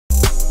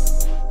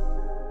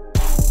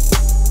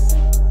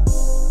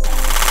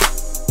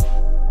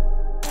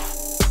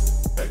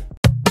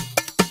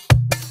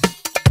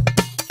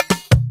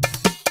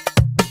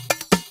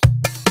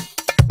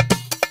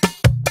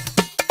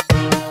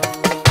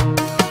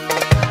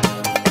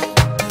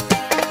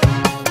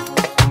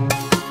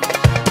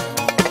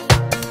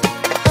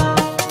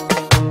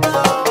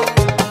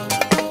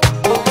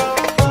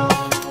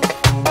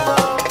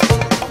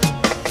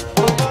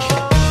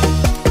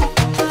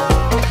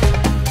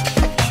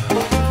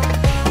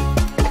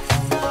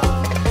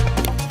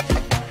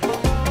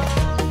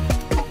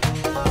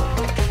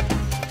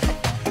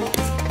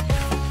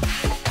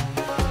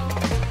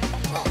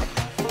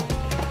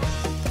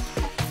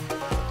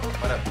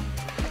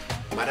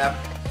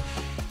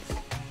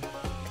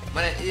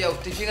ma ne yow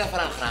te fi nga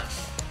fanaan xanaa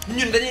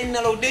ñun dañuy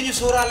nelaw dee ñu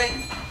sóoraale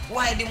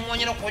waaye di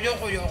mooñu ne xojo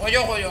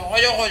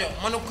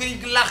ma ne kuy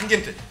laax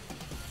ngénte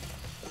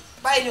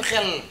bàyyi ñu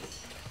xel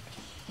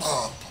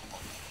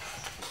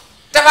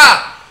Tapha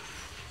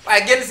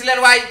waaye génn si leen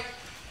waay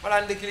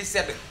walla ndekki li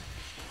sedd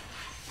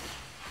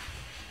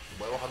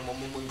booy wax ak moom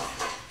muy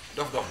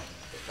dof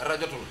dara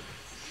jotul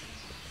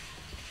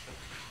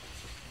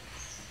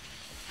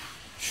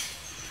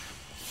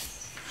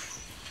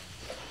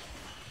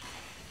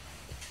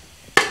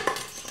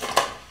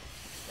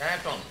yaa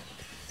ngi toog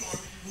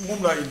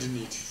moom laa indi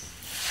nii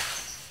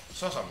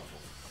soosal ma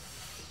foofu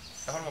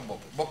defal ma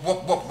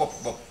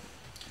bopp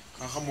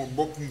nga xamoo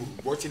bopp mburu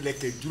boo ci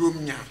lekkee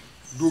juróom-ñaar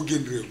doo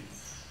génn réew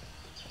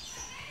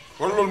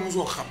wala loolu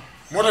mosoo xam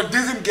moo tax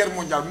deuxième guerre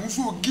mondiale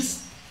mosoo gis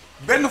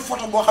benn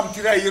photo boo xam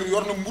tirailleur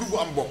yor na mburu bu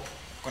am bopp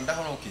kon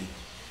dafa noo kii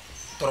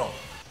trop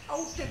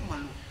aw teg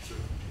malu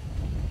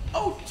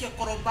aw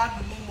cekoro baa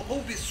dum mo aw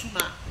be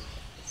suna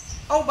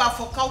aw baa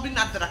fo kaw bi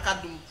naddara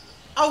kàddum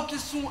aw te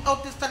sun aw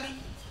te sali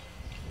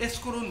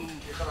escoro nu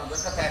xanaa da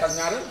ka kay ak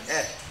ñaareel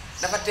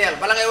dafa teel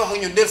bala ngay wax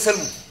ak ñun del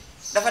sëlmu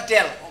dafa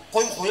teel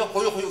xuyu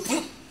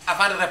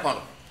avant de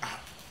répondre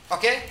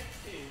ok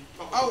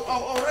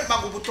aw rek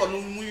magu bu toll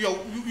mu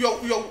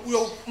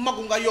yow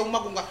magu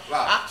nga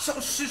waaw ah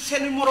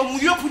seen numéro mu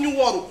yëpp ñu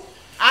wooru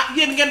ah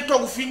yéen ngeen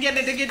togg fii ngeen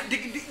ne da ngeen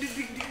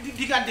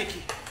di nga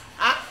dekki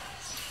ah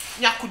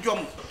ñàkk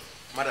jom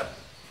madame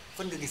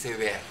fan nga gisee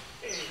weer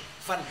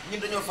fan ñun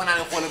dañoo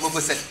fanaane xoole ba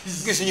bët set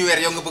gisuñu weer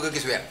yow nga bëgg a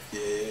gis weer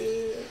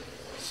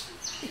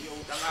yow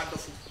dangaa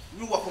dofu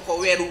ñu wax ko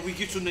weeru bi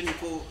gisu nañu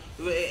ko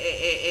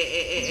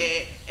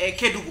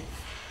Kédougou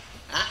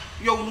ah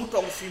yow mu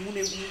togg fii mu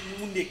ne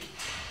mu ndékki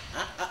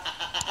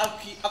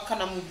ak kii ak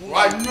kanamu bu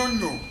waaw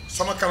ñooñu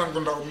sama kanam gu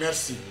ndaw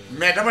merci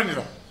mais dama ni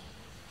la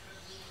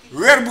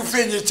weer bu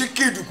feeñee ci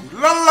Kédougou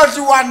lan la ci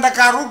waa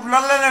Ndakaaru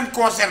lan la leen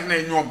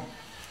concerné ñoom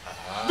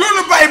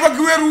doonu bàyyi ba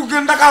weer wu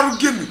gën Ndakaaru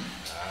génn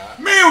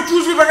mais yow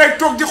toujours da ngay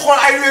toog di xool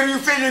ay weer yu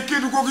feeñee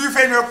Kédougou yu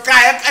feeñee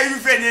Kaay ak ay yu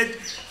feeñee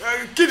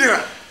Kidira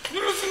ñu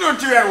la suñoon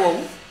ci weer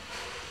woowu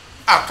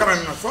ah quand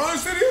même na soxna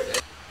sérieux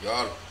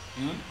yool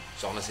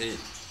soxna si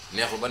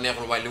neexul ba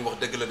neexul waaye li mu wax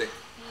dëgg la de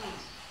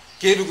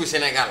Kédougou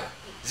Sénégal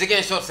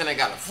Ziguinchor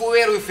Sénégal fu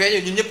weer wi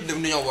feeñee ñun ñëpp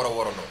dem ni ñoo war a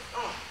warandoo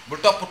bul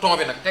topp ton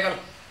bi nag tegal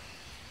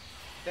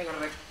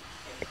rek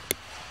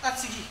at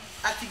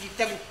sigi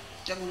tegu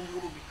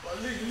mburu bi waaw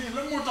lii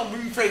lan moo tax bu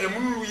ñu feeñee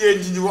mënul yee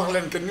nji ñi wax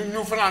leen que ñun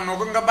ñu fanaanoo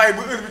ko nga bàyyi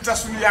ba heure bi tas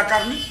suñu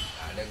yaakaar ni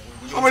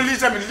xam nga lii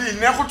tamit lii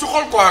neexul ci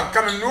xol quoi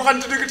quand même ñu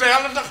waxante dëgg te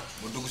yàlla tax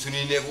bu dugg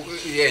suñuy néegu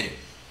yeeñu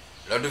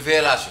loolu du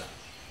violation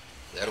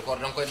Rirou Koor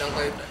da nga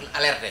koy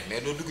alerté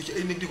mais doo dugg ci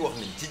ay nit di ko wax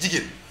nii ci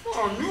jigéen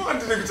waaw ñu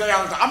waxante dëgg te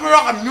yàlla tax am na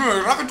yoo xam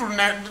ne rafetul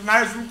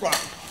naa suñu quoi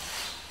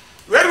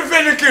weer bi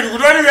feeñee Kédougou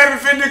dooni weer bi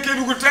feeñee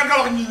Kédougou te nga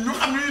wax ñi ñu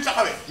xam ne ñuy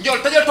taxawee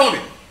Ndiol tëjal ton bi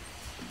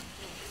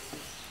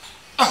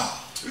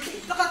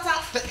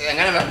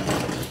nga ne la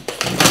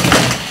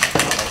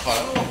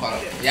xoolal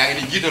yaa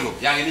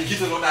ngi ni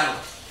jiitaloo daal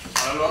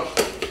xoolal loolu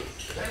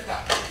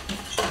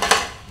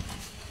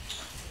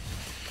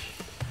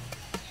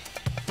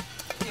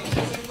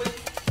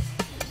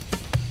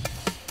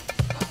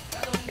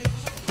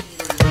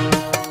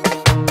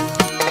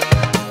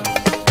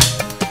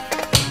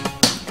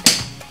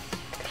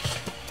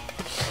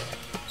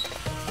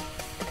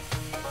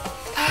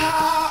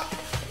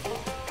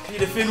fii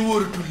de fenn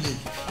wóoratul léegi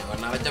war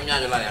naa la jam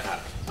ñaañu laa lay xaar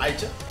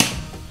ayca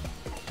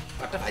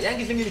waaw Tapha yaa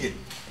ngi gis li nga liggéey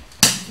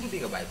pour bi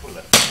nga bàyyi pour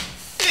la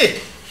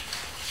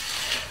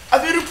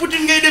affaire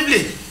Poutine ngay def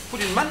léegi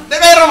Poutine man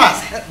dangay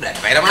ramasser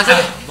damay ramasser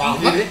de baax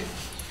na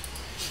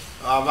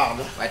waaw baax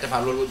na waaye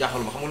Tapha loolu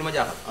jaaxalu ma xam nga lu ma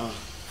jaaxal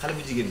xale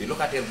bu jigéen bi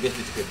locataire bu bees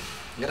la ci kër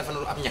nga defa na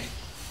lu ab ñax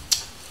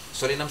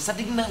solinam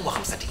sadig na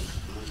waxam sadig na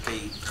man kay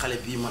xale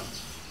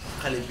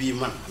bii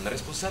man am na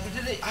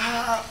responsabilité de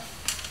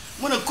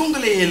man a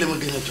congolais yi la ma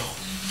gën a jox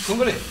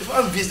congolais dafa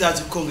am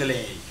visage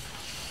congolais yi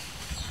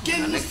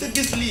kenn mës ta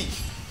gis lii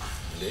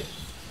de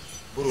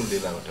burul de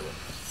laa ko tegal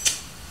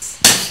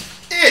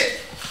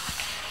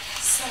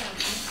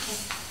salaamaaleykum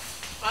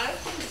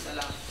waaleykum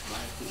salaam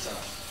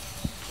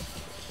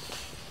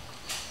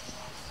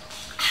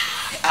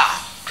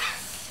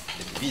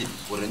dëkk bii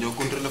war na ñoo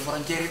contrôler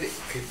frontière yi de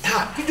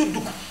ku jot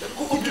dugg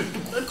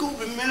dañ ko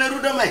ubbi mel ne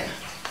Rouda May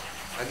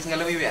waa gis nga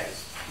la muy weer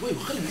booy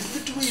xale gis nga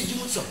tuba yi ji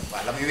mu sol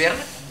waaw la muy weer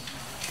nag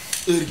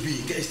heure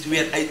bii nga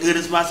weer ay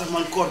heureusement sax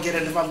man koor gere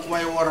dafa am ku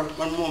may waral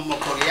man moom ma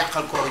koor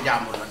yàqal kooru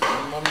jàmbur nag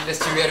moom li des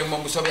ci weer yi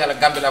moom bu soob yàlla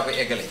gàmbi laa koy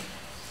eggalee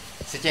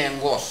si tien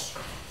ngoos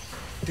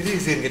 13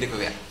 heures nga di ko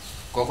weer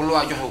kooku lu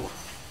waa joxewu ko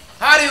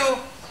how are you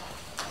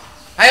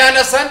I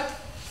understand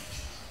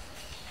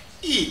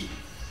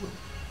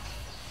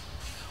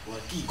waa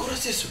kii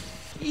grossesse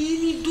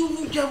yéen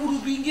doomu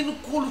jàmbur bi ngeen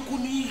xool ko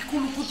nii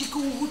xool ko ci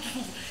kaw wuti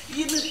suuf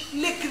yéen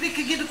lekk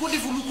ngeen ko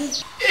deful ko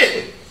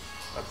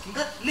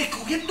nga lekk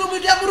ngeen doomu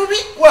jàmbur bi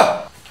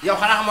waaw yow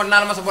xanaa xamoon naa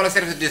la ma sa boole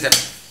service d'hygiène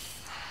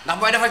ndax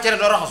booy defal cere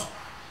doo raxasu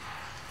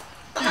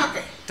ok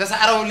te sa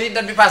araw lii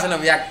dat bi passé na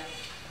bu yàgg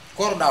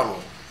kooru daaw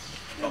loolu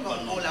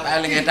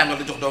bàyyi la ngay tàngal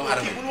di jox doomu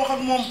aadama bul wax ak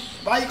moom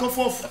bàyyi ko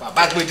foofu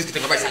baax may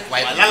discuter nga bay sàcc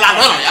waaye lan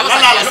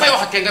laa la may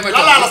wax ak kenn nga may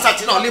lan la sàcc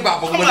non li baax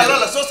boobu ma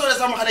la soo solee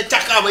sama xale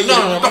càkkaaba yi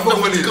dox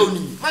ma ci kaw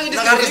nit ñi maa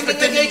ngi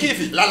discuter ngay kii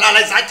fii lan laa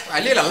lay sàcc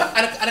waaye lii lan la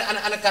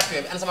ana carte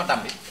bi ana sama dam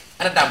bi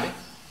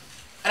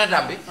ana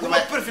dam bi bu ma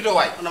profité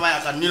waay dama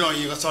yaakaar nilon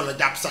yi nga soxla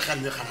jàpp sa xel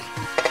mi xanaa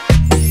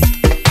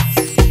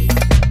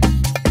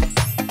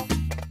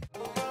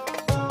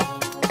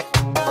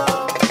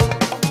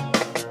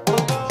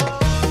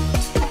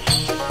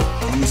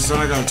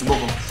Sénégal ci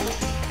boppam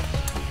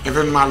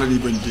événement la ñuy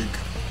bañ dégg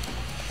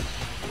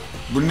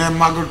bu ne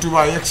màggal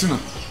Touba yegg si na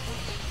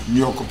ñu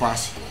yokk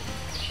paas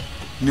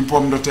ni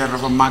pomme de terre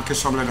dafa manqué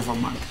soble dafa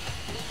manqué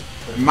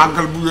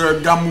màggal bu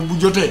gàmm bu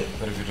jotee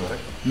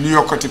ñu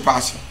yokkati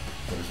paas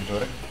yi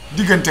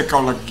diggante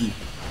Kaolack gii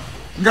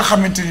nga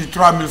xamante ni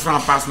 3000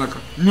 francs paas na ko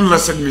ñun la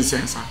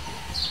 7500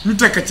 ñu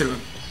tekk ci lan.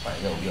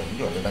 waaw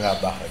yow da ngaa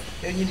baax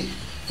rek ñu ni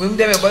bu mu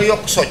demee ba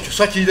yokk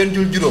socc yi dañ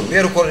jël juróom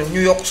weeru koor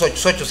ñu yokk socc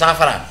 100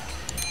 francs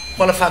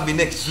wala femme bi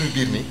nekk ci suñu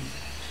biir nii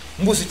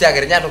mbuusu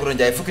caagare ñaata ko doon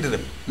jaay fukki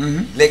dërëm.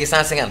 léegi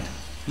 150.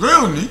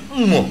 loolu nii.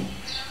 moom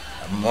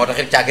moo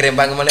taxit caagare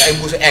mbaa ngi ma ne ay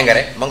mbuusu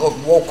engrais ma nga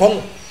wow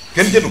koŋ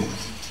kenn jëndu ko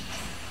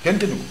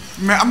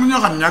mais am na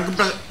ñoo xam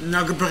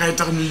ñàkk pexe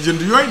tax ñuy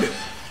jënd yooyu de.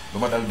 lu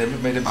ma dal dem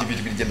may dem ci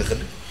biti bi di jënd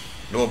xëdd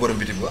lu ma borom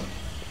biti bi wax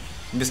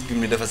mbis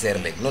mi dafa seer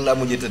léegi noonu laa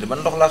mujjee tëdd man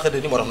ndox laa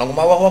xëdd ni moo tax nangu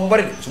maa wax bu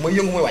bari de su ma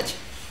yëngu muy wàcc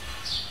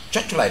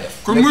cocc laay def.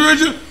 kon mu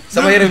yooyu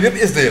sama yaram yëpp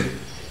SDL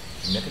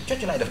nekk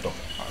cocc laay def toog.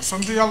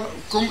 sant yàlla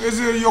comme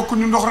SDE yokku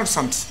ñu ndox rek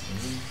sant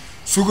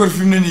suukar fi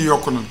mu ne nii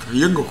yokku nañ ko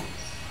yëg nga ko.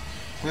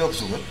 ku yokk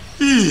suukar.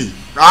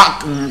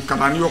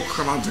 kanaan yokk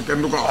kanaan te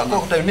kenn du ko wax.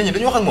 kooku tamit nit ñi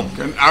dañu wax ak moom.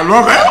 kenn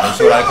loo koy.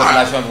 sóoraale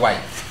population bi waay.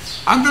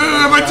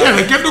 entraîné ba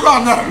ceele kenn du ko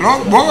wax dara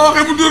loo boo ko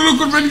waxee mu dóor la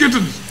ko bañ nga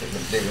tëdd.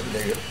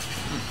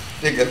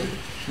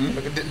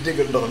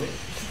 déggal ndox mi.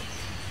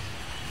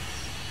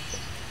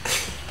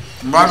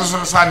 mbaatu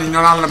sa sànni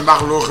ñoo naan la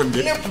mbaax loo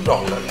xëndee. lépp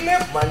ndox la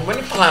lépp maa ngi ma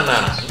ni plan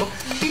naa ndox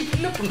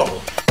lépp ndox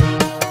la.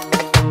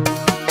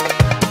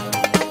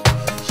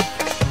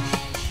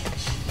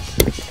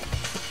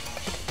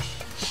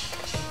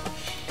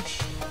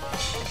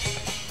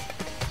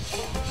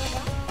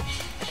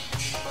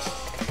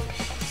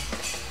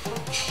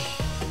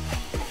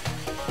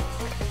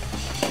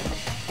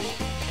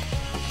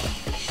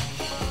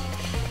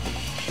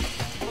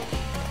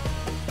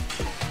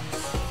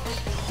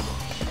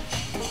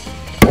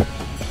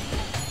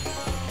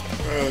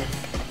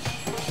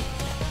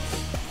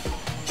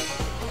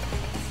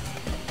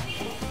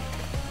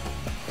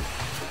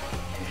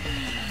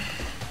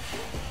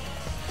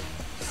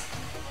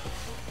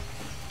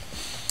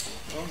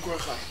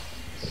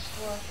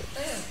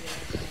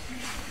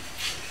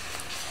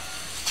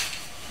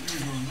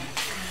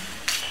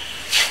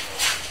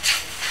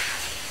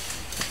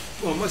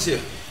 Bon, monsieur,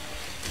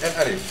 elle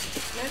arrive.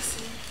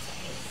 Merci.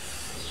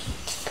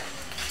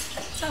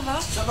 Ça va?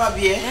 ça va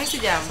bien. yaa ngi si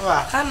jàmm. ça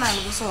va xaar naa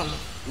la bu sonn.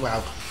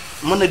 waaw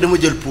man nag dama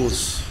jël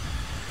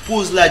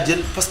pause laa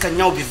jël parce que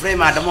ñaw bi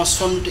vraiment dama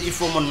sonn te il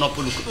faut ma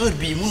noppalu ko heure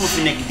bii mënuma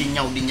fi nekk di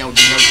ñaw.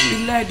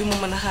 billaay du ma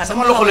mën a xaar.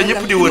 sama loxo la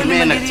ñëpp di wër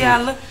mais nag ngir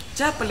yàlla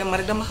jàppale ma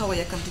rek dama xaw a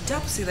yàkkamti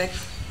jàpp si rek.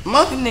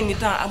 ma fi mu ne nii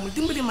temps amul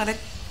dimbali ma rek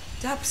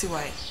jàpp si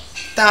waaye.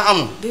 temps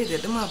amul.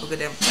 déedéet damaa bëgg a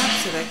dem jàpp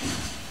si rek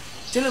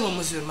jëlee ma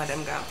mesure ma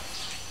dem gaaw.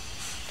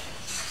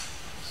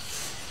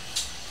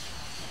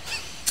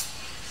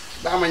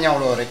 daa ma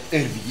ñawloo rek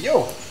heure bi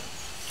yow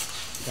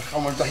nga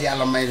xamal tax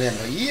yàlla may leen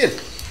rek yéen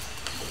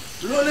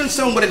loo leen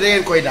song rek da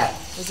ngeen koy daal.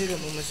 ma jëlee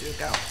ma mesure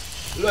gaaw.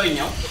 looy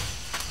ñaw.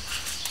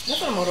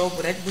 defal ma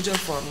robe rek bu jël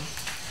forme.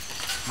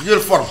 bu jël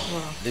forme.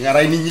 waaw di nga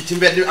rey nit ñi ci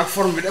mbedd bi ak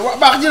forme bi de waa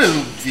baax jëlal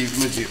fii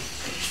mesure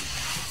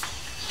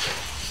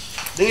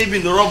da ngay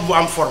bind robe bu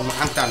am forme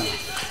antan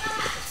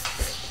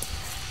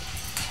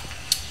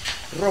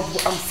robe bu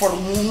am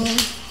forme.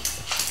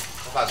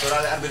 waaw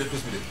sóoraale armée de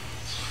tous bi de.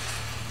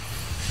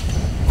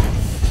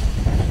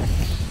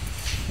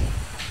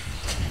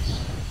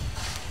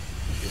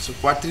 su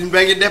poitrine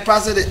baa ngi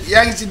dépassé de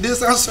yaa ngi ci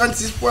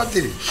 266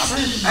 poitrine.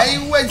 ay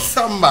wañ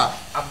samba.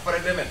 à peu près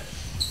 2 mètres.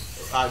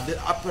 waaw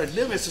après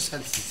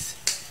 2m66.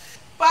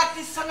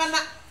 Parti sangana.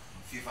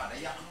 FIFA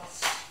day yàq mas.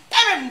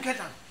 Eme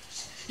mketa.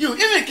 yow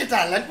émi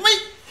kita la may.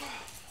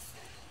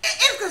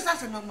 Est-ce que ça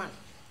c'est normal?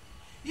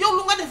 Yow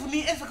lu nga def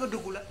nii est-ce que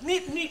dëggu la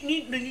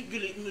nii dañuy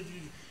jëlee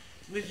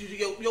mesure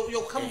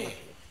yow xam nga.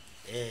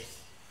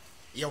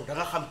 yow da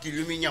nga xam ci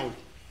lu muy ñaw li.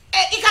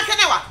 I ka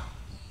kene wa.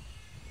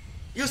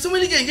 yow sama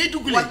liggéey ngay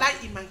dugg léegi. Wallaay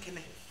i manqué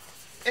ne.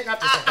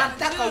 écarté sa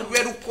tànk en tant que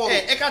weeru koor.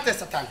 écarté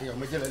sa tànk yow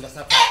ma jëlee la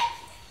sa tànk.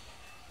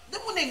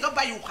 Dama ne nga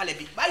bàyyi xale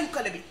bi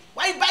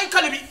waaye bàyyi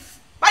xale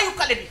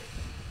bi.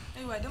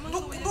 aywa dama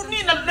du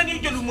nii na la ñuy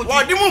jëlu ma.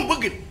 waaw di moom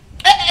bëgg.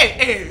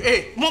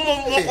 moom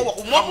moo ko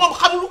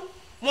waxu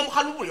moom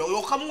xamul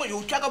yow xam nga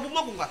yow caga bu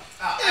magu nga.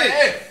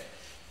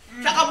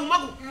 caga bu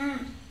magu.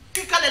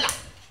 ki kale la.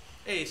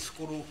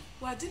 skoro.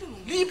 waa jëlee ma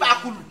lii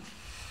baaxul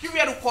ci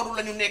weeru koor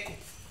la ñu nekk.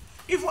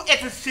 Il faut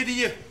être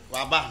sérieux.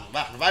 waaw baax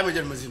na bàyyi ma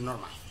jël mesure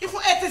normale. Il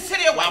faut être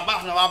sérieux. waaw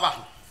baax na.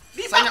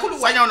 lii baaxul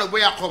waay sañaw nag bu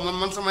yàqoo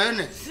man sama yoon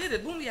ne.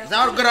 déedéet bu mu yàq.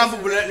 genre grand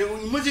boubou la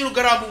mesure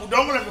grand boubou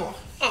dong la fi wax.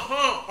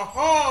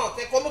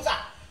 c'est comme ça.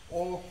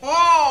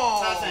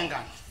 150.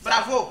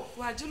 bravo.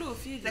 waa jëloo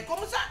fii de. c'est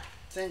comme ça.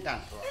 50.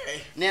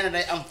 nee na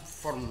day am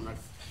forme nag.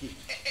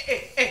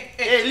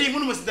 Eh, lii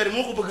mënuma si dara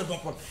moo ko bëgg a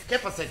boppam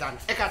képp a seetaan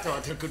écarté waa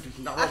tel que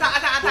tuuti ndax.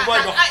 attends booy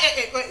dox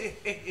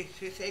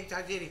c'est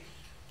exagéré.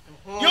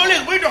 yow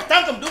léegi buy dox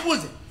tànkam doo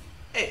posé.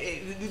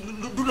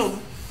 du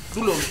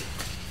loolu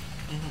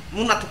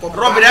mu natt ko.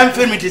 robe bi day am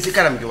fermeté si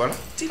kanam gi wala.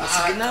 ci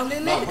ginnaaw lay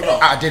nekk de.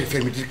 ah déedéet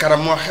fermeté si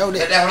kanam moo xew de.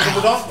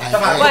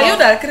 waaw yow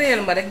daal créé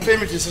ma rek.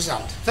 fermeté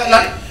 60.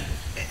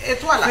 et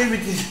toi là.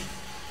 fermeté.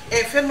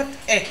 ferme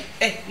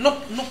nopp.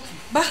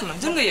 baax na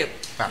jël nga yëpp.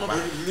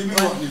 li muy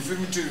wax nii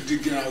fermeture di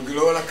ginnaaw gi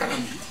la wala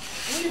kanam gi.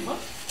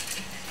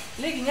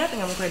 léegi ñaata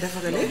nga ma koy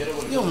defaralee.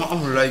 yow ma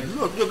amul lay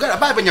loolu gara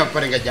bàyyi ba ñëw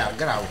pare nga jaar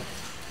garaaw.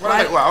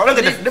 wala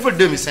nga defal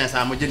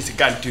 2500 ma jënd si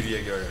garniture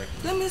yeeg yooyu rek.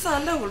 2500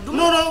 ndawul du ma.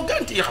 non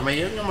garniture yi xam nga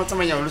yéen ñoom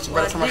sama ñëw lu si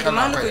bari sama xel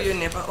maa ngi la ko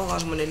yónnee par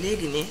orange mu ne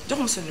léegi nii jox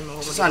ma sa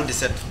numéro.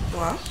 77.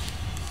 waaw.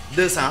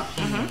 200.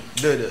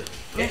 22.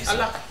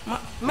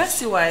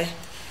 merci waaye.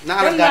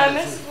 naa la gàddu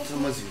sa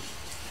mesure.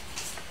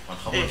 man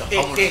xamul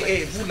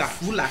tax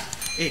vous là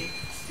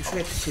il faut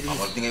être sérieux.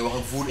 xamal di ngay wax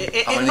ak fuul.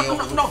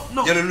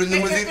 non jëlal lu ñu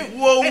mesure.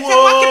 wow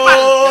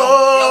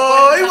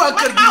waa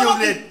kër gi ñëw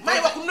leen. may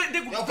wax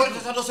déggu. yow korite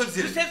sax doo sol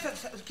zéro.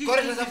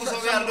 korite sax bu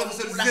soobee yàlla doo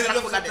sol zéro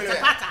doo sol c'est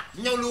pas ça.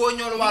 ñëw lu woo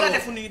ñëw lu wàllu. nga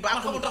def nii ba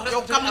xamul tax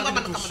yow kam nga man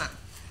kam naa.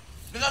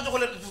 dinaa jox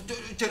leen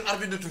cër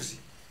arbitre de tous yi.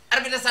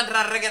 arbitre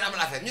central rek ngeen amal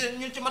affaire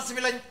ñun ci match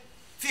bi lañ.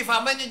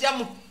 FIFA may ñu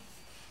jàmm.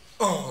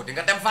 oh di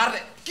nga dem faar de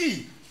kii.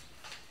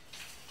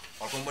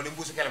 xool ko ma ne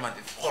mbuusu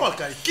Clémentine. xoolal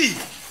kay kii.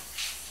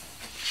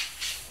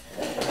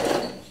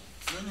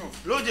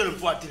 loo jël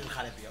poitrine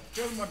xale bi yow.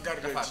 teel ma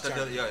gargare dafa ci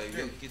tëddal caa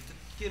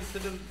kii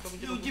tëddal comme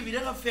yow ji bi da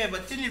nga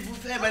feebar te nit bu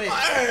feebaree.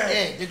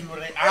 déglu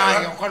rek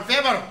yow kon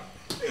feebaru.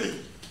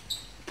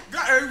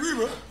 wii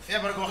ma.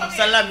 feebar koo xam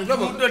salaam bi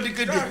bu doon di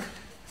ko dégg.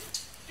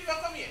 tu veux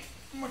combien.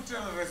 ma teel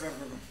a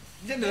réservé la.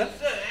 jënd la.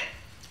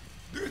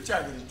 2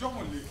 caabi yi jox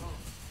ma lii.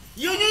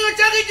 yow ñu ñëw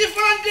caabi ci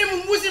France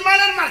démb mbuusi maa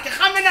leen marqué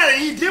xam naa ne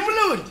yii démb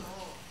la woon.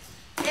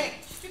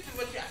 Si tu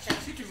veux tu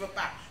achètes, si tu veux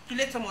pas, tu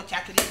laisses mon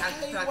tchakri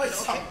tranquille.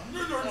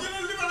 non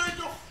jëlal li ma lay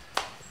jox.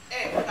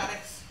 On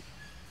t'arrête.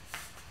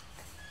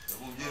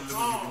 moom jël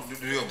la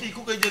du yomb. kii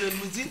ku koy jëlee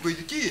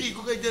mesure. kii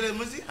ku koy jëlee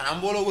mesure. xanaa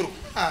mbooloo wër ko.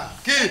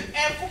 kii.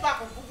 Ku baax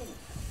ko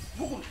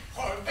bugul.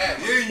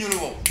 yooyu ñu lu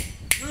wow.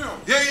 non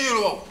yooyu ñu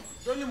lu wow.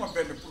 dolli ma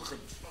benn pour xëy.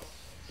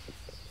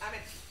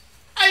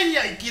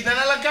 ay kii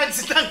dana la gaañ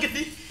si tànk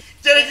di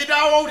cere ji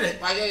daa wow de.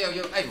 waaw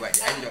yow ay waay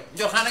ay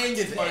Ndiol xanaa ngay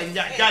njënd. wala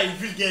gars yi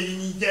vulgaire yi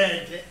ñuy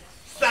jaayante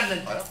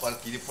sànnante. voilà xool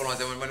kii di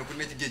prolongé ma ne ku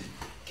ne ci géej gi.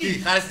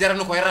 kii xaalis jaral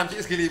na koy raam ci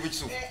escalier yi ba ci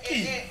suuf.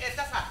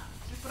 Tapha,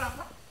 tu prends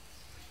pas.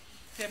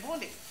 C'est bon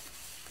de.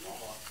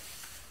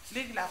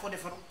 Léegi laa ko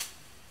defaru.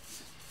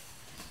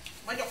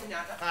 Ma jox ko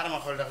ñaata. xaaral ma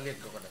xool ndax léegi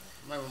ko def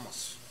may ma mos.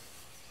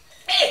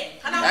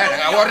 Xanaa da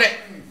ngaa war de.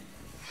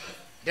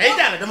 day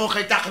daal dama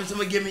xëy tàqal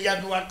sama gémmi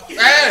yàbbi waat ko.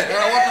 da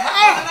ngaa war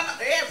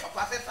faut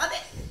pas faire ça de.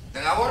 da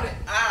ngaa war de.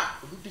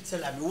 lu tëj sa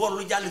laaj bi war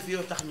lu jàll fi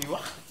yow tax ñuy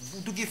wax.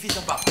 bu duggee fii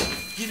sa baax.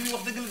 kii li muy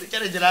wax dëgg la de.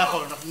 cere ji laa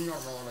xool ndax ñor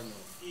la wala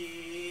ñor.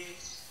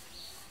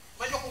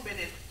 Ma jox ko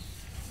beneen.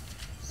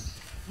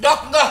 dog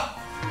nga.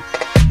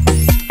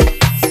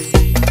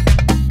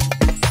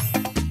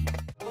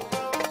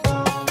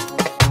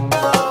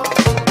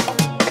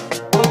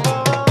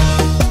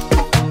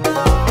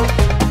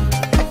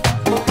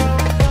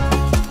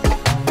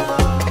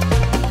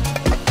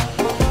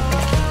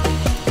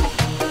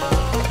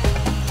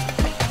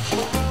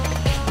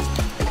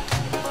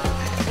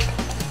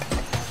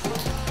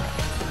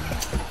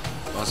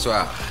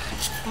 Bonsoir.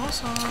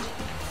 Bonsoir.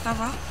 Ça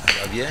va? Ça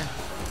va bien.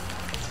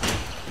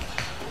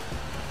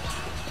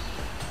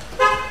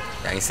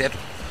 yaa ngi seetu.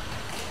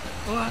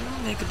 waaw lu mu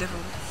nekk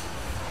defal.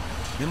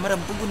 mais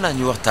madame bëgg naa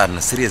ñu waxtaan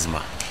na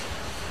sérieusement.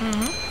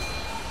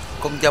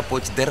 comme jàppoo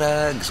ci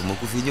dara gisuma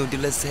ko fii ñëw di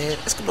la seet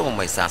est-ce que doo ma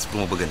may chance pour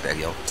ma bëggante ak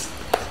yow.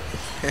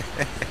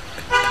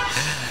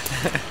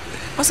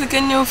 parce que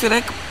kenn ñëw fi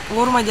rek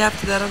waruma jàpp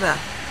ci dara daal.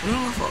 lu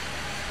nga foog.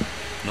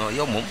 non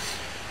yow moom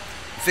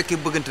bu fekkee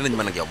bëggante nañ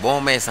man ak yow boo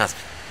ma mayee chance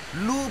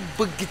bi loo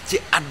bëgg ci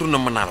àdduna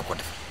mën naa la ko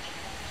def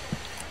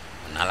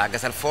mën naa laa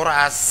gasal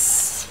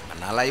forage mën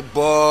naa lay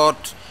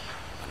boot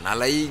mën naa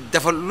lay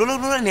defal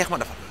loola neex ma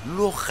defal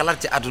loo xalaat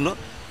ci àdduna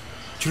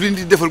ci li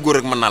di defal góor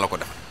rek mën naa la ko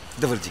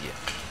defal jigéen.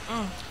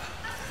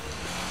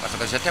 parce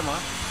que je t'aime.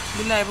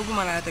 billaay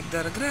bëgguma laa teg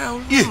dara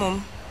garaawul. moom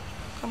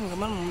xam nga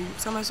man moom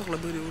samay soxla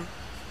bëriwul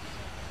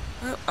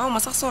aw ma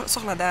sax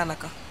soxla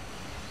daanaka.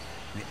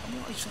 mais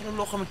amoo ay soxla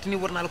loo xamante ni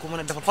war naa la ko mën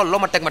a defal xool loo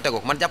ma teg ma tegoo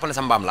ko man jàppal ne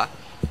sa mbaam laa.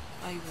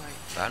 ay waay.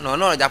 waaw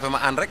non jàppee ma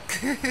ànd rek.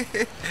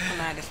 ëpp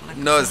naa def nag.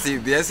 non si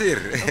bien sûr.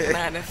 ëpp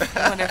naa def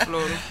ma def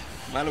loolu.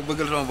 maa la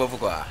bëggal sama bopp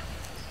quoi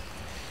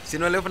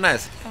sinon lépp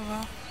nice. ça va.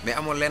 mais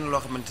amoo lenn loo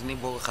xamante ni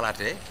boo ko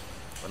xalaatee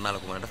war naa la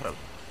ko mën a defaral.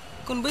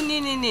 kon ba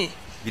nii.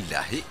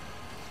 billaahi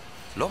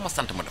loo ma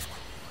sant ma def ko.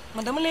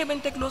 man dama lay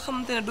bañ teg loo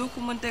xamante ne doo ko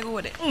mën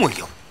tegoo de. mooy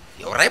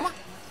yow rey ma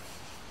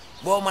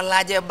boo ma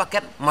laajee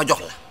bakkan ma jox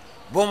la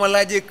boo ma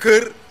laajee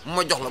kër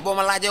ma jox la boo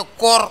ma laajee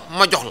koor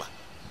ma jox la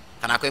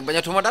xanaa koy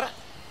bañatuma dara.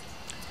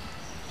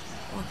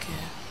 ok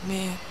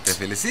mais. te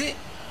félicie.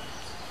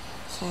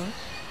 xool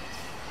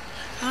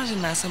changé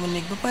naa sama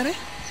néeg ba pare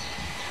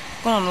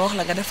konoon wax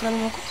la nga defaral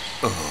ma ko.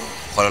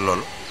 xoolal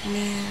loolu.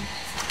 mais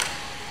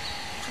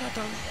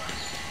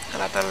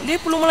xalaatal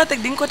lépp lu ma la teg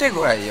di nga ko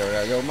tegoo. waaye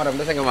yow madame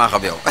dese nga maa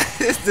xam yow.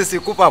 je suis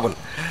coupable.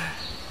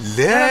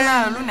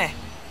 lu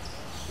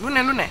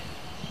ne.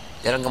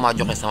 jaral nga maa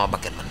joxe sama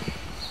bakkan man.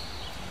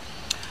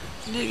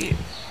 léegi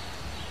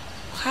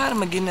xaar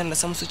ma génneel la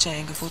sama soutien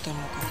yi nga fóotal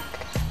ma ko.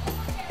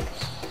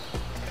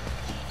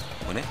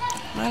 mu ne.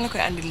 maa la koy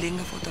andil léegi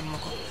nga fóotal ma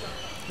ko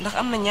ndax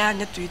am na ñaar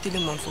ñett yu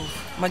tilimoon foofu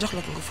ma jox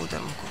la ko nga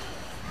fóotal ma ko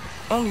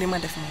ongle li ma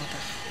def moo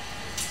tax.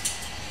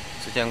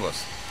 soutien ngoos.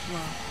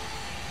 waaw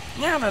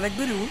ñaar la rek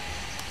bëriwul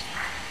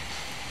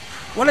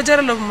wala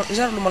jaralu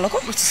ma la ko.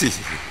 si.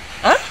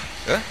 ah.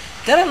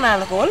 jaral naa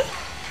la ko wala.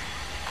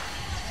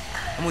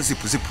 amoo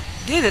zipp.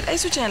 déedéet ay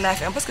soutien laa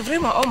fi am parce que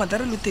vraiment aw ma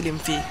dara lu tilim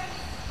fii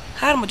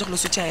xaar ma jox la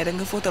soutien yi rek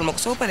nga fóotal ma ko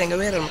soo paree nga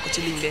weeral ma ko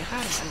ci ligne bee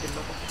xaar ma andil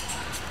la ko.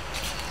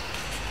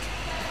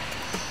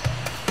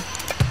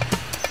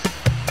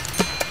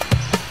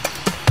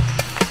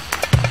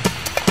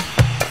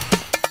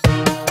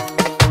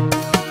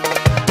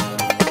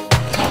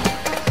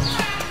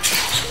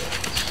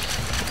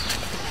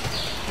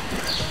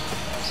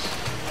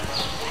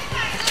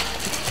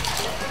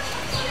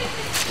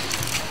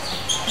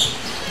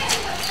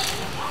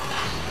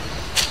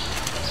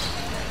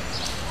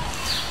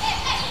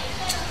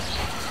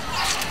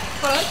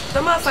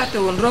 damaa fàtte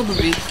woon robe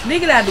bi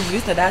léegi laa dugg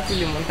gis na daa ci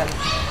limoon tamit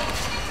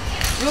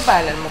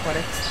yóbbaaleel ma ko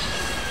rek.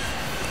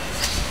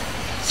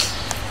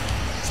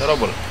 sa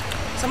robe la.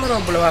 sama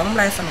robe la waaw moom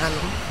laay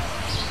fanaanoon.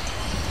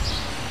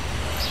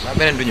 waa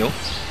beneen du ñëw.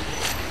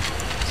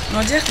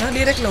 non jeex na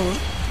lii rek la woon.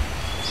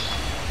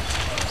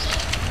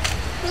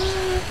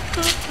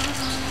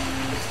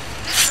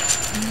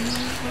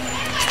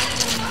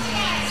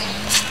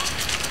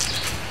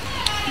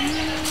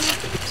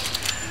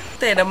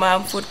 tey dama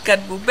am fóotkat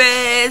bu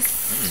bees.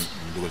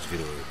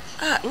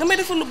 ah nga may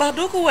defal lu baax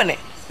doo ko wane.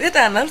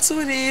 reetaanal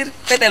sourire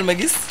feteel ma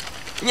gis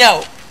ñaaw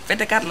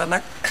fetekat la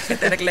nag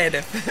fete rek lay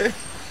def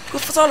ku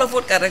soxla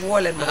fóotkat rek woo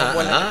leen ma ko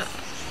wala.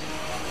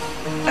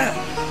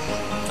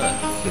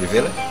 privé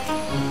la.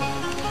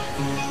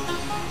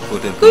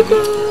 fóotal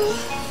coucou.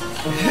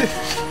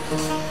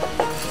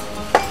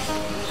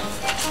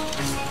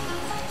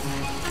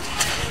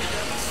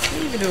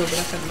 lii vidéo bi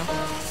rafet na.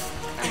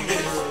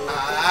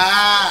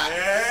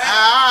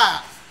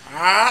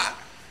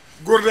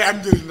 góor day am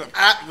njëriñ nag.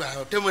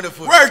 waaw te mën a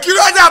fóot. waaye kii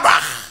la Adja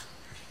baax.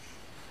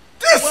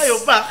 waaye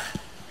yow baax.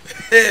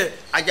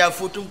 Adja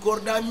fóotum koor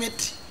daa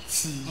métti.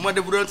 ma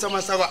de bu doon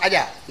sama sago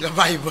Adja. nga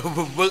bàyyi ba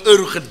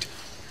heure xëdd.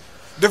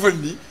 defal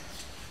nii.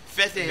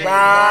 fete.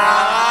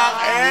 baax.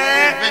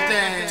 fete.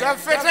 ca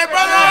fete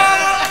ba la.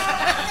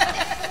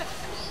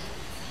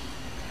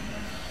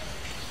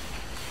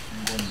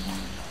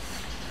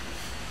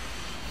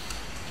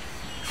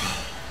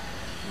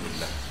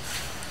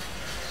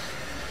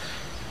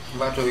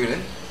 mbaatoo yu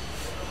leen.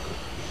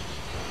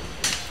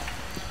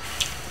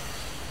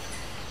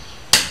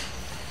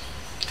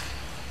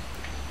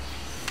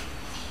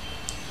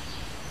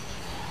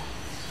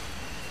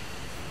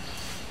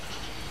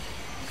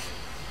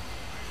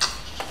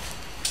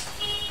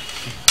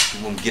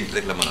 moom gént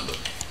rek la mën a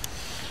doon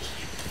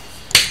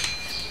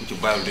ku ci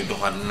bàyyil di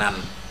doxaan naan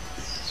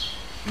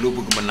loo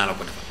bëgg mën naa la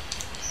ko defal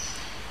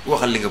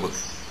waxal li nga bëgg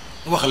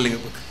waxal li nga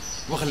bëgg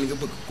waxal li nga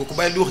bëgg kooku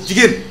bàyyil di wax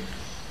jigéen.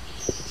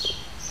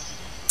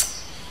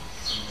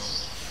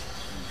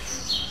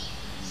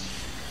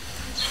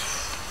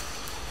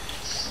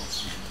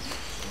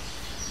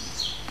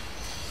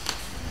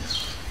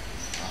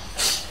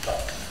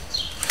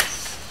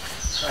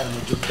 xaaral ma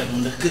jóg tam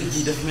ndax kër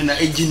gii dafa mel ne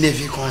ay jinne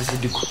fi commencé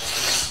di ko.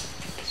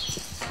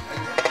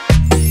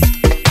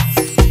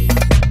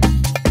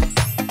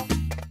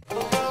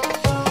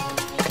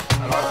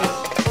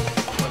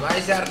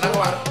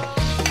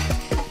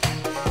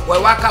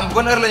 waaye waa Kamb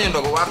ban heure la ñuy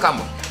ndogu waa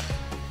Kamb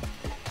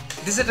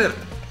 17h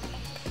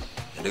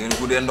da ngeen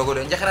guddee ndogu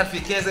de njaxiraat fii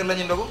 15h la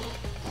ñuy ndogu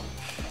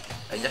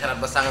ay njaxiraat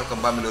ba sàngal ko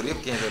Bambilor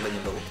yëpp 15h la ñuy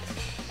ndogu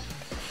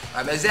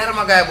waaw mais gérer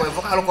ma gars yi booy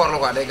foog alcool la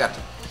quoi day gàtt.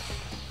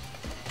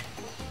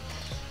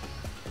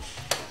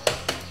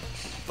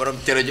 borom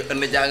cere ju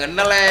ënd jàng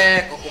na le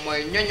kooku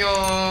mooy ñoño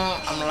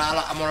am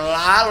laalo amul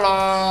laalo.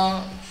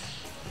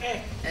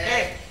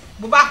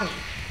 bu baaxul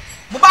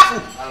bu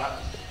baaxul.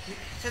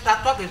 c'est à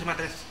toi que je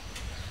m'adresse.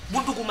 bu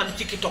dugg man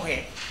ci ki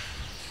toxee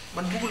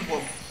man buggul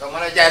boobu. donc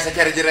mën a jaay sa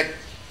cere ji rek.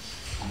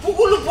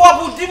 buggul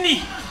boobu dindi.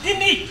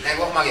 léegi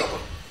wax ma ak yow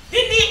kon.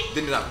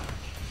 dindi naa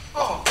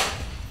ko. oh.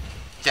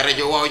 cere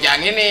ji wow jaa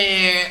ngi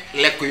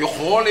nii lekk yu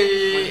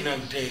xooli. man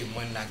nag tey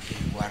man nag tey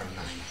war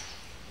naa ñu.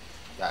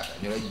 yaakaar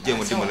ñu lay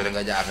jéem a dimbali rek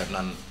nga jaa affaire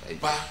naan ay.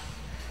 baax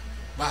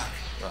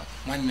waaw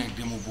man nag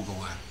dama bugg a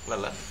waar. lan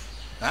la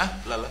ah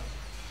lan la.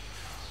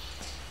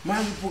 maa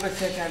ngi bëgg a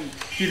seetaan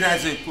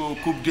tirage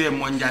coupe des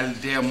mondial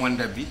des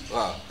mondes bi.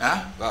 waaw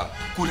waaw.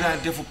 courant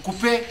dafa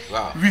coupé.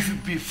 waaw wifi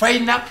bi fay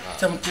na.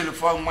 sama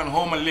téléphone man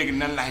xaw ma léegi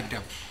nan laay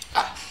def.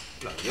 ah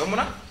yomb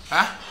na.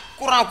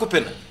 courant coupé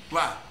na.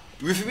 waaw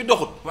wifi bi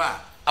doxut. waaw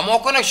amoo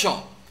connexion.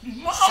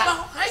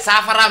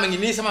 saafaraama ngi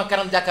nii sama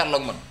kanam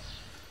jàkkaarloog man.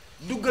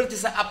 duggal ci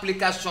sa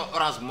application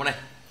Orange mu ne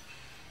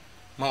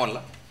ma woon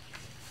la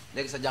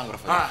léegi sa jàngoro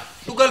fa.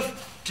 duggal.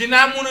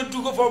 dinaa mën a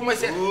dugg foofu ma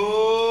seet.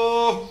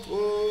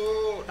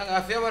 da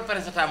ngaa feebar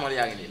paracetamol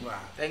yaa ngi nii.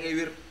 waaw tey ngay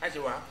wér. aci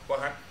waaw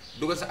waxat.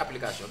 duggal sa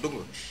application dugg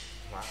nga.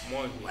 waaw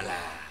mooy. voilà.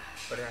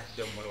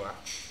 waaw.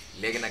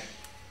 léegi nag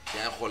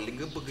yaa ngi xool li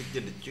nga bëgg a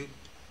jënd ci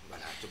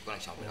voilà ci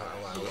connexion bi.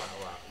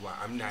 waaw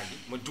am naa li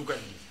ma dugal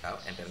li waaw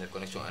internet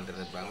connexion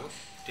internet baa nga.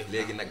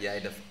 léegi nag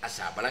yaay def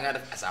achat bala ngaa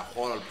def achat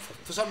xoolal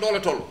fu sa doole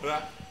toll.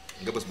 waaw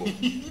nga bës boobu.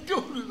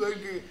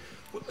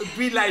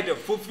 fii laay def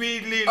foofu fii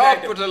lii laay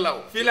def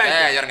fii laay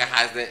def yor nga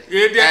xaalis de.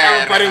 de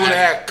am bariwul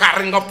kar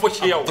nga po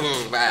ci yow.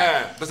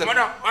 bësal ma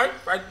daw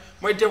ay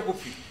may def ko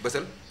fii.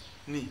 bësal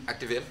nii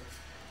activé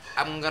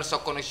am nga sa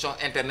connexion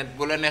internet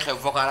bu la neexee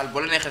vocal bu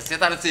la neexee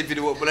seetaan say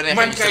vidéo bu la neexee.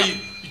 man kay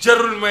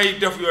jarul may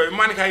def yooyu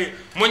man kay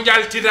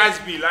mondial tirage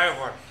bi laay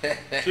xool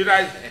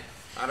tirage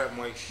ara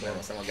mooy.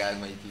 sama gars yi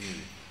may kii.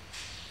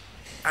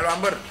 alors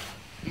mbër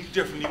mu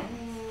def ni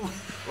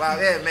waaw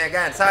mais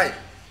gars saa yi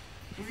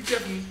mu ngi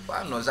def ni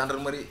waaw non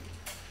gendarmerie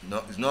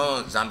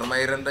non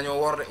gendarmerie ren dañoo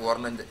woor de woor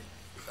nañ de.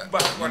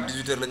 baax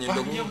 18h la ñuy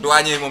dogu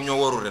douanier moom ñoo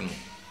wóorul ren moom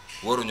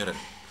wóoruñu ren.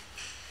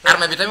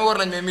 armée bi tamit war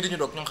nañ mais midi ñu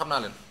dog ñoom xam naa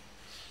leen.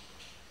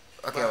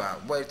 ok waaw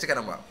booy ci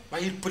kanam waaw.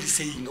 waaye police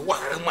yi nga wax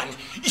ak man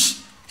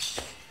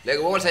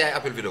léegi woowal sa yaay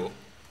appel vidéo.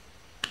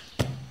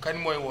 kan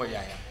mooy woo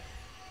yaayam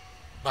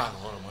baax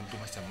nga man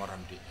duma sa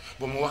morom di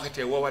ba mu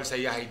waxatee woowal sa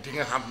yaay di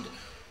nga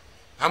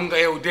xam nga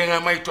yow di nga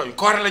may tooñ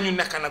koor la ñu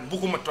nekk nag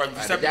bugguma tooñ.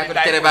 bi sa biir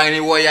tere baa ngi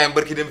nii woo yaayam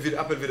barki dem vidéo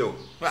appel vidéo.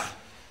 waaw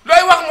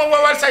looy wax ma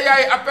woowal sa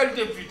yaay appel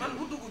de vidéo. man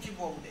bu dugg ci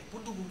boobu de bu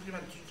dugg ci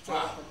man ci.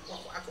 waaw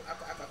waxu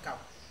ak Kaaw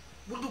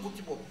bu dugg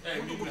ci boobu.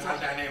 bu dugg ci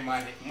daanee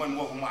maa de man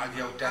waxuma ak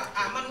yow te.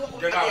 man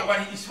waxul ak yow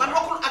man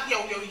waxul ak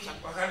yow yow itam.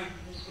 waxal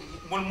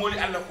man moo li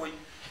àll koy.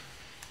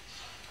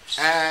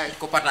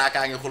 ku Pata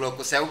kaa ngi xuloo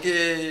ku sew ki.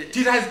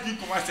 tirage bi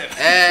commencé na.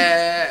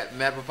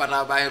 mère bu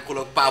Pata baa ngi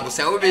xuloo paa bu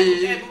sew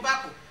bi. bu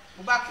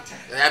bàkku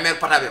yaa mère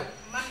Pata bi yow.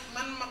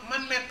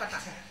 man mère Pata.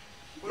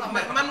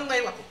 man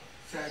ngay waxu.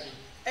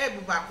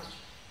 bu bàkku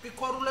bi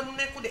kooru la nu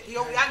nekku de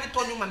yow yaa ngi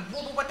tooñu man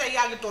boobu ba tey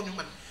yaa ngi tooñu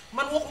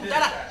man waxul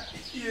dara.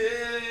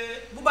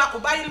 bu bàkku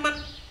bàyyil man.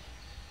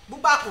 bu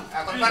bàkku.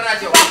 kon pare naa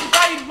ci yow bu bàkku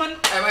bàyyil man.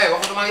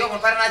 waxatuma yow kon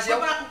pare naa ci yow.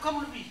 bu bàkku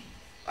kamul bi.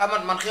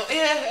 man xeex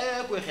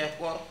kuy xeex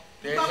koor.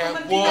 day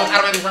xeex boo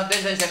armée bi sax day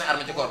sañ seen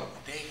armée ci koor.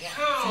 day xeex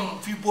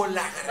fii boo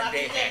laakara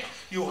day xeex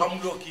yow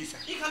xamuloo kii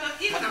sax.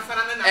 kii xanaa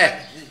fanaan na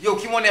yow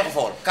kii moo neex a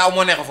fawal Kaaw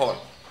moo neex a fawal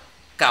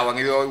Kaaw a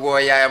ngi woo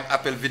yaayam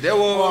appel vidéo.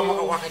 boo ma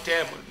ko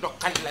waxatee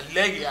ndoxal la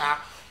léegi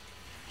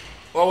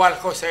woowal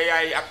ko sa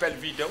yaay appel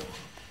vidéo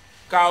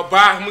Kaaw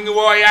baax mu ngi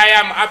woo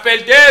yaayam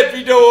appel de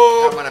vidéo.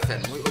 mën a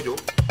fen muy audio.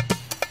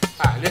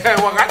 li ngay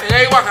waxaat li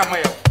ngay waxa ma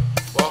yow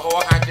boo ko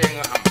waxaatee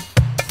nga xam.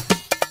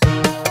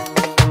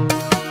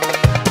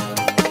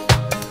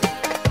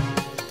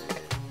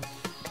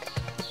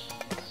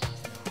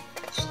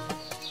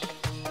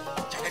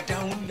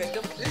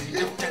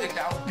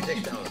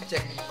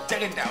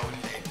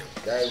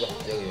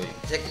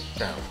 check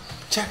down.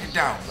 check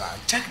down waaw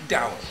check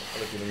down.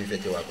 wala kii nu muy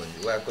fecce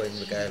waa koñ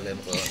bi kaay leen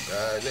ko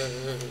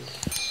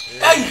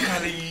ay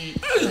xale yi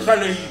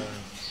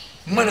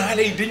man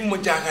xale yi dañu ma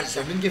jaaxal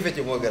sax. ni ñu koy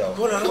fecce moo garaaw.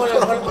 wala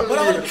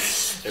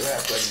waa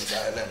koñ bi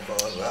kaay leen ko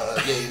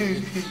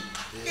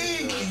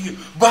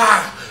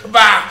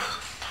baax.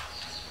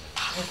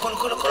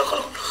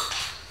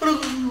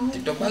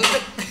 TikTok baa ngi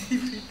teg.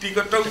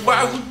 TikTok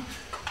baaxul.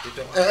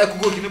 ku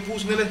góor gi ne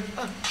puus nga leen.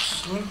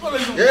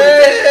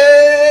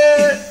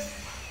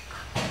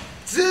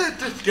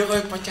 da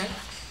koy pàccal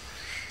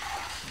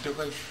da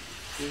koy.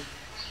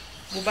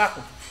 bu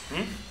bàkku.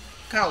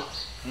 Kaaw.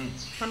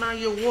 xanaa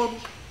yow wóoru.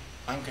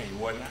 ankay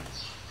woo naa.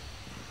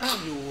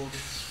 yow wóoru.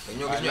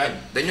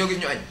 dañoo gis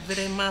ñu añ.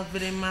 vraiment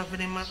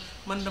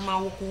man damaa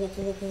wokku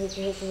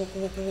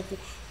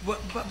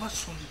ba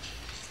sonn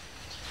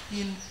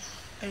yéen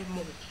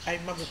ay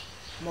magu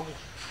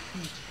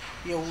fii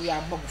yow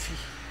yaa magu fii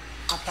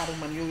à part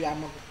man yow yaa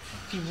magu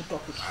fii mu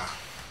toog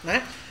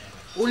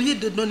au lieu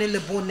de donner le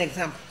bon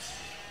exemple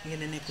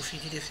ngeen a nekk fii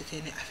di def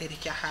seeni affaire yi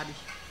caaxaan yi.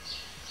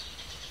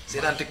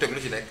 seetaan TikTok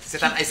lu ci nekk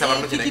seetaan ay sabar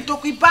lu ci nekk.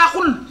 TikTok yi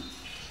baaxul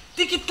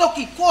TikTok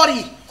yi koor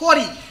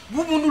yi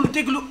bu mënul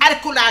déglu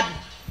alkulaat bi.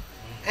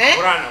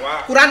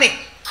 Qur'an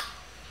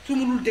su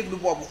mënul déglu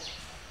boobu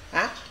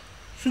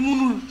su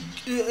mënul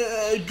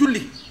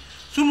julli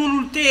su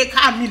mënul téye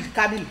kaamil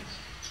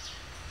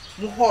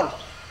mu xool.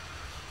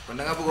 kon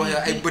da nga bëgg wax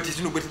yow ay bëti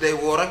suñu bëti day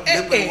woor ak.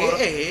 lépp day woor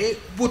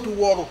bëtu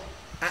wooru.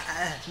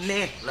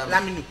 nee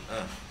lamini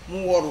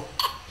mu wooru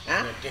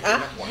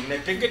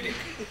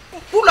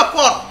pour le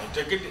corps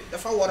dëgg de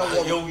dafa war a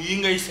wóor yow yi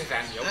ngay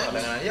seetaan yow da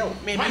nga naan yow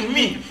mais man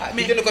mii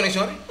mais jënd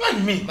connexion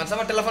bi man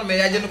sama téléphone mais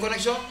yaa jënd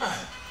connexion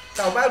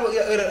Kaaw bàyyi boo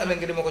erreur amee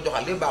nga di ma ko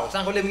joxal li baaxul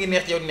sànq léegi mi ngi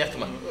neex ci yow neex ci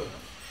man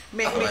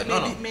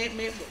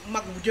mais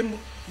mag bu jëm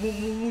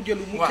mu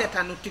jëlu mu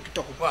seetaanu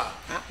TikTok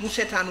mu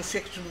seetaanu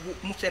Facebook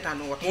mu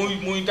seetaanu wat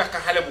muy dakk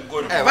xale bu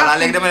góor voilà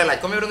léegi dama lay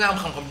laaj comme yow da nga am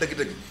xam-xam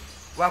dëgg-dëgg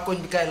waa koñ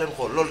bi kaay leen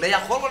xool loolu day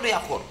yàq xool wala day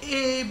yàq xool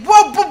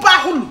boobu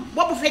baaxul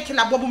boobu fecc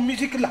la boobu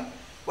musique la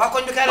waa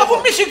koñ bi kaay leen xool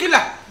boobu musique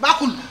la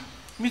baaxul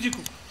musique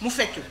mu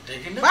fecc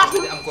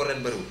baaxul am ko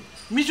ren bëriwul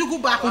musique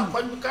baaxul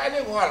koñ bi kaay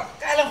leen xool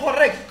kaay leen xool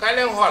rek kaay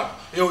leen xool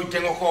yow te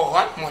nga koo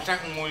xool moo tax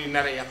muy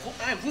nar a yàqu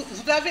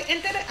vous avez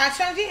intérêt à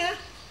changer hein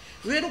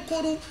weeru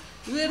kooru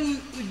weeru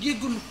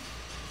jéggalu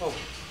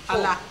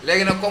Allah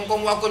léegi nag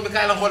comme waa koñ bi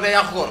kaay leen xool day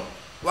yàq xool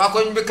waa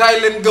koñ bi kaay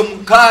leen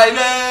gëm kaay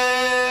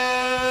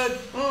leen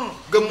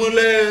gëmm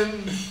leen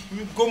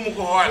ñu gëmm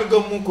ko xool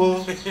gëmm ko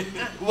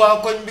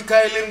waa koñ bi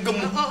kaay leen gëmm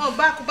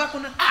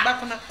baaku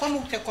na comme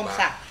c'est comme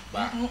ça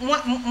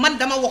man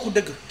dama waxu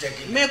dëgg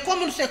mais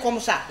comme c'est comme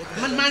ça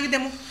man maa ngi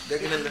dem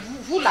dégg nañ la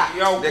voilà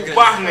yow ku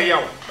baax nga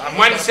yow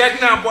man seet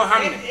naa boo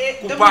xam ne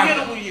ku baax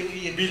nga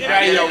bi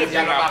daay yow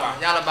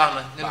yàlla baax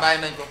na ñun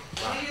bàyyi nañ ko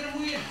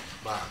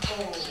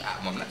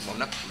moom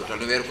nag lu tax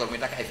lu weeru koor muy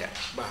takk ay fer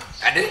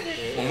adde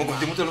moom moo ko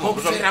ci mutal moom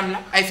feram la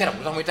ay feram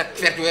lu tax muy takk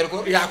fer ci weeru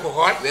koor yaa ko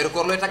xool weeru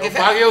koor looy takk ay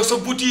fer waaw yow sa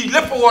buti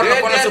lépp war na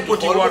ko la sa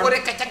buti war ko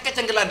rek kacang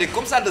kacang laa dégg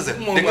comme ça de heures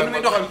moom dégg nga nu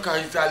muy doxal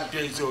kay sal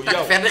deso takk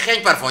yow fer di xeeñ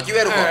parfum ci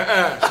weeru koor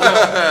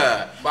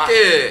baax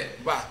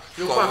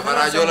yow ko baax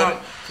rajo la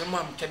sa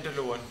maam cedd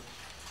la woon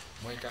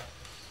mooy tax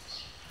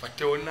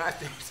fàtte woon naa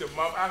sa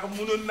maam ak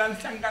mënoon naan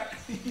sangar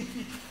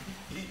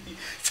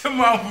sa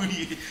maam bu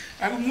yi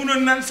ak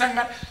mënoon naan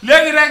sangar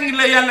léegi rek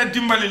la yàlla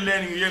dimbali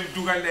leen yéen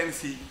dugal leen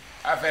si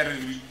affaire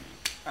bi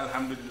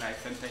alhamdulilah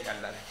sant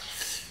yàlla rek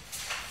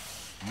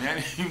mais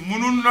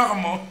mënul ndox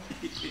moom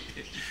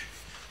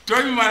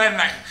tooñ ma la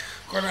nag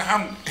kon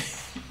xam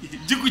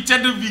jikku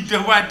cedd bi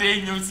dafa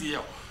day ñëw si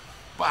yow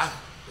baax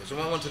su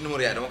ma amoon sa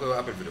numéro yaay dama koy wax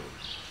appel vidéo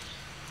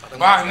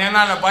baax nee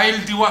naa la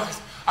bàyyil di wax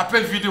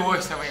appel vidéo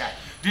sama yaay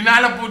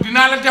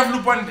dinaa la def lu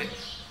bon de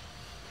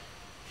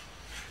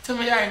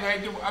sama yaay ngay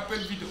def appel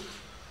vidéo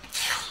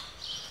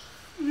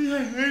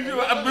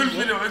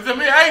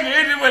sama yaay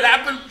ngay def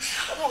appel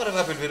moo ko def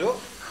appel vidéo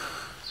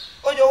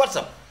audio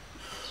WhatsApp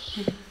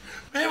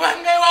mais wax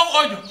ngay wax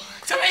audio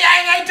sama yaay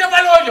ngay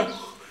defal audio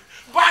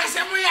baax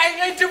sama yaay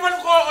ngay defal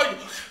ko audio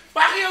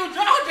baax yow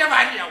doo ko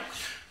defaat yow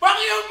baax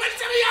yow man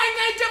sama yaay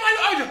ngay defal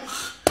audio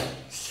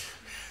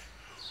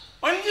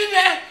on dit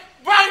ne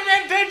baax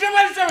ngeen tey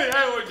defal sama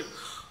yaay audio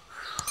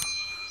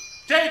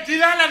tey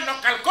dinaa la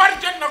nokkal koor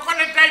jot na ko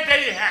ne tey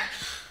xeex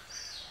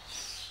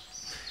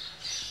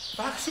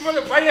baax su ma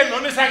la bàyyee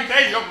noonu sax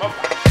day yomb ba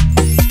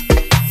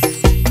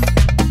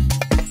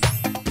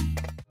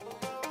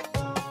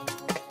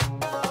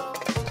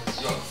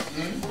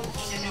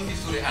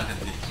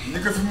ni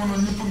ko fi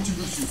mënoon ñëpp ci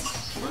biir suuf.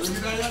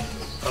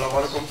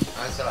 salaamaaleykum.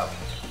 salaam.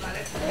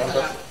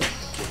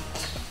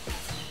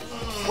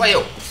 waaye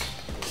yow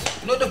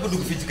noo def ba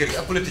dugg fii ci kër gi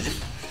ak politique yi.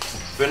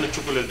 benn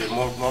cukkuleel de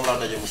moom laa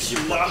daje mu ci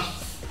lan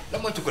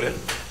mooy cukkuleel.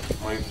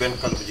 mooy benn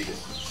kàll bu jigéen.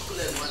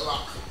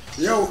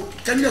 yow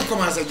kañ nga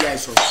commencé jaay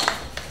soow.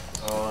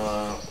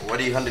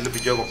 Wadi hande lebbi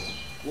jeegom.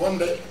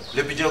 wonde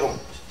lebbi jeegom.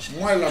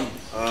 mooy lan.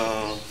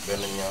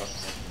 benn ñaar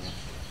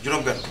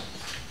juróom benn.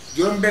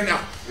 juróom benn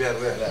at.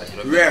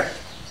 weer.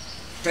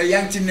 te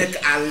yaa ngi ci nekk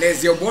à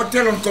l'aise yow boo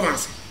teeloon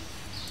commencé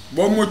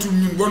boo moytuwul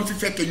ñun boo fi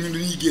fekkee ñun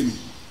dañuy génn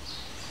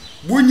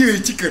boo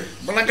ñëwee ci kër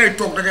bala ngay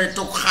toog da ngay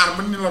toog xaar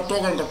ba ni la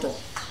toogal nga toog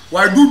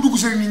waaye doo dugg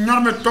sa ni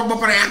ñorme toog ba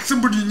pare ak sa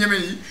bët yi ñeme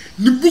yi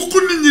ni bukk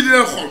nit ñi di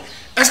leen xool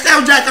est-ce que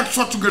yow jaaykat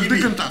sottu nga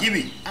dëggantaan.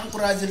 jibi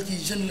encouragé kii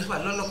jeune la.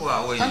 waaw loolu la ko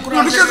waaw oui.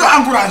 non du ko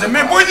encouragé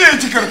mais boo ñëwee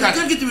ci kër kat.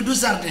 kër gi tamit du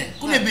jardin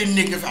ku ne benn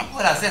néeg nga fi am.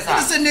 voilà c'est ça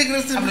sa néeg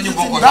rek am nañu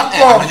bokkoon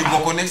d'accord am nañu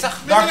bokkoon nekk sax.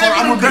 d'accord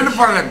amul benn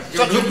problème.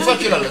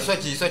 socc la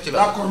socc la.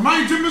 d'accord maa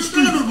ngi je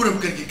m'excuse. nga dul borom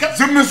kër gi kat.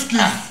 je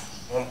m'excuse.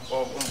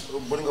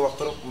 moom bëri nga wax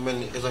trop mu mel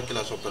ni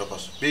éjaculation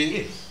précoce.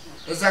 bii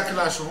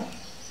éjaculation.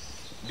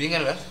 bii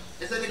ngeen la.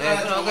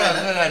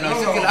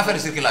 non affaire de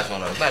circulation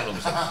la bàyyi ko mu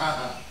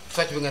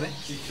socc bi nga ne.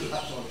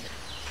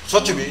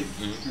 socc bi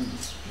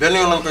benn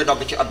yoon lañ koy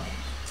dagg ci at bi.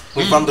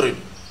 muy vendredi.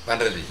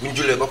 vendredi bu ñu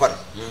jullee ba pare.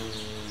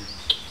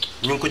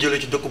 ñu ngi ko jëlee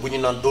ci dëkk bu ñu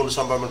naan doonu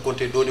Sambamel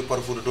Konté dooni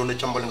Parfour dooni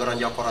Cambal nga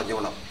ràññee appareil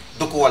ñëw na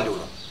dëkk wàlliw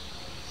la.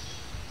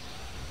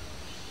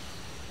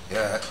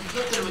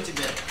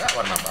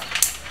 war naa baax.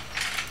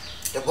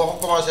 te boo ko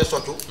commencé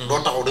soccu. doo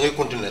taxaw da ngay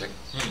continuer rek.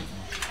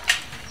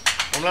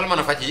 moom la mën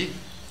a faj yi.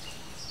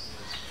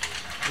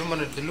 lu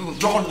mën a lu.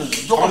 joxoon na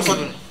joxoon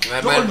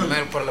na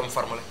mais problème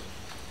formule.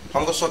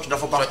 xam nga socc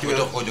dafa baax ci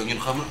weeru koor ñun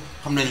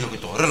xam nañ la ko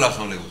tax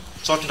relation lay wut.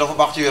 socc dafa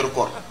baax ci weeru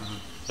koor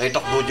day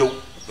tax doo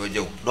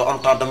jëw doo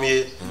am temps dam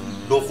yee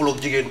doo xuloog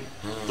jigéen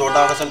doo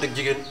daanga sant ak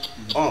jigéen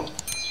xam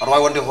nga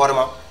waaye wante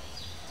xoorema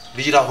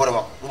bi ji daa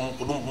xoorema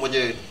du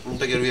mujjee mu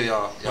tegee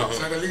yaa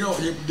c'est que li nga wax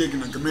yëpp dégg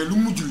na ko mais lu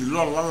mujj li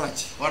loolu lan la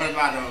ci. war nañ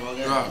maa doon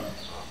waaw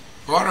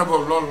woore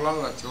boobu loolu lan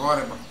la ci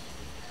woore ba.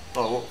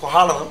 non ko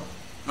xaalatam.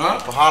 ah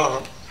ko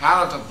xaalatam.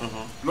 xaalatam.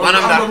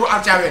 maanaam daal loolu am na lu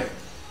accaawee.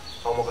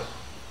 xaw ma ko.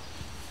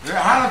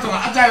 xaalatam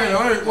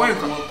accaawee woy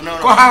ko.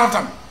 ko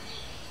xaalatam.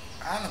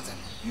 xaalatam.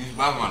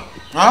 baax man.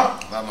 ah.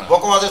 baax man boo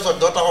commencé sotti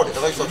doo taxaw de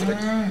dangay sotti rek.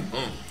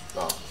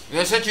 waaw.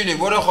 mais socc nii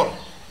boo dee xool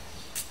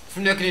fu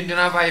nekk nii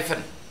dinaa bàyyi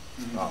fen.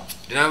 waaw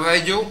dinaa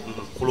bàyyi jëw.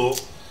 xuloo.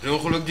 dina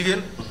xuloo ak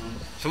jigéen.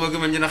 sama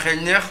gëmën dina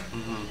xeeñ neex.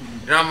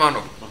 dinaa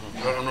maandoo.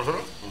 loolu am na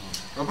solo.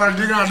 ba pare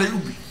dégg naa day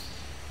ubbi.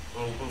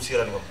 comme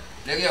siirani moom.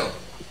 léegi yow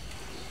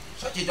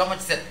socc yi jox ma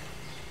ci 7.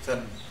 seen.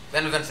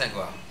 benn 25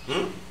 waaw.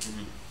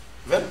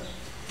 20.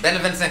 benn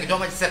 25 jox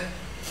ma ci 7.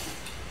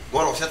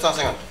 góor ko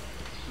 750.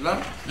 lan.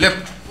 lépp.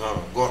 waaw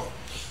góor.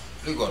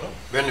 luy góor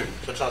benn bi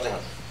 750.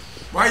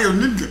 waaye yow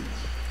nit nga.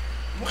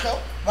 mu xew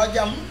ba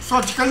jàmm.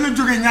 sotti kañ la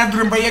jógee ñaar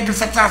dërëm ba yegg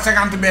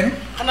 750 benn.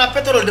 xanaa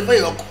pétrole dafa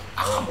yokk.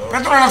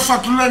 pétrole ak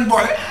sotti lu leen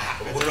boole.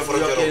 bu ne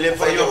frontière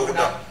frontière ko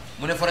uta.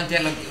 mu ne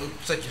frontière la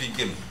socc bi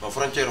génn. non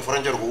frontière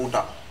ko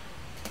uta.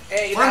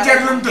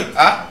 frontière la mu tëj.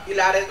 ah. il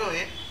a raison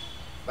hein.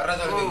 ba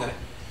raison la nga ne.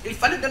 il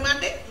fallait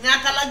demander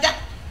ñaata la jàpp.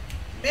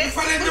 mais il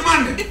fallait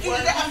demander.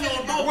 utiliser am na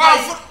doo waaw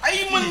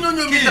ay mën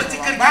ñooñu mi tax ci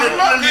kër gi baax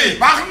na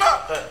baax na.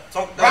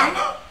 baax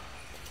na.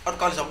 at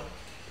kaalisam.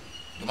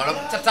 dama la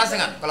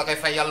 750 bala koy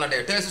fay yàlla na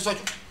dee tey si socc.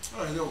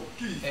 waaw yow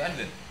kii. andi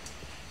leen.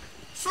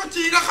 socc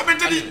yi nga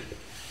xamante ni.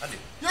 andi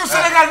yow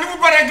Sénégal ni mu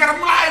bëree garab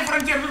mu la ay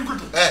frontière duñ ko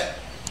tëj.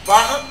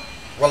 baax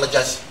wala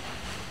jaasi.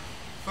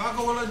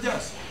 Paaka wala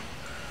jaas.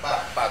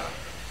 Paaka.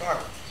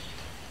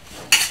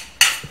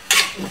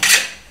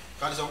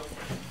 kaalisam.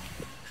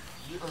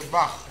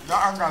 baax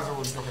daa engagé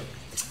woon joxe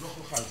jox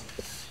ko xaalis.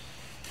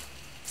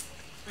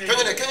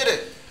 keñu de.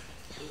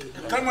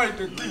 kan mooy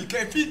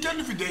kii fii kenn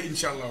du fi dee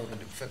incha allah.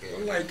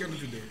 wallaay kenn du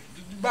fi dee.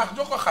 baax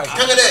jox ko xaalis.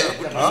 keñu de.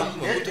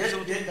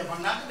 déedéet dafa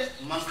naq de.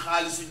 man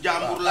xaalisu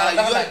jàmbur laa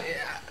yore.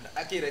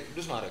 ak kii rek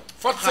doucement rek.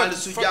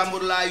 xaalisu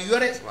jàmbur laa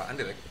yore. waaw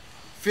andi rek.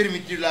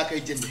 fermeture laa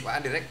koy jënd. waaw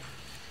andi rek.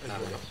 naa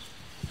la jox.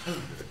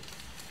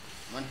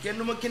 man kenn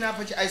du ma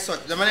kinaafa ci ay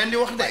socc dama leen di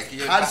wax de.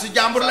 xaalisu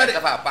jàmbur la de.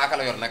 dafa paaka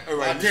la yor nag.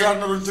 waaw kii daal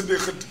na doon jëndee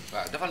xëtt.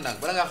 waaw defal ndànk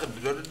bala ngaa xëdd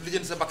doo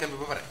lijjanti sa bakkan bi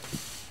ba pare.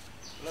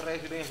 la rey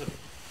fi da ngay xëdd.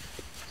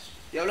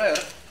 yow la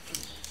yor.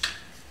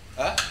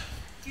 ah.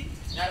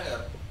 ñaar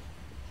yor.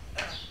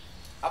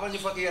 abal ñu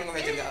fekk yor nga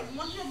weccel nga am.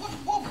 man yow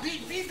boobu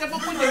bii dafa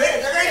ko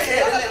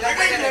da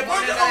ngay dee boo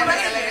joxoon da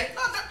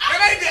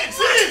ngay dee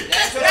si.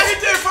 da ngay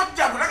dee foog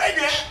jàmm da ngay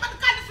dee. man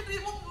xaalis bi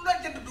moom la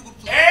jënd dugub.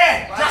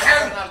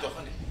 joxeel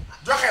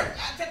joxeel.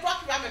 c'est toi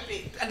qui vas me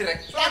payer. andi rek.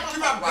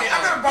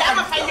 yaa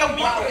ma fay yow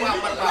bii.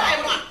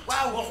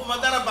 waaw waxuma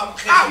dara bam.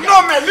 ah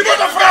non mais li moo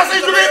tax français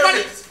yi jógee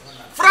Mali.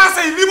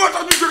 français yi li moo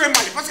tax ñu jógee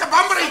Mali parce que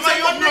bambara yi sama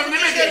seen yoon bopp ñoom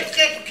nekku ñemee ci dee.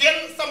 xeetu kenn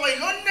sama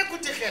yoon nekku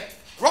ci xeet.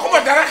 waxuma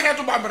dara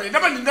xeetu bambara yi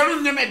dama ni dañu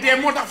ñemee dee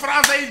moo tax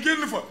français yi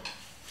génn fa.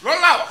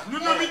 loolu laa wax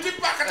ñun ñoom it ci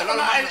bàqate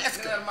la ay est-ce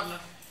que.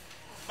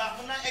 baax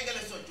mun naa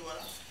eggale socc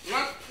wala.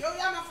 lan. yow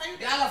yaa ma fay.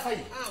 yaa la fay.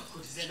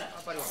 cotisé na.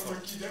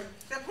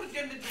 c'est pour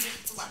jënd dugub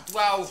tubaab.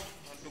 waaw.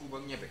 dugub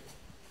ak ñebe.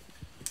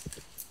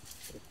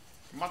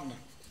 mat na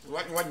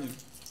wàññi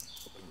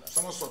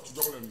sama socc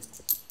jox leen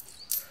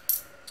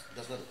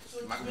des na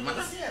mag na.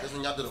 des na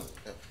ñaar dërëm.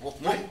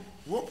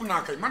 wópp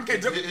naa kay man kay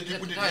def.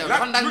 yow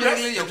dafa ndànk rek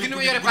la yow ki ni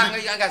ma yore paa nga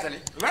engagé ni.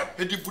 lan.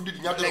 edi buddi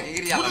ñaar dërëm. léegi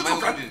ngir yàlla may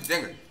ma guddi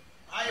dégg nga.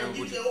 ah yow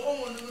gis nga waxoon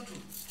woon na nga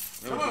tudd.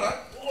 sama la.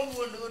 waxoon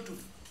woon na nga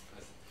tudd.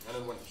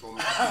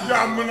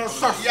 yaa mën a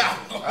sos. yaa.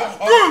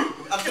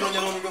 ak ñoo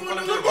ñoo ñoo ko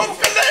la ñu boobu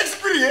kañ la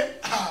expiré.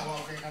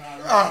 waaw kay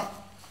xanaa. ah.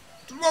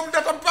 boobu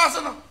datam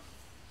passé na.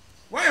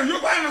 waaye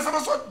yóbbaale na sama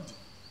socc.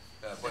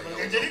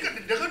 nga jëli kat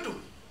dëgg tudd.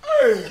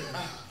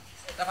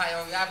 dafa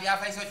yow yaa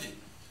fay socci.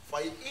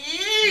 waaye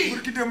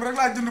pour ki dem rek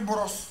laa jënd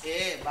boros.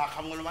 baa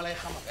xam nga lu ma lay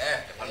xamal.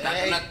 dafa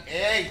ndànk nag.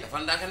 dafa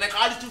ndànk nag.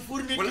 xaalisu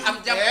fourniture. bul am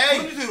jàpp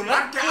fourniture la.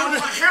 te am na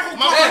xeexu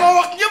ma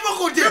wax ñëpp a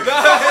ko dégg.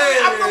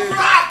 am na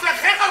plat te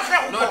xeexal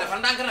xeexu non dafa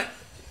ndànk nag.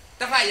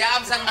 dafa yaa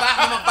am sax baax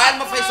na ma bàyyil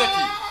ma fay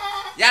socci.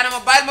 yaa na ma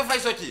bàyyil ma fay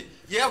socci.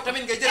 yow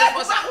tamit nga jëlee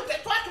ko sax.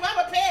 toi tu vas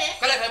me payer.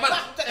 kale fay man.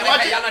 damay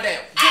fay yàlla na dee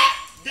yow.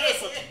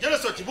 jëlee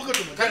socc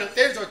bëggatuma.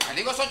 tey socc.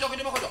 li nga soccoo ko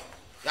di ma ko jox.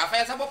 yaa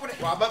fayal sa bopp de.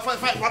 waaw ba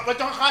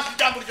jox xaalis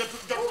jàmbur jot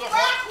ko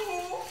fa.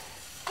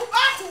 ku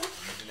baaxu.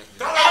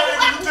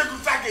 ñu déglu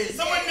sàgg yi.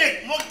 sama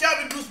néeg moo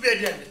caabi douche bee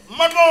dend.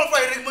 man moo ma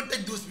fay rek ma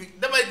tëj douche bi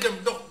damay dem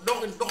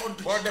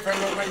doxantu. boo defee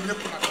loolu rey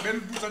ñëpp nag benn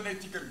douche a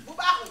nekk ci kër gi. bu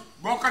baaxu.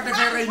 boo ko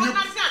defee rey ñëpp.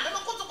 dama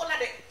ko soxla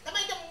de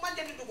damay dem ma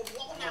jëndi dugub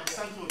waxu naa ko.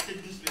 sant tëj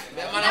douche bi.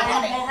 mais man ak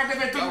man boo ko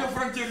defee tëj na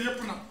frontière yëpp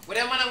nag. bu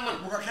dee man ak man.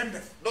 bu ko kenn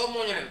def. doo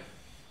mooñu ren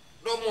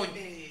doo mooñ.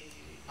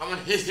 amoon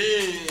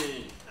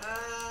hihi.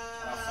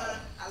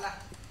 ala.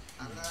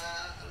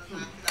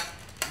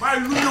 waaye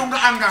lu ñëw nga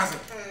engagé.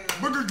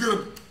 bëgg a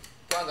gërëm.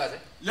 ku engagé.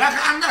 yaa ko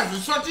engagé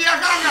sotti yaa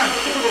ko engagé.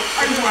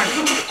 ay waay.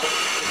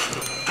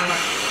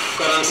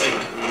 45.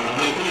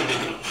 mooy ku ñu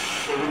dégg.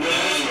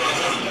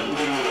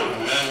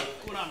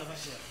 courant dafa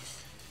cher.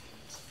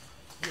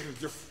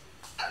 jërëjëf.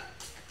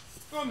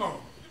 non non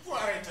il faut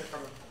arrêter quand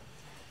même.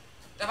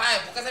 dafa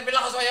bu kase bi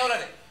laxasoo yow la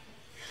de.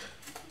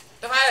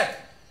 dafa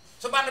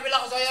sa bànn bi la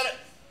ko soo yore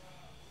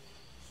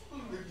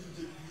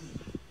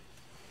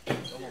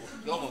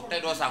yow moom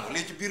tey doo sangu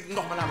lii ci biir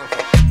ndox ma laa koy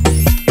fekk.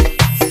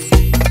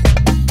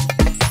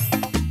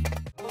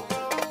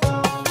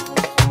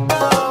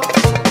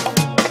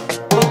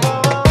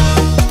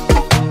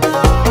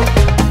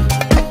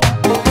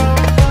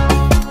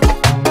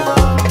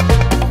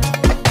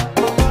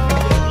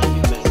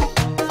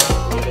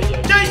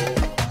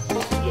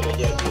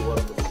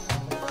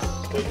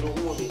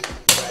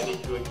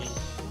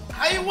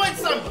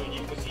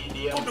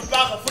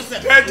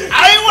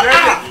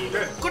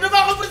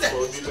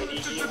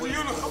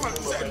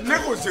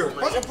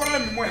 parce que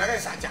problème bi mooy da ngay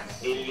sàccaat.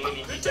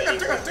 tegal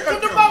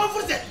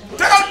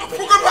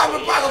fu ko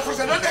baax a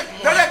forcé da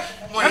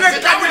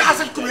nekk tàmbali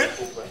aset kubéer.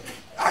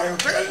 ah yow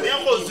tegal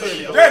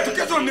du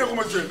question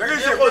neexuma joué da ngay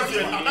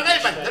joué da ngay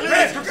bañ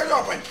du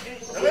question bañ.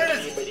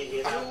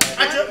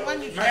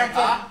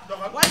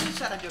 wàññi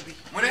sa rajo bi.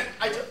 mu ne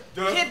ayca.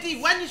 xeeti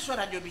wàññi sa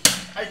rajo bi.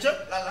 ayca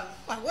lan la.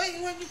 waaw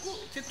wàññi ko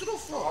c'est trop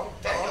fort.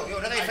 yow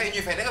da ngay fay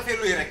ñuy fay da nga fay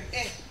luy rek.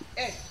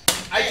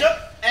 ayca.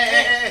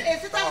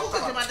 c'est pas pour que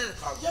je demande.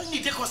 yaa ngi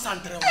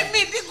déconcentré wu.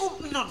 mais déggu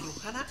noddu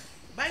xanaa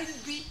bàyyi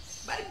bi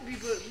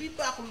bi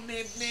baaxul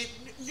ne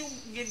ñëw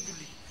ngeen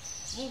julli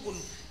moo gën.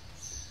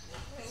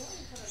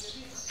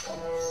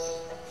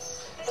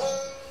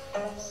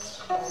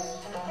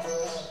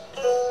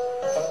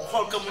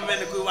 xool ko mu mel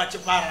ne kuy wàcc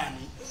baaraan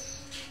yi.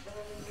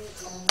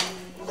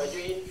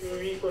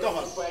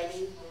 doxal.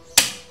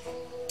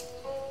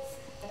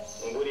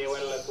 mbure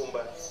walla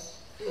kumba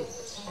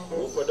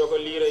ko dogo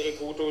liira e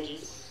ko wutoti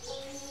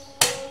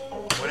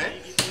mu ne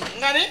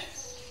nga ne.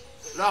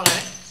 loo xam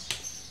ne.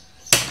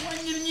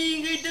 wàññil ñii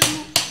ngay déglu.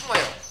 mooy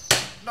yow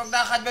dog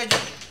daa xaaj bay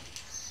jot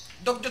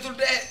dog jotul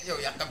de yow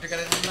yàkkamti ka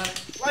de xam naa ne.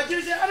 waa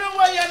jërëjëf alors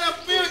waa Yana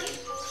bi.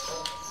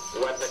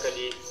 wadda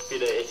kadi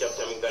fiɗa e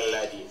cabtam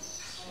gallaɗi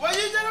waa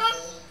yi jara.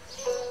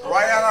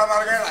 waaye yàlla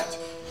maa ngay laaj.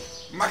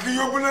 Macky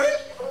yóbbu na de.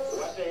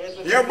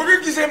 yow bëgg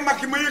nga gisee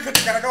Macky ma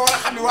yëkkati ka da nga war a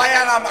xam ne waaye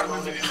yàlla maa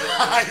ngi fi.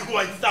 ay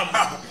waay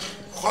Samba.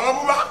 xoolal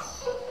bu baax.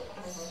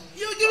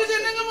 yow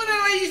jërëjëf na nga mën a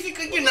rey si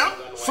ka ginnaaw.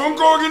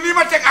 Sonko gi nii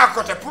ma teg à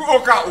côté pour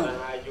au cas où.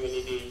 ha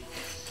joni de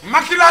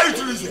Macky laa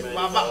utilisé.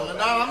 waaw baax na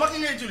daal la Macky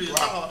ngay utiliser.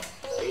 waaw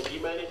e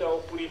jimani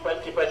taw ɓuuri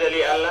panti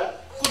padali allah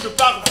kudd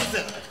baax fu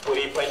set.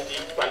 ɓuuri panti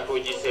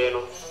pantoji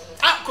seeno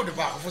ah kudd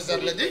baax fu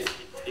set la di.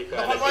 ɗi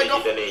dafa mooy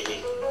dox. daneji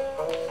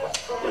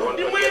won ko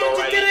dimbali jelo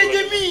ci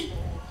kereje mii.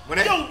 mu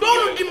ne yow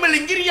doolu dimbali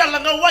ngir yàlla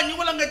nga wàññi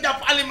wala nga jàpp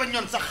alima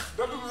ñoon sax.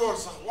 da dul loolu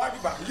sax waa ju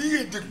baax lii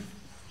ngay déglu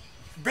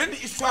benn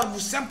histoire bu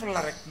simple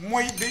la rek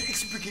mooy day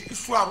expliquer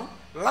histoire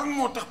lan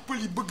moo tax pël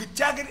yi bëgg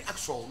caagari ak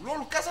soow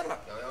loolu kese la.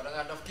 yow da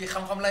ngaa dof kii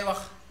xam-xam lay wax.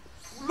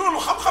 loolu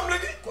xam-xam la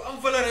ni. ku am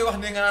valeur yi wax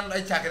ne nga naan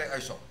ay caag rek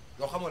ay sow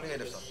yow xamoo li ngay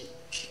def sax.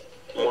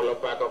 molo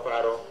paaka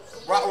paaro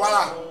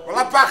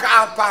wala paaka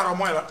a paaro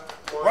mooy la.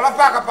 wala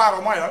paaka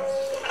paaro mooy la.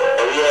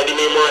 o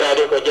wiyaɗini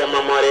moorade ko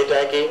jamma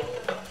mooretaki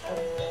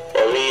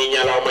o wi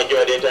ñalawma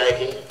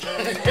jooɗetaki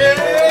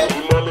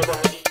wimomi ko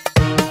hadi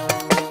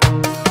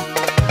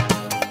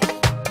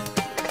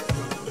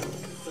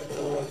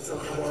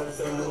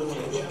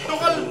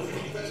doxal.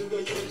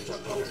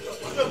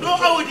 yow doo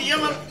awadi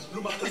yamal.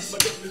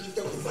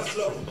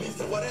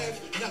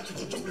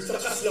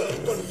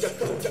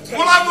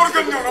 Mollah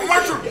Morgun ñëw na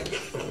moytul.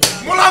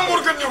 Mollah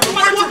Morgun ñëw na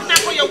man moytul. wax naa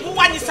ko yow bu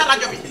wàññi sa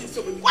rajo bi.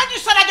 wàññi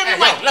sa rajo bi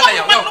waay. lan la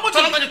yow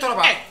tolo nga ñu toro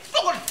ba.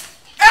 dogal.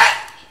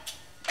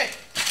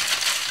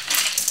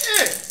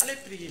 allez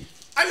prier.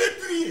 allez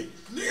prier.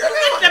 ni nga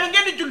lay wax. dem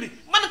ngeen di julli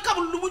man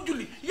kabul lu mu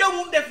julli yow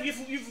mu def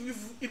yëfu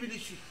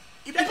iblis yi.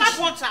 c'est pas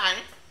bon ça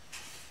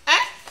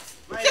hein.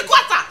 c'est quoi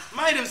ça.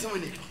 maa ngi dem sama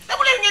néeg.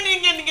 dama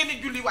leen ngeen di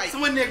julli waay.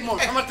 sama néeg moom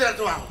sama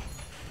territoire.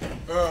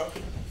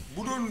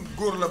 bu doon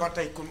góor la ba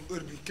tey kon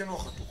heure bi kenn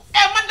waxatu ko.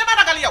 man dama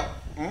ragal yow.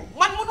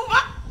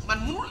 man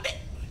munul de.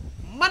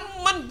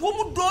 man boo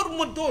mu dóor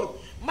ma dóor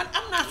man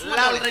am naa suma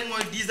laal rek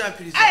mooy 10 ans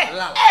prison.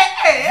 laal.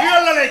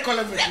 viol la lay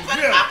collé métti.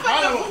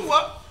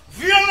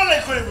 viol la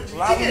lay collé métti.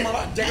 laalu ma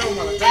la jegew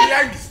ma la te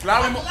yaa ngi gis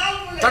laalu ma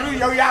te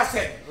yow yaa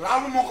seet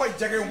laalu ma koy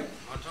jegew ma.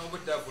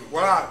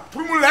 voilà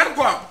pour mu leer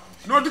quoi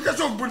non du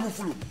question bët bu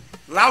fulu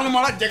laalu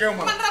ma la jegew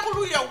ma la. man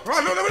ragulu yow.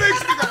 waaw non dama lay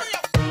expliquer.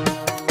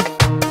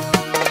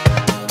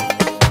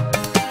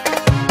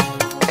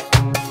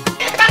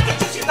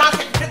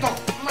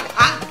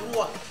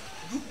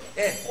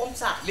 comme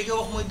ça. li nga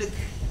wax mooy dëgg.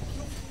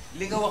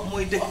 li nga wax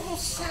mooy dëgg.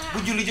 bu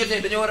julli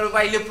jotee dañoo war a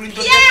bàyyi lépp luñ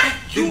doon def.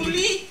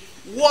 julli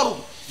woru.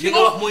 li nga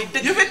wax mooy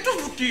dëgg. je vais tout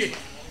vous tuer.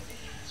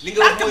 li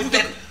nga wax mooy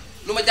dëgg.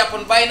 lu ma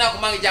jàppoon bàyyi naa ko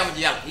maa ngi jaamu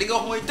ji yàlla li nga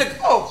wax mooy dëgg.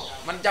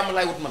 man jàmm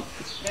laay wut man.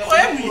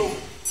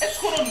 est-ce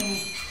que nous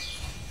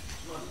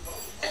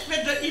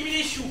espèce de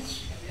imini chou.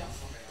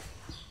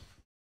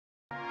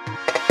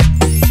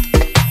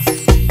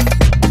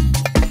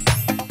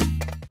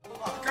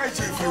 kay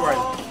ci fii waay.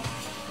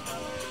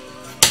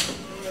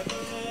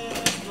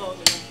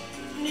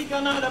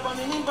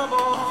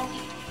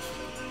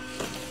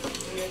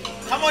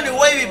 xamoo ne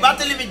woy wi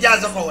Barthélémy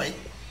Dias ko way.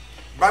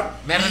 ban.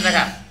 maire de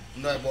Dakar.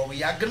 nooy boobu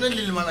yàgg na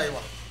li ma lay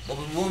wax.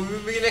 boobu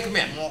mi ngi nekk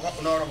maire. moo ko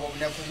noonu boobu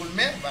nekkul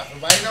maire baax na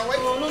bàyyi na way.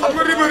 xam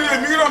nga Ribéry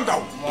mi ngi doon daw.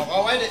 moo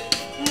ko way de.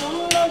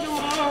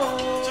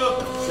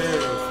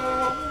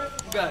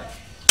 gars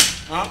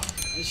ah.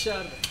 incha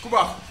allah. ku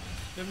baax.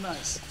 dem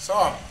nice. ça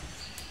va.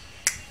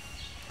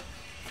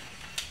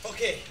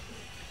 ok.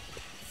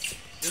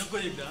 dina ko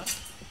yëg daal.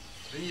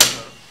 dañuy yëg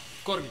loolu.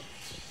 koor gi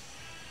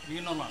mi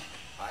ngi normal.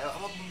 waaw yow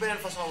xam nga bu beneen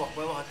façon wax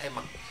booy wax ak ay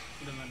mag.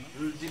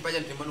 lu di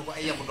bajante mënu ko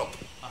ay yàqu ndox.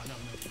 ah non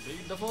mais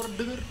léegi dafa war a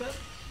dëgër père.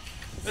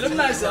 mais dem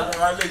nice daal.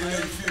 waaw léegi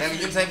léegi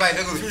ñun say bàyyi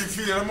dëgëruñu.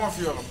 fii la moo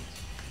fi yorom.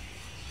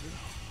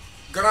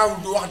 garaawul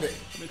du wax de.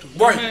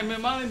 booy mais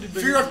maa leen di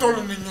bëgg. fi nga toll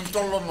nii ñun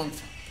tolloon nañ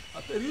fa.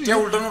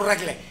 teewul dañu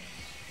réglé.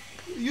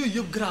 yooyu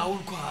yëpp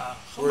garaawul quoi.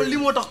 xam nga li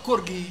moo tax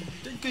koor gi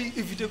dañ koy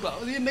éviter quoi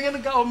yéen da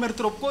ngeen gaaw a mer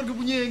trop koor gi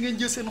bu ñëwee ngeen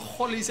jël seen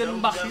xol yi seen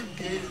mbax yi.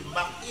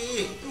 mbax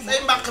say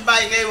mbax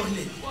bàyyi ngay wax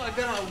lii. waaw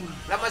garaawul.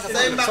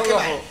 say mbax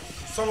bàyyi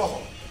sa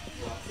loxo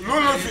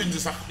loolu la fi indi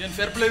sax. yéen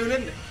fair play yu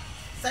leen de.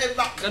 say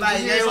mbax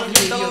bàyyi ngay wax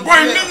lii yow.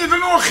 booy nit ñi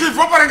dañoo xiif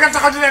ba pare nga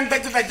taxaw di leen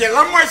dajje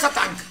lan mooy sa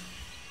tànk.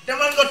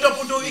 demal nga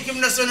toppatoo équipe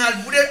nationale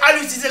bu dee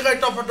Aliou Cissé ngay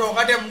toppatoo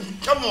nga dem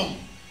ca moom.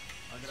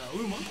 waaw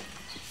garaawul ma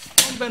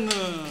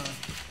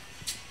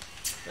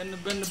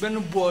comme benn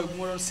boy bu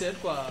ma doon seet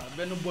quoi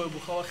benn boy bu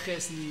xaw a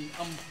xees ni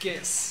am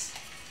kees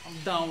am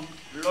down.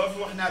 loo fi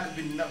wax naa ko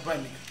bind na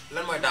bànni.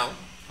 lan mooy daaw.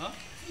 ah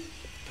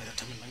pare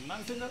tamit nag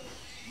nante nga.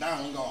 daaw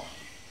nga wax.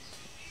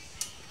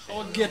 xaw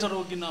a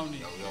geetaroo ginnaaw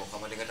nii. yow xam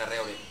nga di nga ta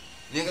réew de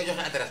nii nga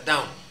joxe adresse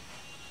daaw.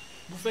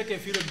 bu fekkee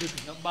fii la dëkk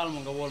nga baal ma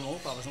nga wool ma ko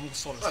quoi parce que sama ko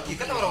sol. waaw kii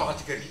kan la war a waxal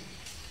ci kër gi.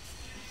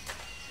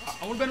 ah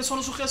amul benn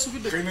solo su xees su fi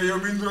dëkk. xëy na yow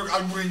mi ngi doon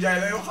Albouri Ndiaye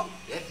lay waxam.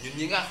 ñun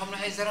ñi nga xam ne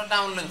ay zéro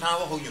daaw lañ xanaa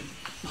waxu ñun.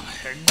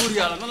 góor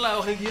yàlla nan laay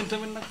waxee ak yéen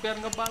tamit nag père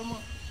nga baal ma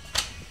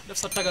def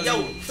sa tagal.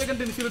 yow bu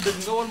fekkente ni fii la dëkk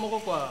nga wool ma ko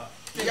quoi.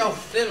 yow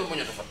teel ma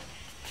moño tafat.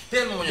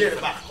 teel ma moño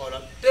tafat baax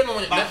xoolal. teel ma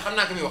moño tafat xam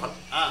naa ko muy waxal.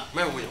 ah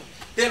may ma mu ñëw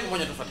teel ma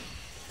moño tafat.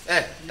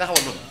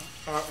 taxawal noonu.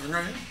 ah nga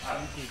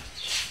ni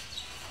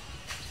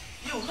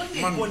yow lan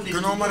ngay man bondé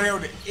gënoo ma réew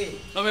de.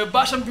 non mais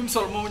bâcham bi mu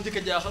sol moo ma njëkk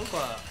a jaaxal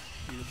quoi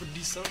kii dafa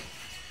diis sol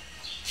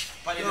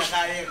pare na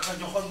kaa yee xa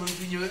joxoon ba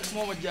fi ñëwee.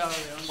 moo ma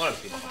jaaxal yow. xoolal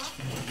fii.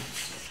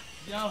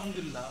 bien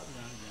alhamdulilah.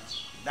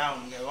 daaw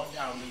ngay wax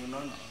daaw mi ngi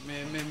noonu.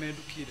 mais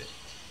du kii de.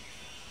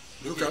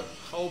 lu kat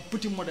xaw a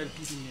petit modèle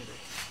tuuti nii de.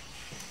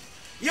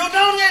 yow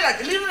daaw ngay laaj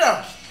lii du daaw.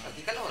 waaw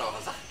kii kan la war a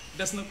waxal sax.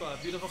 des na quoi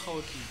bii dafa xaw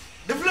a kii.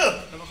 def la.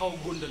 dafa xaw a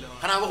góndale waaw.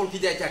 xanaa waxul ki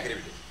jaay càkkiri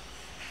bi de.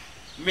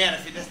 meer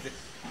fi des de.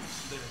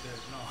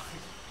 déedéet non.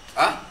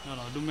 ah. non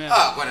du mère.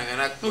 ah gone nga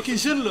nag. non kii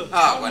jeune la.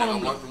 ah sama gone nga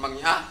morom la moom mag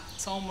ñi ah.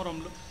 sama morom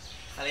la.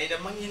 xale yi de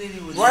mag ñi leen di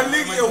wër. waaye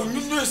léegi yow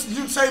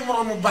ñun say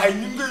moromu bàyyi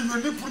ñun ngay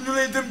yónni pour ñu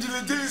lay dem di la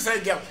jëli say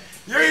ger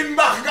yooyu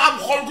mbaax nga am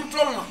xol gu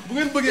toll na. bu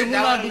ngeen bëggee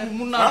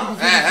mun naa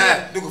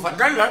dugg. dugg fan.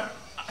 gan la.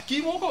 ah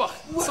kii moo ko wax.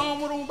 sama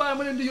moromu bàyyi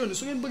ma leen di yónni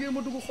su ngeen bëggee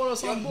ma dugg xoolal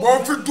sama bopp. boo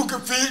fi dugg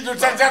fii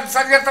sa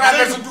nga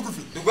traversé dugg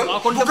fi. duggal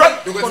waaw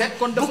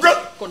kon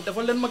kon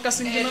defal leen ma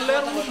casting dina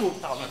leer mu ko.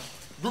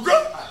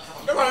 duggal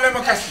defal leen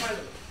ma kas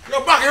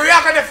yow baax yow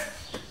yaa ko def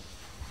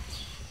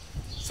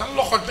sa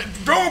loxo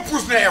doo ma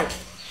puus ne yow.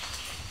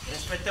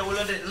 respecté wu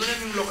la de lu ne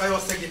ñu ngi la koy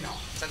wax sa ginnaaw.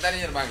 sa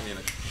dernière baa ngi nii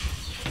nag.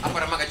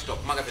 après ma nga ci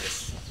topp ma nga fi des.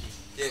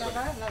 ça va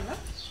lan la.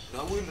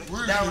 non wuyu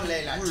rek. daaw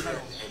lay laaj.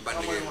 ay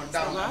bandi ngeen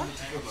daaw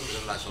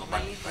relation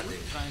bandi bandi.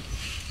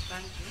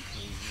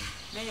 tranquille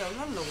mais yow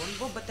lan la woon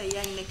boobu ba tey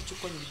yaa ngi nekk ci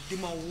koñ bi di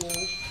ma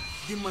woo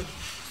di ma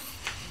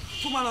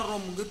fu ma la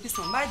romb nga pis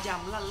ma mbaa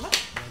jàmm lan la.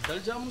 dal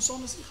jàmm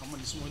soxna si xam nga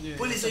ni su ma ñëwee.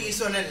 police yi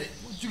sonné de.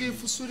 bu jugee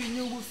fu sori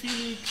ñëw ba fii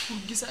nii pour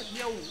gis ak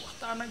yow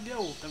waxtaan ak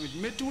yow tamit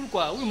méttiwul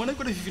quoi oui mën nañu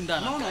ko def fi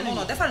ndaan.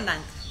 non defal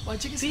ndànk. waaw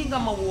ci gis fii nga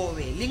ma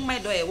woowee li nga may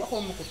doyee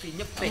waxoo ma ko fii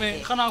ñëpp fekkee.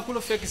 mais xanaa ku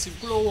la fekk si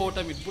ku la woo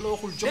tamit bu la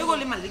waxul jox. déggoo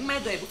li man li nga may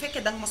doyee bu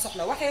fekkee danga ma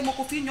soxla waxee ma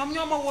ko fii ñoom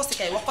ñoo ma woo si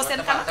kay wax ko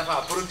seen kanam.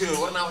 dafa procureur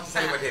war naa wax ci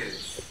célibataire de.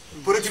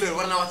 procureur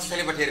war naa wax ci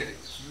célibataire de.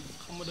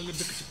 xam nga da nga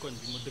dëkk ci koñ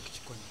bi ma dëkk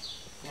ci koñ bi.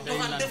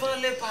 doxal devant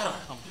les parents.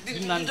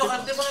 di naan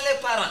doxal devant les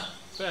parents.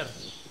 père.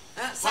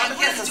 ah saa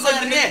gerte ci koñ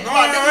bi ne.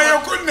 non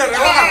yow kon ne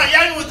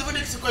yaa ngi woon dafa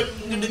nekk si koñ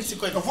nga dëkk si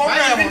koñ.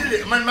 maa ngi bind de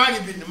maa ngi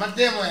bind man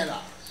témoin la.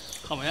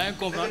 xam nga yaa ngi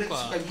comprendre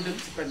quoi bu dëkk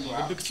si koñ bi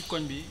nga dëkk ci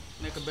koñ bi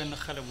nekk benn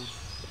xale bu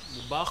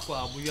baax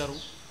quoi bu yaru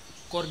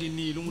koor gi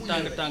nii lu mu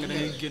tàng da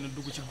ngay génn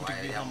dugg ci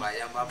boutique bi xam nga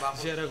yamba baax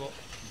géré ko.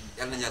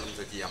 yàlla na yàlla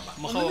musal ci yamba.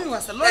 ma xaw a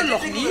sa loolu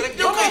lox nii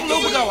loo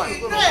bëgg a wax.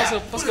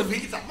 parce que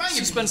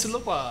suspense la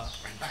quoi.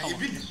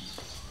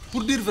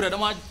 pour dire vrai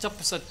damaa capp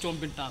sa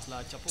compétence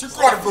laa capp. ci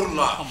koor pour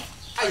la xam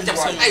nga ay cap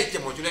ay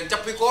camoo ci leen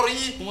cappi koor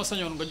yi. bu ma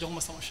sañoon nga jox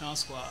ma sama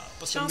chance quoi.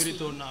 parce que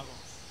mérito naa ko.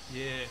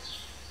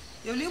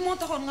 yow lii moo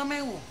taxoon nga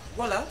may woo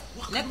wala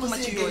nekkuma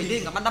ci yooyu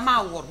dégg nga man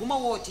damaa woor bu ma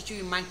woo ci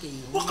yu manqué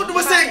yi. wax ko du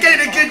ma seen kay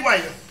de géej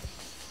waay.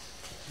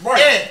 booy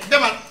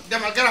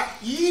demal gara.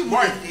 yii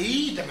booy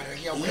yii demal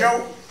rek yow. yow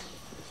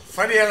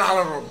fan yee la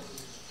ala room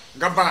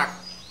nga baraak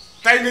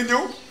tey nga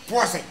ñëw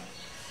poosé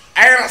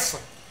ay ras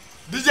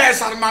di jaay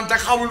sarmante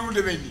xamul lu mu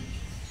demee nii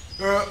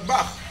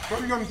baax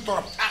kon ñoom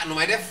torop. ah nu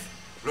may def.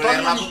 lu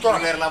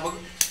leer laa bëgg.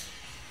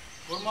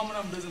 war maa mën a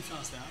am deuxième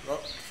chance ah.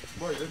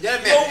 booy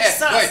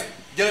jërëjëf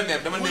jëlal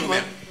meer dama néegu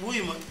meer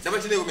wuyu ma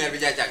dama ci néegu meer bi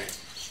jaay càgg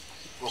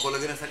waxoo la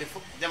gën a sali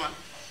foofu jaman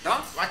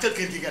dama wàccal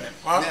kër gi nga dem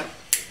waaw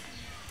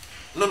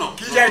non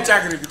kii jaay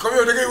càggri bi comme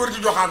yow da ngay wër di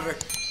doxaan rek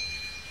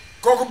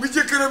kooku bi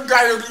jëkkëram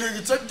gaañoo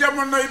léegi ca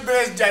jamonoy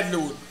bees jaaj la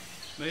woon.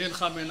 mais yéen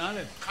xàmmee naa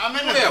leen.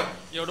 xamee nga yow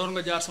yow doon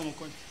nga jaar sama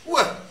koñ.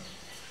 wa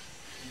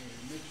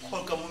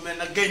xool ko mu mel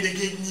na gaynde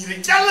géej ñii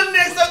rek jàll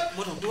neeg sax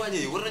moo tax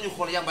douanier yi war nañu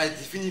xool yàmbaay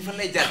fi ñuy fan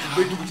lay jaar ci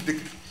bay dugg ci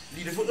dëkk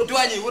lii dafa ëpp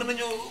douanier yi war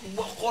nañu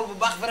xool bu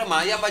baax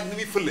vraiment yàmbaay ni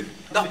muy fële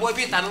ndax booy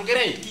bii tànnul gën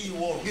yi kii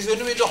wóoru gisoo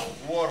ni muy dox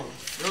wóoru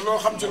yow loo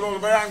xam ci loolu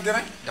ba yaa ngi gën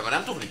a. dama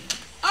daan tux ni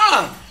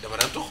dama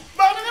daan tux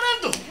baax na nga naan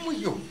dox muy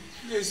yow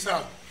ngay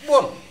saal.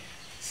 bon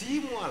 6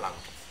 mois laa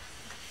ko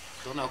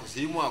toog naa ko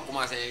 6 mois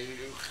commencé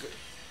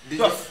di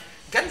dof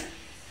kan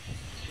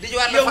di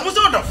jowaat yow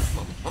mosoo dof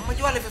man ma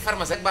jowaale fi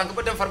pharmacie ak banque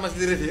ba dem pharmacie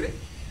di retiré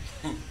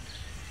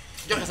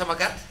joxe sama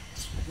carte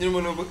ñu ne ma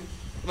noo bëgg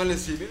man leen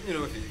 6 000 ñu ne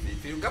ma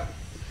fii gàpp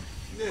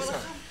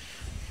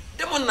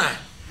demoon naa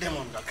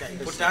demoon nga kay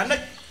pourtant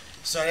nag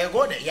sore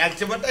goo de yaa ngi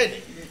ci ba tey de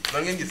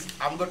loolu ngeen gis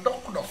am nga dox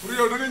dox pour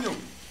yow da nga ñëw.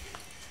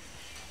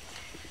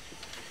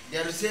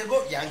 dellu seego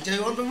yaa ngi ca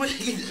yoon ba ma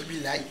léegi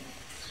billaay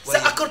sa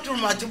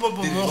accortement ci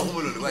boppam moo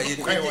waxuma loolu waaye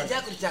koy yéen wane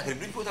jaakari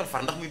duñ ko wutal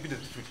far ndax muy bind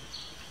tuuti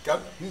kan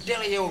ñu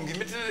teel a yeewoo ngi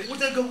métti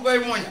wutal ko ku koy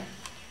mooña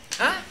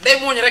ah day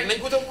mooñ rek nañ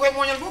ko wutal ku koy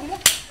mooñal boobu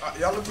moom ah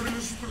yàlla bëri na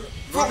sutura.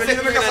 foofu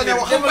fekk nga sañ a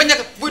wax ba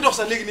ñàkk buy dox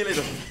sax léegi nii lay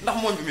dox ndax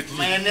mooñ bi métti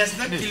mayonnaise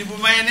nag kili bu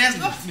mayonnaise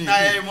la taa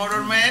yooyu moo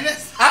doon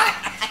mayonnaise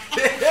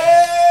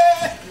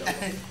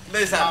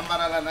ndeysaan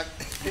mara la nag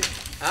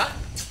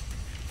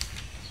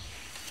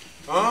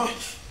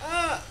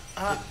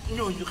ah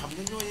ñooñu xam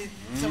nga ñooy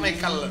samay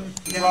kàll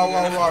la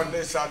waaw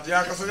ndeysaan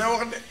yaa ko sañ a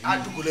wax de. ah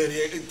tukulóor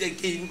yeeg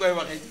kii ñu koy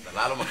waxee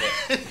laalu ma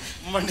xeex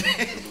man de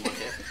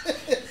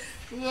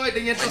mooy da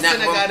ngeen ba tos ñàkk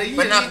Sénégal yi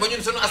ba ñàkk ba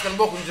ñun sunu askan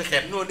bokkuñu ci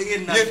xeet non da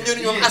ngeen naan ñun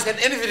ñoom askan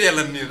individuel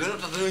lan nii dañoo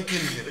tax dañoo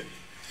kii nii rek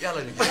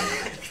yàlla ñu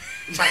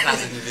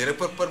partage ñu nii rek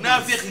par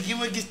naa fekk gi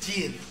ma gis ci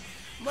yéen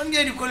man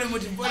ngeen di collé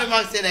motif boole ma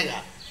ak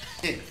Sénégal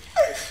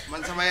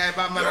man sama yaay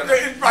ba yow de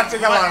une partie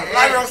nga laal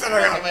laa yow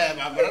Sénégal. sama yaay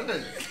ba maral da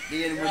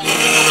ngeen ma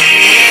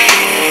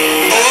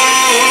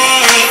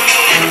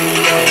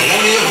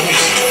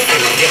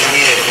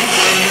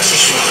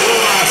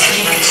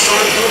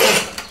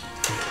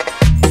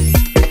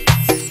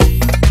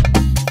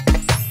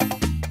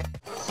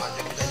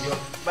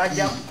ba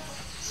jàmm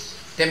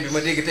thème bi ma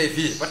dégg tey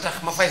fii ba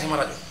tax ma fay sama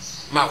rajo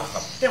maa ko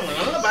xam te ma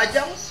lan la ba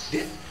jàmm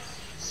déet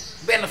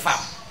benn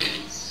femme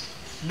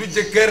du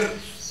jëkkër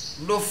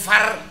du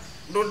far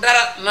du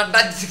dara na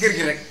daj ci kër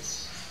gi rek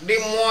di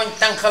mooñ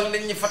tànqal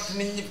nit ñi fatt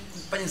nit ñi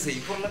bañ a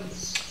sëy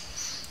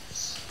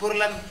pour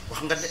lan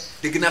wax nga de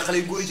dégg naa xale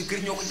yu góor yi ci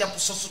kër ñoo ko jàpp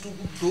sosutu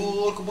bu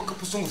dóor ko ba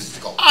këpp sunguf si ci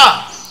kaw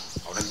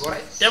xaw nañ ko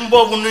rey thème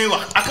boobu nuy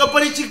wax ak a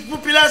bari ci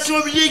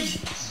population bi léegi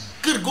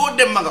kër goo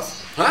dem ma nga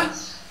fa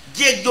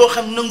jéeg joo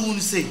xam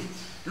nanguwuñu sëy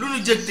lu nu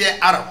jëgtee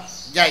araw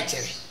jaay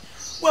cere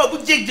waaw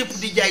bu jéeg jëpp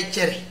di jaay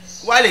cere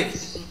waa léegi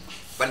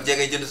ban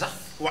jéegay jënd sax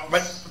wa ba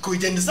koy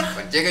jënd sax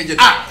ban jéegay jënd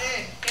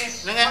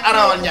na ngay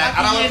arawal njaay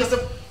arawal nga sa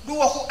du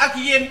waxu ak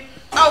yéen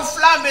aw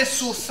flambe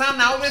suuf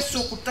sana we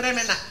suuku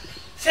tremena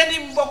seeni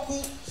mbokku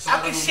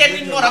ak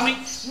seeni morom yi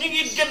ñu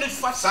ngi jënd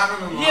fas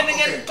yéen a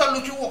ngeen toll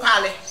ci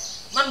wukaale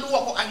man du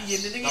waxu ak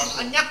yéen da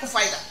ngeen ñàkk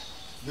fayda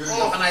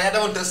xanaa yaa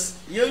demoon tës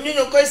yow ñu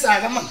ñoo koy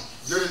saaga man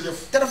jërëjëf.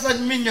 téléphone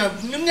mi ñëw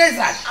ñun ngay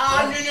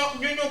saaga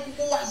ñu ñoo ku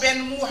ko wax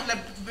benn mu wax la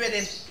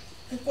beneen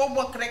ku ko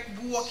bokk rek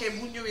bu wokkee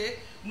bu ñëwee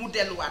mu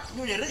delluwaat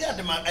ñu ne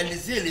regarde-moi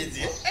les yeux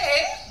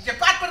j'ai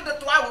pas peur de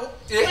toi wo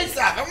koy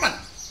saaga man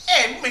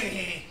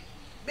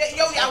mais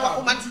yow yaa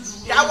waxu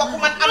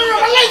man am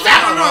lay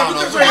saaga non bu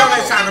ko yow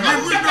lay saaga mais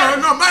bu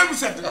non bàyyi mu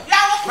set.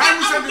 yaa waxu man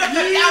amul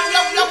jëkkër yow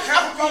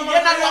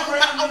yéen a waxu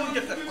man amul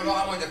jëkkër loo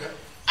amoo jëkkër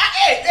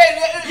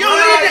yow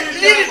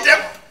lii di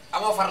dem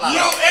amoo far laa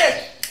yow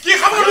kii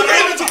xam nga lu koy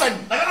indi ci koñ.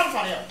 da nga am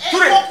far yow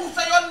Touré kooku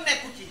sa yoon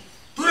nekku ci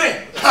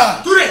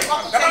Touré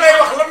dama lay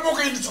wax lan moo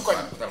koy indi ci koñ.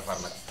 far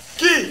nag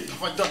kii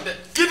dafa jot de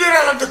kii di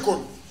reer la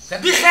dëkkoon.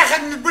 di xeex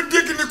ak nit ba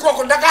dégg ni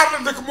kooku Dakar la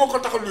dëkk moo ko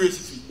tax a luwee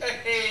si fii.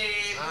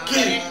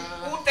 kii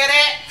ku tere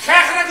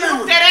xeex rek lay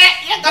wër. tere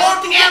boo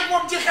duggee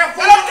moom ci xeex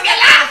foofu galon tige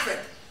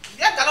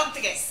laa galon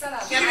tige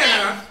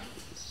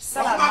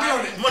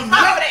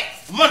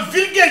man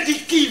vulgaire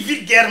ci kii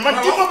vulgaire man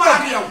ci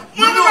boppam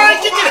man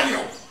maa ci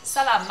yow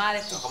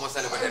salaamaaleykum. xamoo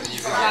célibataire yi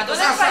ñuy waaw doo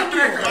leen fay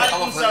nuyu.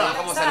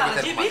 xamoo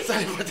célibataire bu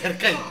célibataire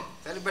kay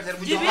célibataire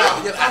bu Jibi.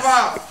 jël jël as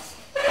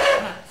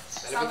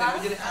ça va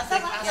bu jëlee ça va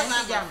yaa ngi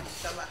ci jàmm.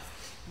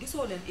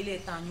 gisoo leen il est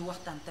temps ñu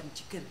waxtaan tam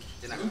ci kër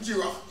gi. lu mu ciy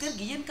wax. kër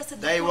gi yéen kese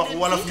day wax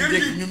wolof ñu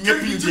dégg ñun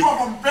ñëpp ñu ci dégg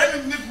boppam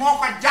benn nit moo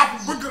ko jàpp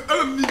bëgg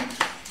ëlëm nit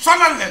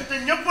sonal leen. te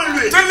ñëpp a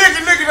luwe te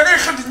léegi da ngay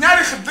xëdd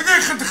ñaari xëdd da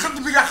ngay xëdd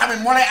bi nga xam ne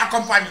moo lay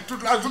accompagner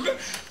toute la journée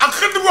ak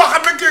xëdd boo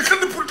xam ne kay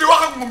xëdd pour di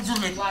wax ak moom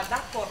journée bi. waaw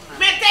d'accord naa.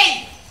 mais tey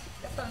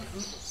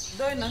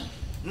doy na.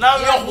 naa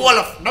wax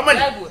wolof dama ni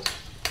yaay booy.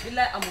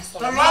 billaay amul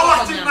solo. te loo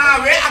wax ci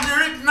naawee ak yow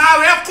it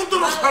naawee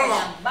xuddulu xol la.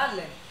 baal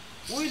leen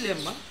wuy leen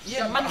ma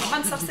yéen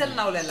man sax seen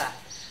nawle laa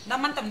ndax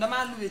man tam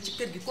damaa loué ci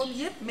kër gi comme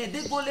yëpp mais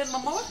déggoo leen ma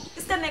wax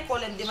est-ce que nekkoo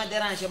leen di ma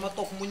déranger ma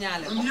toog mu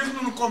ñaale ko. ñun yëpp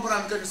nañu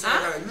comprendre que ni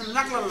Sénégalais ñun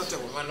ñàkk lan la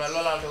tegul. man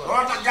loolu laa tegul.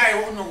 loolu tax gars yi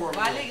waxuñu ko woon.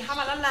 waaw léegi xam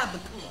nga lan laa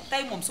bëgg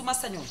tey moom su ma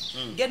sañoon.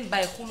 ngeen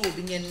bàyyi xuloo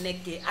bi ngeen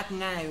nekkee ak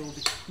ŋaayoo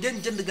bi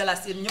ngeen jënd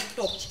glace yéen ñëpp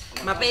toog ci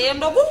ma payee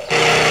ndogu.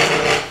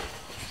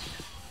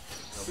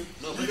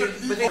 non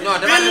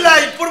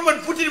billaay pour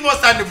man Poutine moo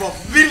sànni bopp.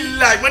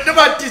 billaay man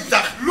damaa tiit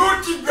sax. loo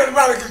tiit benn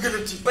baa la ko gën a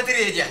tiit.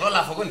 batterie yi jeex loolu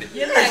laa foogoon de.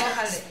 yéen laay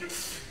waxal de.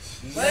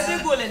 wala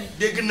déggoo leen.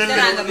 dégg na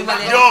teraanga bi ma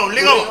leen yow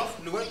li nga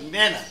wax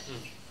nee na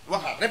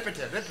waxal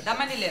répété.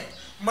 dama ni leen.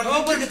 man dama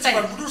bëgg tey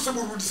bu dul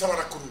sama bu di sama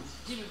rakk ru.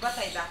 ji bi ba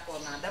tey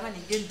d'accord naa dama ni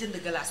ngeen jënd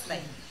glace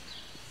tey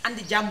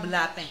andi jàmb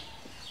laa pain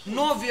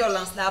non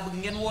violence laa bëgg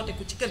ngeen woote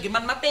ko ci kër gi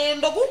man ma payee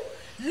ndogu.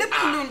 lépp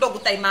luy ndogu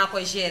tey maa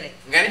koy gérer.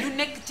 ñu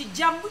nekk ci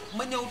jàmb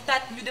ma ñëw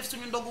taaj ñu def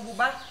suñu ndogu bu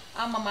baax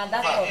ah maman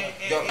d'accord.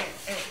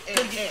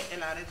 kër gi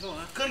elle a raison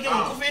ah. kër gi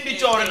moom ku fi indi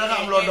coow rek da nga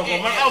am loo dogo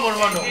man amoon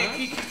ma dogo.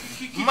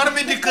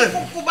 marmite di kër.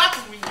 ku baax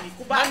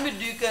marmite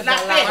du kër. la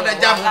paix man de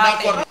jàmm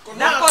d'accord.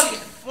 d'accord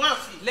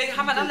léegi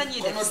xam nga nan la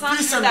ñuy def sans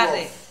plus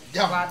tarder.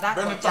 waaw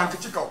d'accord benn tànk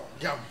ci kaw.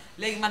 jàmm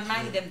léegi man maa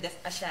ngi dem def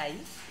achat yi.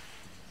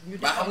 ñu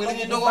baa xam nga li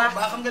ñuy dogo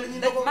baa xam nga li ñuy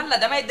dogo. man la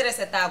damay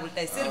dresser table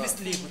tey service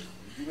libre.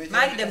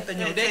 maa ngi dem te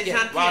ñëw dégg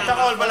ngeen. waaw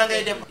taxawal bala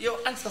ngay dem yow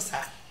ak sa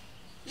saak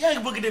yaa ngi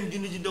bëgg dem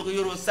jënd ji doog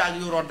yoroo saak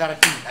yoroo dara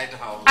ci ay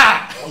taxaw.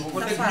 ah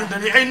ñun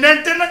dañuy ay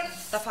nente nag.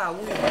 Tapha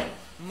wuyu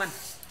man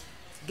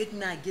gëj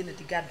naa génn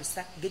di gàddu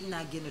sac gëj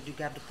naa génn di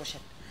gàddu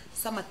pochette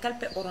sama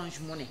calpe Orange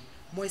Money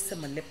mooy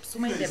sama lépp su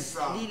may dem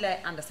lii lay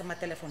ànd sama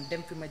téléphone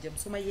dem fi ma jëm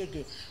su ma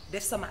yeggee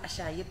def sama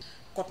achat yëpp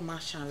code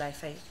marchand lay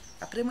fay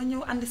après ma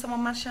ñëw andi sama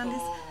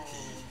marchandise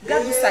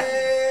gàddu sac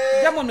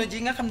jamono ji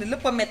nga xam ne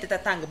lépp a metti te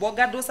tàng boo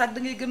gàddoo sac da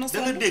ngay gën a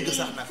sonn. da nga dégg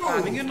sax nag.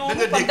 waaw mi ngi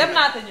noonu kon dem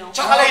naa te ñëw.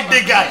 ca xale yi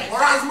déggaale.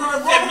 Orange Money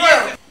boobu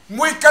la.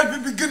 mooy calpe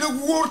bi gën a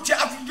wóor ci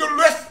Afrique de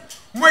l'Ouest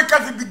mooy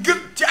calpe bi gën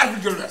ci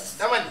Afrique de l'Ouest.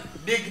 dama ni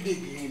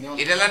dégg-dégg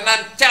yi i da la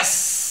naan cas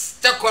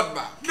ca code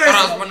ba.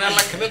 Orange Money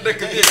lakk na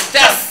dëkk bi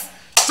cas.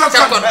 ca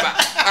code ba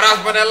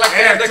Orange Money lakk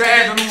na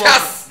dëkk bi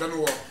cas. dañu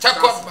woo ca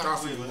code ba.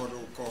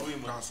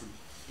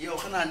 yow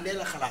xanaa ndee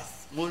la xalaas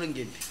moo la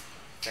ngénte.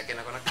 fekke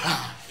na ko nag.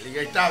 li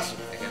ngay taasu.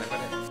 fekke na ko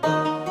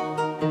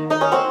de.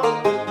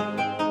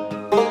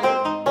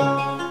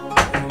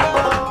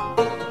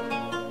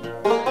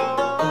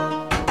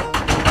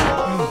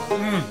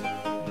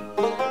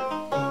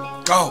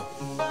 Kaaw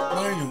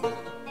maa ngi ñëw.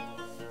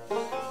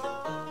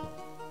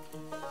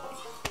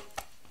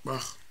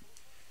 baax.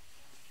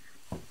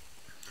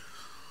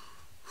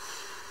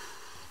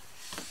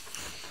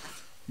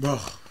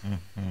 baax.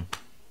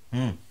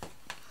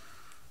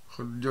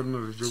 xel jot na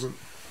la jógal.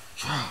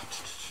 baax.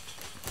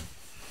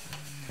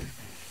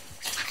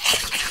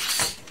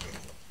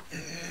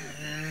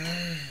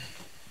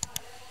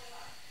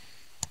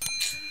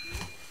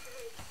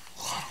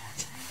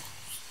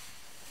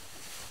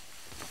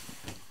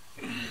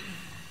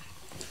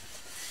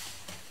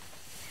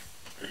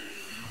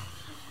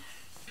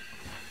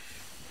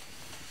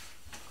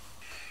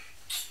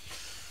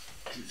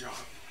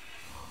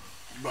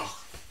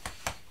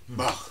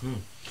 baax.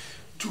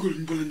 jógal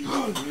bala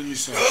ñuy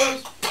saa.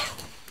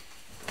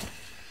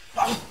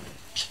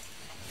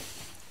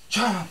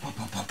 caa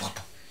papa papa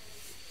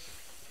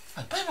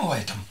ay bàyyi ma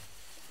waaye tam.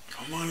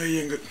 maa lay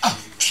yëngal. baax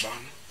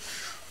na.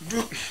 du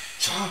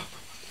caa.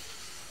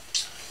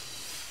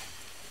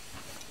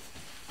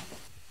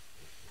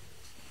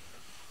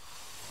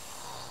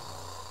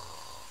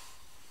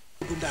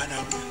 Ibu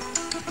Ndaanaan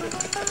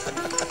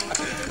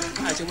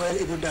aca mooy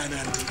Ibu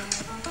Ndaanaan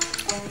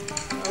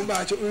am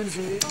baa ca uyul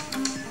fii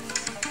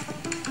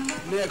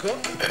nee ko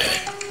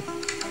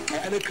ay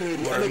ana kër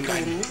yi ana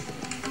kër yi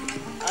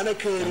ana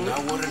kër yi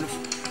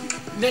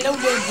nelaw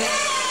leen rek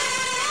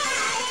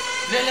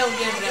nelaw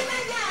leen rek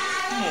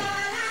moom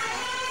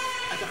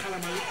aca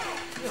xalamal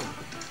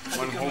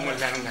man xawma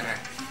lan nga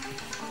rek.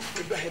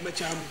 Ibrahima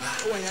Thiam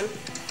wayal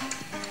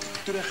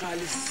ture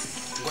xaalis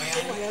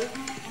wayal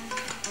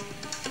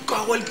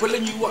kaawal ba la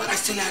ñuy wax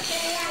asalaat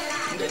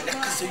nga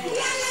nekk sa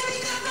yoon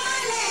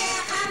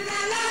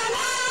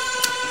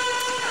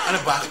ana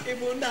baax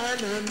Ibu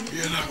Ndaanaan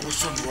yéen a ko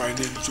sonn waaye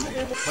neen jóg.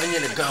 bañ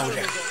ne gaaw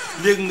rek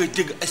léegi nga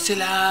jëg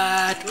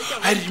asalaat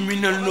xarit mi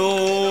na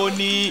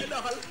nooni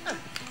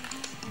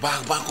baax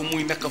baax ko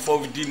muy nekk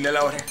foofu di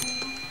nelaw rek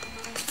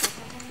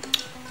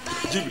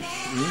jibi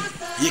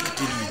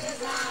yëkkati lii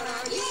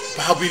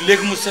baax bi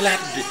léegi mu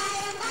salaat de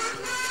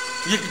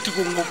yëkkati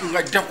ko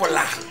nga def ko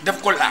laax def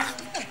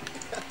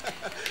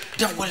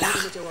ko laax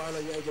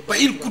ba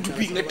il kudd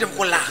bi nga def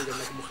ko laax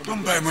ba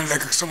mu bàyyi ma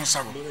lekk ak sama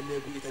sago.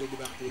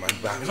 man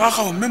baax na nga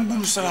xam même bu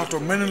ñu salaatoo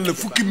mel na la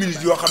fukki minutes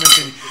yoo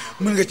xamante ni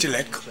mën nga ci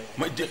lekk.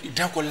 ma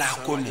def ko laax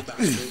ko ne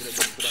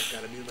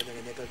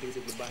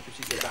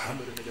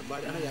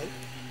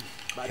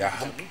yaa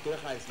xam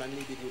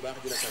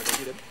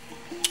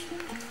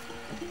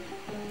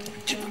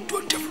ci bi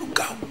doon def lu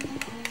gaaw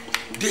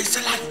day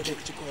salaat bi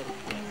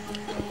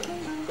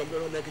comme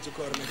loolu nekk ci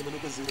koor nag dama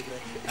ko ziir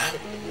rek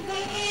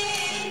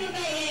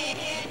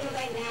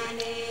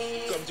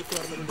comme ci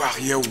koor nag baax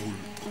yeewul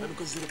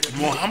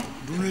moo xam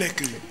du lekk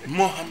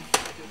moo xam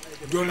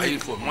doo lekk il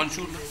faut man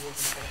suur na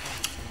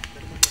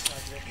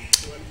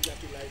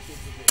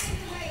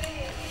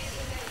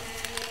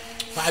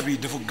paa bi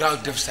dafa gaaw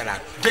def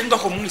salade dégg nga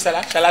ko mu ngi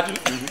salade salade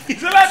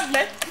salade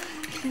la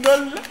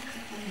loolu la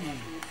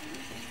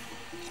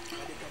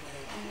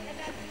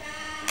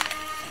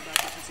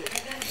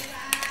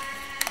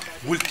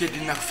bul tëdd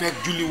nag fekk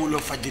julli wula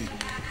fajiri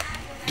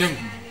dégg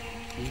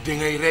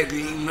dangay rek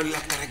na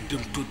lekk rek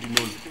dem tëdd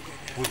noonu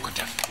bul ko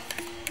def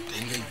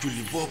dangay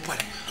julli boo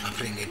pare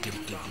après ngay dem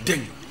tëdd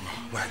dégg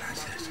voilà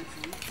c'est ça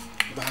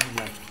baax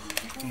na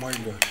mooy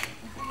loolu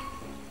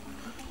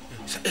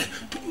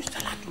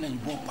salaatu nañ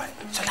boo pare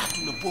salaatu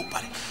na boo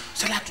pare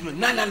salaatu na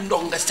naanal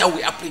ndox nga saw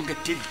yi après nga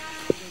tëdd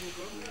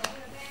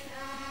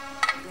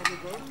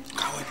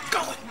gaawal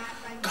gaawal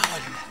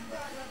gaawal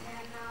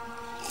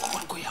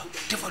xool ko yow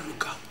defal lu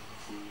gaaw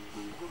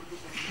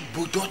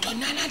bu dootoo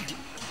naanaat di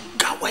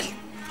gaawal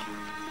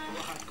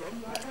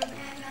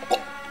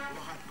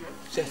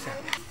c'est ça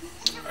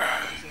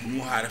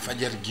mu xaare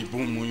fajar gi bu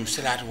mu ñu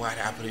salaat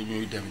waare après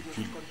ñuy dem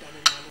jul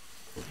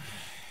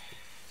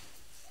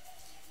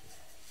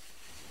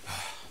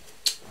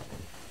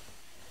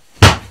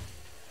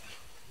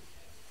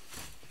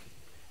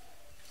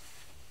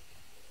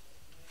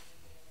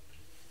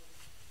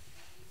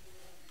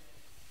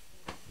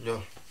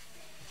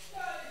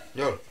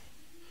Ndiol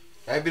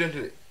yaa ngi birante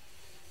de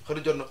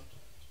xëy jot na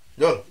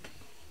Ndiol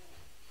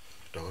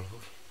toogal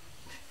foofu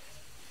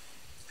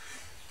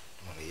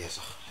ma la yee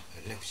sax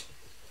nekku si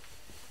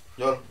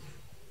Ndiol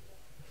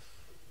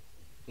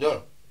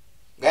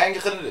gaa yi ngi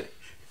xëy de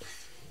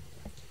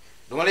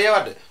duma la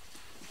yeewaat de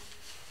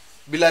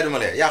billaay duma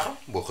la yee yaa xam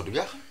boo xëddu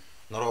yaa xam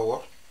naroo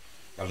woor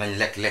yàlla nañ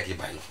lekk yi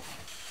bàyyi la foofu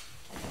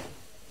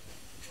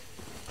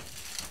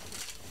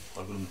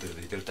xool ko nu mu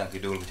tëdd jël tànk yi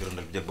déwal ko ci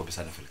rëndal bi jël bopp bi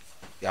sànni fële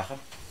yaa xam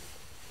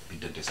bi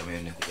dante sama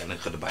yoon nekkul yàlla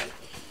nañ xëdd bàyyi la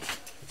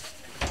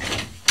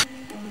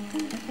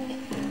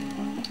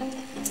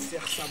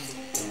Cheikh Samb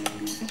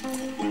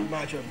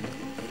Mbathio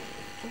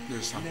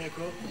ne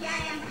ko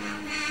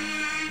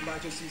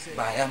Mbathio Cissé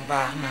baayam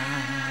baax na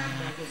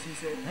Mbathio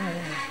Cissé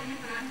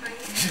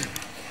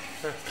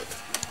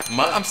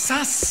ma am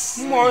sens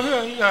moo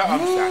yaa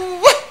am saas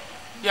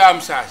yaa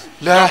am saas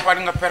par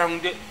nga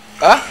perong de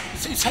ah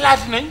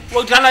salaatu nañ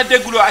boo tax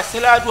dégguloo ak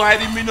salaatu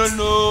hari mi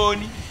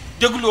noonu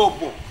dégguloo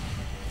boobu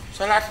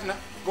salaatu na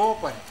boo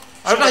pare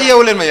lu tax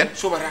yeewu leen ma yéen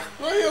suba rax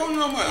yow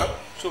noo ma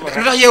suba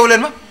lu tax yeewu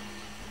leen ma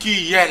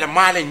kii yee la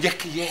maa la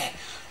njëkk yee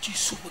ci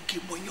suba kii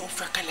moo ñëw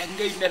fekkale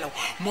ngay nelaw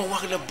moo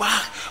wax la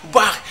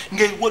baax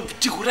ngay wël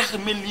tiku rax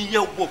mel ni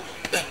yow boobu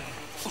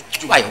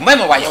waaye may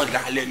ma waaye yow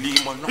daa leen lii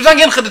ma lu tax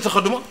ngeen xëdd sa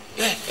xëdduma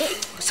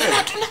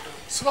salaatu na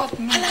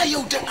xanaa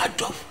yow dangaa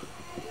dof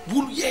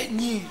bul yee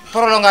ñii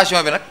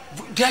prolongation bi nag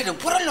déedéet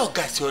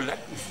prolongation la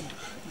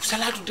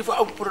salaatu dafa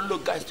am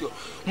prolongation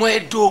mooy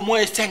 2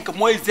 mooy 5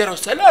 mooy 0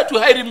 salaatu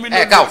xayri mi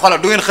Kaaw xoolal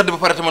du ngeen xëdd ba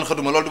pare te man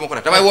xëdduma loolu du ma ko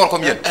def damay woor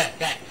comme yéen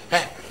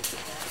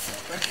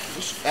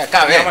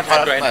Kaaw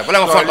bu la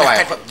ma fonk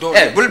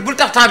waaye bul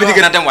tax temps bi di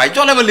gën a dem waaye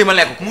jox la ma lii ma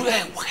lekk mu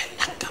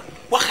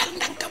waxal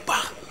ndànk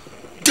baax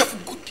def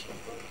guddi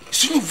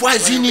suñu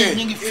voisine yi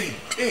ñu ngi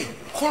fii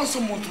xoolal sa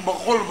montre ba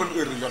xoolal ban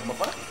heure jot ba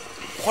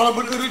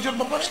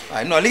pare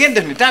waaye non li ngeen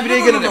def ni temps bi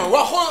day gën a dem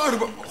waaw xoolal heure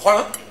ba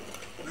xoolal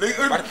léegi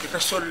heure barke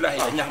Rasulullah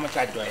la ñax ma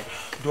caa doy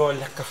doo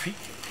lekk fii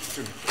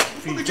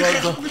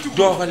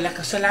doo ko lekk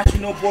salaatu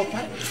na boo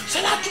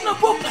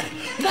pare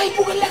ngay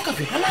bugg a lekk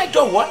fi xanaa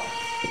doo woon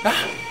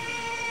ah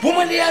bu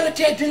ma la yàlla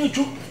tee dina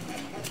jug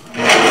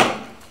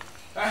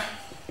ah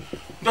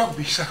ndox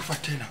bi sax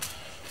fàtte na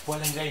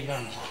wala ngay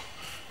naan ko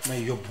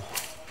may yóbbu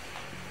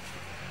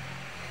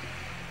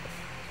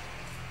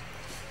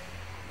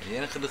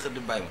yéen xëdd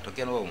bàyyi ma te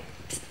kenn woowu ma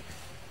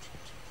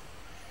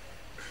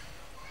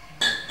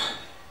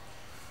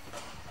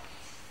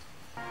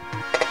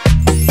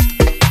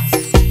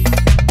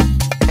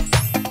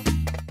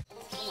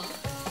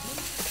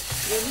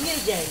yow li ngay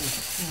jaay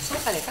nii soo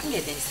xale fan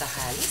ngay denc sa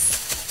xaalis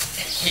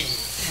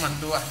man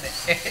du wax de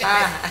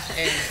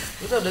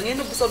lu tax da ngay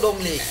nëbb sa doom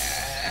léegi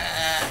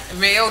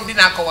mais yow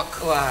dinaa ko wax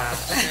waaw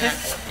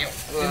yow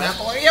dinaa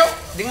ko wax yow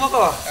di nga ma ko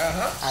wax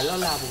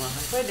loolu laa bëgg nga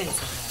xam fooy denc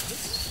sa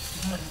xaalis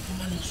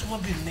man suma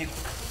biir nekku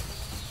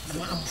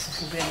dama am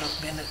foofu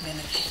benn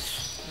kii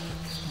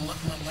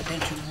ma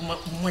denc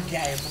bu ma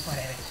jaayee ba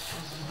pare rek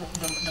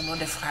dama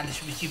def xaalis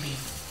bi ci biir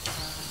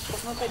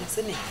foofu nga koy def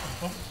sa néeg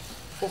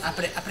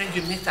après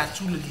je mets ça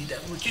sous le lit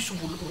ci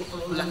suufu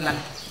lan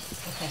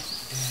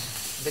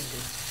dëgg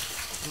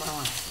la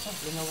maman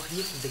li nga wax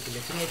yëpp dëgg la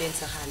fi ngay denc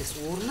sa xaalis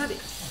wóor na de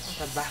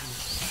te baax na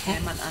mais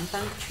man en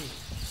tant que fille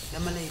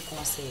dama lay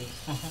conseiller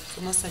su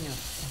ma sañoon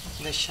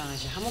nga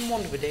changer xam nga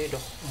monde bi day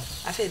dox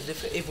affaire bi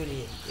dafa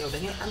évoluer yow da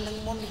ngay ànd ak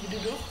monde bi di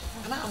dox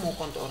xanaa amoo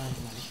compte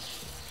Orange Money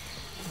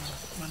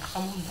man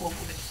xamul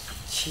boobu de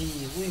ci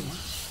wuy ma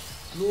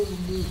loolu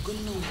moo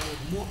gën a wóor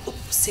moo ëpp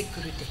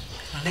sécurité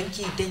danga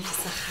ciy denc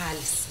sa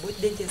xaalis boo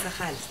dencee sa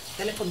xaalis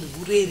téléphone bi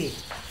bu réeree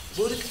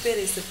boo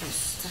récupéré sa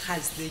puce sa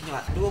xaalis day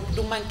ñëwaat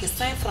du manqué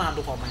 5 francs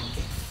du ko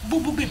manqué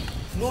bu bépp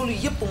loolu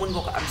yëpp mën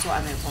nga ko am soo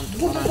amee compte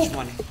Orange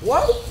Money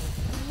waaw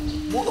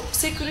moo ëpp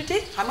sécurité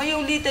xam nga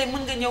yow lii tey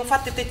mën nga ñëw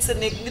fàtte tëj sa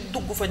néeg nit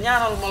dugg fa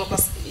ñaanal ma la ko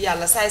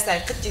yàlla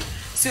saay-saay xëcc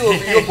siwo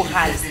bi yóbbu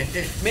xaalis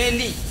mais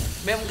lii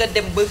même nga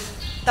dem ba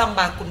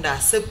Tambacounda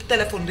sa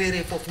téléphone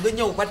réeree foofu nga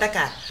ñëw ba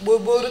Dakar boo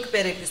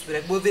récupéré plus bi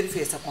rek boo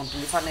vérifier sa compte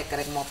li fa nekk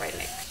rek moo fay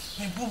nekk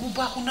mais boobu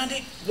baaxul na de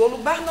loolu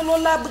baax na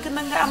loolu laa bëgg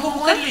na nga am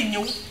boobu kan lay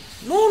ñëw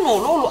non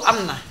loolu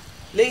am na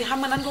léegi xam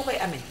nga nan nga koy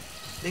amee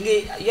da ngay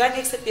yaa ngi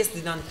ak sa pièce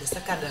d'identité sa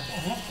carte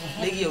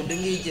d'identité léegi yow da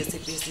ngay jël sa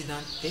pièce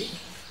d'identité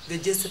nga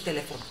jël sa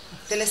téléphone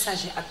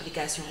télécharger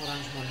application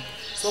Orange Money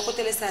soo ko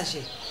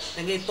télécharger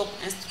da ngay topp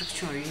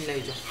instruction yu ñu lay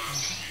jox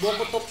boo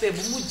ko toppee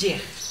bu mu jeex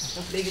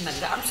léegi nag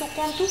nga am sa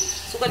compte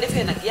su ko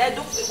defee nag yaay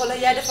dox wala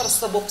yaay defar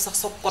sa bopp sax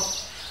sa code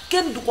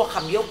kenn du ko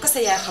xam yow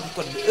kese yaa xam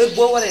code bi heure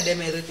boo waree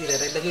demee retirer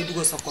rek da ngay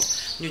dugal sa code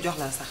ñu jox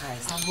la sa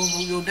xaalis. ah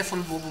boobu yow defal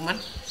boobu man.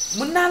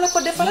 mën naa la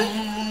ko defal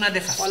mun na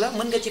defal. wala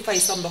mën nga ci fay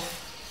sa ndox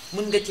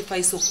mën nga ci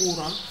fay sa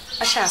courant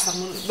achat sax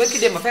mun barki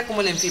dem ba fekk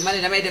ma leen fii ma ne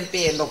damay dem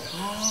payer ndox.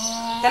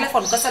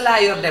 téléphone kese laa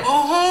yor dem.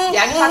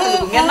 yaa ngi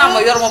fàttaliku ngeen naa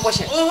ma yor ma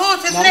pochette.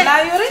 moom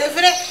laa yore c'est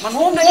vrai man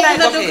moom rek laay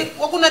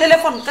doxee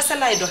téléphone kese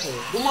laay doxee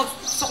du ma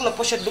soxla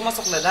pochette du ma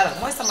soxla dara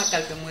mooy sama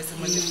calpe mooy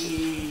sama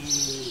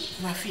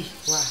lépp. ma fii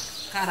waaw.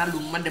 kaaralu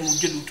ma dem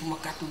jëlutuma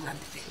carte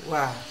d'identité.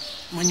 waaw.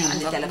 ma ñëw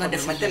nga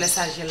def ma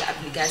télécharger la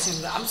application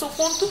nga am sa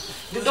compte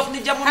di dox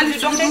ni jamono di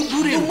doxee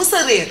du mës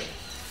a réer.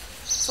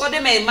 soo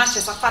demee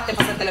marché sax fàtte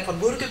fa sa téléphone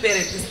boo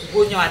récupéré plus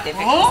boo ñëwaatee.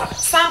 fekk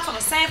sax 100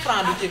 francs 5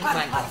 francs du ci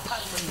manqué.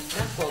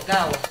 d'accord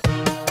gaaw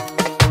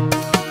a.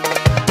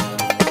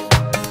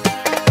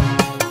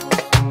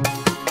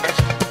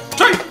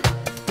 coy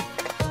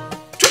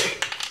coy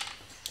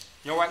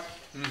ñëwaat.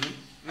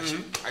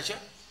 Aïcha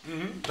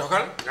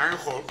dogal yaa ngi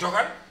xool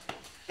dogal.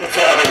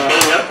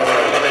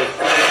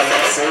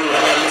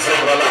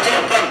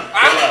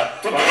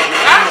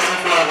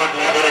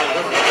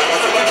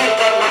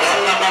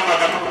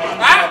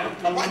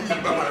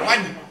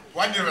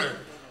 wàññi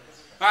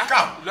la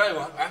Kaaw looy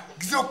wax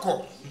gisoo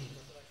ko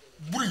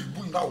bruit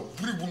bu ndaw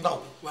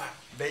waaw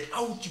day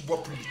aw ci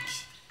bopp nit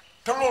ki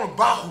te loolu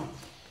baaxul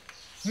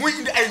muy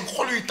indi ay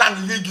xol yu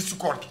tàng ngay gis ci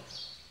koor gi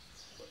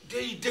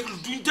day déglu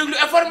duñ déglu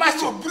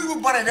information bruit bu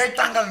bare day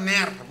tàngal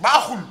neer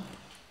baaxul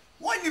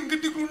wàññi nga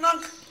déglu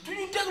nànk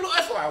duñu déglu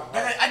information da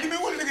ngay animé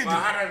wala da ngay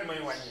déglu xaaral may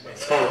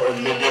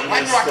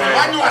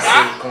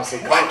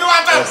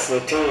wàññiwaatal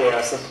c'était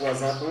à ce point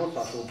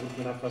face au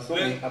Burkina Faso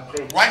mais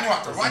après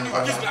wàññiwaatal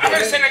gis nga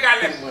affaire Sénégal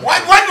leen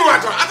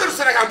wàññiwaatal affaire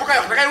Sénégal bu koy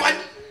wax da ngay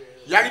wàññi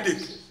yaa ngi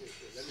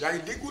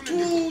dégg wala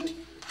tuuti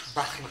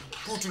baax na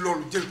tuuti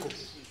loolu jël ko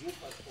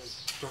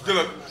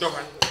jëlal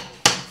dogal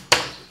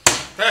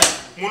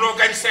munoo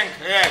gañ 5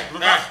 lu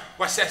tax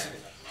wa sees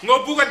nga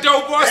bugg a dew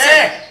boo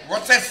seet wa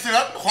seet si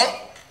la xool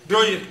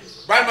doo yëg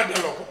bàyyi ma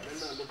delloo ko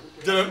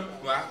jëlal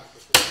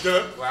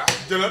waaw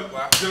jëlal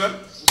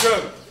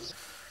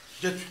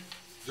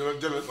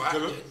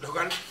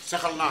dogal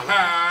sexal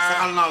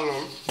naa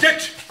loolu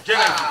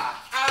jëlal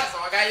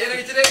sama gars yéen a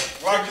ngi ci de.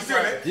 waaw gis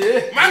nga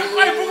de maa ngi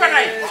koy bugg a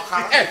nay.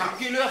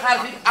 kii looy xaar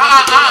fi.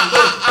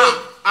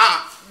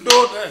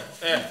 doot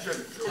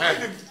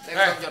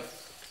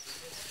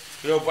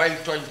yow bàyyi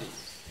tooñ bi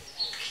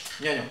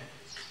ñooñu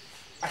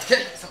ak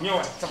kenn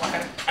ñëwal sama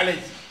xarit allez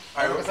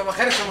aywa sama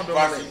xarit sama doom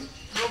lay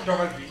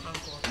dogal bi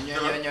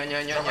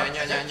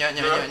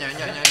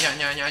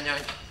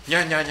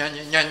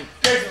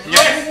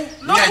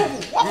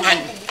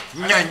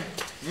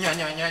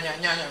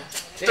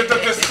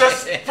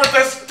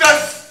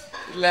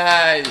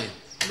laay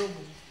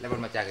lebal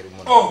ma caagari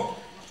bu oh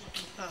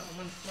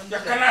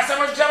yaakaar naa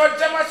sama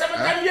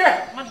kan yee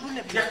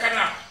yaakaar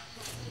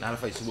naa la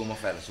fay suba ma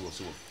fay la suba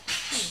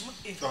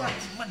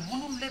man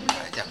mënul leb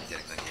jàpp ci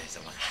rek nag yaay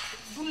sama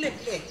du leb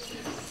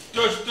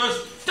tos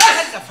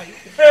nga fay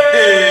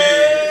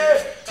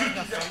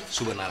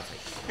suba naa la fay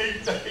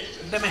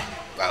demee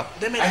waaw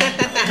demee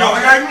yow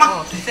ngay mag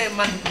tu sais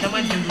man dama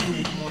jënd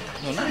dugub moo tax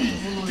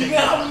di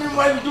nga xam ni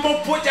man du ma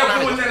poca ko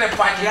ma nene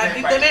pàcc yaa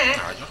di demee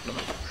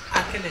à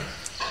quelle heure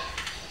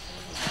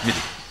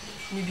midi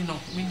midi non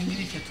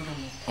midi c'est trop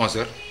long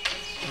 11h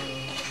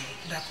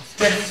d'accord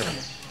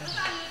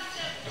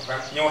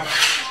ñëwaat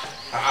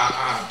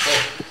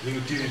li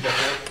nga tiri def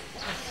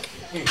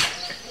rek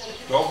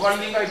doo xool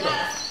li ngay dox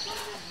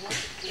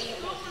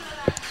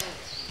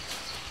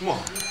bon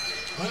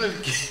wala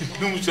kii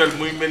nu mu sol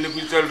muy mel ni ku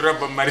sol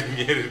robe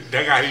marinière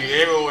Dakar yu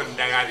yeewe woon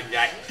Dakar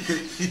Njaay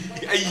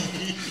ay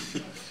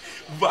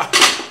ba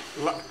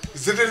la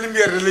c'est de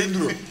lumière da lay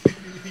nduroo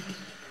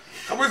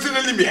xam nga c'est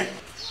de lumière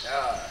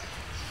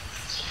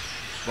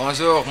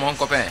bonjour mon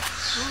copain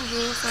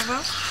Bonjour, ça va?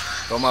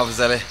 comment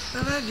vous allez Ça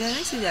va bien,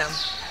 c'est bien.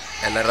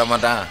 et le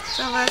ramadan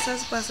Ça va, ça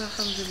se passe,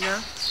 alhamdulillah.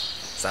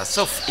 ça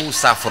chauffe ou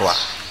ça froid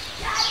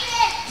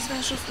Ça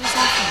chauffe ou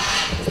ça froid?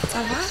 Ça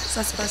va,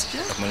 ça se passe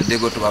bien. ma ne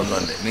déggoo tubaab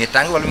noonu de mi ngi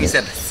tàng wala mi ngi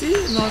sedd Si,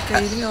 non,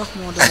 kay li nga wax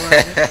moo doon wax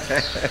rek.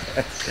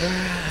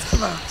 Ça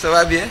va. ça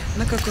va bien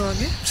Naka koor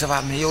gi? ça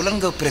va mais yow lan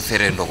nga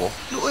préféré ndogo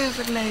Lu oyof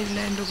rek lay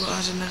ndogu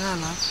en général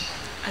ah.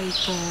 Ay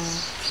thon.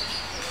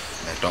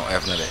 mais ton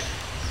oyof na de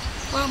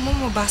waaw moom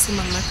moo baax si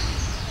man nag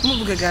mu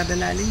bëgg a garder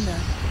la ligne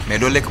daal. mais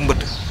doo lekk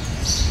mbëtt.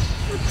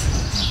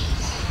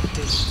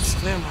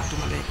 vraiment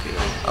duma lekk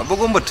yooyu. ah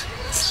bëggoo mbëtt.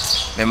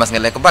 mais mas nga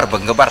lekk bar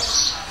bëgg nga bar.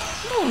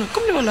 non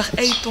comme li ma la wax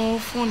ay thon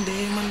fondé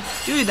man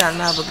yooyu daal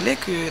naa bëgg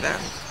lekk yooyu daal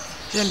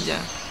j'aime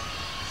bien.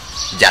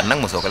 jaan nag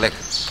mosoo ko lekk.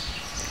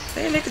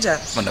 day lekk jaan.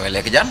 man damay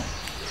lekk jaan.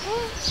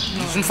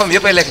 suñu famille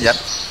yëpp ay lekk jaan.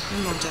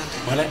 moom jaan.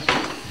 wala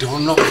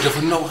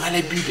dafa nopp xale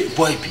bii de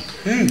boy bi.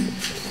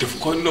 daf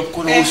ko nopp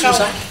ko nopp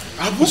suusa.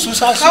 ah bu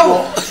suusa si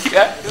boo.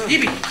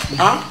 Jibi.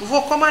 ah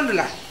vos commandes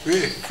là.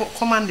 oui.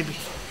 commande bi.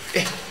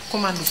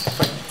 commande bi.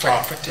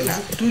 fàtte la.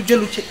 tu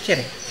jëlu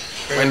cere.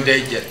 man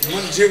day jël.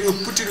 man j'ai un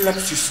petit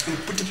lapsus un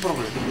petit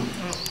problème.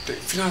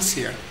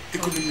 financier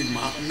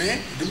économiquement mais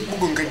dama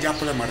bëggoon nga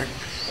jàppale ma rek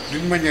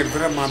d'une manière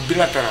vraiment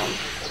bilatérale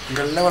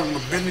nga lewal ma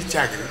benn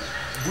caagri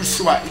bu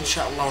subaa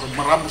incha allah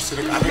ma remboursé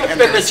rek avec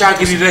benn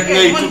caagri rek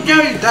ngay tudd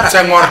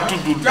Senghor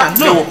tuddul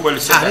Léopold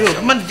Sédar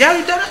Senghor man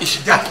jaayu dara.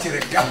 jàpp ci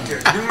rek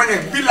d'une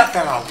manière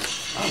bilatérale.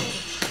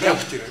 jàpp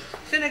ci rek.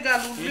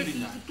 Sénégal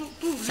léegi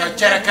sa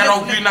cere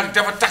karaw bii nag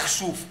dafa tax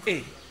suuf.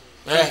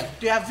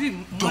 tu as vu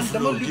man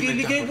dama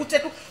liggéey bu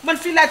setu man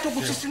fii laay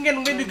togg si ngeen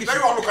ngay liggéey. day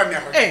wax lu ko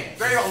neex rek.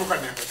 day wax lu ko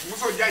neex rek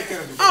mosoo jaay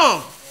cere bi.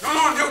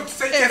 non yow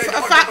say cere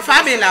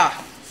Fabé laa wax.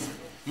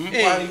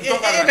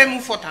 eh mu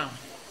fotaan.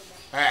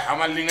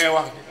 amal li ngay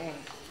wax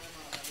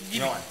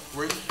de.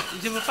 oui.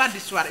 je veux pas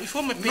d'histoire il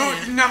faut me payer. non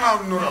il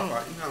n'aura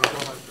pas.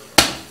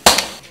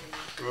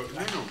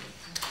 non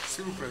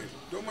s'il vous plaît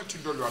doo ma ci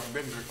dolliwaat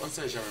benn rek on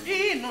sait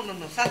jamais. non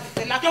ça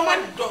c'est la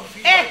commande.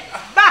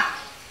 ba.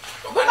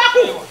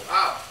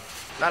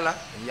 lala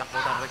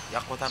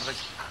yàqootaan rek.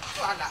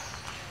 voilà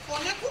foo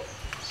nekku.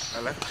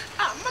 lala.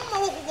 man ma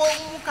waxu ko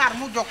mu kaar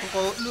mu jokk ko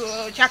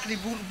càkkri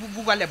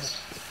bu ga lebu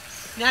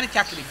ñaari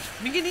càkkri bi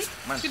mi ngi nii.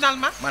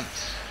 finalement man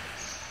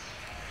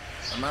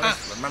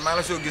maa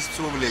la soo gis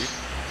suba ba léegi.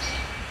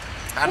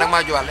 nag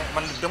maa jowaale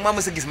man dama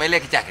mës a gis may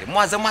lekk càkkri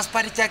moi je mange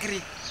pas de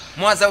càkkri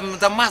moi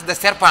je mange de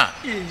serpent.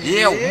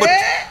 yeew mbët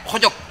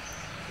xojog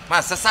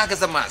man sa saaga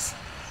sa maas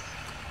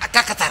ak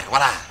kakatar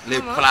voilà les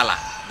plats là.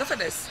 dafa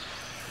des.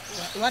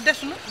 waa des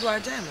na. waaw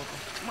jaay ma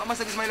ko. ma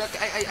sa gis may lekk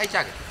ay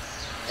càkkri.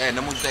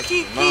 na mu teg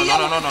kii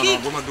non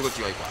bu ma dugal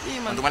ci yooyu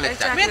quoi. man du ma lekk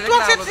càkkri. mais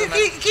toi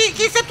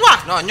kii c'est toi.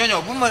 non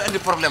ñooñoo bu ma indi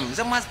problème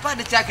je mange pas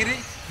de càkkri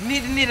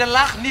nii da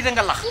laax nii da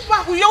nga lax. bu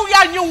baax yow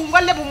yaa ñëw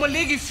nga lebu ma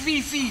léegi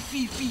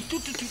fii tout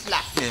de suite là.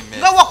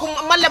 nga waxu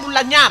ma lebu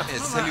la ñaar.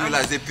 celui-là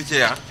j'ai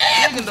pitié ah.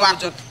 bu baax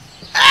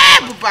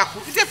bu baax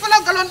c'est fa la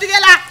galon tige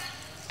la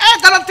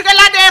galon tige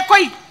la dee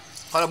koy.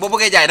 xoolal boo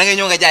bëggee jaay da ngay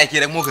ñëw nga jaay kii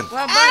rek moo gën.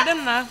 waaw booy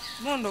dem naa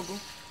moo ndogu.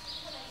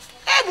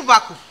 bu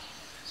baax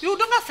yow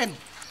da nga fen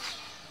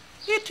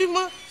tu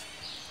me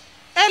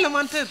le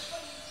menteur.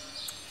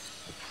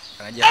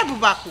 da nga jeexal bu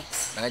baax.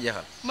 da nga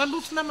jeexal. man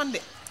luut na man de.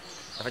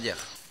 dafa jeex.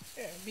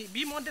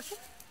 bii moo desu.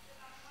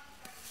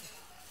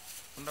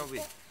 ndaw bi.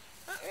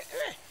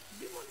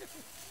 bii moo desu.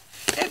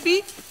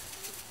 bii.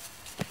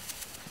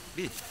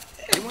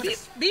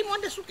 bii moo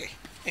desu ke.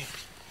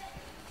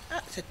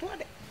 c'est toi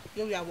de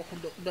yow yaa waxul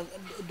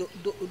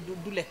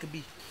du lekk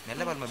bii. mais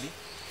lebal ma bii.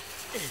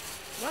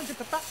 non je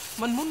peux pas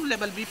man mënu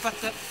lebal bii parce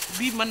que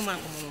bii man maa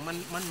ko moom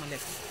man ma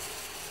lekk.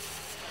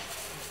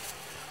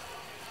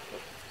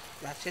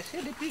 va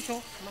chercher des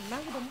pigeons man maa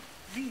ngi dem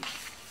bii.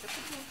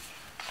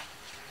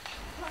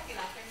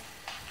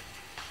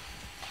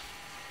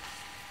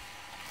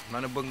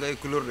 maa ne bëgg ngay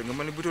couleur de nga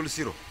mel ni butéelu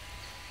sirop.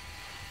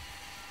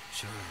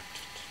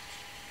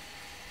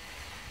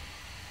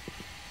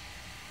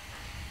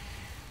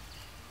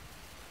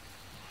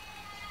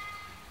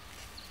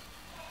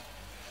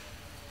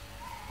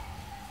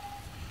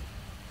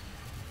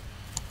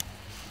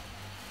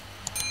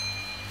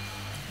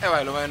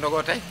 waaye lu may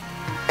ndogoo tey.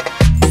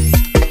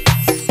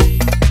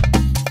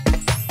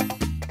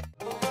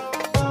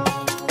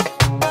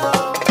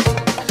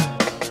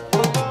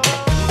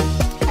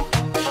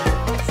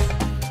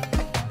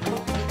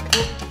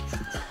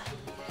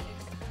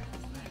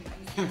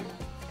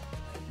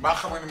 mbaa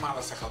xam nga ni maa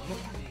la saxal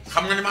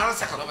xam nga ni maa la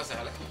saxal. doo ma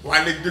saxale.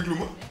 waaye léegi déglu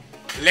ma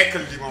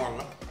lekkal lii ma war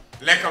la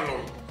lekkal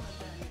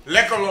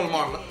loolu ma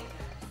war la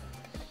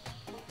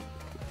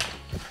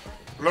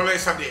loolay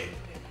sa dee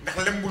ndax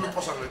lem bu lu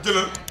posal la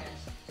jëlal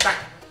tak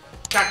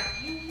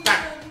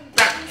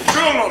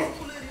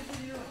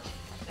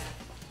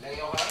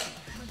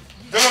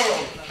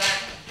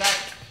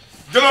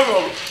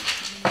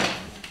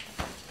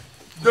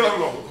jëlal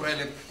loolu ku rey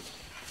lépp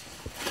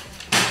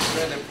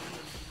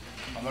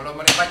xam nga loolu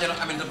ma ne bàjjenu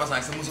Aminata Basan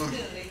ak sa musóor bi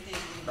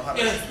dafa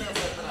jëlal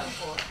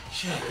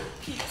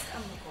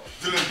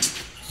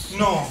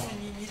non.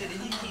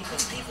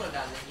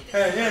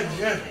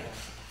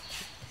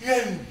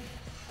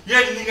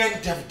 yéen li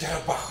ngeen def dara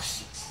baaxu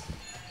si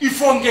il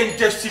faut ngeen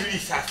def si lii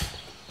sax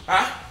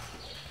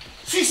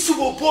si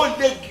suba boo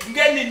léegi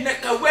ngeen di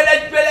nekk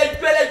welej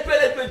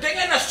da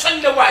ngeen a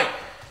sonn waay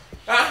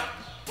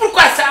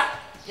pourquoi ça.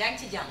 yaa ngi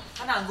ci jàmm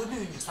xanaa nga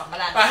nuyu ñu sax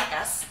balaa nga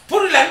kaas.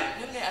 pour lan.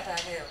 ñun ngay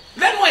attaqué yow.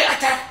 lan mooy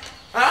attaque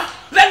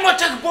lan moo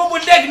tax boobu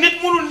léegi nit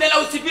mënul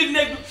nelaw si biir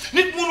néeg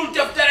bi nit mënul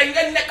def dara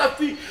ngeen nekk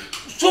fii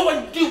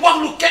wax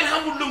lu kenn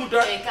xamul lu mu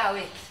doon. Kaaw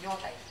ñoo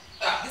tay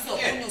gis nga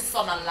bu ñu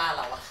sonal laa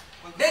la wax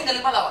dégg nga li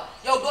ma la wax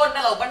yow doo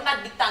nelaw ba naaj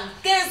bi tàng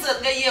 15 heures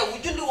nga yeewu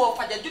julli woo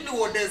fajar julli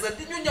woo 2 heures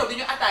di ñu ñëw di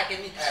ñu attaqué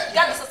nii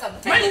gàddu sa bu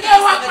man ngay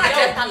wax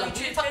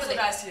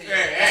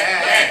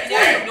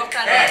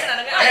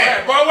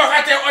boo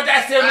waxatee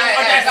audacieux moom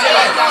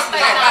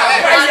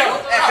audacieux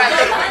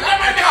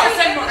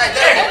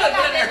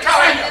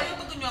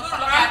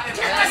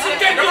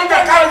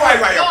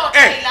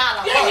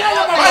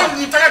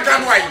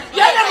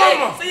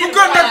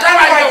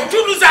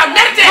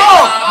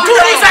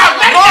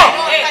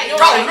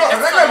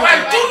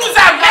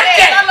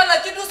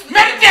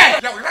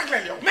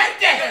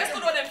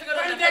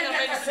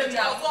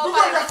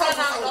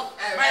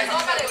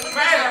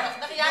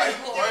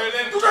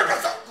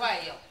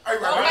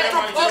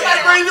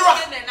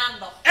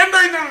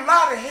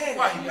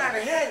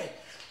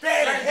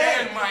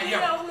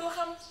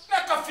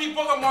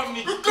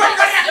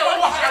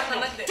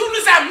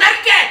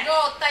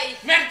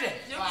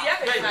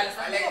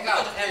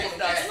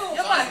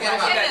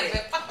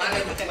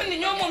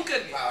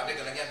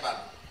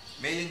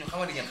mais yéen ñu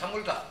xamante ngeen xam nga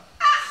lu tax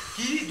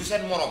kii du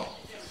seen morom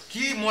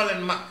kii moo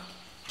leen mag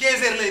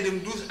 15 heures lay dem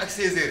 12 ak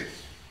 16 heures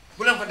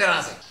bu leen ko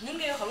déranger. ñun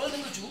ngay waxal wala da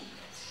nga juum.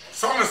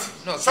 soxna si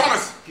soxna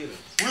si.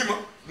 wuy ma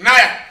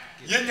naaya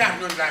yéen ñaar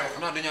ñooñu laay wax.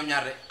 non du ñoom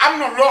ñaar de. am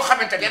na loo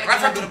xamante ni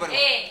rafetul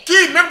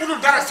kii même bu dul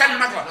dara seen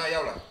mag la. non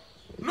yow la.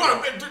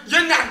 non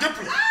yéen ñaar ñëpp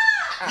la.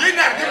 yéen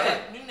ñaar ñëpp la.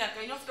 ñun ñaar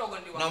kay ñoo fi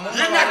toogoon di wax.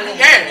 yéen ñaar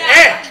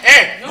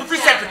bu fi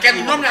seet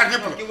kenn ñoom ñaar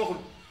ñëpp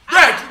la.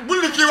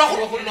 bul ni kii waxul.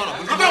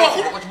 lu tax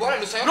waxul.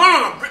 non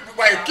non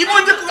waaye kii moo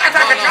njëkk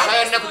attaqué Kaaw.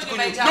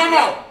 non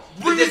non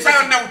bul ni sa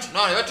yoon newu ci.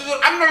 non yow toujours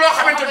am na loo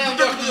xamante ni du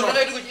dëgg du yoon. da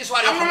ngay dugg ci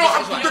histoire am na loo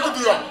xam du dëgg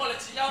du yoon.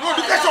 non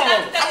du question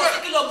loolu. xam nga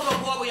kilo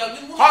boobu yow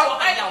ñun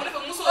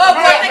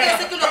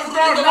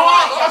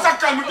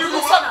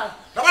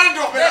dama leen di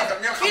wax benn affaire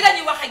ngeen xam. fii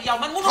dañuy wax ak yow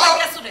man mënu ma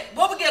gestu de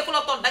boo bëggee ku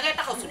la toll da ngay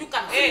taxaw suñu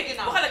kan.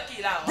 waxal ak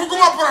kii laa wax.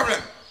 bëgguma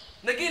problème.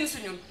 na génn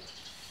suñu.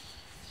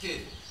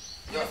 kii.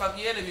 yow fa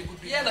yéen mi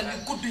gudd yi yéen mi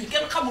gudd yi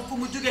kenn xamul fu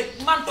mu jógee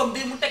mantom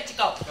bi mu teg ci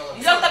kaw.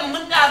 yow tamit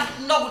mën ngaa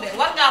ndogu de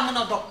war ngaa mën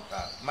a dog.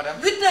 madame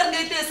 8 heures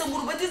ngay téye sa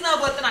mburu ba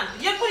 19h30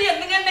 yéen pour yéen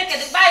ni ngeen nekkee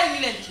di bàyyi ñu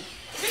leen ci.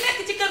 ñu nekk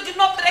ci kër gi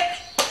noppi rek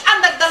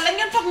ànd ak dal la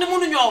ngeen foog ne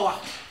mënuñoo wax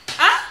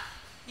ah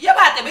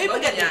yabaate bay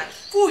bëgg a dee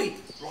kuuy.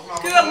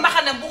 kii ak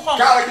mbaxane bu xonq.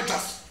 kaala gi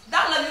tas.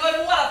 daal la yooyu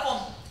mu war a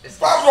pomp.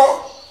 pardon.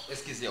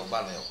 excuse yow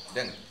baal ma yow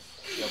dégg nga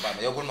yow baal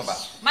ma yow bul ma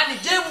baal. man ni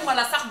jéemuma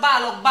la sax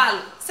baaloog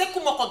baalu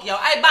sekkuma ko ak yow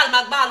ay baal ma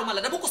ak baalu ma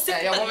la dama ko sekk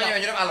ak yow. yow boo ma ñëwee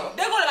ñu dem àll ba.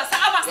 déggoo la sa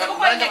avance dama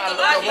koy nekk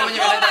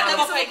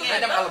dama koy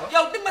nekk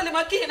yow dimbali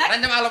ma kii nag.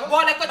 dañ dem àll ba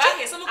boole ko ci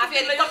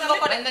affaire yi nga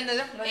ko dañ dem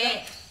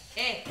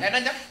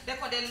dañ dem.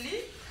 décoder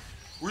lii.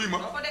 wuy ma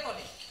ko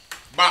décoder.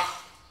 baax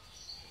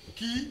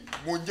kii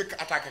moo njëkk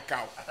attaqué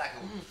Kaaw. attaqué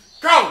wu.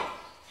 Kaaw.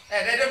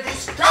 day dem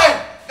douze. Kaaw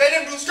day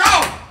dem douze.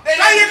 Kaaw. day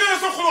daa yëgale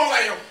sa xuloo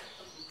waay yow.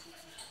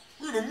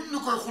 wuy ma mun ñu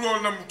koy xuloo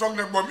na mu toog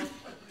nag moom it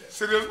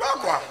sérieusement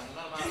quoi.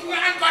 nga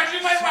encore li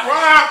may wax.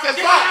 voilà c'est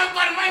ça.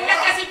 encore may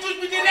nekk si tuut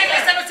bi di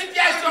régler sama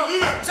situation.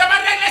 sama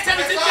régler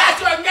sama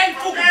situation ngeen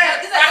fukk.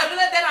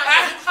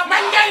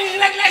 man ngeen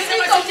régler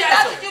sama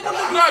situation.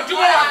 non du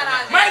ma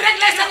wax may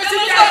régler sama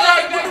situation.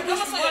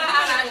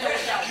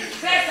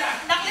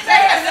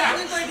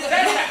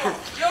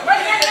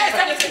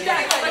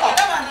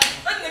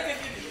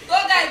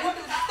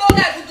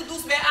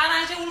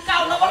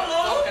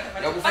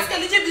 parce que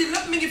li ci biir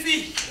lépp mi ngi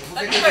fii.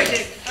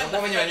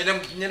 boo ma ñëwee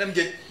ñu dem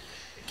géej.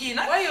 kii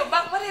nag waaye yow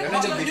ba pare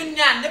ñun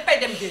ñaan ñëppay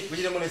dem géej. bu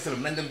ñu demoon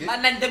sëlëm nañ dem géej.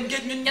 nañ dem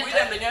géej ñun ñett.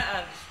 dem dañooy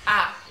ànd.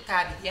 ah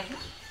kaa bi jeex na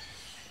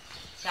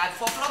kaa bi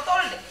foofu la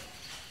toll de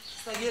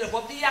sa yére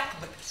boobu di yàq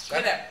bët.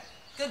 ñu dem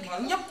kër gi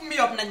ñëpp mi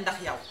yob nañ ndax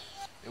yow.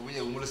 yow bu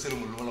ñëwee bu ma la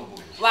sëlëmul lu ma la ko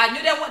bëgg. waaw ñu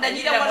dem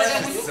dañuy dem wala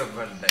demuñu.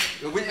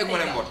 yow bu ñu egg ma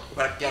leen mboot.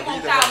 parce que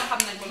moom kaa xam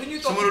nañ ko lu ñuy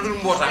toog su ma la dul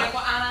mbootaan. ko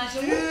arrangé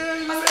wu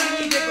parce que li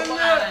ñuy dégg ko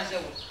arrangé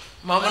wu.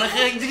 maa mën a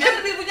xeex ak jigéen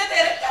bi bu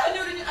jotee rek kaa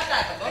ñëw di ñu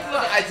attaqué. loolu la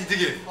ay ci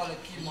jigéen. xoolal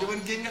kii moom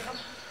demoon géej nga xam.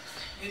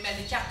 muy mel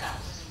ni càkkaar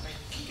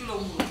kilo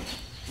mburu.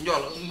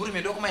 Ndiol mburu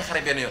mi doo ko may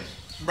xare benn yoon.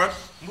 ba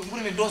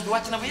mburu mi doos bi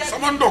wàcc na ba yàgg.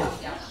 sama ndog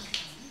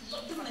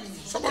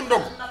sama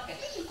ndog.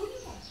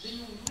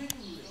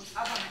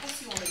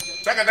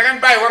 da ngeen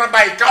bàyyi war a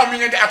bàyyi Kaaw mi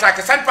ngeen di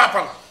attaqué seen papa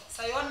la.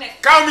 sa yoon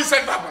nekk Kaaw mi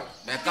seen papa la.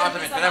 mais Kaaw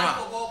tamit vraiment.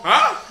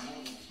 ah.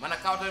 man ak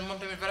Kaaw tamit moom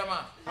tamit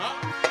vraiment. ah.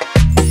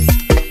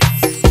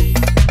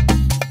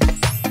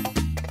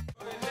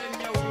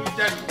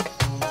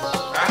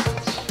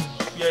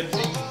 yéen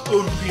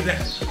heure bii rek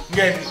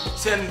ngeen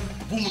seen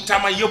buumu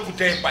tama yëpp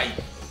tey bay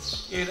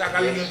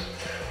ragal ngeen.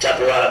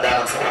 Caatu wala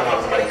daanaka fa amal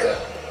Malika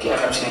ki nga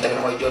xam si ne tamit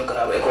mooy Ndiol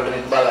Kara école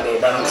de Balla Gaye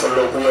daanaka fa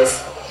loo bu yees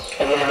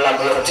ak yeneen làmb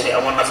yoo xam si ne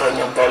amoon na fa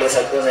ñoom Pawlish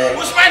ak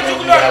Ousmane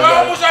Diouf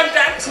loolu mosoon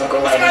daan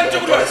Ousmane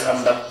Diouf loolu am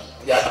ndam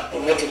yaa bu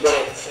métti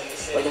bëre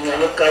ba ñu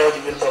ñëpp kaawoo ci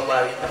biir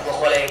combat bi ndax boo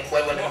xoolee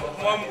booy ba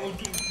moom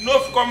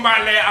 9 combat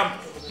lay am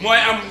mooy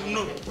am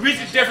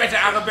 8 défaite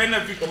ak benn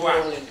victoire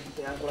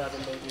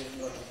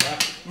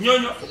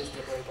ñooñu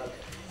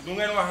du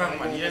ngeen wax ak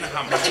man yéen a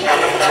xam.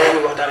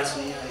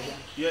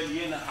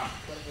 yéen a xam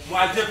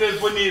moi je vais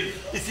venir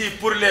ici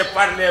pour les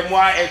parler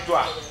moi et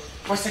toi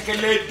parce que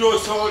les dos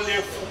sont les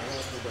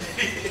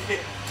fous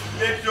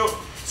les dos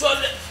sont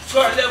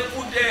les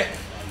fous des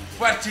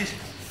partis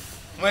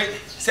oui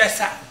c'est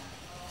ça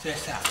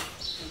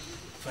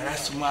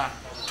franchement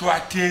toi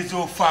t'es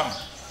une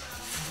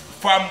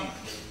femme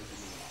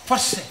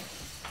forcée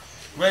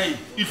oui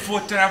il faut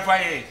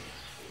travailler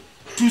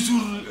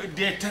toujours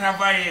de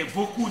travailler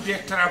beaucoup de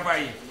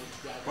travailler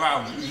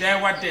waaw les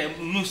Wade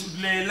nous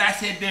les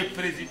lâchers des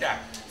présidents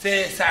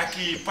c'est ça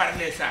qui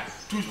parlait ça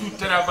toujours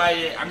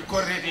travailler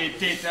encore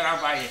de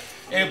travailler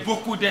et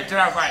beaucoup de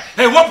travail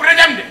et wopp na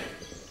dem de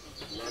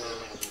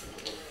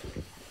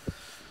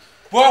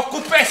boo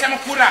coupé sama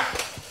courant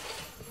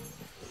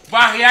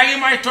baax yaa ngi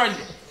may tooñ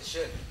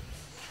de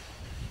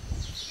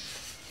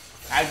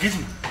ah gis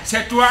nga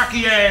c'est toi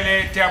qui es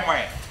le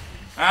témoin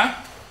hein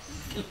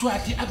toi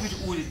tu habites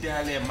où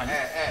dans les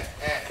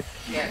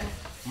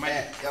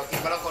Mali yow kii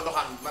bala ko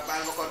doxaan ba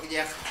baal ma koor gi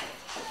jeex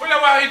bu la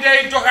wax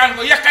day doxaan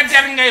ko yakka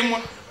der ngay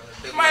mun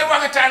may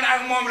waxtaan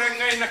ak moom rek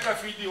ngay naka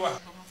fii di wax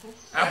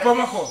ah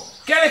Bamako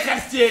quel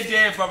quartier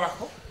de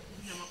Bamako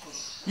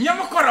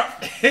Niamakoro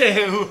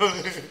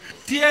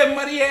tu es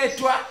marié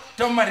toi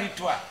ton mari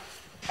toi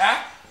hein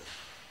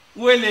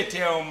où est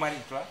ton mari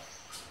toi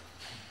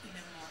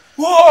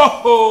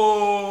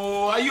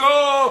oh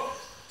ayo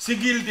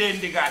sigil de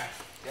ndigaat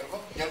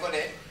jël ko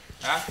de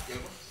ah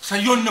sa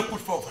yoon nekkul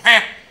foofu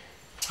hein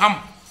ham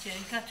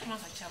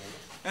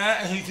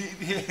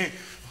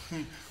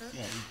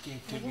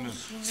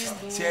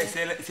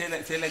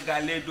c'est le gars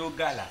les deux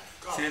gars là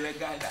c'est le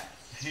gars là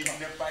il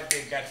n'est pas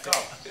des gars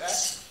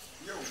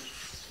yow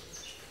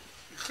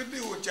xëddee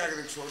woo caag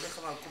rek soo de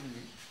xanaa comme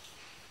ni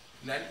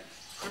lan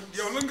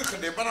yow lan nga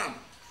xëddee banaan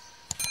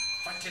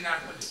fàtte naa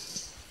ko de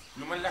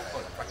lu ma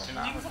lekkoon fàtte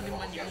naa ko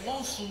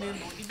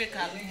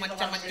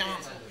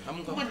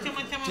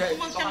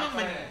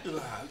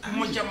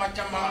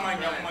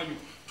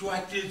toi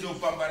tu es un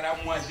Bambara,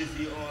 moi je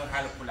suis un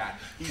Halpulaar.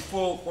 Il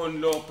faut qu'on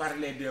leur parle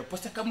de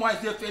parce que moi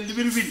j'ai fait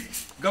Libreville.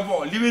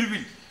 Gabon,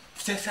 Libreville.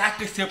 C'est ça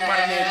que c'est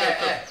parler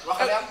de.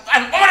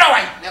 Omar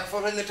waay. nekk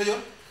foofu lañ la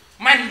tëjoon.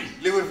 Man mi.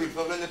 Libreville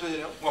foofu lañ la tëjoon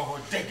yow. waxoo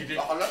dëgg de.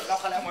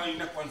 waxal mooy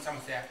nekkoon sama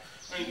seer.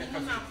 mooy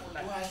nekkoon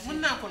mën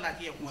naa ko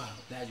laaj yow. waaw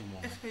laaju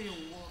moom. est-ce que yow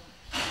wóor.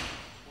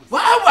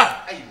 waaw waaw.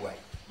 ay waay.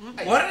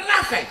 war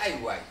naa kay. ay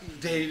waay.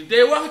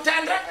 day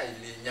waxtaan rek. ay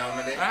lii ñaaw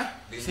na de. ah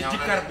si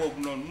jikkar boobu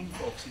noonu mu ngi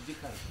ko si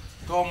jikkar.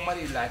 Ton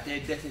mari là est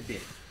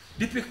décédé.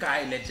 Depuis quand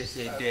il est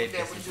décédé?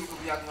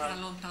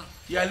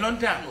 Il y a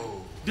longtemps.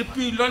 Oh.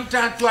 Depuis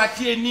longtemps, toi,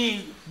 tu es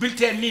ni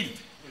bulletin nul.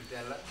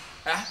 Bulletin là.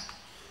 Ah?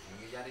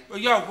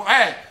 Yo,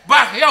 eh,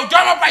 bah, yo,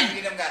 dama bay.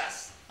 Ki dem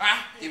garage. Ah?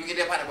 Ki mi ngi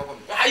dépanner boppam.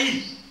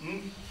 Ay.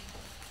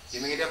 Ki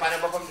mi ngi dépanner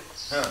boppam.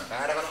 Da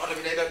nga defal auto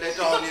bi day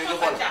taxaw ni du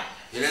xol.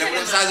 Il est mu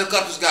changer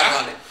cartouche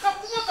gasoil de.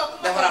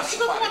 Defaraat ci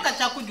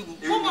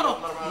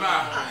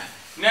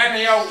nee na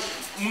yow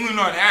mu ngi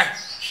noonu ah.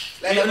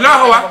 léeg-léeg loo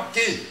ko wax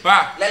kii.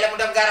 waaw léeg-léeg mu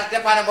dem garage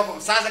dépanner boppam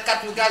changer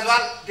cartouche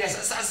gasoil.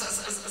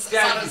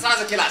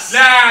 changer classe.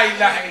 La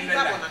ilaha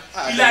illallah.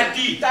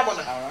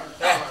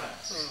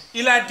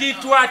 Il a dit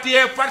toi tu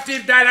es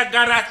parti dans la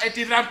garage et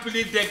tu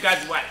remplis des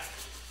gasoil.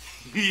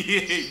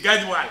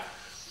 Gasoil.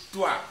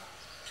 Toi.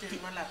 Tu es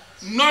malade.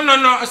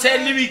 Non, c'est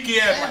lui qui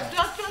est malade.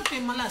 Toi, tu es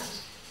malade.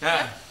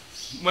 Ah.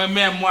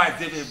 Mais moi,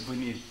 je vais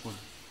venir pour.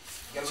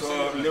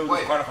 So, le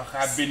corps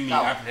a béni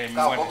après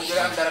moi.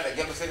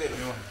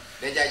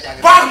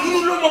 Pas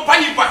nous le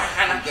paye pas.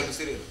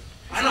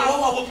 Ana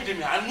wawa wopite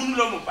mi an mënu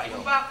lo mo bay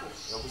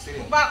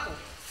Bako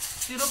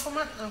tu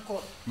recommences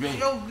encore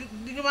yow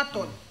di nga ma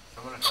tooñ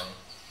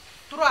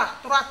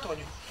 3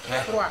 tooñu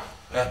 3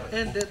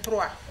 1 2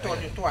 3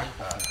 tooñu 3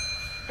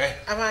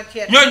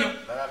 avant-hier ñooñu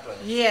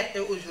hier et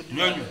aujourd'hui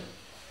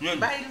ñooñu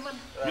bàyyi man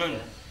ñooñu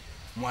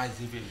moi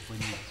je vais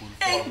venir pour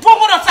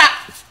pomoro sa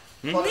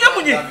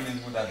yamuñu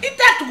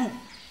itatugu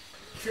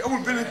fi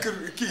amul beneen kër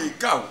kii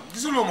Kaaw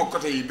gisuloo ma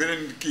côté yi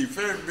beneen kii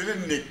feneen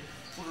beneen néeg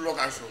pour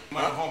location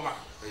ma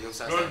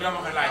loolu dama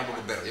ko laaj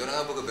bëgg ber yow da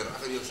nga bëgg ber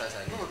affaire yow saay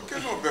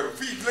kenn ber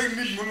fii léegi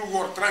nit mënu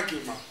woor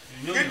tranquillement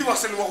ngeen di wax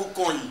seen waxu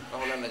con yi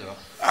waxu lan lañu wax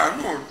ah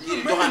non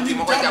doxaan bi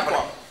moo ko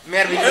jàppale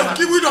maire bi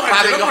kii buy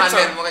doxaan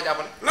maire moo ko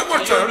jàppale la moo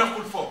yoon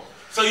nekkul foofu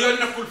sa yoon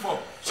nekkul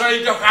foofu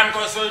sooy doxaan ko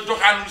sooy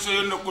doxaan sa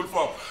yoon nekkul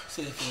foofu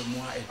c'est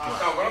moi et toi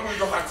Kaaw bala muy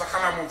doxaan sa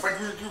xanaa moom faj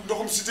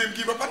ndoxum cité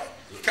kii ba pare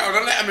Kaaw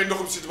dan lay amee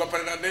ndoxum cité ba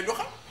pare daal day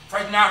doxaan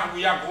faj naa ko bu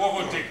yàgg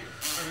waxoo dégg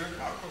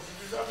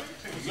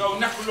yow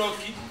nekkuloo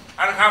kii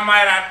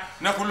alxamayraat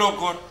nekkuloo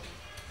góor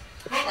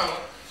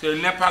ce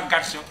n'est pas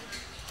garçon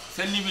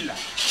c'est lui là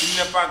il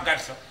n'est pas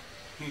garçon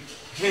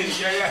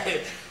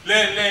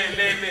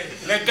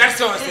les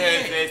garçons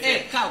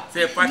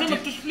c'est parti ne me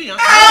touche plus hein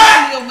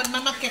yow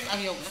ma kef ak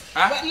yow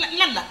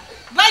lan la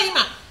bàyyi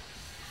ma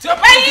c'est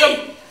pas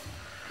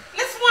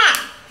laisse-moi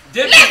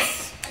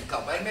laisse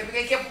Kaaw bàyyi mais bi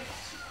ngay képp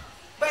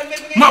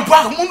ma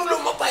baax mënuloo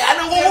ma bàyyi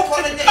ana woo ko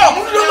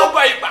mënuloo ma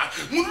bàyyi baax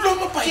mënuloo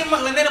ma bàyyi kii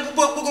mag la nee na bu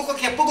bëggul ko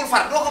képp bëggul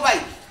far doo ko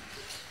bàyyi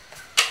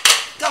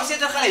Kaaw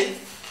seetal xale yi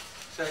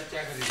sa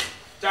cagari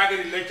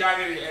Tchagri, le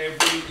Tchagri est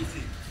venu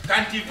ici.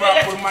 Quand il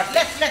va pour marcher.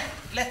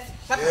 Laisse.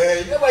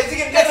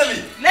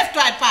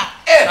 Lève-toi et pars.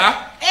 Hein?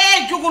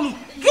 Djougulou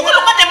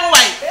nga dem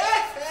waay.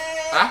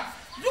 Hein?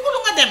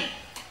 Djougulou nga dem.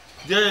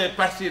 Je vais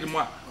partir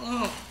moi.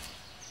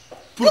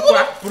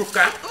 Pourquoi?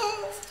 Pourquoi?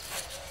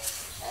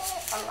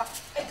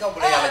 Kaaw bu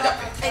la yàlla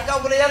jàppee. Kaaw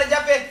bu la yàlla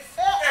jàppee.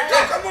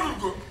 Kan moo dul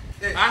góor.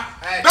 Ah?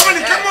 Dama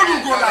ni kan moo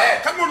dul góor laa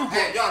kan moo dul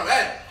góor.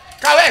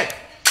 Kaaw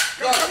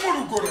kan moo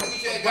dul góor.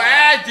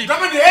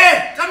 Dama ni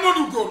kan moo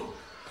dul góor.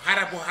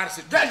 Xara bu xar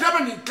si. Dama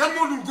ni kan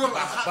moo dul góor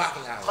laa. Baax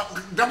laa wax.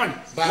 Dama ni.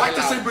 wàcc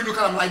say bëñu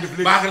kanam laay def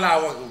léegi. Baax laa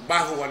wax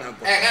baax wana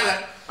ko. Kan la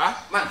ah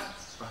man.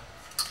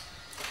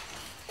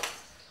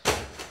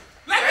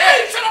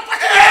 C'est mon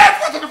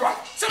patrimoine.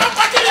 C'est mon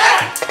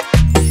patrimoine.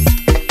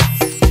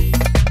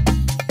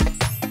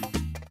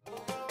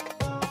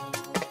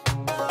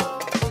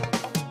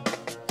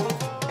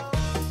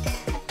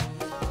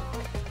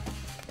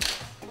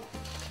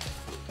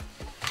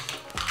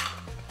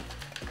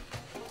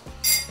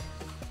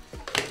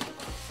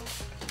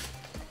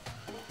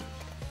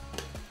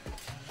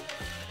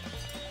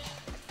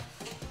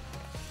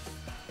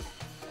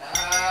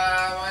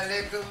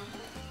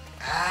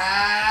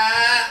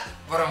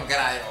 Borom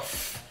Grand Yoff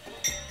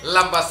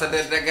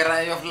l'ambassadeur de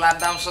Grand Yoff la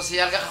dame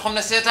sociale nga xam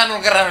ne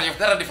seetaanul Grand Yoff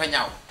dara di fa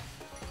ñaaw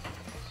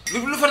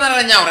lu fa nar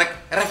a ñaaw rek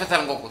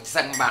rafetal nga ko ci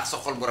sa mbaax sa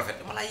xol bu rafet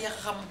dama lay yàq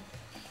xam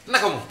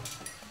naka mu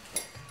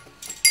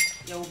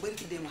yow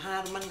bërki dem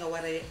xanaa mën nga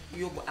war a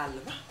yóbbu àll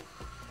ba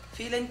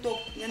fii lañ toog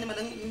nga ne ma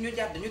da ñu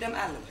jàdd ñu dem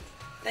àll ba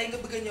tey nga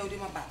bëgg a ñëw di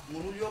ma baat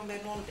mënul yombee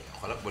noonu de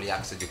xoolal bul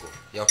yàq sa jikko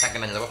yow tàgg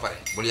nañ la ba pare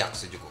bul yàq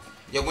sa jikko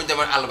yow buñu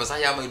demoon àll ba sax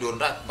yaa may dóor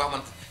ndax ba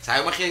man saa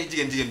yu ma xëyee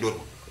jigéen dóor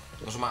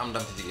ma mosuma am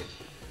ndam ci jigéen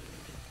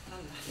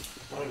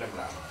problème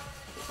la am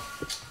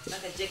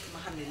naka jekk ma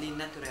xam ne lii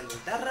naturel la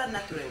dara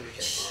naturel lu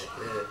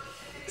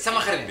sama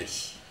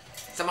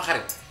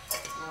xarit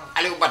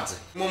Aliou Badz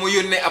moo ma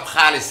yónnee ab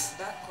xaalis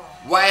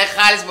waaye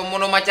xaalis ba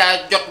mënuma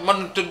caa jot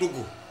mën ta dugg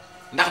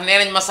ndax nee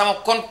nañ ma sama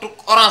compte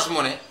Orange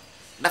Money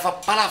dafa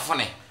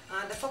plafonné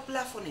dafa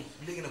plafonné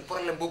léegi nag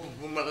problème boobu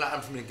bu ma la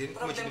am fi mu ne génn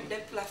problème de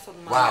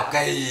plafonnement waaw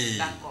kay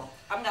d'accord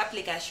am nga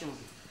application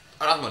bi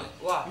Orange Money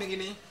waaw mi ngi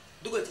nii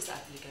dugal ci sa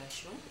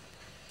application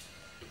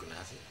dugg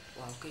naa si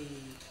waaw kay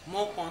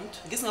mon compte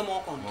gis nga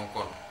mon compte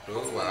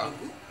waaw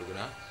dugg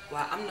naa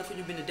waaw am na fu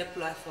ñu bind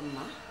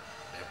déplafonnement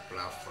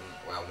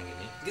waaw mi ngi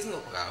nii gis nga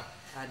ko waaw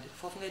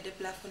foofu ngay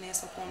déplafonné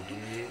sa compte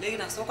léegi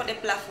nag soo ko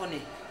déplafonné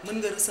mën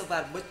nga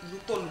recevoir ba lu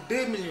toll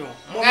 2 millions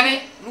moom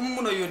lu mu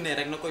mën a yónnee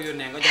rek na ko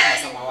yónnee nga jox ma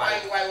sama waay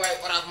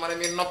Orange Money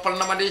mi noppal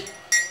na ma di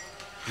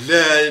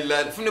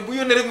laay fu ne bu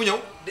yónnee rek mu ñëw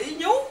day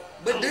ñëw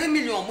ba 2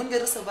 millions mën nga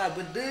recevoir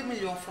ba 2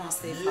 millions francs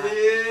CFA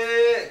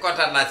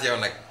kontaan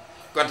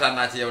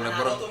naa ci yow nag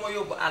borom dootuma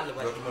yóbbu àll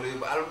ba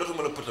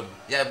dootuma la pëtam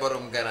yaay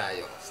borom Grand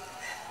Yoff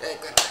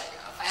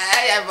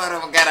yaay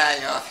borom Grand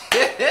Yoff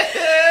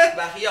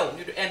baax yow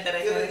ñu du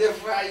intérêt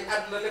jërëjëf waay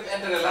àdduna lépp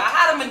intérêt la waaw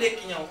xaaral ma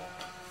ndekki ñëw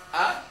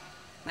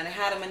ma ne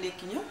xaaral ma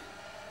ndekki ñëw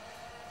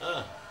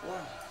waaw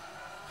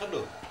xam nga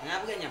dangaa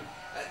bëgg a ñam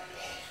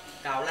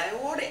Kaaw laay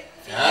woo de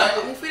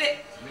fii mu fi de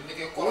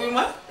wuyu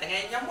ma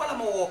dangay ñam wala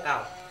ma woo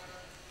Kaaw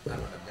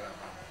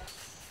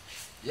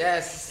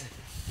yes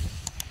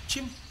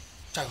cim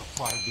caga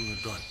foire bi nga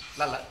doon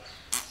lan la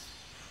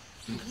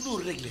mënoo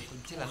réglé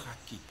ci la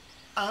kii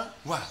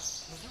waaw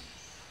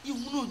yow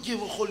mënoo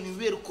jéem a xool ni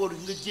weeru koor yi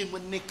nga jéem a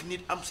nekk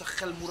nit am sa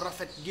xel mu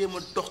rafet jéem a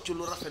dox ci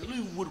lu rafet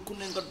luy wër ku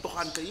ne nga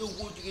doxaan ka yow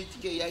boo jógee ci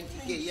kee yaa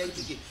ngi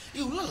ci kee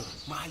yow lan la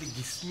maa la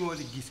gis ñoo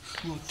la gis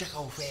ñoo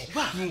taxaw fee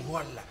ñu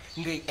xool la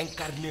ngay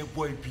incarné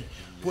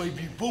booy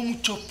bi boo mu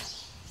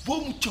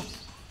cëpp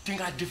te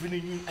ngaa defe ne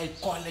ñun ay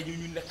koor lañu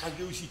ñu nekk ak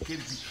yow si kër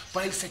bi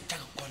bàyyi sa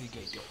caga koor yi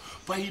ngay def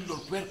bàyyi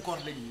loolu weer koor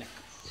lañu nekk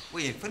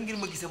oui fan ngeen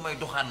ma gisee may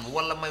doxaan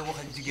wala may wax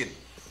ak jigéen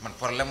man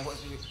problème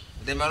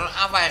dama doon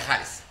envoyé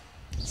xaalis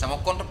sama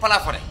compte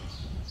plafonné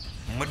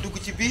ma dugg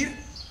ci biir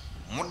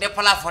mu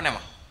déplafonné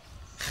ma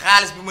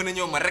xaalis bi mën a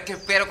ñëw ma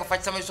récupéré ko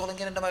faj samay soxla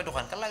ngeen ne damay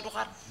doxaan kan laay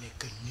doxaan mais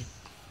que nit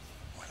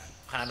voilà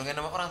xanaa du ngeen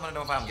dama Orange Money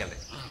dama fa am gerte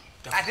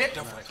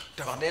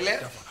dafa day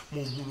leer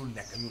moom munul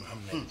nekk ñun xam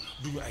ne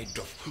duñu ay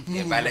dof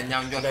bàyyi leen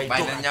ñaaw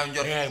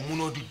njort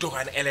munoo di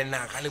doxaan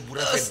Elena xale bu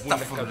rafet bu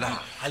nekk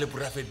xale bu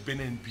rafet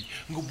beneen bi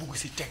nga bugg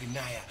si teg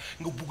naaya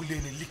nga bugg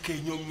leen a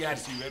liggéey ñoom ñaar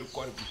si weeru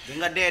koor bi da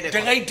nga dee de da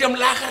ngay dem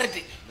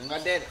laaxarate da nga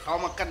dee de xaw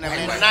ma kat ne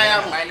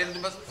naaya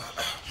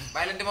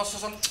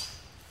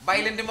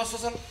bàyyi leen di ma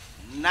sosal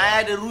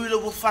naaya de ruy la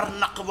bu far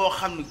naq boo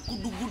xam ne ku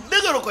dugg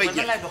dëgër a koy man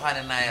lan laay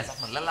doxaane naaya sax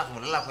man lan laa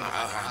koy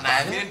doxaane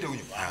naaya mi leen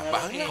tewuñu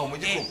baax nga xaw ma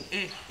jëkkoom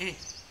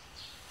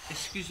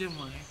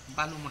excusez-moi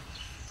balu ma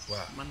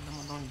waaw man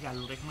dama doon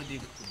jàllu rek ma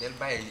dégg del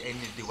bàyyi ay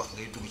nit di wax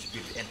ngay dugg ci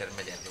biir di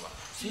intermédiaire di wax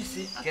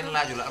si kenn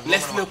laaju la ak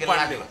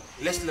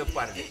laisse le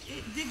parler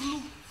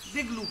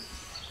déglu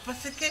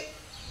parce que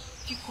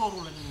ci kooru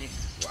la ñu nekk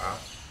waaw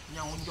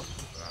ñaaw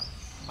njottu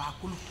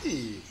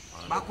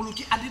baakulu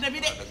ci àddina bi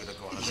de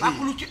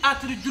baakulu ci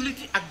entre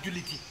julliti ak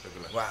julliti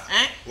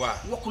waaw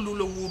waxulu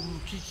la wóorul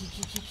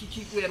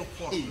ci weeru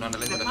koor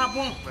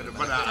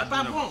c'est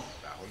pas bon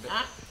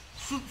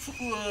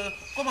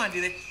comment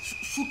dire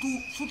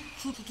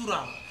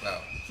suturaaw. waaw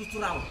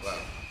suturaaw.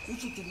 waaw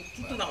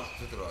suturaaw.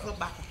 dafa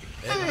baax.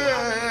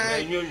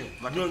 mais ñooñu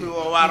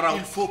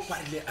il faut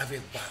parler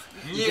avec baax.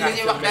 ñii li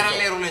ñuy wax dara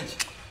leeru lañ ci.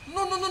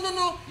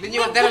 non. li ñuy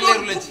wax dara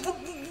leeru lañ ci.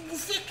 bu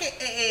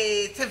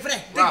fekkee c'est vrai.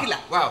 dëgg la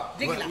waaw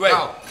dëgg la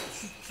waaw.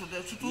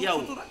 yow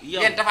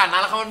yéen Tapha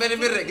naa la xamal benn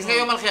mbir rek gis nga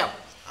yomal xiyam.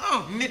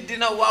 nit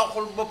dina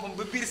waaxul boppam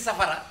ba biir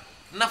safara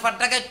na fa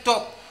dagaj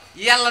toog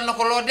yàlla na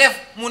ko loo def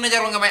mu ne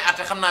jarul nga may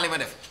àtte xam naa li ma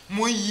def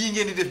mooy yii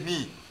ngeen di def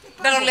nii.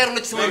 dara leeru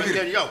la ci sama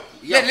mbir yow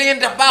li ngeen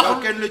def baaxul.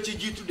 yow kenn la ci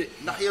jiitu de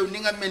ndax yow ni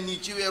nga mel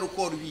nii ci weeru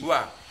koor wi.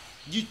 waaw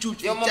ji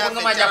tuuti yow moom bëgg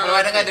nga maa jàppale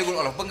waaye da ngaa déggul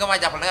olof bëgg nga maa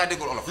jàppale da ngaa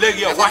déggul olof.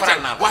 léegi yow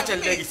wàccal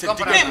léegi sa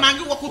diggante maa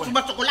ngi waxu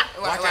tuma tokku la.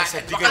 wàccal sa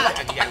diggante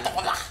ak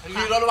yàlla.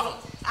 lii loolu wax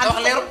la. wax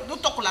leerul du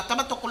tokku la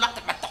tama tokku la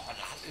tama tokku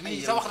la.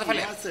 lii sa wax dafa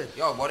leer.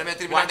 yow boo demee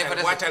tribunal dafa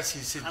des. wàccal si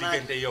sa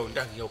diggante yow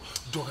ndax yow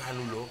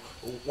dogaluloo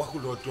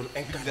waxuloo doon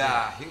incarné.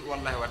 billaahi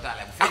wallaahi wa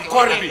taala. ak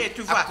koor bi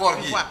ak koor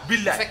gi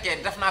billaay bu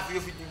fekkee def naa fi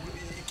yëfu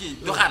kii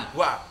doxaan.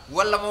 waaw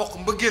wala ma wax ko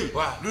mbëggeel.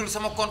 waaw loolu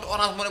sama compte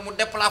orange mu ne mu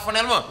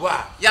déplafonnel ma.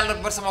 waaw yàlla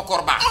ba sama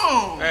koor baax.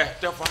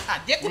 Tapha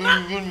jekku naa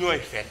ñun ñooy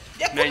fen.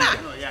 jekku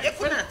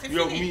naa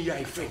yow mii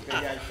yaay fen.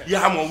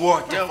 yaa ma woo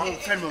Tapha.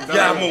 yow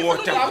yaa ma woo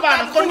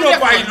Tapha. kon ñoo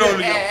bàyyi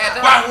loolu yow.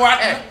 baax waat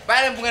na.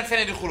 bàyyi leen bu ngeen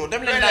feneen di xuloo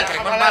dem leen daal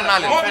rek man baal naa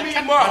leen.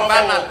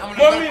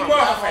 moom mii moo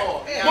ko fen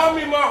moom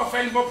mii moo ko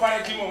fen ba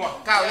pare di ma wax.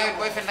 Kaaw léegi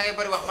booy fen da ngay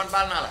bëri wax man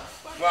baal naa la.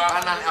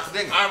 baal naa leen ak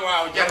dégg nga.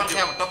 waaw jërëjëf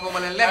jamal topp ma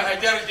leen lenn.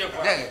 jërëjëf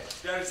dégg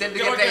nga seen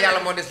diggante ak yàlla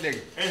moo des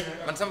léegi.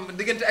 man sama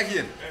diggante ak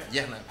yéen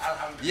jeex na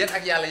yéen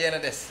ak yàlla yéen a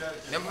des.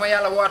 même bu ma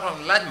yàlla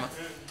wootoon laaj ma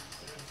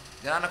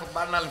dinaa ne ko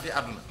baal naa leen fii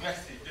àdduna.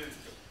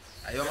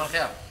 ay yomal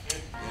xiyam.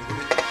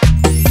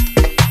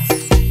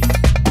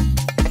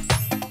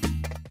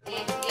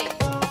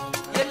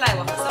 yéen laay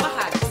wax sama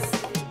xaalis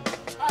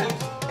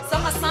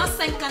sama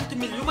 150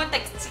 000 yu ma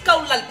teg ci kaw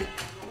lal bi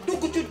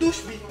dugg ci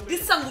douche bi di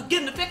sangu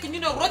génn fekk ñu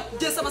ne roj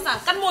jël sama sang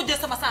kan moo jël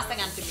sama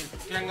 150 000.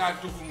 te ngaa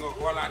dugg nga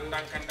wala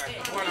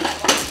ndànk-ndànk wala.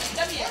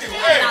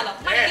 naa la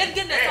man ngeen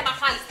génnee sama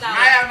xaalis daal.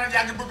 yaa na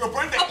yaa ngi bëgg a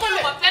bon de. ëppal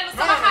ma fenn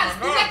sama xaalis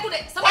du lekku de.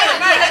 sama xaalis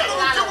du lekku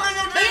laa la wax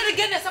da ngeen di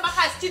génnee sama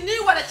xaalis ci nii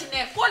wala ci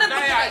nee foo leen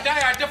bëgg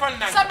Daya defal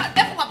ndànk. sama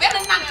defuma benn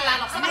nànk laa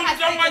la sama xaalis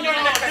ñun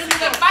ñoo nekk dañu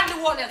leen bandi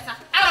woo leen sax.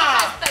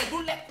 xaalis tey du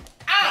lekk.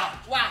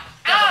 waaw.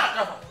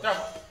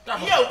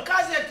 Tapha yow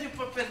quand tu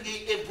peux faire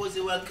ngay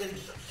imposer waa kër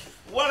gi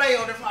wala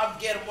yow dafa am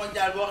guerre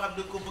mondiale boo xam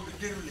ne ko bëgg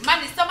dérouler. man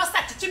ni sama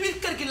sàcc ci biir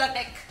kër gi la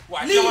nekk.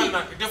 waaw lii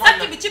defal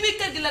sàcc bi ci biir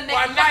kër gi la nekk.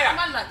 waaw Ndaya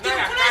man la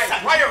Ndaya ku lay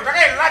sàcc. waaye yow da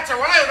ngay laajte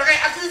wala yow da ngay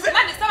accuser.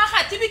 man ni sama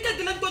xaaj ci biir kër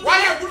gi lañ ko jëlee.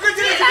 waaye yow bu ko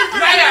jëlee ci biir kër gi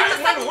Ndaya man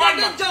man wan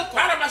ma jël ko.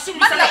 xaaral ma sumi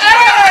man sama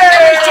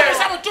la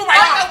sama tubaay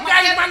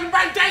ngay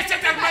man day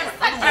seetal man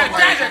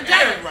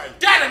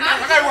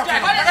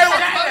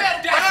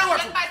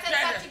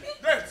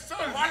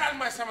xoolal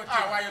ma sama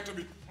tubaay waaye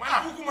tamit man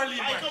bugguma lii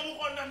ay ko mu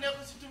xool ndax nekk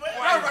si tubaay.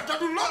 waaw waaw te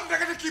du loolu da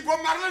nga ne kii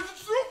boobu maar la ci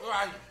suuf.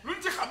 waay luñ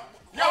ci xam.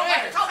 yow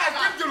xaw ma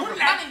kenn jëlu ko.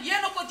 man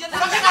yéen a ko jël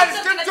sa xaalis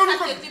kenn jëlu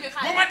ko.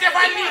 bu ma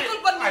defal lii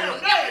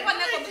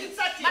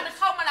man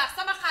xaw ma la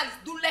sama xaalis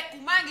du lekk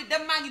maa ngi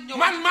dem maa ngi ñëw.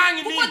 man maa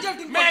ngi ku ko jël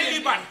di nii nga ko mais jël.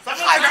 lii ban sa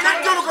xaalis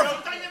kenn jëlu ko.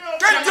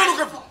 kenn jëlu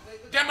ko.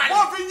 demal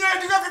boo fi ñëwee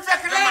di nga fi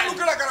fekk leneen lu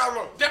gën a garaaw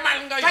lool. demal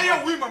nga te yow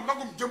wuy ma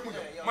magum jëmm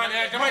nga. man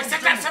damay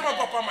seetal sama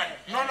bopp man.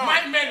 non non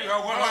may mel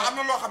yow non am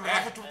na loo xam ne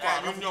rafetul quoi.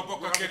 ñun ñoo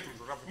bokk ak kër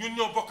ñun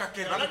ñoo bokk ak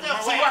kër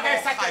def su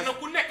waxee sàcc na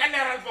ku nekk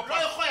leeral boppam.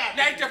 looy xoyaat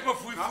day def ma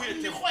fuy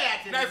ni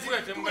xoyaate day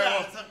fuyate mu ngay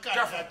wax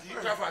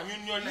Tapha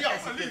ñun ñoo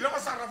nekk si lii dafa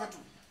sax rafetul.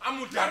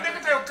 amul yow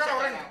nekk te yow karaw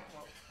rek nga.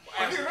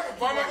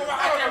 boo ma ko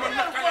waxaatee ma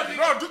nokkale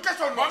non du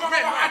question boo ma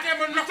ko waxaatee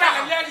ma nokkale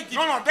léegi ji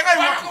non non da ngay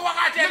boo wax ma ko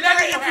waxaatee nit da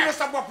ngay léegi épiner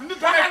sa bopp nit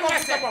da ngay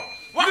bëgg sa bopp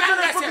nit da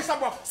ngay bëgg sa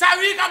bopp. saa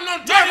wii kam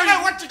noonu da ngay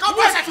wàcc kaw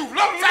ba suuf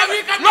loolu saa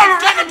wii kam loolu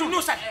noonu rafetul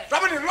nu sat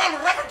dama ne loolu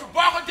rafetul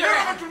boo ko li jëlee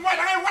rafetul mooy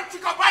da ngay wàcc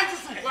kaw bàyyi ci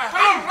suuf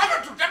loolu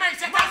rafetul damay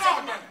seetal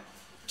sama bopp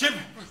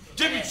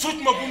jëbi suut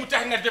ma bu mu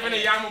tax nga defe ne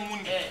yaa ma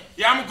mun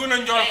yaa ma gën a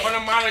njool kon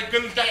maa la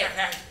gën daka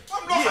xeex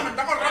moom loo xam ne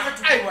dama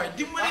rafetul ay waay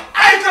dimbali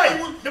ay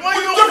damay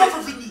yóbbu yóbbu fa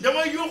fi nii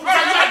damay yóbbu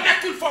loolu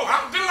nekkul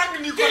foofu di lang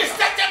nii ko kii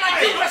sàcce ma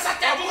kii la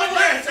sàcce bu ko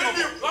bëggee sama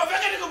bopp waaw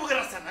fekk ni ko bëgg a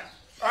rasta nag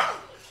ah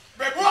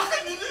mais bu wax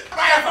ni ni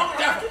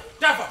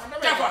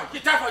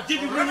Tapha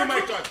jibi mu ngi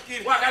may tooñ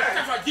waaw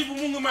Tapha jibi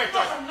mu ngi may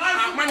tooñ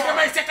man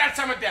damay seetal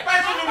sama der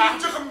bàyyi ko ñu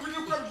jëxam bu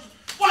ñu ko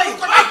waaye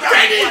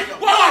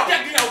waaw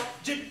dëgg yow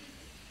jibi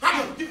xam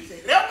nga jibi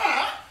say réew ma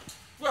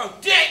waaw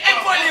tey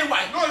école yi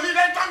waay non lii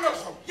day tàngal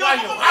xol waaw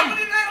yow xam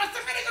ni nay rasta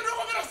nga ne ko doo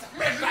ko bëgg a rasta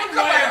mais li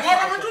ko bàyyi moo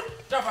rafetul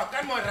Tapha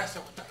kan mooy rasta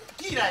ko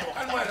kii laay wax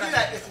kan mooy kii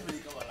laay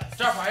expliqué wala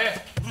Tapha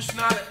rus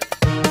naa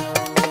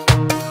la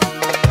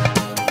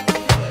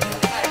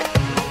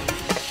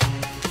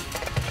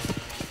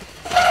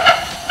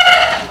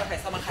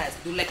sama xaalis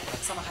du lekk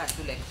sama xaalis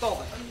du lekk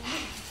toogal.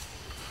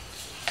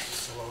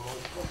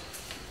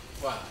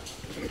 waaw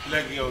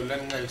léegi yow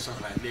lan ngay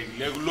soxla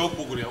léegi loo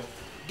bëgg yow.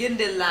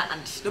 géndeel laa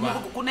andi. dama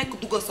bëgg ku nekk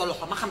dugal sa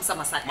loxo ma xam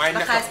sama sàcc. maay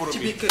nekk xaalis premier ci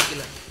biir kër gi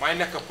la. maay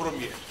nekk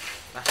premier.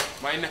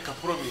 maay nekk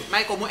premier.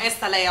 may ko mu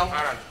installé yow.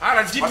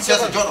 xaaral jibi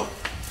Seydou Diop.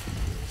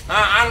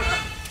 ah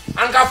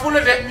an ka fula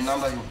de mi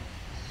nanda yo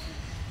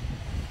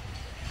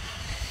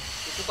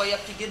su ko yab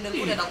ci génnal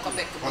mu ne danga ko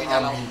fekk muy hol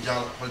nelaw ami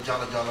jala hol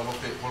jala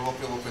woppe hol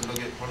woppe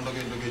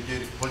ndoge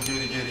jeeri hol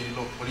jeeri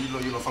yilo hol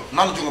yilo fal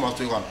nan jungo ma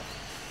toy wan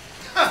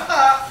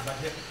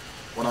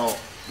wona o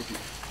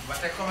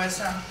bate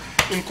commerçant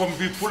in comme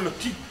bi pour le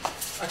type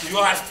ak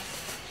yohal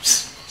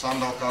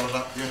sandaw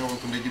kalata yo hewol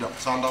ko ndejida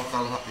sandaw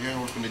kalata yo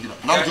hewol ko ndejida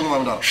nan jungo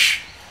ma dal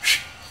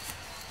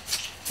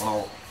wona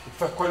o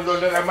fa ko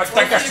loolu la ma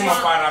tagga suma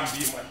param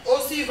bi man au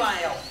suivant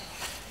yow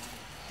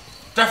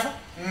Tapha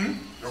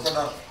yo ko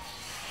dal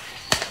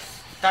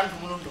tànk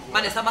mënul dugg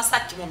ma ne sama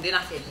sàcc moom dina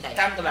feeñ tey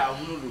tànk laa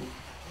mënul dugg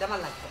dama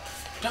laaj ko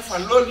Tapha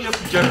loolu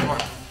yëpp jël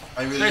wax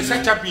ay tey sa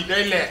cap yi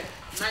day leer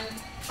nañ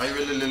ay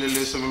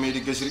wele somi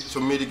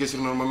meedi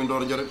gesiri noon mami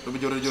ndoro jore to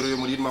jore yo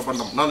mo yitma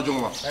bandam nan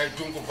jungo ma ay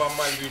tungu ba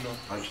mal wi noon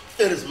ay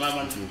heureusement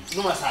man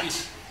lu ma sàcc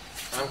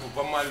tungu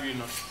ba mal wi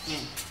noon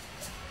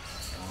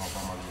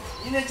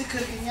ñu ne ci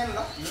kër gi ñen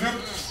la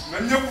na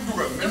ñëpp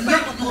dugal na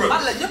ñëpp dugal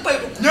man la ñëppay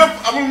dugg ñëpp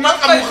amul mag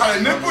amul xale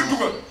ñëpp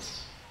dugal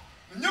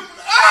ñëpp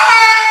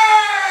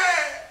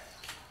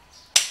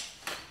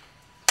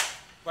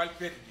bal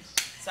perdu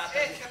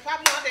c'est pas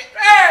moi de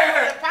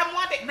c'est pas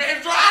moi de mais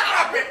il doit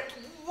attraper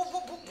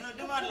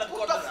demande la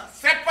code là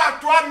c'est pas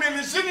toi mais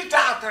le génie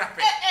t'a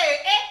attrapé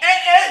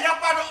y a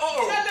pas de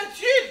oh c'est le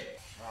juge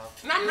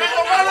non mais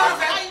on va le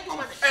faire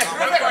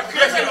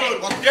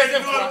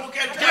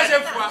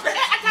deuxième fois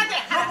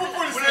attendez yóbbu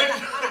police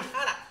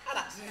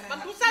man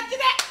du sàcc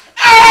de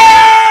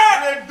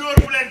bu leen dóor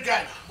bu leen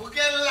gaañ bu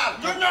kenn laal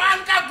ñu ñoo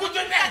an ka guddi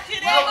ne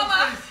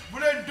bu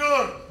leen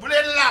dóor bu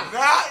leen laal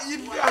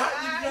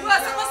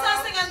waaw sama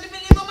 150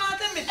 000 yi maman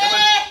tamit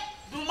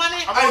du ma ne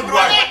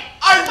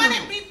ay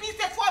bi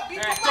c'est faux bi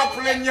topp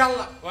leen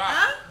yàlla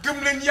gëm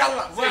leen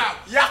yàlla waaw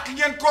yàq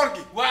ngeen koor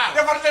gi waaw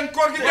defar leen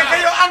koor gi daka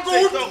yow an ko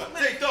wut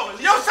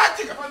yow sàcc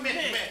nga bul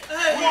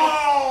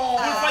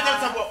fajal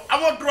sa bopp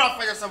amoo droit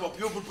fajal sa bopp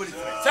yóbbul police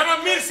rek sama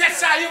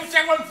 1700 yi mu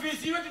tegoon fii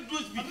si wetu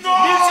douche bi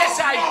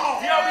 1700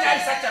 yi yow yaay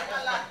sàcc ko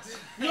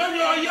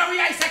ñoo yow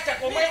yaay sàcc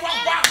ko may wax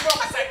baax moo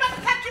ko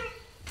sàcc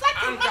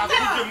en cas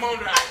de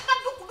monde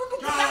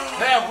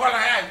la voilà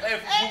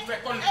bu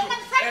fekkoon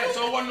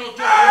soo wonoo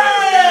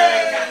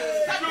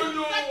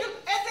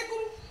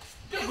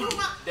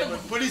dem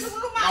police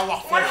nga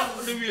wax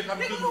foofu de wi xam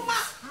dëgg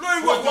looy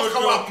wax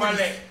waa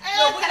male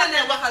yow bu la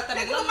nee waxal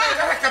tamit lan lay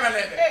dara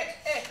kamale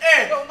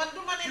yow man du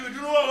ma ne du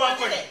woo waa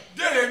koñ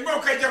déedéet moo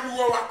koy jar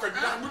woo waa koñ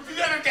ndax bu fi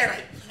leen kay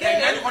rey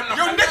dañu ko nax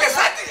yow ndeke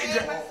sàcc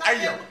ay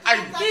yow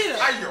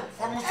ay yow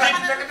for mu sàcc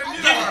ndeke te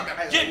nii la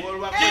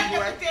war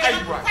a def ay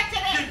waay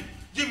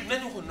jibi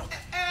nañu ko nax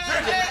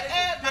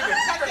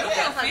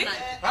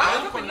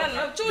lan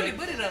la coow li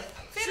bëri na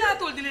fii laa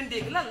tool di leen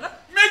dégg lan la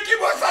mais kii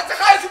boo sàcc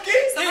xaalisu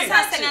kii sama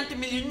 150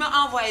 000 yi ñu ma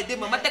envoyé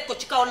démb ma teg ko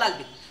ci kaw lal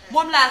bi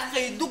moom laa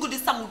xëy dugg di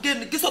sangu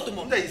génn gisatu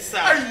moom ay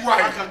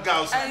waay ak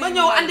gaaw sax ma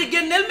ñëw andi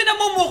génneel mi ne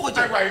moom moo ko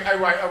jël ay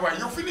waay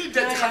yow fi nii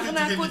denc xale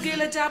xanaa ko jigéen gée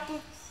la jàpp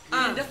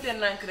def leen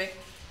nànk rek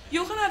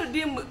yow xanaa du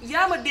démb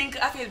yaa ma dénk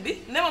affaire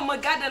bi ne ma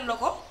gàddal la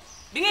ko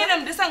bi ngay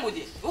dem di sangu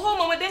ji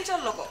waxoo ma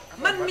dencal la ko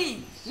man mii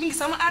mi ngi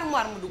sama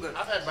armoire mu dugal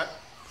affaire ba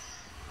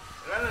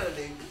lan la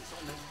dénk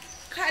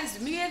xaalis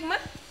bi mi ngi ak man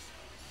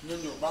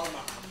ñoo baal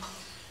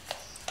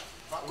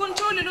ma kon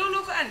coow li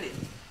looloo ko andi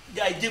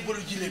gars yi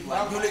jébbalu ji leen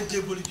waay ñoo leen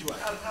jébbalu ji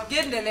waay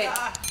génne leen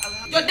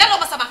yow delloo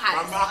ma sama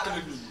xaalis ma àq la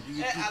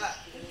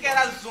nit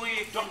keral son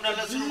yi jox na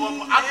la suñu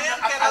bopp àdduna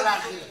ak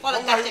àllaaxira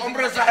xoolal gàcce ñi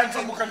ombre sa hen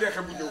sax bu ko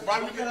leexee bu ñëw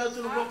baal ma keral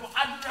suñu bopp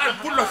ah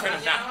pour le faire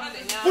ça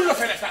pour le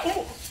faire ça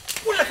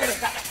pour le faire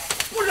ça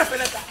pour le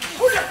faire ça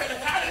pour le faire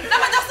ça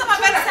dama jox sama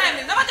 25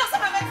 000 dama jox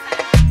sama 25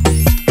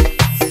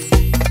 000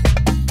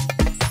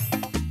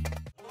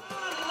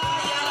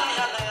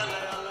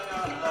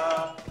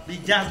 li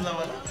jaas la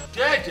wala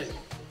déedéet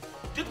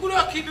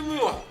dégguloo kii di muy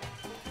wax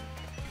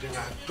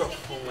dangaa dox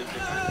foo ma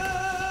def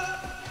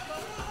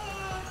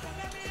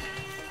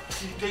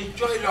kii day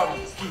jooyloo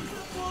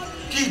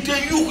kii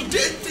day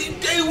yuuxu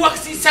day wax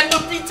si sang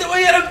bi sama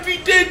yaram bi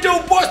day daw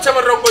boo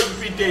sama rongoñ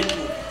bi day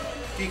tuur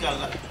kii kan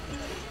la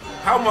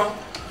xaw ma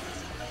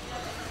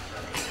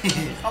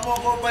xamoo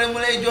ko pare mu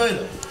lay jooy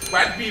la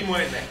baat bii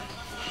mooy nekk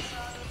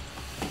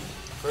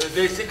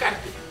day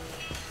sikarte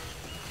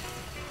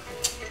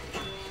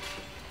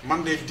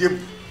man de démb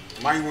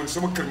maa ngi woon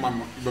sama kër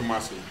maam Iba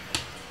Massé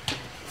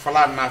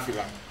falaa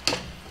naafila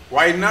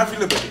waaye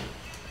naafila ba de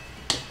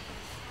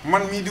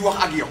man mii di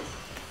wax ak yow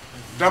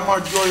dama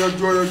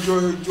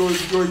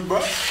jooy ba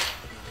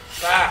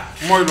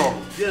mooy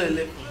loolu jëlal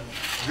lépp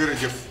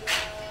jërëjëf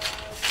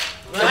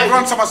te bu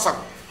doon sama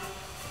sago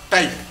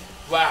tey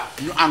waaw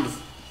ñu ànd fa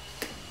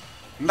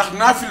ndax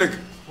naafila gi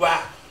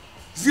waaw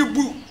si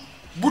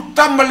bu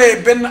tàmbalee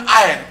benn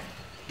aaya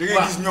da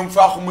ngay gis ñoom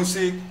faaxuma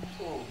séeg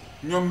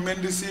ñoom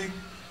mend séeg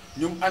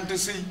ñoom ante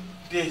sëy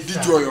di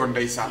jooyoo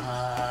ndeysaan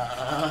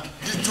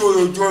di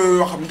jooyoo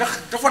yoo xam ndax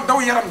dafa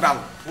daw yaram daal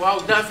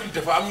waaw naafila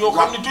dafa am ñoo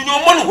xam ne du ñoo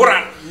mën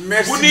xuraan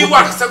merci bu ñuy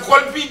wax sa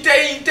xol bi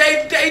tey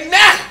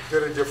neex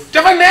jërëjëf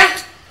dafa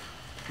neex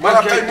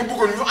maanaam tey mu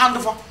bëggoon ñu ànd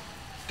fa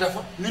dafa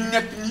ñu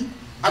ñett ñi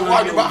ak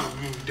Wadioubakh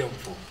ñu dem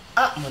foofu.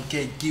 ah man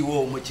kay kii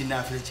woowu ma ci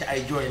naafile ci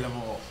ay jooy la ma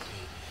woo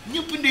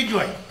ñëpp di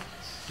jooy.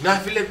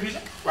 naafile bi la.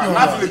 waaw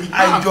naafile bi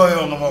ay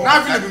jooyoo nga ma woo.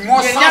 naafile bi moo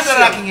ngeen ñaata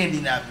raak ngeen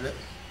di naafile.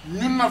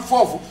 ñun nag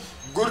foofu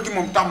góor gi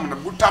moom tàmm na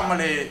bu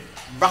tàmmalee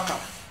baqara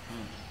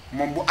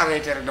moom bu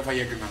arrêté rek dafa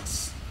yegg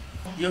naas.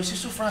 yow si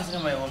souffrance nga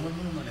may wax man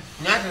mënu ma def.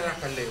 ñaata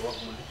raak lay wax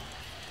mu ne.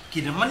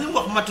 kii de man li mu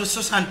wax matu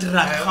 60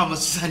 raak xaw ma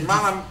 70.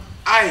 maanaam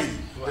ay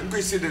dañ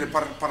koy séddale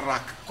par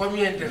raak.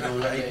 combien de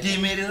raak ay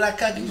téeméeri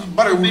raak ak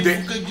barewul de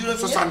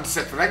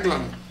 77 rek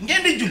lan.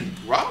 ngeen di julli.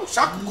 waaw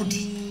chaque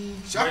guddi.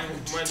 chaque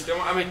guddi man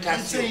dama amee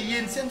tension.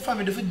 yéen seen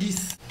famille dafa diis.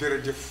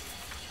 jërëjëf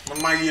man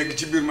maa ngi yegg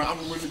ci biir ma am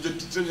na ma lu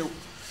jënd sa ñëw.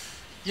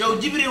 yow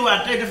Djibril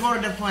Wade tey dafa war a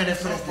def point de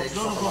presse tey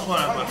doonu ko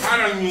xoolal ba.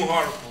 xaaral ñu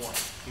xool ko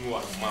ñu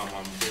wax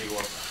maamaam day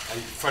wax ay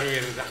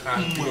fanweeri Dakar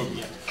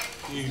juróom-ñett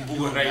ñuy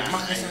bugg a rey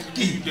maka sax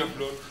kii def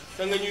loolu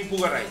da nga ñuy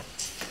bugg a rey.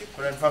 ku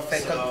leen fa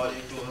fekkal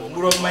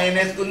buroom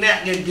mayonnaise ku neex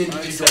ngeen génn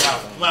ci sa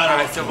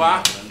waaw ça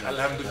va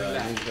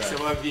alhamdulilah ça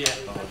va bien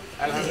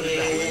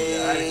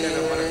alhamdulilah.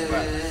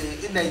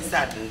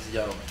 ndeysaan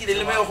kii de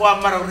li may wax waa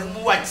Maroc rek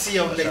mu wàcc si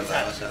yow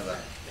ndeysaan.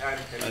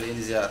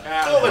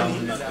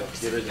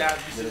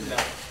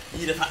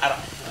 yii dafa arab.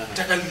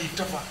 tagal lii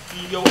Tapha.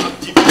 kii yow ak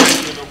ji bi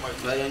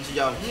yaa ngi ci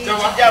jàmm.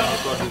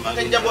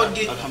 nga njaboot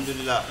gi.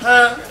 alhamdulilah.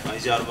 maa ngi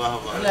ziar bu baax a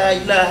baax. la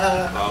ilaha.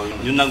 waaw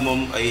ñun nag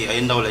moom ay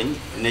ndaw lañ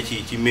ne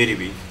ci mairie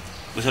bi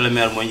monsieur le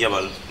maire moo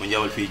njabal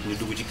fii ñu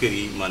dugg ci kër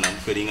yi maanaam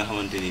kër yi nga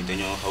xamante ni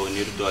dañoo xaw a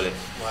niiru doole.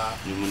 waaw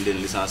ñu mën leen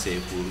licencier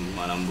pour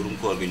maanaam mburum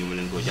koor gi ñu mën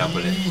leen koo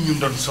jàppale. ñun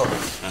doon sonn.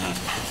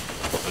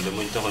 loolu de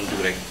moo ñu taxoon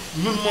dugg rek.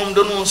 ñun moom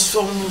dañoo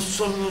sonn.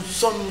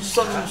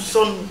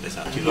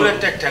 ci loolu la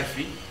tegtal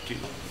fii.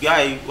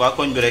 gars yi waa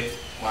koñ bi rek.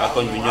 waa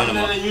koñ bi ñoo ne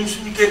ma ñun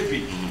suñu kër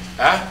bi.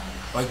 ah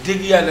wax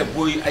dëgg yàlla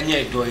booy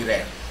añee dooy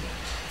reer.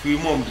 fii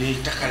moom day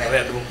takkale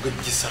reer dama gën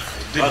ci sax.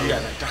 dëgg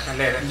yàlla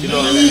takkale reer. ci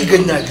loolu yii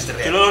gën naa gis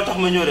reer. ci loolu tax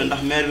ma ñëw de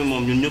ndax maire bi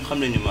moom ñun ñëpp xam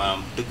nañu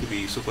maanaam dëkk bi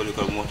sukkali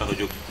ko moo tax a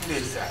jóg.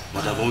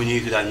 moo tax ba mu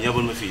ñëwee fi daal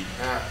ñebal ma fii.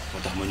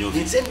 moo tax ma ñëw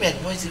fii. seen maire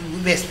mooy si bu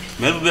bees bi.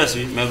 maire bu bees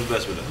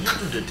bi la. ñu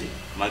tuddati.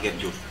 Maguette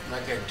Diop.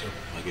 Maguette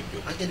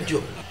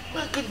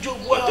Diop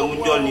waaw te mu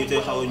njool nii te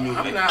xaw a ñuul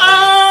rek.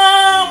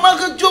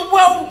 Maguette Diop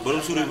waaw.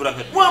 borom suuri bu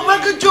rafet. waaw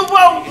Maguette Diop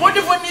waaw. moo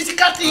defoon nii si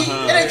carte yi.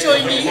 élection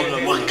yi nii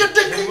wax nga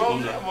dëgg.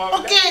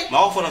 ok.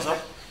 maa ko foto sax.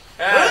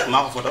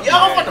 maa ko foto.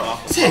 yaa ko foto.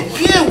 c'est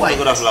bien waay.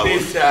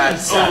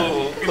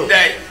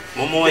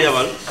 moom moo ma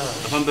yabal.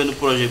 dafa am benn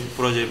projet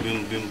bi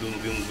mu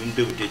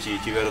débuté ci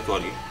weeru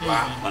koor gi.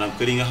 waaw maanaam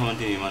kër yi nga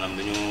xamante ni maanaam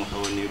dañoo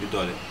xaw a néew di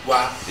doole.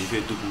 waaw dañ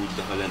fay dugg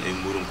dafa leen ay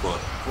mburum koor.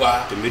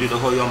 waaw te mbir yi da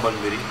koo yombal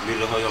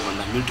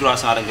ndax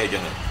 1300 rek ngay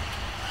joxe.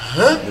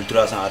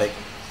 1300 rek.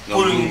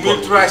 pour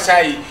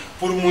 1300 yi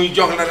pour muy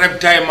jox la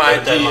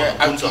ravitaillement ji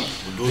ak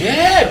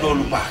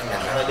loolu baax na.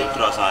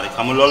 1300 rek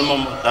xam nga loolu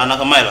moom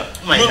daanaka may la.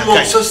 ñun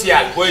moom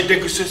social booy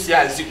dégg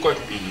social si koñ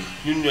bi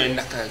ñun ñooy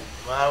naka.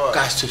 waaw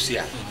cas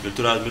social.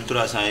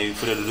 1300 yi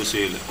frais de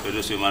dossier la frais de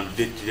dossier maanaam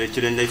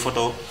ci lañ lay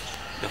photo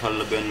defal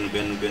la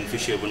benn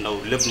fichier bu ndaw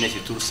lépp ne si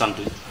tur sant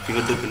fi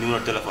nga dëkk numéro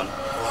téléphone.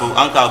 foofu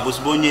en cas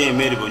boo ñëwee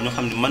mairie ba ñoo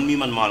xam ne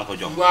man maa la ko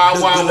jox.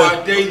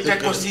 waaw day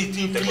teg ko si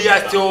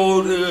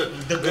filiation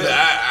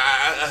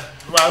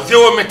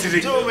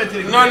géométrique.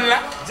 noonu la.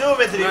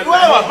 géométrique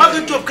waaw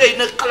Maguette Diop kay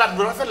nag xalaat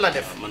bu rafet la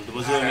def. man du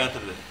ma géomètre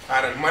de.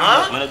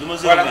 man du ma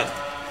géomètre.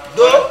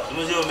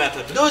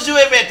 doo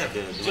géomètre.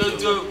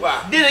 waaw.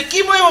 déedéet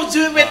kii mooy wax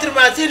géomètre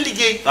ma seen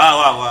liggéey.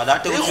 waaw daa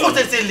tegu ci yoon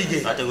seen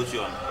liggéey. daa tegu ci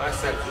yoon.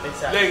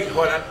 léegi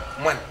xoolal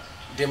man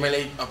dama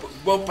lay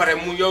boo pare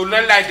mu yow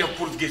lan laay def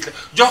pour gis la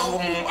jox ko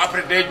moom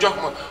après day jox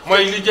ma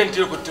mooy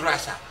lijjantee ko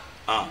 300.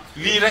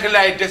 lii rek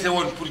laay dese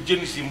woon pour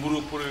jënd si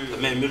mburu pour.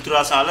 mais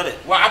 1300 la de.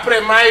 waaw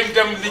après maa ngi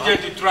dem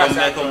lijjanti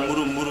 300. comme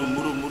mburu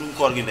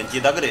koor gi dañ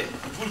ciy dagg de.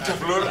 pour def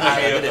loolu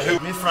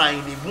 1000 francs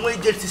yi nii bu may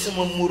jël si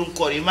sama muurum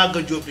koor yi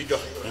Maguette Diop di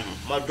joxe.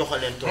 ma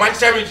doxaleen tool. man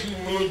tamit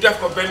mu def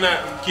ko benn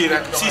kii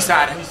rek 600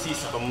 rek.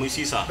 comme muy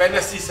 600. benn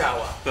 600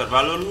 waaw. per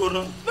ba loolu wóor na.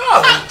 non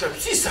tamit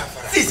 600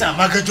 francs. 600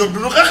 Maguette Diop du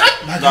ñu ko xaj.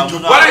 Maguette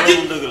Diop wala ji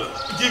dëgg la.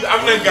 ji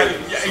am na gan.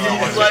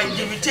 waaye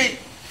ji bi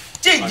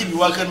cey ji bi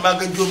waa kër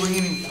Maguette Diop a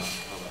ngi nii.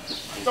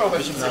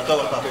 bisimilah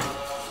toogal papa.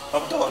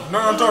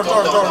 non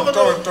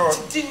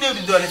ci néew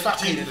di doole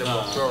fàqir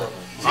la.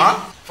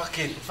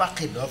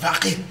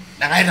 fàqir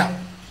da ngay daw.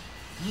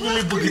 ñu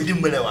lay bëgg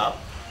dimbale waaw.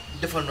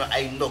 defal na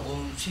ay ndogu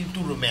si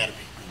turu maire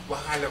bi.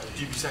 waxaale ko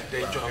ji bi sax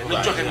day joxe.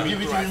 na joxe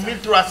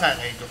 1300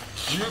 ngay joxe.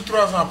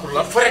 1300 pour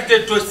la. frais de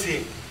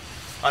dossier.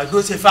 waaw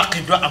dossier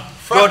fàqir doo am.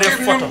 doo def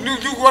photo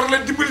ñu war la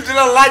dimbali di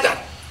la laajaat.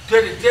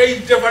 day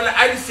defal la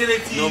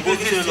arrêté ci. non boo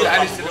gisee loolu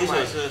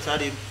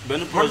c'est-à-dire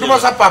benn projet man du ma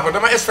sa papa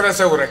dama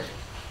stressé wu rek.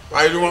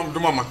 waaye du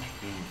ma mag.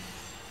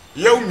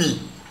 yow mii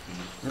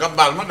nga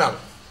baal ma daal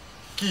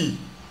kii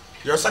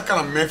yow sa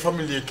kanam mais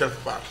familier quelque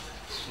part.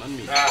 man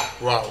mii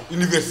waaw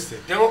université.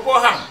 te nga koo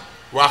xam.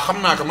 waaw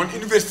xam naa ko man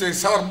université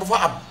sawar bu fa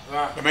am.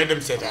 damay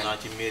dem seetaan. naa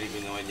ci mairie bi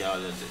nga ma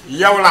jaawale.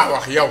 yow laa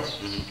wax yow.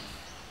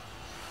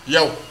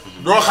 yow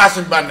doo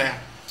xaasuñ bànneex.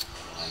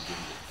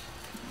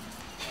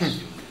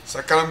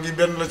 sa kanam gi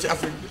benn la ci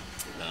Afrique bi.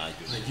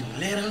 jib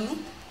leeral nu.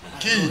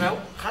 kii waaw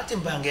xaatim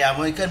baa nga yaa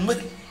mooy kan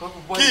mëri.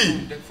 kii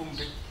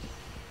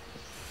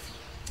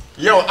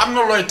yow am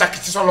na looy takk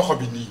ci sa loxo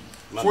bi nii.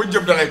 foo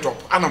jëm da ngay topp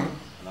anamu.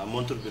 waaw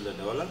montre bi la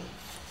de wala.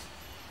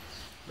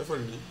 defal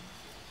nii.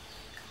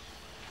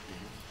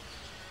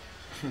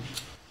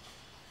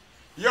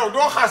 yow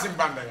doo xaasim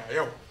bande yaa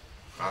yow.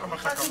 xaaral ma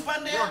xaasim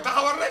bande yaa yow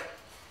taxawal rek.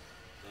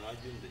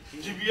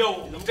 jib yow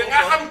te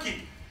nga xam kii.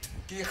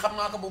 kii xam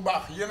naa ko bu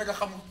baax yéen a nga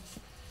xam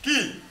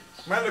kii.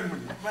 maa leen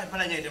mën waaye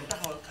bala ngay dem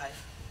taxawal kaay.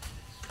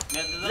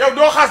 yow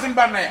doo xaasim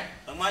bande yaa.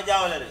 da maa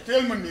jaawale de.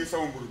 teel mën nii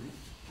sama mburu bi.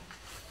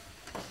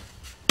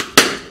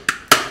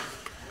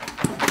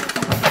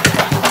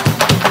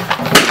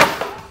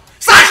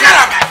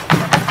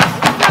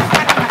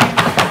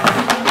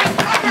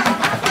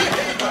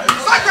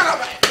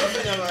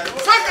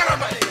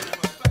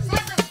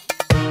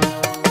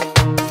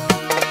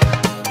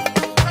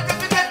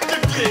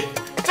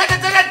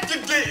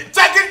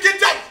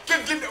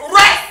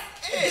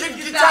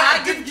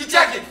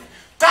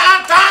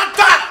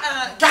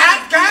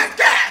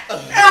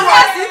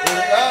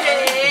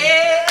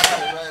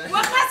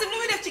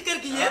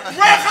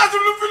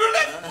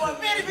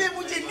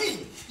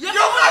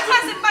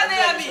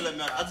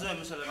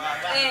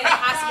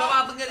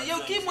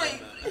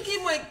 kii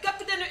mooy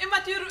capitaine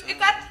immature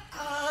ikat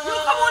yow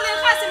xamoo leen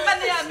Xaasim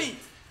Bandeya mi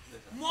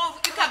moo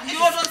ikat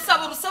yoo doon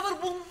sabar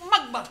bu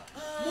mag ba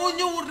moo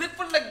ñëwul rek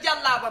fël ak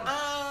jàllaabam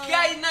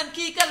gars yi naan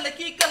kii kan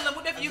la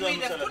mu def yi muy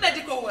def ku ne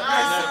di ko wër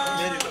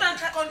ku naan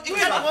kon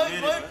ikat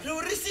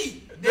mooy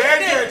risi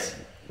déedéet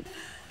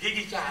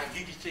gigi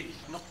cegi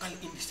nokkal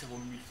indi sama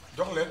 1000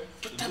 jox leen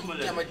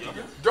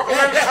jox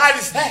leen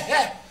xaalis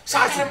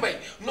saa si mbay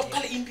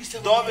nokkal indi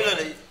sama doo bi la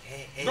de.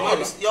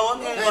 yow war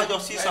nga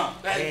jox 600.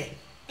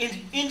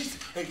 indi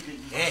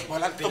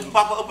wala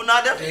papa ëpp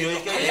naa def. yooyu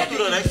kay yëpp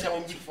rek sama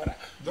 1000 francs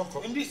jox ko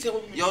indi sama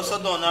 1000 yow sa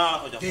doon naa la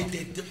ko jox.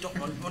 déedéet jox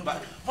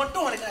man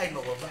doon rek ay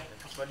ndogo ba.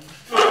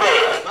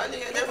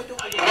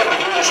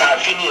 sa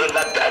fini e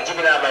ladde a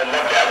jibinama e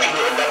ladde a fini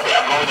e ladde a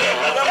mawde e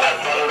ladde a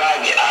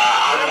torraki a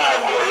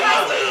annago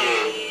yasa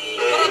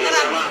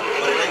programme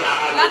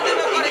ladde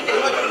ɓe koreke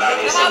dama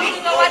bëgg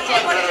nga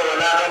wàccee ko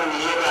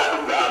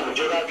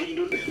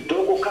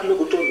dow ko kamɓe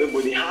ko toon ɓe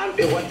ngoni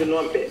hanɓe wadde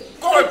noon ɓe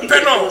koɓe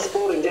peno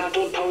sport jaa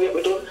toon taweɓe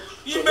toon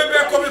yimɓe ɓe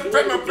koɓe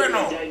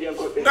peno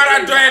gara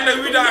doyene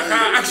wiɗa ka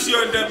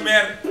action de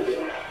maire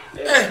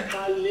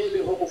haalneɓe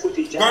hoko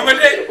foti gonga de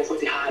ko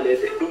foti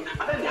haalede ɗum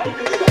aɗani hay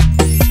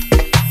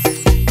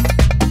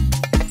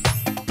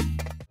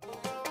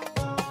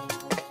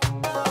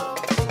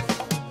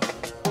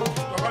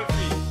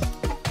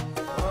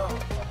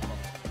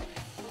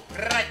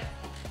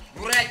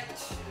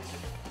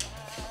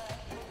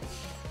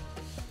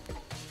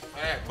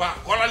ba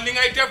xoolal li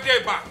ngay def de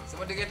ba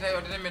sama diggante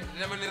yow dina mel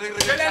ni rëg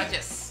rëg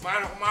Sanchez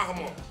maa ko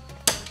moom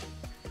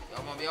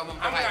yow moom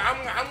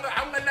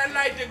xam nga lan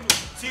laay déglu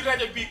si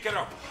rajo bii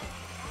keroog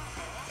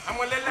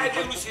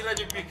si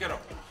rajo bii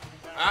keroog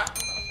ah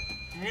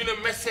ñu ne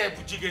médecin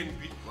bu jigéen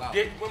bi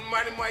de man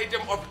maa ne mooy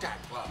dem hôpital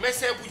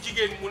médecin bu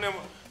jigéen mu ne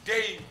ma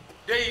day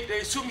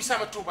sumi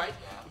sama tubaay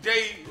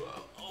day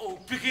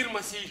piqûre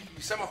ma si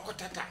sama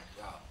kotata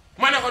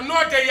ma ne ko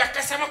noo day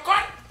yàq sama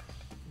koor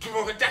du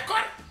ma ko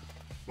d'accord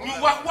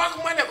ñu wax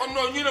ma ne ko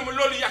non ñu ne ma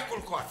loolu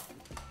yàqul koor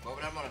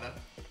boobu daal moo la dal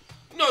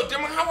non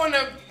dama xamoon ne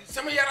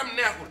sama yaram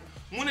neexul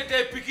mu ne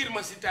day piqûre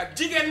ma si taat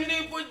jigéen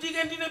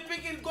dina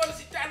piqûre góor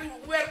si taat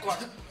weer koor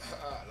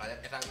laajal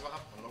état bi ba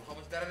xam man loolu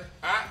xamu ci dara de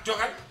ah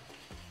jogal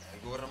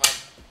gouvernement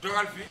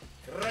jogal fii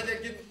rajo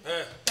gi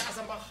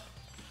taasa mbax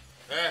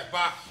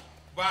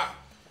baax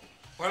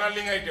xoolal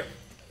li ngay def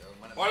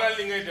xoolal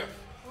li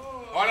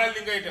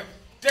ngay def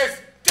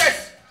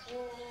test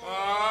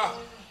ah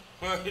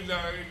la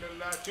ilaha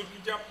illallah turki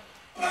jàpp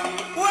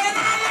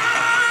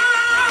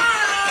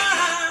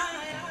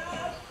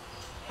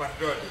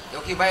pardon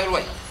yow kii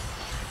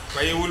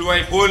bàyyiwul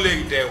way boo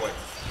léegi dee way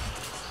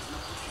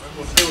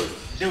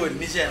déwén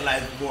Niger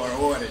laay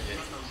woore de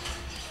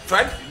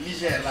fan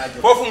Niger laa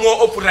jóg foofu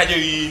moo ëpp rajo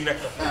yi nekk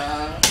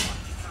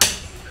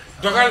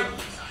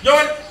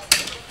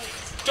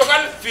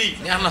jogal fii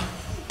neex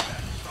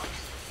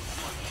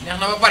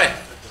na ba pare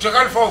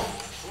jogal foofu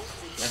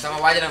mais sama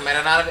waa ji nag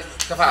mere naa la de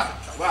Tapha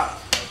waaw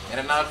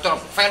mere naa la trop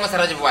fayal ma sa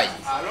rajo bi waay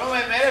loo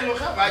may mere lu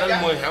xew lan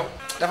mooy xew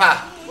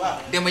Tapha waaw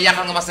démb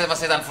yàqal nga ma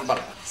seetaan football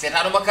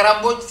seetaanuma Karam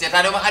Mbodj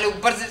seetaanuma Aliou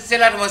Barsi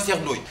seetaanuma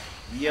Cheikh Ndoye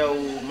yow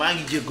maa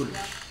ngi jéggalu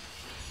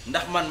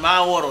ndax man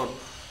maa waroon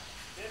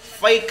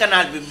fay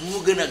canal bi bu mu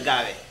gën a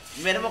gaawee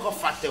mais dama ko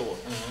fàtte woon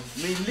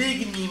mais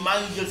léegi nii maa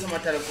ngi jël sama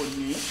téléphone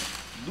nii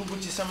dugg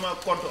ci sama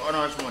compte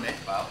Orange Money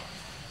waaw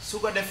su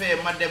ko defee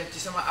ma dem ci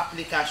sama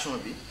application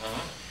bi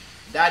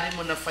daal di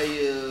mën a fay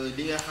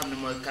li nga xam ne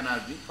mooy canal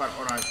bi par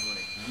Orange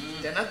Money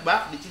te nag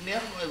baax li ci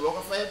neex mooy boo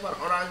ko fayee par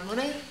Orange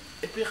Money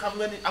et puis xam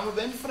nga ni amul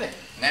benn frais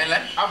nga ne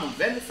lan amul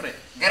benn frais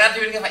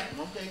gratuit nga fay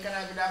moom kay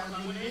canal bi daa ko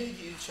jël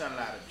léegi incha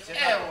allah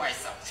rek waay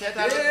sax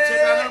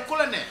seetaanal ku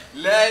la neex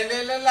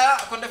la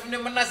kon def ne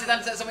mën naa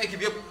seetaan sama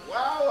équipe yëpp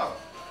waaw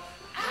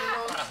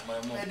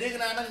mais dégg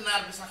naa nag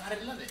naar bi sa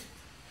xarit la de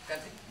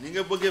ni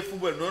nga bëggee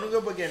football noonu nga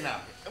bëggee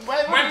naam.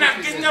 man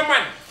nag gis nga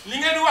man li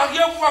ngeen di wax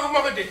yëpp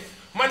waxuma ko de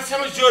man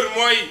sama jour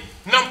mooy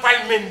nampal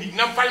Mendy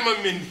nampal ma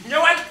Mendy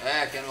ñëwal.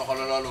 kenn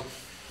waxul loolu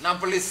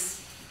nampalis.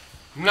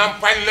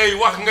 nampal lay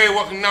wax ngay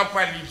wax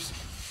nampalis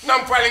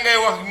nampal ngay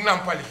wax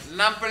nampalis.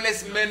 nampalis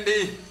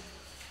Mendy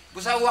bu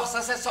sa wax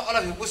sa set sa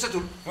olof yi bu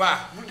setul. waaw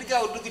bu di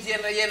gaaw dugg ci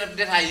yenn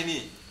détails yi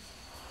nii.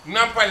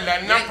 nampal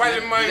la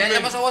nampal mooy. léegi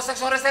dama sa wax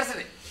section recherche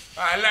de.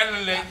 waaw lan la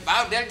léegi.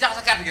 waaw del jax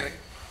sa carte gi rek.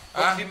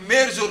 ah di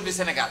meilleur joueur du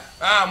Sénégal.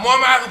 ah moom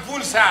ak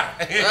Boune Sarr.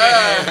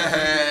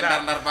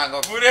 ndar baa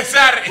nga. Boune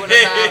Sarr.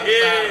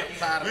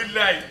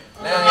 billaay.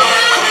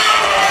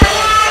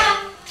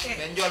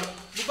 mais Ndiol.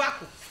 bu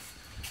baaxul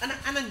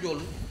ana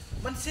Ndiol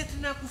man seeti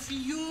naa ko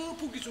fii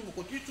yëpp gisuma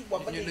ko ci suba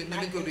ba léegi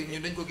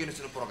ñun dañ ko génne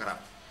suñu programme.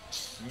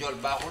 Ndiol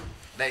baaxul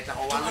day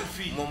taxawal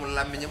moom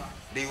làmmiñam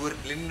day wër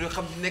li ñu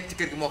xam nekk ci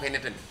kër gi moo koy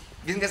nettali.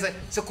 gis nga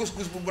sa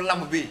couscous bu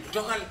lamb bii.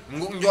 doxal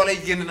Ndiol ay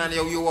génn naan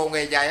yow wow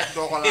ngay jaay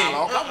doo ko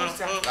laaloo.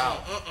 waaw.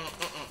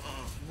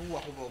 bu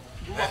waxu boobu.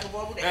 bu waxu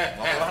boobu de.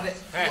 moo koy wax de.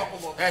 bu waxu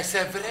boobu.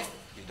 c'est vrai.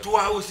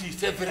 toi aussi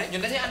c'est vrai. ñun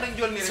dañuy ànd ak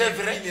Ndiol nii rek. c'est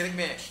vrai nii rek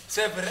mais.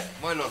 c'est vrai.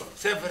 mooy loolu.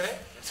 c'est vrai.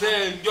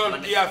 c'est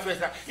Ndiol qui a fait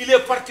ça il est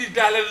parti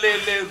dans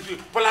les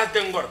places de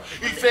Ngor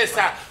il fait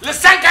ça le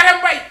Sankara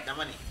Mbaye.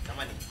 dama ni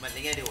man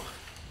li ngeen di wax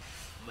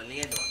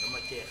dama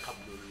cee xam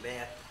lu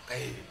leer.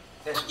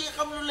 dama cee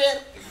xam lu leer.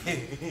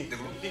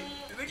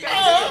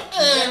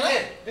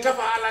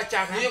 dafa ala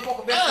caaxaan. ñu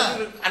bokk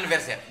benn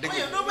anniversaire. dëgg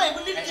la doo bàyyi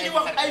ba nit ki di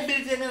wax ay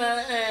vérité nga naan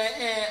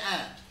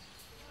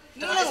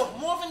li lay wax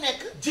moo fi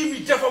nekk. ji bi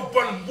dafa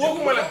bon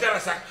booguma la dara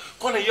sax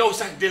kon yow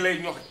sax de lay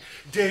ñoxe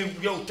de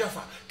yow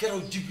dafa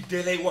keroog ji bi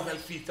de lay waxal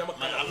fii sama.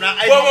 man am naa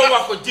ay boo ma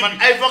wax ko ji bi man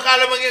ay vocal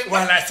la ma ngeen.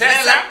 voilà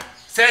c'est ça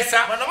c'est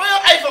ça. man dama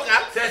yor ay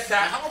vocal. c'est ça.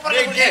 xam nga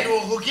problème bu dee doo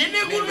ko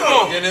génneegul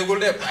génneegul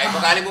de ay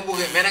vocal yi mu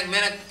bëggee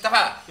mais nag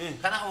Tapha.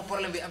 xanaa xam nga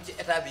problème bi am ci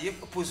état bi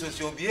yëpp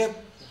opposition bi yëpp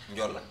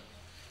Ndiol la.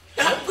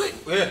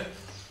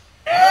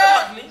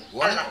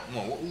 wala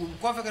moom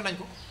koo fekk nañ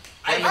ko.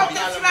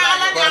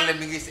 problème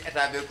bi ngi si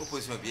état bi ak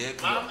opposition bi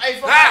yëpp. maanaam ay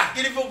vocal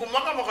kilifa gu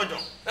mag a ma ko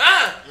jox.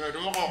 yooyu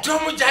dama ko.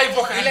 jox mu jaay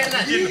vocal.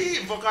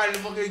 vocal yi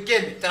ma koy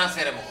génne.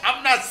 transféré ma ko.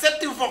 am naa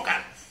 7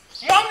 vocal.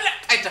 moom la.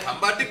 ay Tapha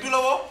mbaa déglu la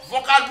woo.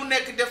 vocal bu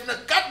nekk def na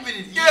 4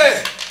 minutes.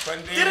 kon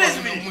de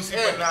 13 minutes.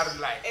 musiba naaru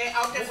laay.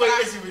 bu koy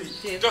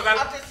expliqué. dogal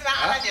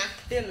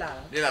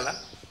lii la la.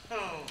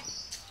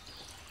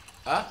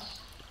 ah.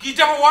 kii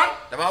dafa woon.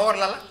 damaa war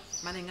la la.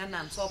 ma ne nga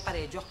naan soo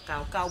paree jox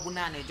kaaw bu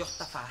naanee jox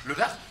Tapha. lu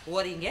tax.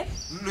 wori ngeen.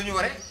 lu ñu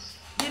waree.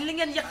 yéen li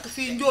ngeen yàq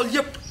fii Ndiol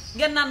yëpp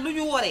ngeen naan lu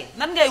ñu woree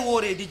nan ngay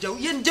wooree di jëw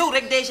yéen jëw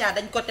rek déjà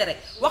dañ ko tere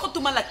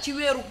waxatuma la ci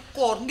weeru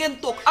koor ngeen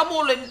toog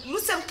amoo leen lu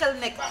seen xel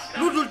nekk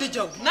lu dul di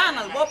jëw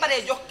naanal boo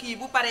paree jox kii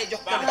bu paree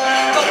jox ko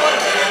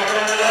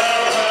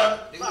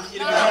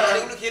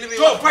déglu kii li muy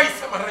wax fay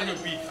sama rajo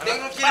bii.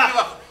 déglu kii li muy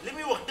wax. li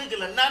muy wax dëgg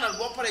la naanal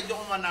boo paree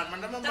joxuma naan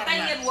man dama. te tey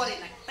ngeen wori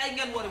nag tey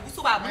ngeen wori bu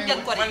subaa bu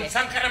ngeen korite. man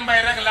Sankara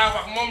Mbaye rek laa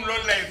wax moom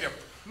loolu lay def.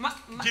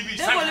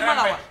 déggoo li ma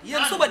la wax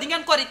yéen suba di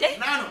ngeen korite.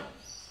 naanu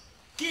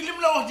kii lim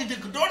la wax ci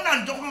dëgg doo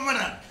naan jox ma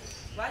naan.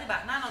 waaye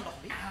baax naanal ndox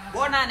bi.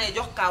 boo naanee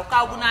jox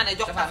kaaw bu naanee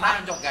jox Tapha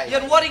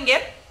yéen wori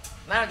ngeen.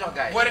 naanal jox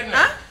gars yi wari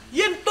na.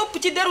 yéen topp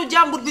ci deru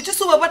jàmbur bi ci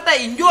suba ba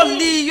tey Ndiol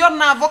lii yor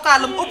naa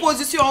vocalam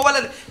opposition wala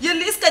yéen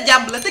li est-ce que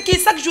jàmb la te kii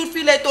chaque jour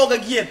fii lay toog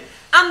ak yéen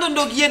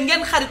àndandoo ak yéen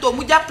ngeen xaritoo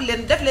mu jàpp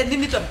leen def leen ni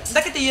nitam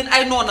ndakate yéen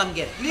ay noonam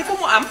ngeen lii fu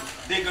mu am.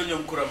 dégg nga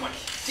ñoom Koura Mali.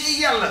 ci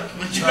yàlla.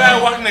 ci lay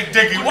wax nag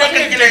dëgg. wax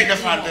nga lay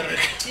défendre rek.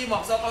 kii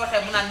moom soo ko waxee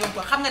mu naan ñoom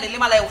ko xam nga ne li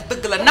ma lay wax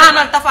dëgg la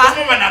naanal Tapha.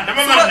 dama mën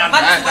naan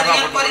man suba di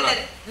ngeen korite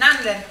de naan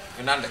leen.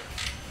 ñu naan de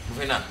bu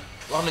fi naan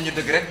wax nañu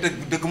dëgg rek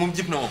dëgg moom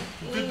jib na moom.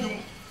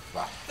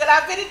 waaw. c'est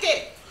la vérité.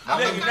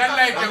 léegi nan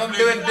lay def moom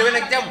déwén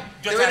ak jàmm.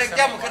 déwén ak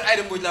jàmm kër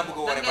Aïda Mbodj laa bëgg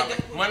a wooree Bambey.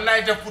 man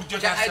laay def pour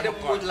jotaat Aïda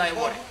Mbodj laay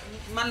woore.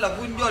 man la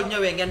bu Ndiol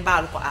ñëwee ngeen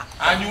baalu ko ah.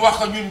 ñu wax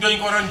ko ñun dañ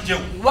ko doon jëw.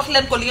 wax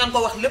leen ko li ngeen ko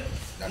wax lépp.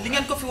 li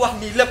ngeen ko fi wax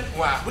nii lépp.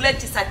 waaw bu leen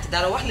ci sàcc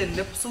dara wax leen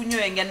lépp su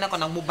ñëwee ngeen ne ko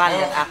nag mu baal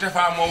leen ah.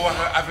 Tapha moo wax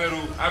affaire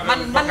man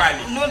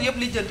loolu yëpp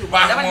li jëntu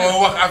baax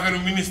moo wax affaire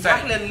ministère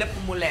wax leen lépp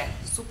mu leer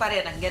su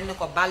paree nag ngeen ne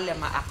ko baal leen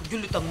ma ak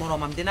jullit ak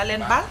moroomam dina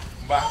leen baal.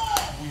 baax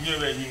bu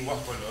ñëwee ñu wax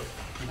ko lool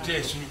ñu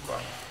téye suñu ko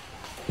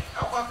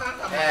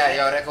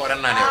yow rek war a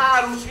naan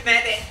yow. ruus fi ne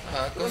de.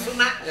 ruusu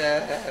na.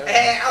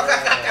 aw ka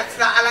kàkkat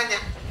sa alaña.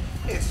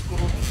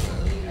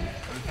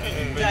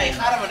 gars yi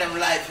xaaral ma dem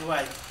live fi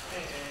waay.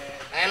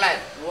 ay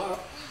live. waaw.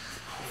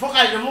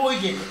 vocal yi dama koy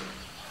génne.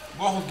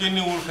 boo ko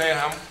génnewul kay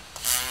xam.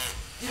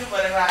 ci li ma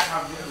rek laa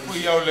xam. pour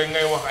yow la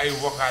ngay wax ay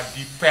vocal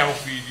di peew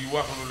fii di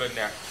wax lu la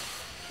neex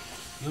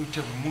yow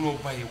tamit munoo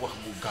bàyyi wax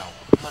bu gaaw.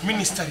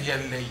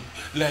 ministériel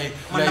lay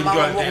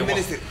doon day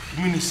wax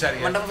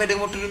ministériel. man dama fay dégg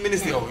ma tudd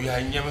ministre. yow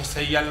yaa ñeme sa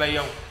yàlla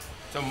yow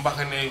sa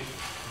mbaxane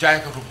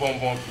jaaykatu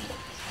bonbon bi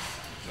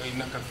ngay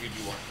naka fii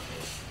di wax.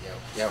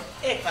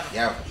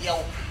 yow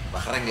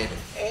wax rek ngay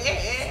def.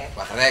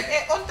 wax rek.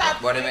 on t'a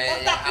boo demee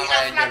pris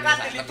en flagrant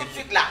délit tout de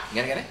suite là.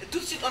 ngeen. tout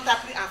de suite on t'a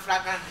pris en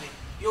flagrant délit.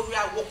 yow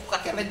yaa wokku kat.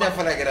 kenn dañ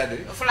flagrant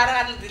délit.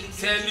 flagrant délit.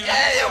 c'est lui.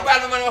 yow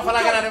baal ma wax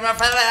flagrant délit ma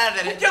flagrant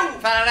délit. jëw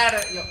flagrant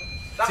délit yow.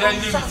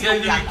 c'est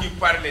lui qui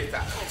parlait ça.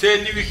 C'est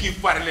lui qui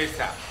parlait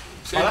ça.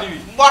 C'est lui.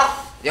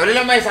 Mbor. yow li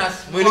la may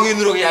sens mooy li ngay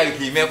niroog yaayu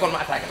kii mais kon ma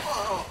attaqué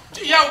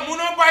la. yow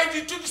munoo bàyyi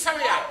di tudd sama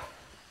yaay.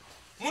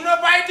 munoo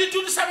bàyyi di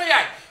tudd sama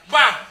yaay.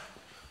 baax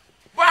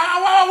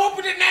waaw wópp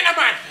de nee na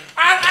maan.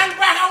 an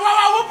baax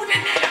waaw wópp de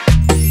nee na.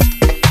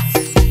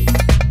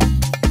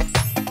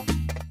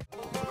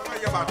 da nga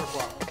yabaate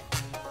quoi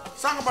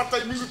sànq ba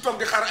tey mi ngi toog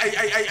di xaar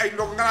ay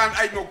ndog nga naan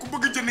ay ndog ku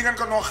bëgg jënd ngeen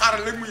ko noo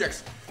xaaral léegi mu yegg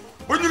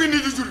ba ñu ngi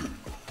nii di julli.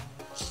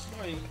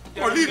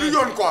 lii du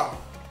yoon quoi.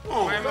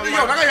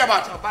 yow da nga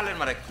yabaate. baal leen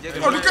ma rek.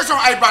 du question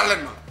ay baal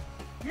leen ma.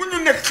 mun ñu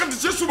nekk xëy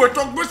ci suba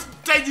toog ba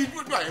tey jii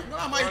waaye nga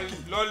am ay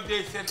kii. loolu de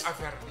seen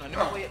affaire. non ni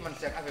ma ko man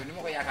seen affaire ni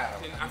ma ko yaakaar.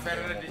 seen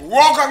affaire la de.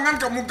 woo ko ngan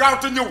ko mu gaaw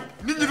te ñëw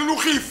nit ñi dañu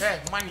xiif.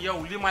 man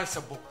yow limal sa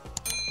bopp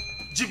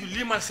jibi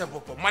limal sa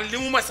bopp man li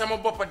mu ma sama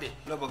bopp de.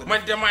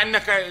 man dama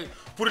nekk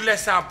pour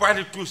l'instant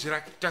bandi tuuti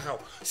rek taxaw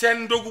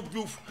seen ndogu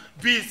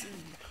bii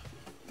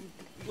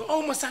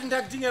aw ma sax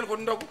ndax di ngeen ko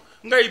ndogu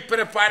ngay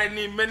préparé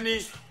nii mel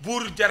ni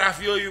buur jaraaf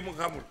yooyu mu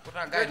xamul.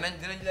 pourtant gars yi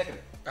dinañ lekk de.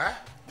 ah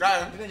gars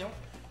yi dina ñëw.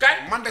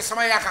 kan man de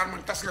sama yaakaar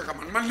man tas nga ko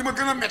man li ma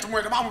gën a métti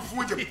mooy dama amul fu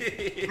ma jëm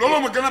looloo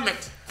ma gën a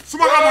métti su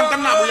ma xamoon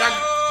dem naa bu yàgg.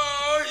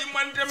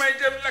 man damay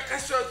dem la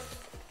kaso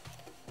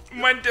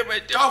man damay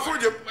dem. Kaaw foo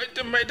jëm.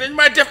 dañ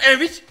ma def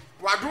invite.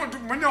 waaw du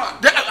ma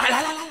ñëwaat.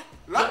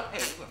 la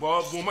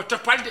bu ma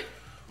toppal de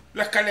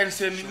lakka leen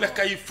seen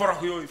lakka yi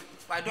forox yooyu.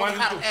 waaye doo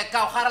xaar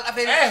Kaaw xaaral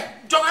affaire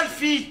yi. jogal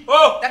fii.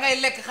 da ngay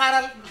lekk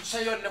xaaral. sa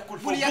yoon nekkul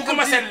bul foofu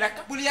bugguma seen lekk.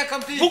 bul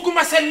yàkkamti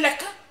bugguma seen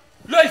lekk.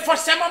 looy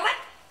forcé ma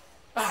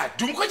man.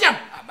 dum ko jam.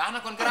 baax na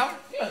kon garaaw.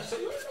 sa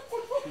yoon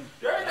nekkul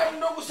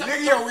foofu.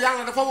 léegi yow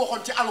yàlla dafa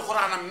waxoon ci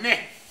alxuraanam ne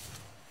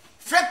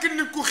fekk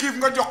nit ku xiif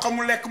nga jox ko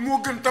mu lekk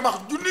moo gën tabax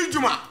junniy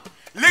juma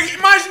léegi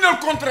imagine le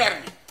contraire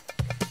bi.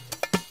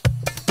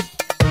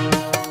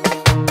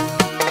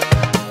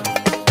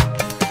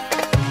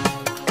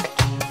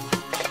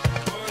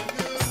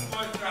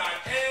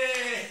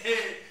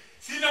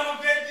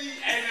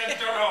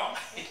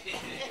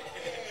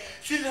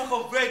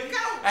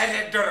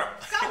 Arrête Doro.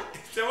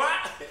 Ça va?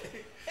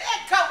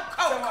 Kaaw.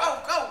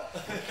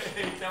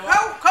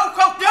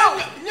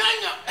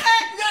 Nionio.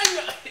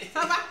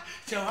 Ça va?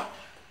 Ça va?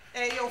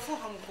 yow foo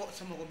xam ko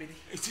sama ko bedi.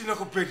 Sino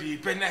ko pedi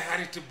benn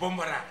xarit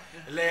bombara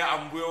lay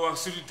am bu wax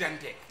suñu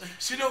tante.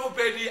 Sino ko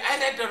pedi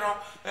arrête Doro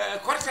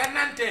korsa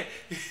nante.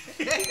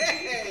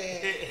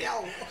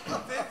 Yow.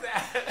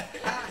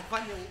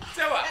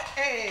 Ça va?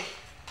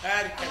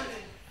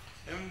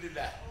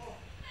 Alhamdulillah.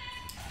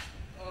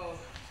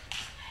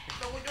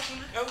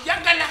 yow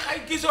jàngal na xay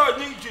gisoo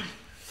ñu ngi jul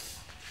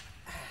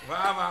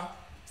waaw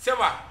ça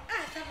va.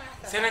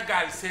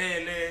 Sénégal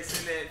c'est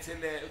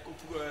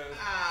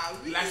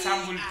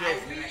l'Assemblée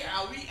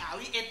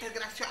oui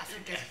intégration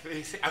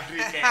africaine. C'est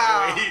africain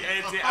oui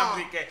c'est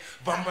africain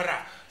bambara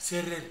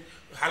séeréer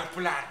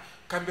halpulaar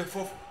kambe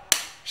foofu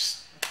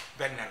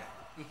benn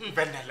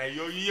la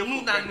yooyu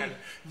yëpp benn la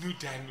ñu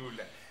daanu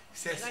la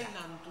c'est ça.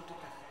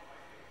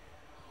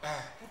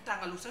 pour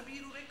tàngalu sa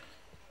biiru rek.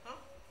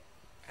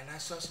 ana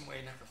sauce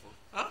mooy naka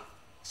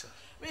foofu.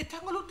 mais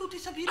tàngalu tuuti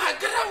sa biir.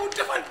 garaawul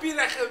defal biir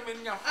ak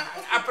ñam.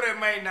 après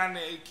may naan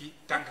kii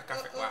tànk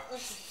café waaw.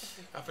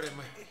 après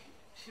may.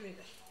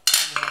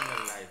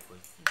 alhamdulilah koy.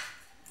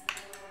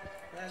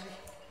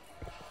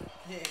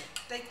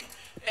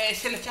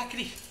 c'est le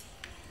càkkiri.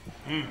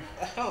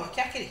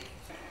 Càkkiri.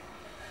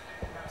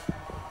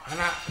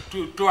 xanaa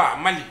toi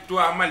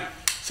Mali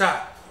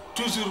ça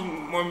toujours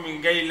moom mi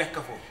ngay lekk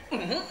foofu.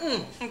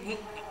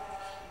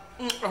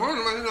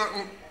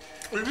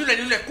 Lui la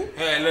ñu lekku.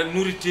 La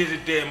nourriture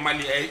des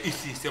Maliens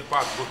ici c'est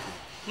pas beaucoup.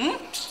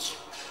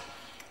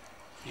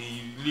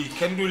 lii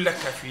kenn du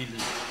lekk fii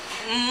lii.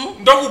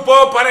 ndogu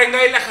boo pare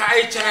ngay lekk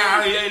ay cere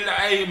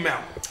ay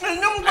meew.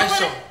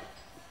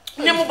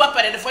 ñamu ba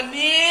pare dafa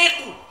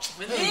neexu.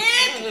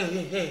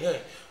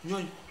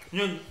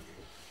 ñooñu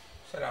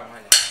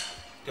salaamaaleykum.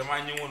 damaa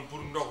ñëwoon pour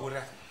ndogu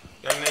rek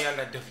yal na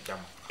yàlla def jàmm.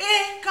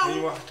 Kaaw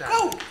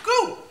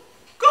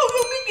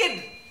yow mi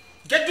génn.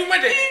 gedduma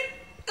de.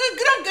 Un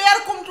grand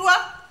gaillard comme toi.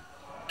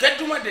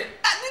 gedduma de.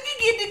 ni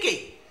ngi génn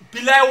kay.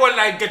 bilaay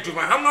wallaay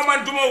gedduma xam nga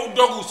man duma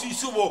dogu si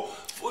suba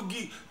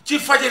ci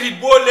fajarit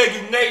boo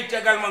léegi ngay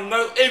tegal ma nga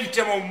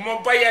invité ma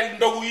bayal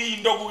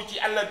ndogu ci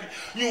àll bi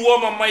ñu woo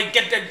ma may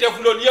gerte def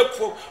loolu yëpp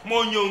foofu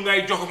moo ñëw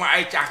ngay jox ma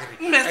ay caakiri.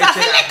 mais ça c'est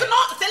lekk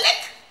non c'est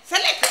lekk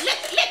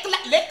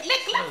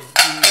la.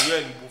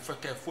 yéen bu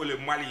fekkee fële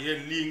Mali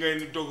yéen lii ngay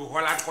ni dogu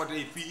xoolaat ko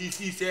tey fii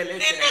ici c'est le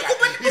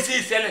Sénégal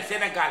ici c'est le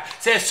Sénégal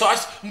c'est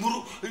sauce mburu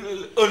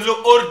le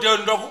hors de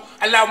ndogu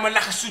allahumma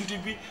lax sunti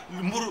bi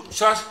mburu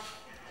sauce.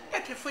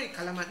 ete foyi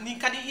kalama ni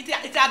kadi ite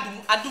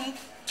adumu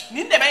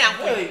ni ndeme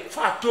yanko.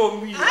 Fatou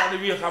mi ala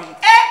wi xam.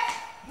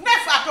 Ne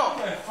Fatou.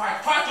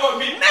 Fatou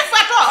mi. Ne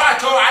Fatou.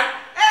 Fatou an.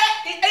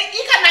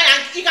 I ka na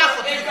yan i ka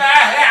foto.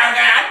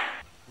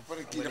 bu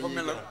pare kii dafa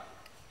mel na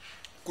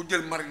ku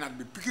jël marinade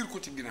bi piqûre ko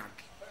ci ginaar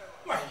gi.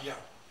 waaye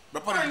yow. ba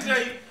pare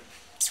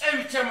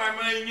invité ma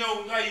may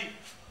ñëw ngay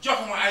jox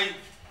ma ay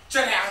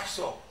cere ak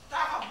soo.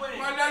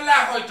 man lan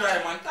laa koy tooy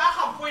man.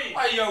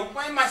 waaye yow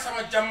may ma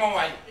sama jàmm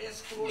waay.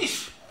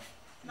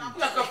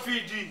 naka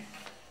fii di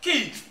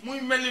kii muy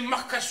mel ni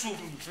makka suuf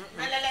mi.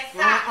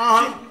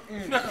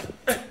 naka.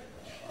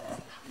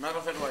 na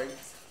rafet waay.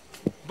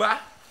 ba.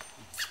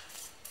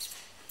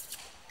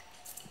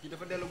 kii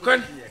dafa delloo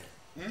kon.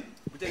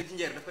 bu tey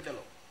jinjeer dafa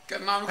delloo.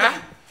 kenn naanu ko.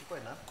 ku koy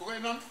naan ku koy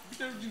naan bu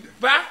tey jinjeer.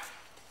 ba.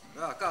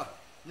 waaw Kaaw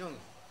ñëw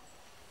nga.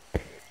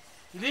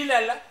 lii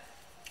lan la.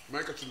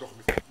 may ko ci ndox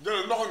bi.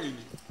 jëlal ndox ngi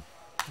nii.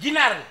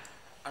 ginaar la.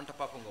 Anta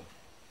Papa Ngom.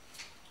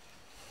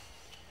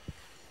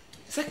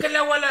 sëkk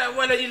la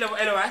wala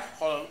élevage.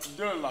 xoolal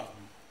jëlal laaf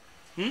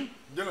bi.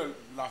 jëlal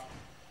laaf bi.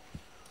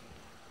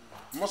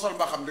 mosal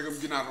ba xam dëggam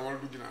ginaar wala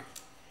du ginaar.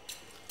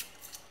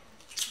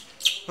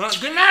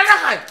 ginaar la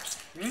xay.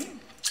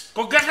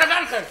 ko gerte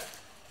gaan xel.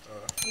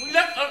 mu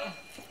lekk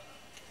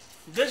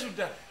desul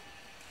dara.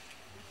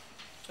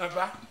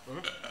 ba.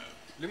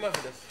 li ma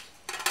fi des.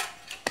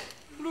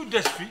 lu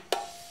des fi.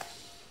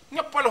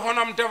 ñëppal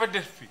xonam dafa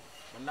des fi.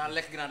 man naa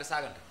lekk ginaar di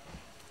saagante.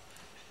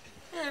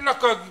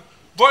 naka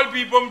bool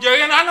bi ba mu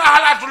jege naa ne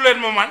xalaatu leen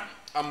ma man.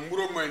 am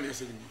mburu ak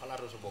mayonnaise bi.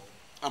 xalaatoo sa bopp.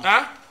 am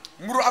ah.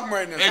 mburu ak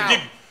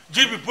mayonnaise.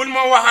 ji bi bul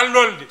ma waxal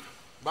loolu de.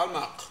 baal ma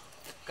àq.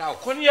 Kaaw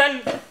kon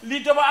yéen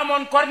lii dafa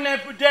amoon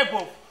cornet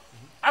dépôt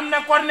am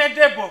na cornet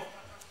dépôt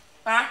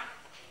ah.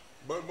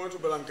 ba moytu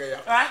balaa nga koy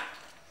yàq. ah.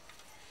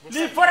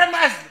 lii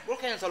fromage. bul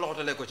xëy sa loxo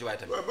te lekkoo ci waaye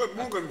tamit.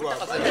 moo gën quoi.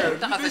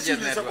 taxa sa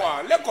jees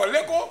quoi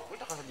lekkoo. bul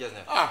taxa sa jees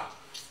ah.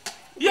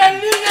 yéen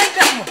lii ngeen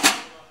def ma.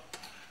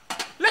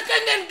 lekka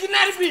ngeen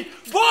ginaar bi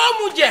boo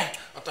mu jeex.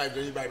 ataay bi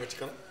dañuy bàyyi ba ci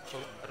kanam.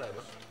 ataay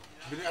ba.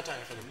 bi ñuy ataay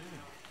xale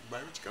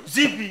bàyyi ba ci kanam.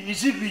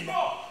 zip bi.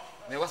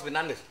 mais was bi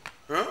naan nga ci.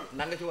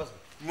 naan nga ci was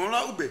bi. moom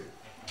laa ubbee.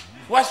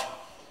 was.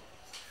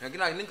 mais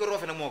ginaar gi ni ñu ko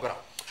roofee nag moo garaaw.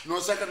 non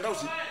c'est que ndaw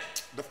si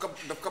daf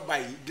ko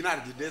bàyyi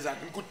ginaar gi dèjà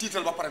dañ ko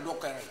tiital ba pare doo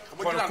koy rey. xam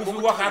kon nga ku fi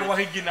waxaat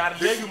waxi ginaar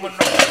léegi mën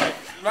na ko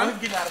waxi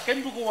ginaar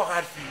kenn du ko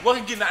waxaat fii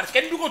waxi ginaar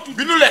kenn du ko tudd.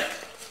 bi nu lekk.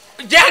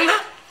 jeex na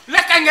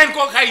lekka ngeen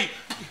ko xay.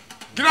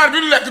 ginaar bi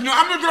nu lekk ñu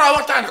am na droit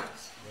waxtaane ko.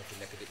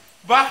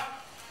 ba.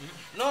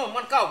 non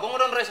man Kaaw ba ma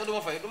doon rey sax du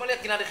ma fay du ma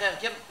lekk ginaar di xeex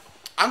kenn.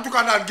 en tout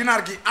cas daal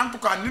ginaar gi en tout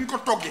cas ni ñu ko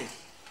toggee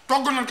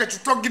togg nañ ko ci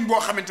toggin boo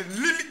xamante ni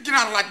li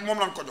ginaar laaj moom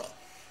lañ ko jox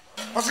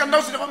parce que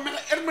ndaw si dafa mel ne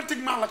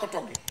hermétiquement la ko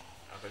toggee.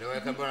 waaw li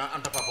waaye kan boo naan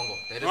Anta Papa Ngom.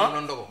 tey de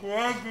mënoon ndogo.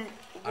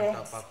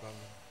 Anta Papa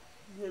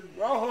Ngom.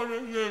 waaw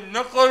yéen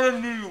naka la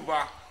nuyu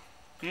baax.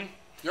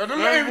 yow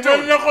dañu la invité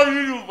woon naka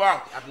nuyu baax.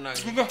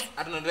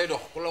 àdduna day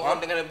dox. ku la waxoon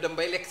da nga dem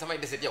bay lekk samay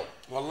desit yow.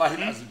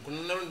 wallahi azim ku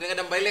ne da nga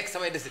dem bay lekk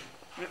samay desit.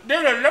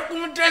 déedéet lekk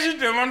mu desit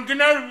man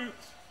ginaar bi.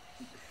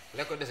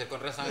 lekk ko desit kon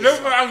restant.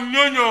 lekk ak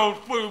ñooñoo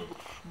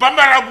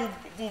bambara bu.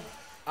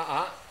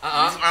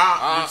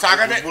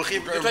 saaga de bul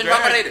xiif di tooñ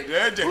bambara yi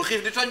de. bul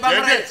xiif di tooñ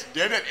bambara yi.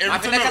 déedéet maa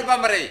fi nekkal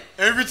bambara yi.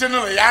 invité na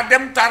la yaa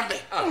dem tardé.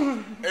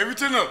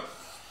 invité na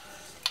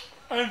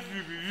la. ay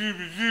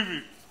jus bi.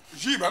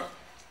 jus ba.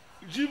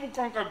 jus bu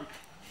konka bi.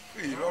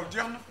 oui loolu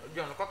jeex na.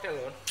 jox na cocktail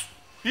la woon.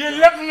 yéen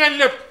lépp ngeen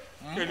lépp.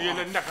 yéen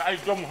a nekk ay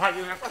doomu xaaj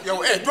yi nag.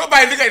 yow doo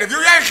bàyyi li ngay def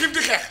yow yaa ngi xiif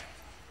di xeex.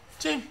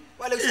 ci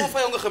waaye léegi soo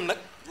fayoo nga xam nag.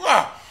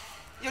 waaw.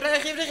 yow da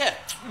ngay xiif di xeex.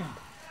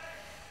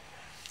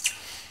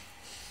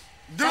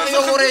 dina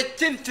yow waree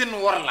cin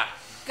war la.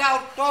 Kaaw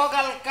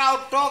toogal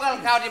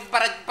Kaaw di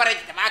baraj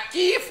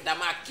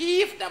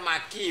damaa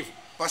kiif.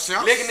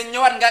 patience léegi nañ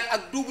ñëwaat nga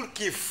ak double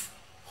kiif.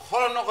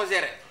 xoolal na ko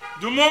gérer.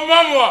 du ma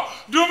wax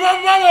di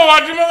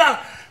ma wax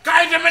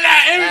kaay dama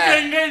laa invité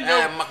ngay ñëw.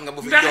 mag nga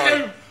bu fi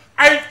jooy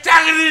ay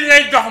tàngri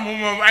lay dox mu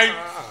moom ay.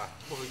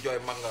 bu fi jooy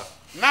mag nga.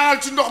 naanal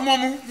ci ndox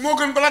moomu moo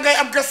gën bala ngay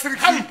am gastrique.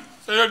 xam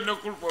te yow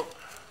nekkul foofu.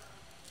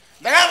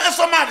 da ngay am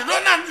estomac doo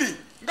naan lii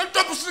nga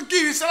topp su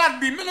kii bi salade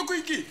bi mel na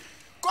koy kii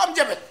ko am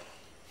jabet.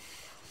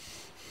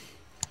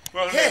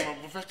 wala ma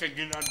bu fekkee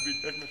ginaar bi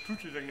def na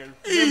tuuti da ngeen.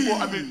 même boo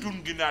amee tun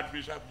ginaar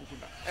bi sax bugg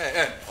na.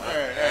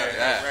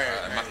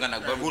 mag nga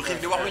nag ba bul xiif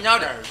di wax lu ñaaw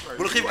de.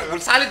 bul xiif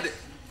bul saalit de.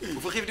 bu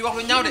fa xiif di wax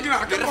lu ñaaw de.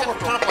 ginaar kenn ko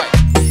trop waay.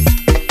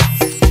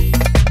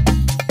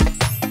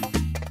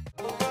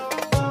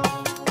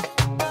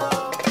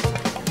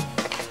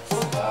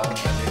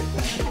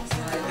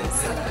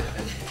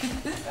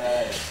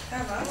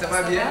 ça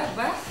va bien.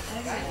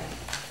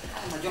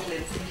 ma jox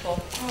leen suñu toog.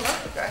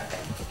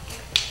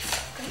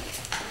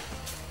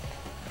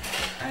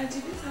 ah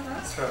Djibi ça va.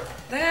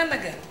 da ngaa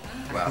naga.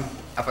 waaw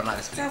après naa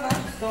expliqué. ça va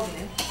doog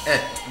leen.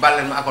 baal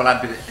leen ma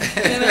accolade bi de.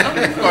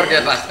 koor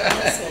gee tax.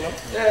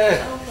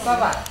 ça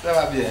va. ça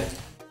va bien.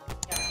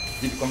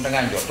 Djibi comme da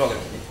ngaa njool toogal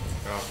ko.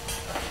 waaw.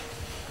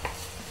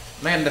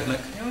 na ngeen def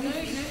nag.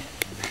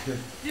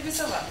 Djibi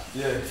ça va.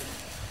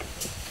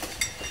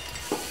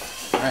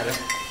 na ngeen def.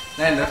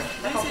 na ngeen def.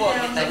 dafa boor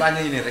tey baa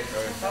nga nii rek.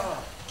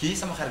 kii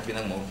sama xarit bi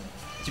nag moom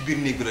ci biir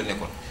néeg bi la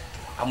nekkoon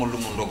amul lu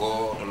mu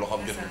ndogoo te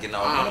loxoom jotul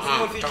ginnaaw.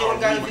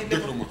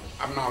 déglu ma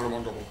am naa lu ma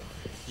ndogoo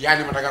yaa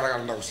ni ma danga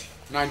ragal ndaw si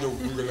naa ñëw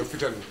gunge la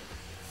fital mi.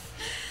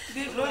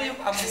 loolu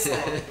yëpp amul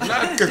solo.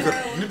 naa kër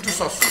nit du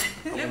sos.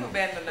 lépp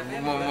benn la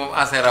benn moom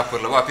ancien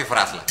rappeur la waa Pi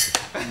France la.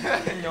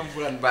 ñoom bu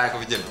leen bàyyi ko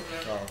fi jël.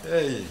 waaw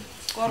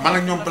man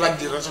ak ñoom Black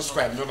di Raso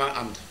Square ñoo daan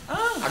ànd.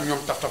 ak ñoom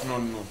taf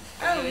noonu.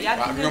 waaw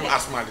ak ñoom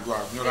Asma di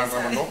waaw ñoo daan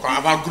ramandoo quoi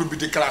avant groupe bi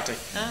di éclaté.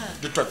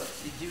 di toj.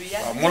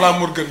 waaw Mola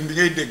Morgan bi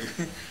ngay dégg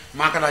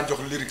maa ko daan jox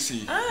lyrics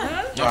yi.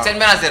 ñoom seen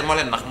manager moo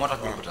leen nax moo tax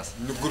groupe tas.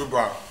 ñu groupe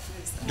waaw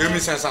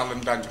 2500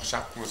 lañu daan jox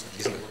chaque mois.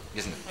 gis nga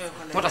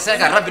moo tax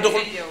Sénégal rab bi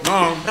doxul.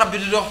 non rab bi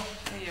di dox.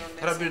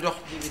 rab bi di dox.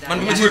 man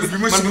bi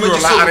ma sibiru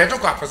laa arrêté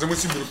quoi parce que ma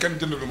sibiru kenn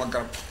jëndalu ma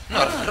garab.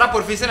 non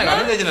rapport fii Sénégal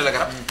dañu lay jëndal la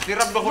garab. fii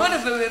rab doxul. moo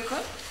def la wér ko.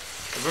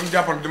 doon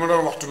jàppoon di ma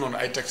doon waxtu noonu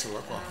ay texte la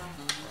quoi.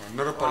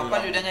 waaw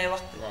Palu da ngay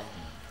wax. waaw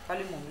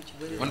Palu moom lu ci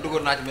bëri. man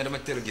duggoon naa ci mais dama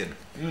teel a génn.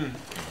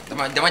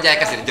 dama jaay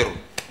kase di jarul.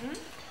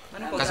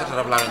 kase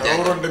rab laa doon jaay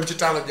waroon dem ci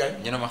Talla Diagne.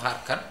 ñu ne ma xaar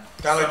kan.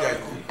 Talla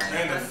Diagne.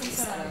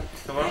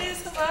 ça va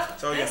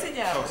ça va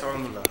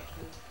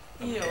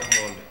yow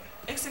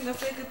egsi nga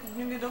fekk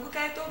ñu ngi doog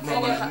kaay toog.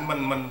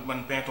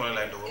 man pain tool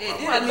laay doog.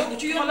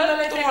 ci yoon la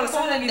lay toog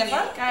sax la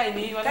defar kaay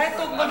nii wala kaay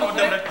toog ba doog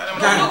rek.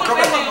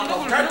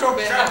 kaay toog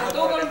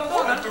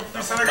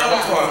Sénégal la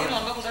quoi.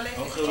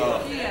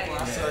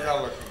 Sénégal la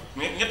quoi.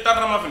 mais ñett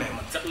tànn ma fi ne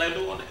man sax lay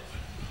doog de.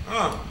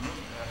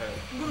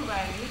 Guru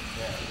baay bi.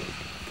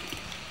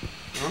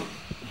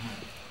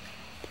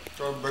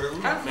 toog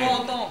bëriwul. ak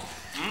monton.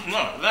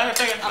 non daa ngi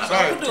tege.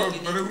 toog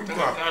bëriwul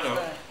quoi.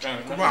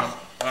 ku baax.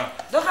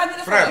 doo xam ne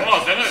dafa frère. non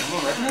c'est vrai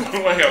moom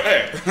yow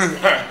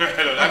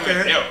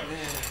yow.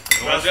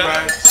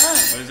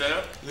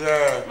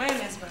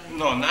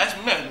 non nice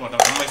mais moo tax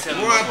may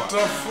seetlu what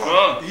the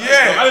fuck.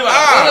 yeah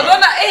doon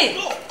na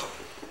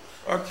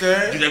ok.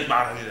 di rek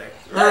baax na di rek.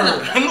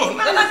 non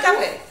dana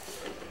café.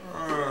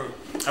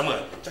 xam nga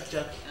cak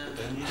cak.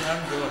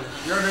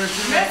 yow de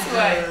ci merci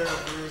waay.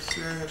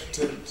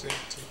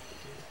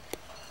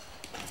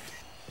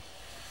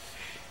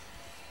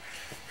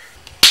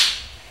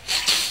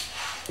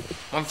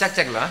 moom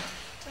cag-cag la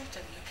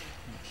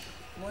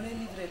moo lay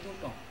livré tout le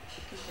temps.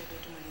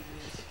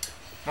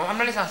 moom am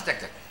na licence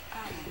cag-cag.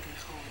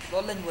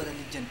 loolu lañu war a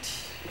lijjanti.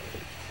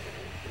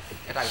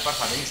 état bi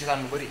parfois dañuy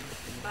seetaan lu bëri.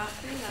 baax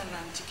na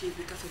naan ci kii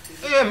bi café bi.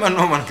 man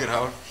noo man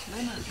garaawul.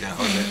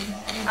 garaawul de.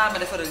 ma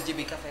defaral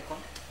jibi café kon.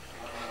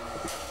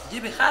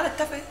 jibi xaaral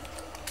café.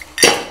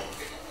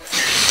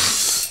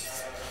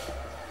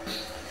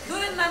 doo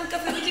leen naan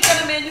café bi ci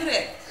kanamee ñu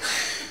ree.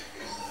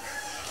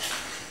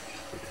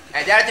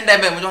 ay jaaree ci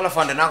ndembe mu jox la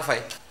fonde naa ko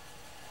fay.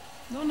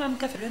 doo naan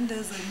café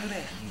 22h ñu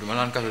ree. du ma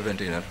naan café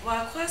 21h.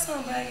 waaw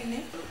croissant baa ngi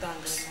nii. lu tàng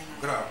rek ma naan.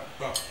 grave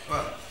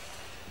waaw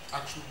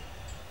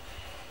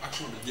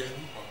action bi jeex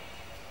na quoi.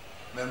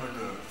 mais man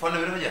fonde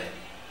bi dafa jeex.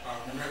 waaw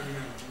mère bi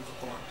nee na dañ ko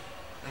commandé.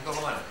 dañ ko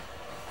commandé.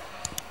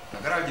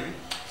 waaw garaaw ji bi.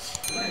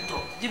 lay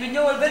toog. jibi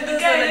ñëwal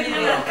 22h la ñuy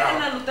ree. kay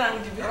na lu tàng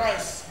ji bi.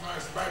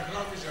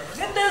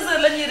 22h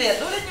la ñuy ree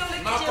doo leen ñëw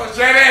rek. naa ko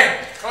gérer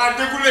xanaa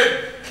déggu leen.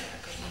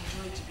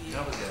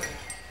 naa ko gérer.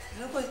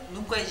 nu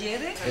mu koy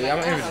gérer. yow yaa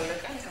ma invité.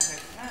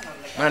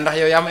 ma ne ndax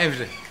yow yaa ma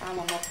invité.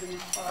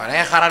 waaw da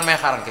ngay xaaraan may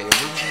xaaraan kay yow.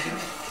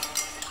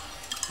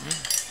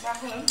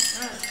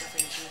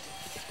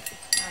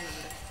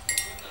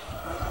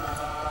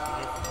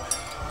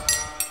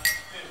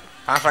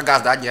 sa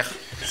gaz daa jeex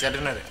sedd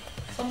na de.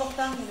 sa ndox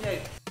tàngul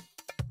yooyu.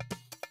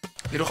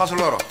 li du xasu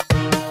looro.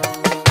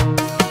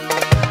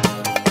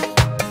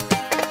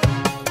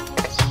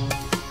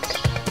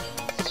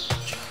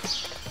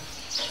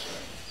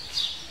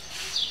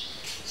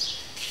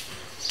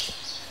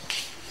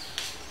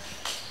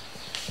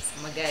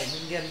 sama gars yi ñu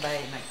ngeen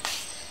bàyyi nag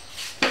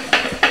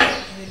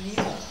ñu nii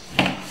moom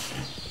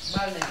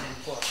baal nañ leen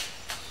koor.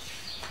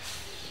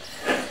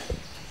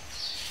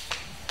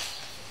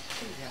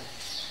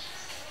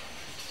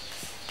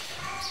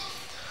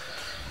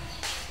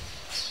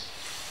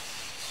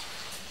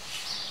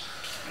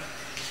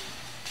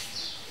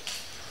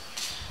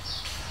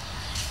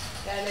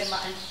 kaay leen ma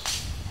añ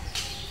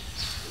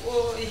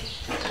ooy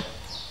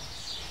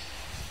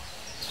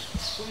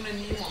fu mu ne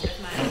nii moom def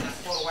naa ne nag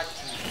koor wàcc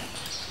na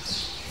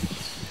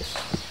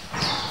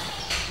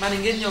ma ne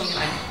ngeen ñëw ñu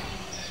añ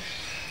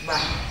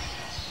baax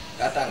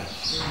daa tàng.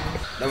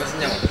 dama si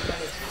ñamal.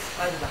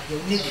 waaye baax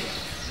yow nit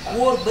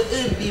wóor ba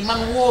heure bii man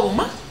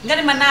wóoruma nga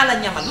ne ma naa la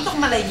ñamal lu tax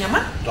ma lay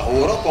ñamal. ndax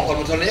wóoroo ponkal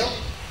mu toll ne yow.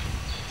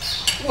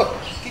 wa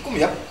kii ku mu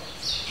yàpp.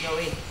 yow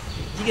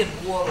jigéen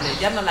bu wóorulee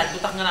jar na laaj lu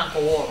tax nga naan ko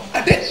wóoru.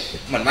 ah de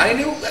man maa ngi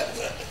nii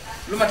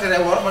lu ma teree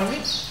wóor man mi.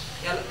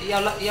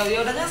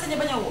 yow da ngaa sañ a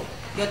bañ a wóor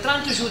yow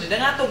 30 jours yi da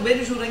ngaa toog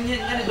benn jour rek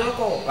nga ne doo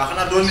ko wóor. waaw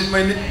xanaa doon nit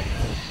may nit.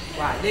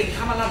 waaw léegi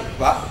xamal lan.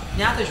 waaw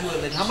ñaata jours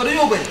lañu xam nga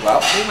dañoo bëri. waaw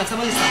léegi man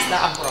sama licence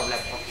daa am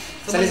problème.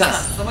 sa licence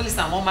sama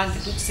licence moom maa ngi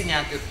ci tuuti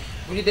signature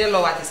bu ñu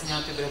delloowaatee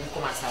signature bi rek mu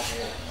commencé à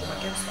wóor dama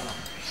kenn sonal.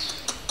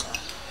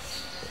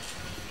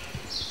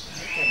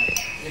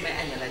 li may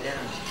aññe la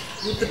dérange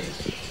ñu tëdd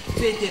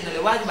féetee na le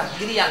waaju baax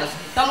ngir yàlla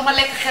talu ma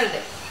lekk xel de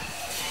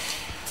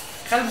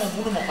xel moom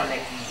mënuma ko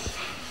lekk moom.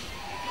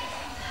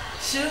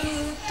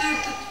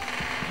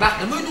 baax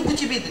damay dugg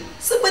ci biir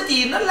sa bët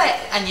yi nan lay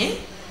añee.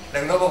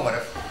 danga noo bëgg ma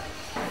def.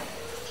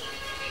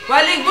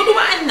 waaye léegi ba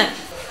duma añ nag.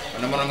 man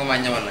de mënoon nga maa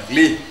ñamal nag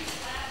lii.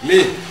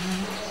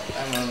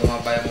 ah mënoon nga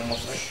maa bàyyi ma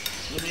mos rek.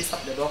 ñu luy sab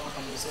de doo ko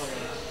xam bu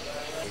soobee la.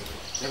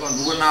 te kon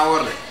bëggoon naa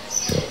woor de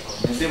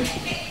mais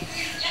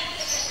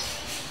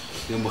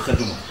démb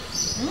xëdduma.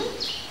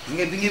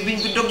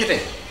 bi dog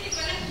jotee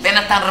benn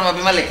tendrement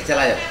bi ma lekk ca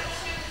laa yam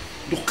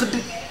du xëdd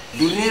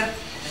du reer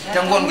te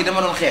ngoon gi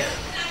dama doon xeex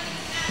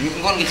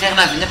ngoon gi xeex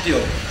naa fi ñetti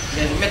yoon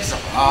xeex bu métti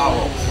sax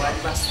waaw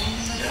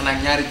xeex naa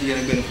ñaari jigéen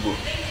ak benn góor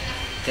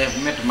xeex bu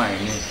métti maa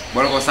ngi nii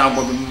boole ko sama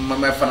bopp bi ma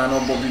may fanaanoo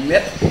bopp bi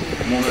métti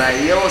moom laa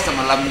yeewoo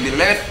sama lam bi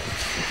lewet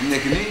fi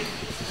nekk nii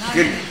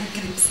kër gi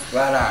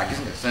voilà gis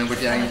nga sama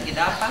bët yaa ngi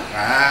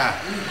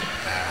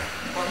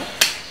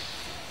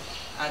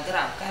ah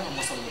grave kaay ma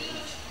mosal la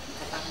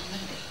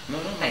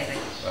non tey rek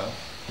waaw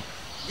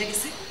jege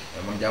si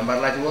man jàmbaar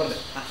laa ci woor de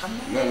xam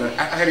loolu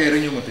ak affaire yooyu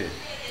rek ñu ma téye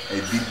ay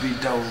biir bi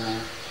daw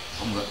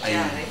xam nga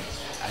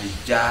ay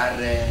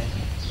jaare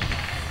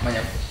ma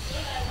ñam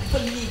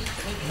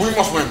buy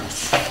mos mooy mos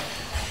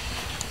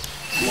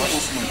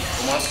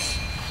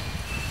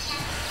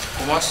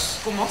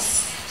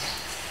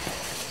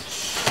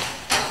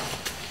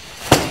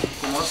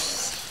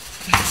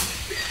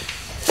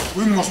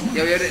buy mos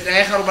yow da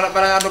ngay xaru bala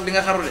ngaa dog di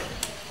nga xaru de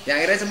yaa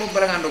ngi rey sa bopp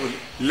bala ngaa dogul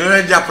li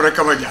lay jàpp rek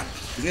ka ma jàpp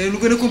gis nga lu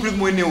gën a compliqué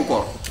mooy néewu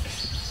koor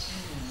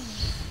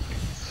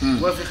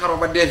boo fi xaroo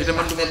ba dee fi te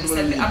man du ma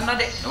am na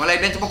de dama lay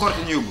denc ba koor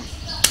te ñu yóbbu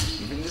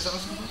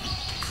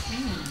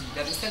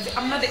bi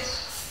am na de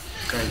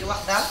di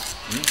wax daal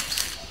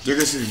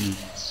jege si nii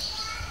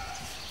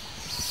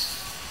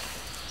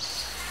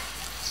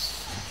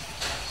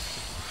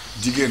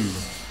jigéen la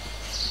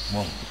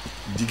moom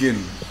jigéen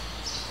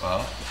la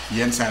waaw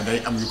yenn saa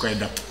day am yu koy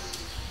dab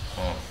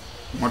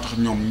moo tax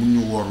ñoom mun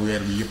ñu woor weer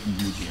bi yëpp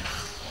bu ñu jeex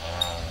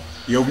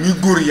yow muy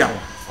góor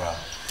yàlla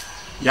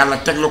yàlla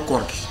teg la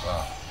koor gi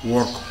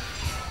woor ko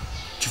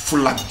ci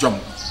fulla ak jom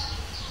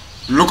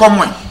lu ko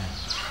mooy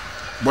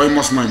booy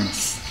mos mooy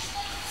mos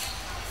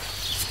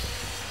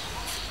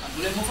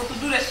du leen ma fa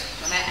tudd de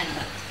damay añ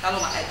nag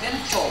taluma ay benn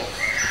coow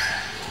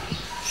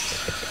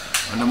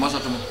man de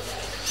mosatuma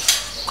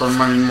kon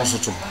man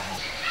mosatuma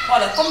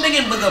xoolal comme da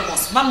ngeen bëgg a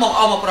mos man moom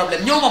aw ma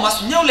problème ñëw ma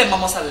mos ñëw leen ma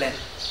mosal leen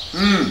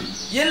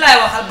yéen laay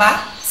waxal baax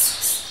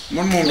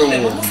man moom la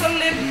woo ma mosal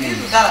leen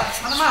dara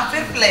man maa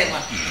fair play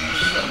man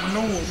man la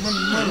woo man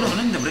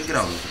nañ dem rek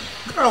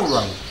garaawul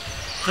waay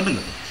xënd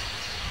nga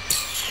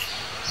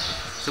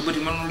sa bët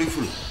yi man luy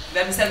ful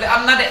vermicelle bi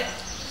am na de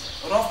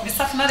roof bi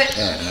saf na de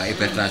da nga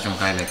hypertension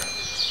kaay lekk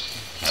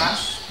ah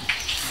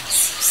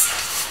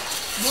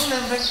ñëw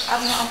leen rek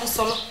am na amul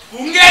solo bu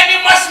ngeen di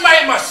mos may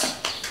mos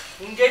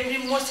bu ngeen di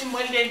mos ma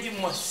leen di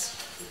mos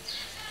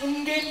bu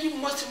ngeen di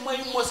mos may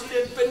mos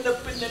leen benn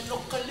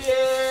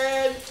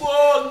nokkaleen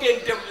foo ngeen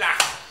dem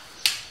laax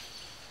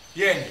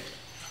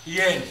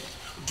yéen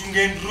du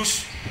ngeen rus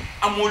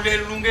amoo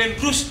leen lu ngeen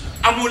rus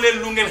amoo leen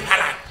lu ngeen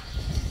xalaat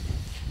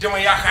dama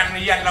yaakaar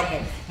ni yàlla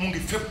moom mu ngi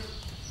fépp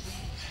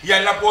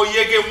yàlla boo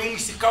yéegee mu ngi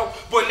si kaw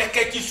boo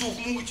nekkee ci suuf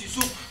mu ngi ci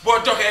suuf boo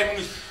doxee mu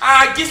ngi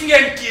gis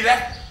ngeen kii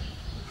rek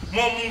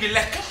moom mu ngi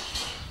lekk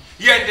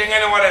yéen da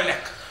ngeen war a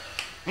lekk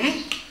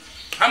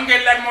xam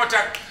ngeen lan moo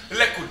tax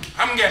lekkul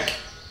xam ngeen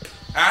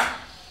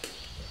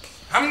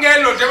xam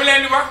ngeen loolu dama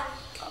leen di wax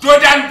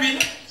doodaan bii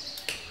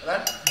la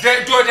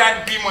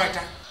doodaan bii mooy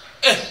tax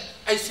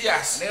ay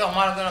siyaas day wax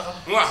maa la gën a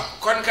xam waaw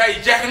kon kay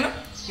jeex na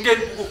ngeen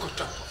bugg ko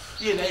topp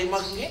yéen ay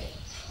mag ngeen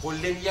xool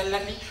leen yàlla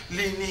ni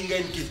lii nii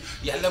ngeen gis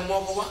yàlla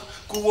moo ko wax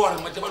ku woor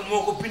ma defal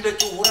moo ko bind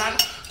ci wuraan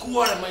ku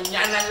woor ma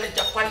ñaanal la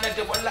jàppal la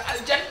defal la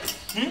aljan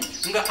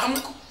nga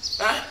am ko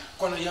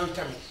kon yow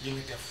tamit li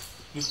nga def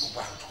nit ku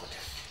baax du ko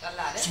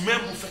def su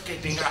même bu fekkee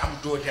di nga am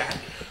doodaan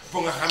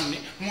bu nga xam ne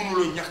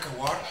mënuloo ñàkk a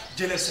woor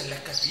jëlal sa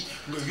lekkat bi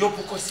nga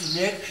yóbbu ko si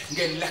néeg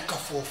ngeen lekk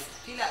foofu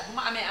fii la bu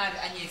ma amee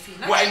envie añee fii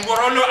nag waaye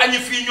waroonoo añu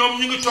fii ñoom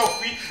ñu ngi toog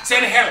fii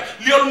seen xel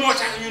loolu moo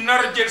tax ñu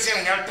nar a jël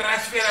seen xel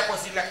transféré ko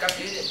si lekkat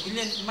bi buñ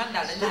leen man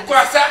daal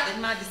pourquoi ça dañ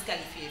maa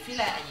disqualifié fii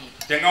laay añee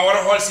te nga war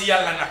a xool si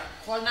yàlla nag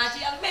xool naa ci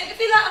yàlla mais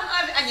fii laa am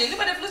envie añee li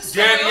ma def la si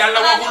déedéet yàlla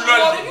waxul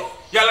loolu de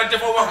yàlla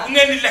dafa wax bu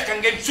ngeen di lekk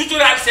ngeen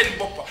suturaal seen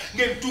bopp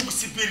ngeen tugg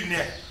si biir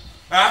neex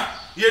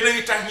yéen a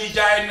ngi tax ñuy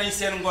jaay nañ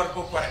seen ngor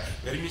ba pare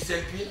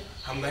vermicelle bi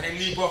xam nga ne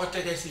lii boo ko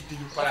tegee si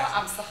diggu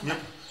place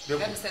ñëpp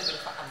dégg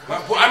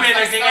bu amee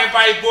nag da ngay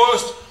bàyyi boo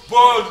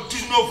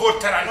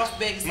 19h30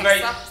 nga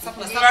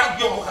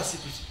yóbbu ko si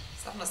biti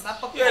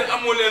yéen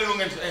amoo leen lu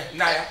ngeen fi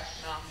naaya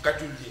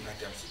gàttul lii nga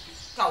dem si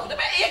biti kaw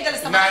damay yeggale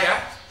sama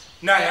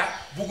naaya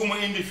bugguma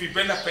indi fii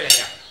benn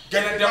peleña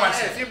gën a demal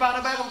si fii baax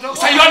na bàyyi ko mu toog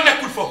sa yoon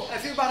nekkul foofu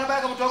fii baax na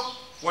bàyyi ko mu toog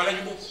wala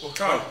ñu bugg ko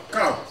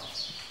Kaaw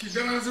kii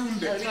dérangé wuñ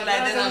de.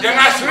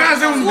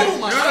 dérangé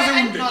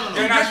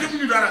wuñ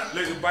ñu dara.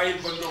 léegi bàyyi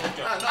ba ndox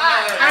jot.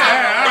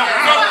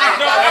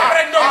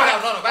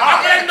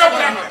 après ndox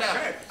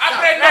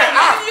rek.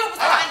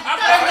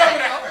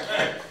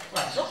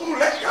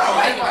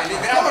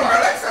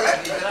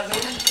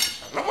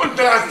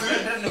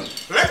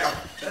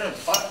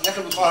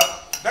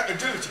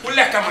 ku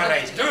lekk ma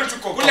rey.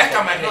 ku lekk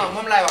ma rey.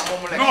 moom laay wax moom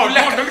mu lekk. non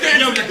lekk da nga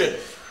ñëw liggéey.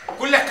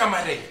 ku lekk ma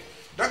rey.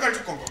 dagal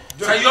ci konko.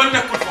 sa yoon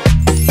nekkul foofu.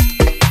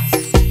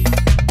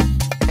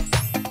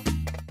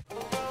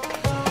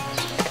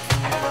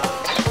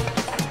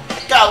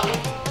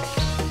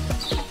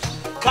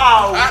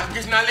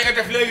 gis naa li nga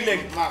def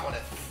léegi. maa ko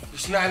def.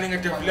 gis naa li nga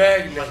def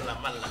léegi.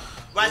 man la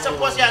waaye sa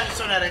poos yaa ngi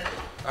sonné rek.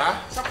 ah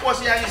sa poos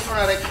yaa ngi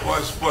sonné rek.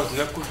 poos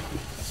nekkul.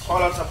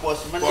 xoolal sa poos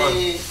man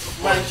de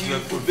maa ngi ci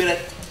YouTube bi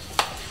rek.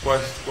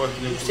 poos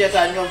nekkul.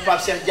 seetaan ñoom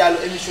Pape Cheikh Diallo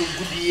émission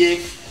guddi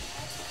yeeg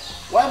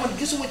waaye man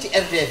gisuma ci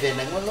RTV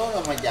nag man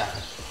loolu ma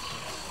jaaxal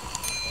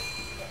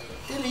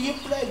télé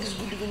yëpp laay gis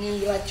guddi gi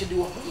ñuy ràcc di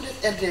wax ba mu def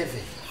RTV.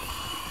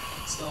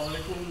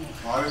 salaamaaleykum.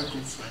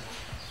 waaleykum salaam.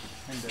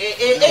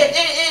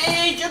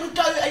 jënd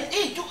taw yi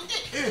ay jóg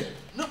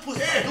na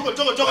pousse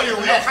jógal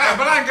yow xanaa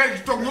balaa nga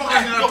toog ñu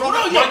wax ne la toog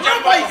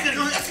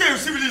est-ce que yow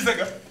civilisé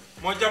nga.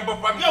 moo jëm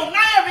boppam. yow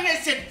naaya bi ngay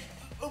seet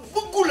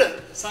bëggu la.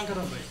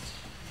 Sankara Mbaye.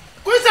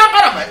 kuy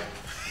Sankara Mbaye.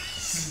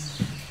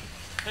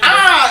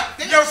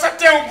 yow sa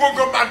teewu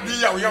bongo man bi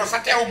yow sa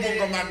teewu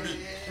bongo man bi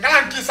nga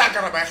naan kii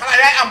Sankara Mbaye xanaa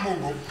yaay am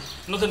bongo.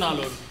 noté naa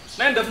loolu.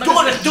 na ngeen def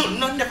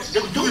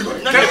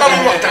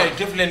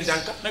def leen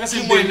dànk. naka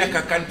si mooy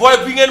nekk kan booy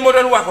bi ngeen ma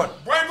doon waxoon.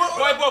 booy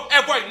boobu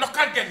booy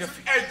nokkal genn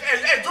fi.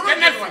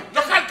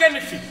 nokkal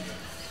genn fi.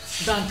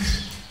 donc.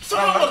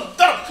 sama woon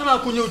dara. xanaa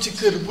ku ñëw ci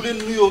kër bu leen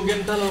nuyoo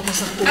ngeen dalal ko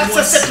sax. ak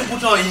sa 7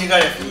 bouton yi nga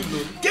def.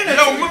 kenn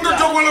yow mën nga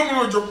jóg wala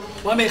mënoo jóg.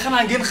 waaw mais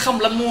xanaa ngeen xam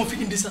lan moo fi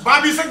indi sax.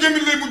 baa bi sa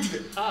gémmiñ lay mujj de.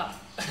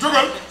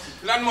 jógal.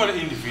 lan moo la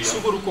indi fii yow.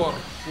 suukaru koor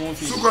moo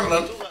fi indi. suukar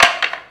lan.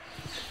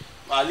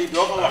 waaw lii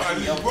doo ko wax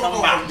yow bu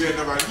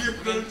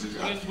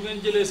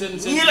ngeen jëlee seen.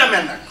 nii la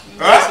mel nag.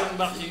 seen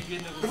mbaax yi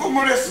génne ko. dafa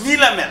modeste. nii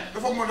la mel.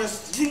 dafa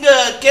modeste. gis nga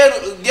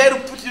guerre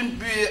Poutine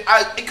bi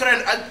ak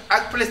Ukraine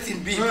ak Palestine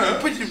bii.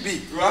 Poutine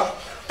bii. waaw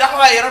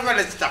taxawaay rafet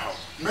la ci taxaw.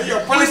 mais yow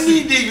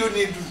Palestine day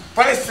yónnee du.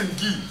 Palestine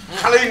gii.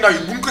 xale yu ndaw yi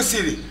bu ñu ko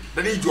séenee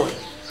dañuy jooy.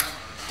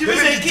 ci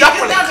biir kii gis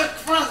naa ko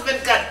France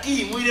 24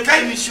 kii muy def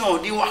émission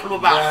di wax lu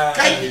baax.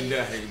 kay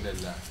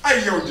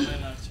ay yow di.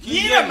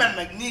 nii la mel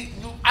nag nii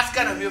ñu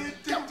askan wi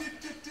yëpp.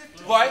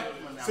 boy.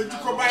 sa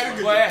jikko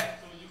bàyyi la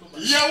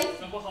yow.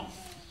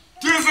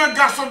 tu es un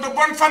garçon de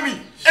bonne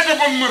famille et de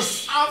bonne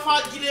mœurs.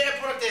 enfant guidé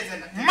et protégé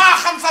nag. maa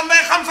xam sa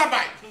ndey xam sa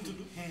baay.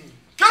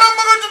 keroog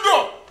ma nga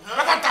juddoo.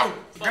 dafa taw.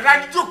 nga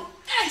daal di jóg.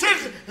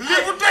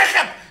 lii bu tooy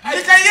xet.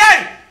 li ko yaay.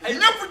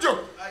 ñëpp jóg.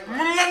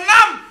 mun la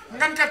naam.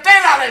 ngan ko tey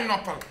laa lay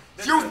noppal.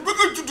 yow ba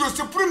nga juddoo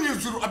sa premier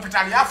jour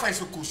hôpital yaa fay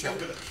sa couche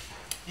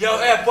yow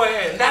boy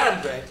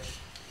ndaram doy.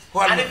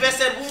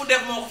 anniversaire bu mu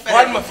def moo ko fere.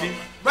 xool ma fii.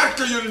 barke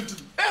yonent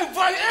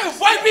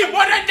boy bi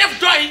boo doon def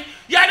doy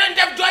yaa doon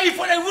def doy yi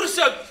fa lay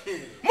wërsëg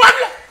moom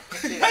la.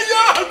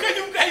 aywa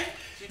kañum kay.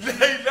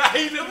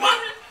 lay la moom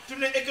la.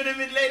 tournée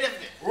économique lay def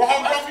de.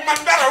 waxoon ko man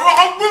dara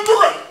waxoon bu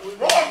dugal.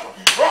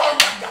 waxoon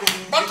man dara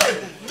man tey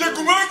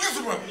dégguma la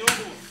gisuma.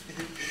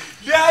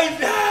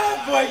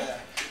 boy.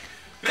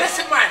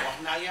 récemment.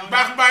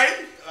 baax baay.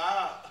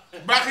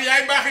 baax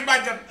yaay baaxi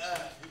bàjjan.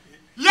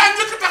 yaa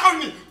njëkk taxaw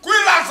ni kuy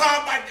laal sama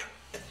bàjjan.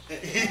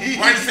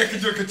 waaye fekk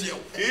jël ko ci yow.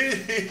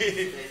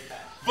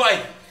 boy.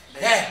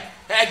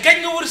 gañ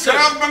nga wërsëg.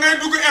 keroog ba ngay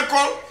dugg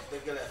école.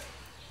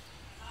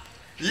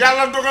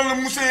 yàlla dogal na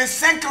monsieur yi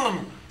 5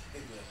 lañu.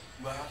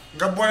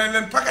 nga boole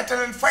leen pakete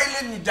leen fay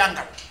leen ñu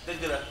jàngal.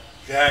 dëgg la.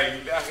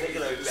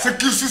 sa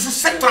cursus su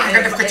 7 ans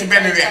nga def ko ci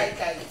benn weer.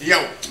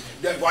 yow.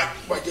 waay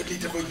lii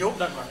dafay ñëw.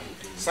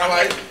 saa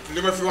waay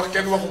li ma fi wax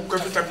kenn waxu ko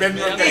fi te benn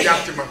yoon nga jaar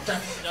ci man.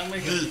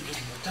 lii.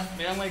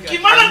 kii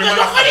ma la ko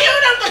jox yow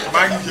daal ko jox.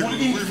 maa ngi jéem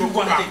muy ma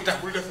ko baax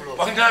bul def loolu.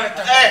 wax naa la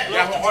tax.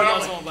 yaa ma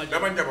xoolal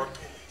dama njaboot.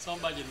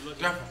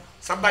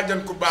 sa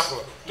bàjjan ku baax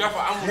la. dafa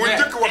amul moo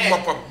njëkk wax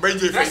boppam bay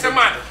jëy fay.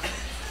 récemment.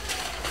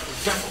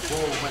 dafa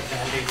boo ma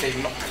dalee tey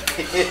nokk.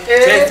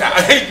 c'est ça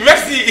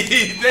merci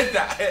c'est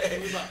ça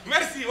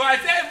merci waaye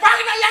c'est baax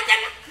na yàgg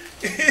na.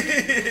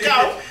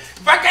 Kaaw.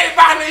 ba kay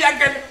baax na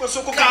yàgg na.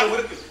 su ko Kaaw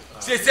rek.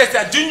 c'est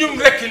ça junjum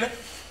rekk la.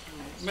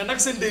 mais nag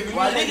seen dégg.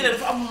 waaw léegi nag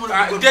dafa am mu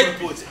la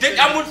dégg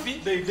amul fii.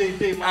 dégg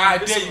dégg waaw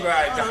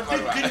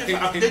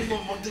dégg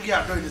moom wax dëgg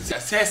yàlla doy na.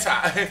 c'est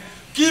ça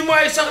kii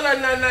mooy soxla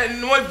na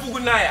mooy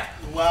bugg naaya.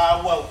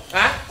 waaw.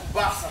 ah bu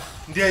baax sax.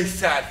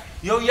 ndeysaan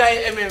yow yaay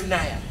aimé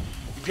naaya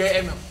yaay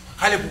aimé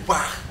xale bu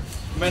baax.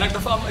 mais nag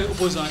dafa am ay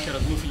opposants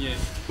keroog ñu fi ñëwee.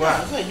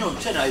 waaw ñoom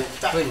seen ay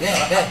tax.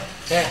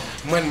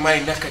 man may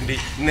naka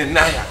ne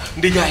naaya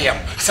ndijaayam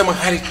sama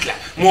xarit la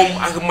moom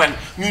ak man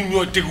ñun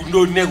ñoo tegu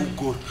ndoo neegu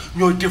góor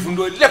ñoo defu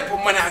ndoo lépp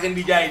man ak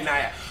ndijaay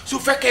naaya su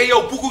fekkee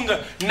yow bugg nga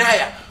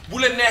naaya bu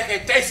la neexee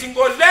tey si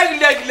ngoon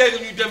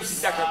léegi ñu dem si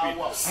jàkka bi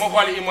ma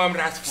xool imam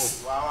raas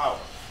foofu.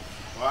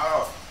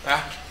 waaw.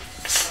 ah.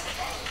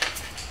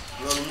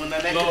 loolu mën na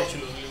nekk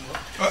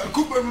de.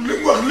 ku li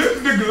mu wax lépp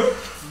dëgg la.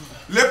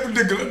 lépp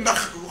dëgg la ndax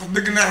wax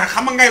dëgg na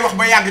xam nga ngay wax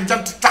ba yàgg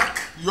jant tàkk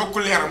yokku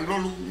leeram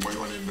loolu mooy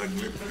wane rek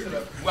lépp dëgg la.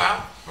 waaw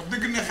wax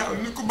dëgg ne xel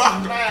ni ku baax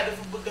nga. Naaya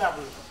dafa bëgg a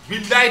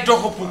billaay doo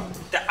ko bugg.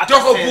 te ak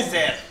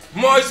sincère.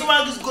 mooy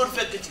suma gis góor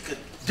fekk ci kër.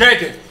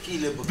 déedéet. kii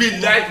la bëgg.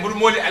 billaay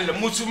moo li àll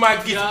musuma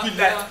gis.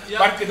 billaay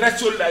parce que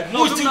rasulullah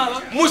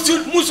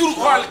musul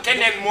xool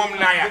keneen moom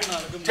naaya.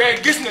 te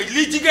gis nga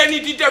li jigéen ñi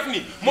di def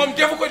ni moom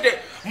defu ko de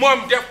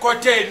moom def ko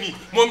tee nii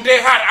moom day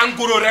xaar en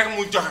gros rek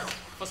mu joxe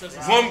ko.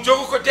 moom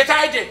jogu ko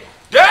détaillé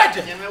de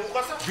déedéet.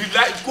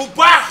 billaay ku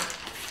baax.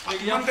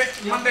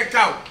 man de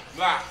Kaaw.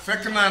 waaw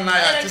fekk naa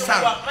Naya ci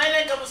saal. may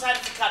leen ko mu sànni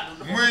ci kàddu.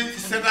 muy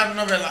seetaan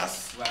novelas.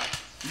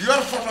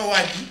 yor photo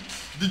waaj ji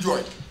di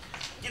jooy.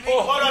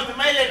 mbooloo bi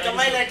may leen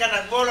ko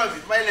nag mbooloo bi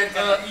may leen ko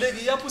nag.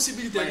 léegi y a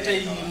possibilité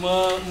tey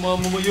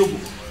ma yóbbu.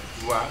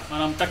 waaw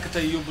maanaam takk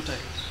tey yóbbu tey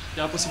y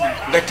a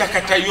possibilité. nga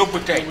takk tey yóbbu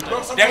tey.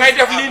 da ngay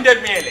def linde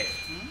meele.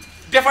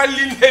 defal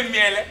linde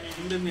meele.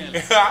 linde meele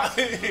waaw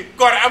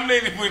koor am na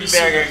ni muy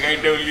dégg ngay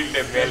dew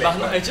linde meele. baax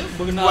na ayca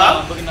bëgg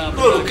naa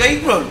loolu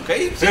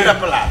kay si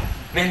rappalaat.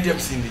 nañ dem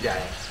si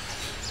ndijaay.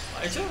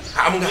 ayca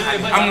am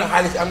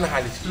na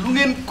xaalis. lu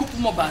ngeen kupp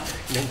ma baat.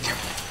 nañ dem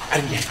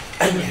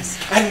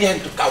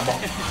arñeent kaw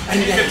bokk.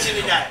 dem si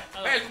ndijaay.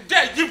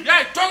 tey jib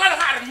yaay toogal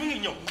xaar mu ngi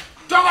ñëw.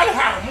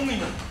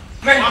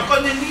 waaw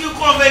kon ni ngi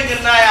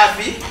convaincre Naya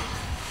fii.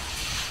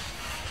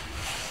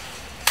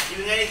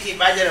 li nga ne kii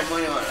bàjjale moo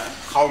ñëwoon la.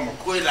 xaw ma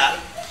ko kuy laal.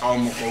 xaw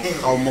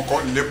ma ko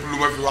lépp lu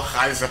ma fi wax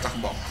xaalis a tax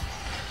bokk.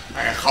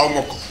 waaye xaw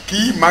ma ko.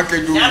 kii manqué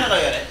du. ñaata la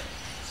yore.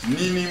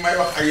 nii may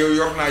wax ak yow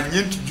yor naa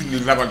 4 junni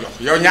la ma jox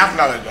yow ñaata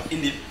laa la jox.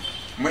 indi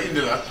ma indi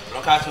la.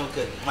 location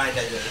kër gi maay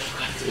dajale.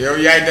 yow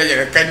yaay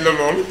dajale kañ la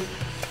loolu.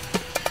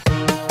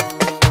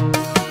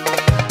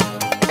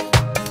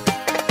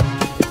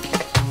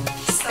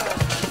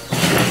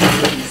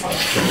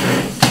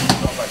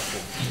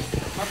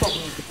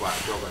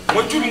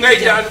 ma jur ngay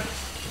jaan.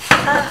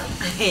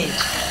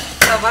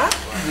 ça va.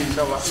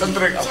 ça va sant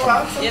rek.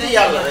 yéen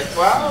yàlla rek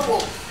waaw.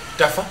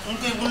 Tapha. mu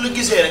koy bu la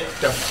gisee rek.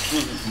 Tapha.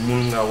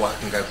 mun nga wax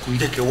nga ku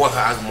njëkk wax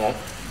ak moom.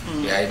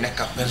 yaay nekk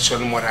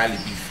personne morale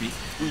bi fii.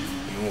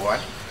 mu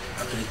wax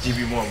après ji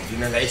bi moom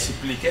dina la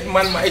expliquer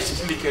man ma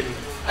expliquer ñu.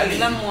 Aliou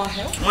lan moo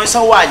xew. mooy sa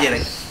waa ji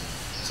rek.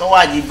 sa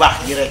waa ji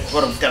baax ji rek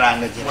borom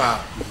teraanga ji. waaw.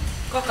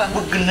 kooka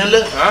bëgg na la.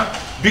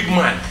 big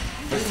man.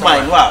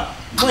 waaw.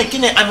 mooy ki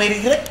ne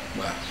Amérique rek.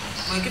 waaw.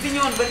 mooy ki fi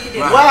ñëwoon ba ki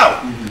dee.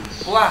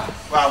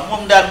 waaw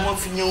moom daal moo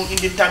fi ñëw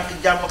indi tànk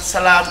jàmm ak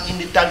salaam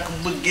indi tànk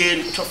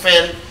mbëggeel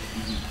cofeel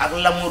ak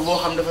l'amour boo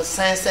xam dafa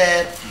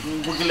sincère.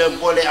 ñu bëgg la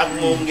boole ak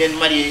moom ngeen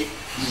marié.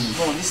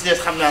 bon li si des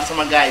xam naa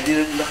sama gars yi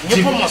dina ndax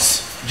ñëpp a mos.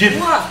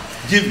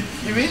 jibi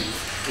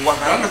wax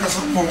daanaka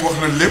sax moom wax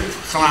na lépp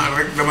xanaa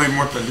rek damay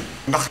mottali.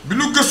 ndax bi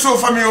nu gëstoo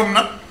famille am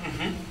nag.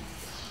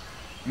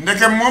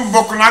 ndeke moom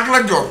bokk na ak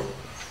la joor.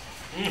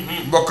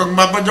 bokk ak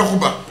Mbaba Jaxu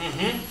Ba.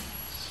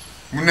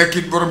 mu nekk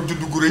it borom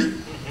juddu gu rëy.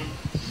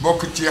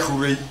 bokk ci yaxu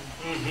rëy.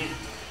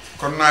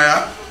 kon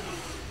Naya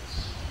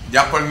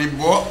jàppal ni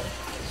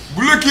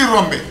bu la kii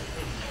rombee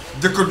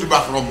jëkkër ju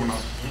baax romb na.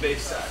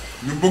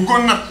 ñu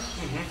bëggoon nag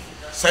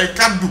say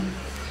kaddu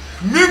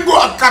méngoo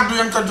ak kaddu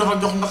yan ko jot a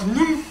jox ndax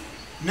ñun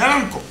nee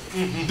nañ ko.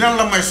 dina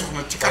la may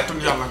soxna ci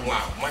kàttanu yàlla.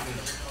 waaw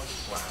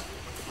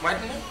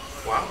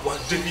wax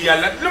dëgg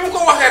yàlla li mu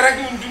ko waxee rek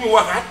ñun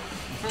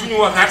duñu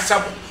waxaat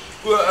sa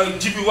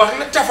jibi wax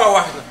na Tapha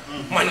wax na.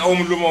 man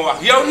awma lu ma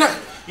wax yow nag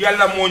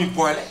yàlla moo ñu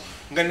boole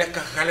nga nekk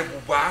xale bu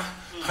baax.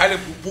 xale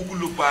bu bugg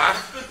lu baax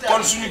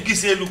kon suñu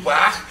gisee lu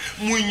baax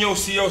muy ñëw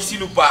si yow si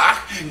lu baax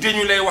te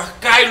ñu lay wax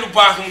kaay lu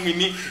baax mu ngi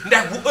nii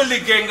ndax bu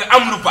ëllëgee nga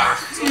am lu baax.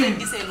 soo leen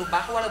gisee lu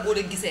baax wala boo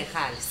leen gisee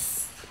xaalis.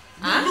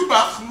 lu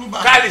baax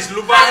xaalis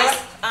lu baax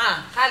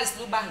la. xaalis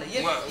lu baax la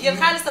yéen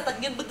xaalis a tax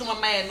ngeen bëgg ma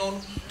maye noonu.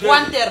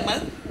 wanteer ma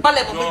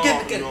bale ma ba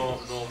génn kër.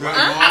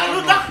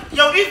 lu tax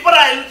yow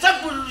Ibrahima sax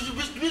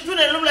bis bu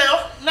ne lu mu lay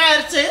wax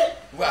Naya sëy.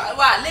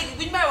 waaw léegi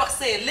bu ñu may wax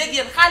sëy léegi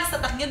yéen xaalis a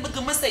tax ngeen bëgg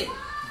ma sëy.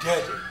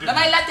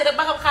 damay laajte rek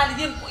ba xam xaalis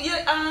yéen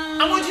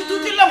amoo ci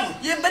tuuti lam.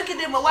 yéen barki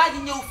de ma waa ji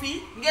ñëw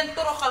fii ngeen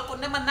toroxal ko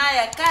ne ma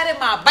Naya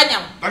carrément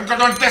bañam. dañ ko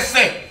doon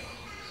testé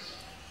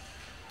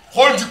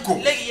xool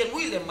jikko. léegi yéen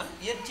wuyu leen ma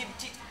yéen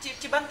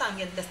ci ban temps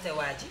ngeen testé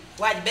waa ji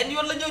benn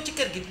yoon la ñëw ci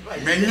kër gi.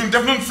 mais ñun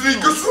def nañ suñuy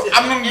gëstu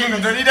am na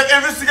ñun dañuy def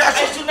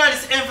investigation. ay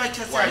journaliste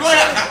investigation.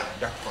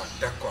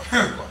 d'accord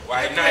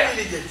waaye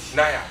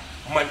Naya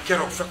man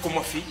keroog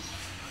fekkuma fi.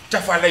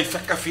 Tapha lay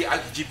fekk fii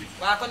ak jibi.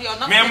 waaw kon yow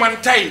mais man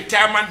tey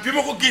man bi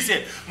ma ko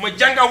gisee ma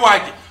jànga waa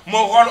ji ma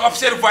xool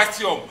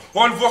observation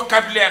xool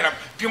vocabulaire am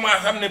di ma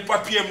xam ne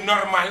papier am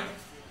normal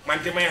man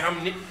damay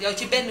xam ni. yow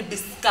ci benn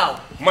bis Kaaw.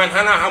 man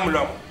xanaa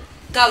xamuloo ma.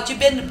 Kaaw ci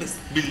benn bis.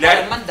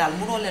 billaay man daal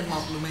mënoo leen ma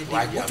wax lu may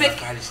dégg. bu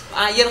fekk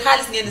yéen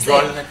xaalis ngeen di sëy.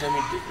 dool na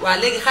tamit de. waaw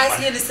léegi xaalis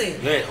ngeen di sëy.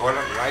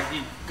 xoolal waa ji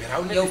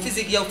garaaw na. yow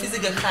physique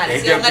ak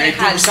xaalis. yow nga ne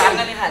xaalis yow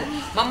nga ne xaalis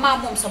man maa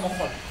moom sama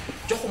xol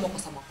joxuma ko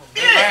sama xol.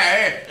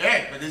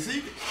 ba de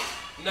sëy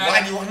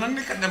waa ji wax na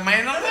ni kat ne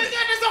may na la.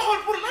 sa xol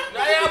pour lan.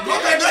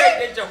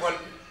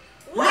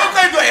 loo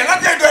koy doyee lan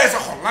ngay doyee sa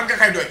xol lan nga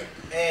koy doyee.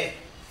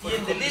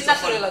 yéen de lii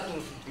naturel la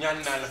tuur. ñaan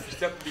naa la fi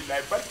sëpp bi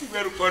laay barki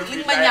weeru koor bi.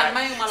 li ma ñaan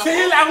mayu ma la ko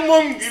sëyul ak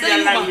moom ngir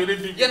yàlla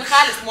yéen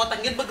xaalis moo tax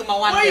ngeen bëgg ma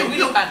wante wi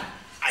ban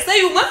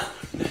sëyu ma.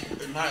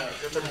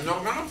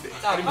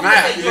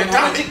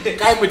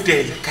 kaay ma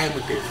tey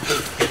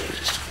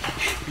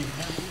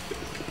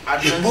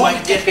boo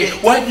jeexee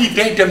waa ji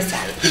day dem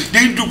saal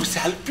day dugg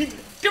saal bi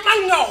demal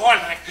nga xool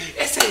rek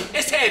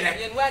essaye rek.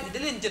 yéen waa ji da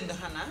leen jënd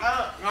xanaa.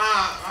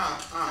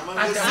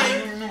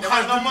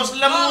 demal nga mos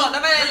l'amour. non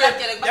dama leen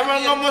laajte rek. demal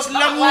nga mos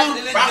l'amour.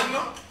 baax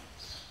na.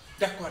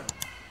 d'accord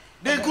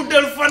day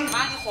guddal fan.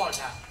 maa ngi xool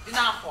daal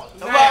dinaa xool.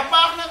 waaw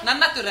baax na. na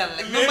naturel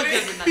rek na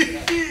bëggee bi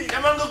naturel.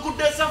 dama nga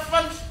guddal sa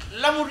fan.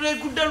 l'amour day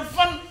guddal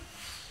fan.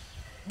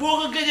 boo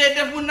ko gëjee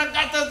def mun na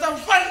gàttal sa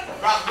fan.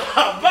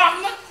 baax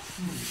na.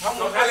 xam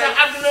nga sa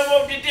àdduna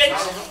moom di denc.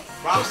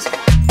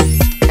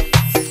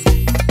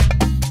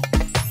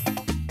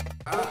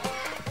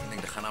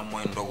 léegi xanaa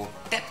mooy ndogu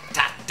tête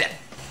à tête.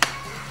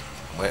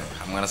 mooy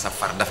xam nga ne sa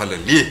far dafa la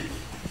lii.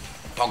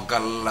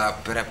 toggal la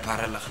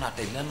préparé la xanaa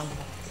tey dina nangu.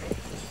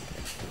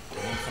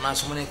 xanaa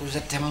su ma nee ko je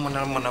t'aime mën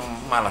a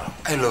mala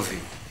I love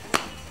you.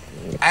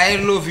 I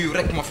love you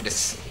rek moo fi des.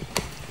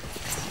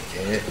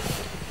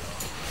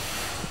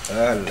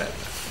 voilà.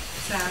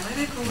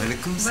 salaamaaleykum.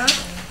 maaleykum salaam.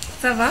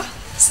 ça va.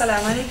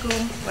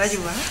 salaamaaleykum.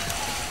 Wadioubakh.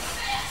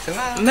 ça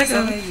va. naka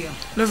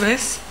lu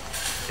bees.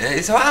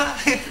 ça va.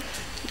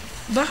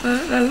 baax na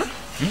lan la.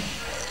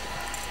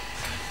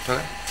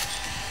 toogal.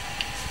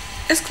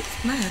 est-ce que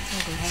maa ngi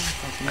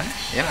toogal.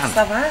 yéen a ànd.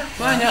 ça va.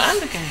 waaw ñoo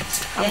ànd kay.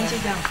 yaa ngi ci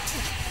jàmm.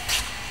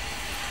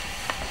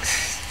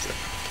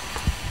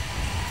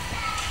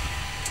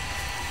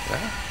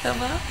 ça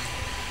va.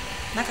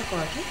 naka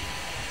koor gi.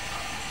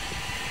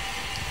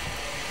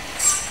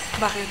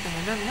 baax yow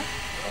tamit lan la.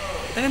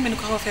 da nga mel ni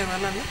ko xaw a feebar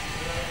lan la.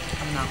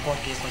 xam naa koor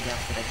gee ko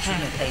jàpp rek. su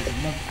ne tey bi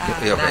moom.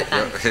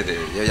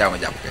 yow yaa ma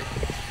jàpp kay.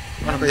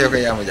 man ko yow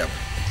kay yaa ma jàpp.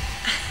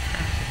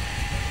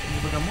 ñu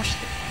bëgg a mos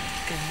de.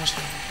 kay mos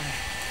na.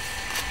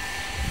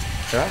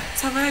 ça va.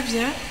 ça va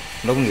bien.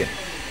 ndogu ngeen.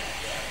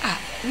 ah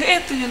nga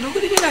eetu ñu ndogu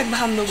di ñu laaj ba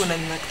xam ndogu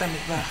nañ nag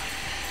tamit baax.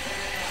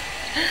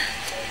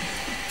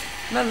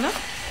 lan la.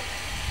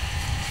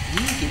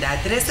 yii kii daa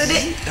dressé de.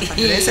 dafa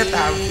dressé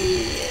taaw.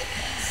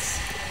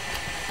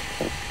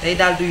 day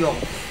daal du yomb.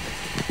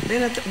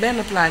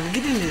 benn plan gi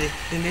dindi de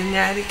dindi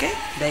ñaari kay.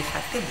 day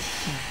fàtte bi.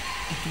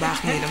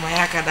 baax nii dama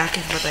yaakaar daa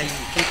xiif ba tey.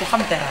 kii ko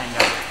xam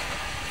teraanga.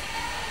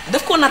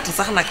 daf ko natt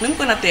sax nag ni mu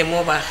ko nattee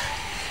moo baax.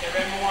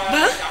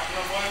 baax.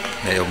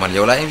 mais yow man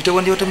yow laa invité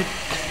woon yow tamit.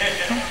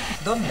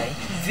 doom day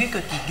vu que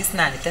kii gis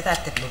naa ni tête à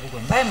tête la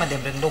bëggoon bàyyi ma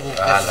dem rek ndogu.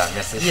 voilà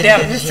merci.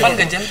 dem fan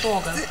nga jëm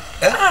toogal.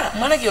 ah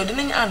man ak yow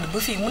dinañu ànd ba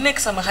fii mu nekk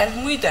sama xarit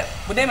muy dem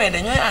bu demee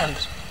dañooy ànd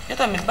yow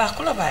tamit baax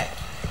ku la bàyyi.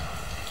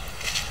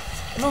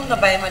 noonu nga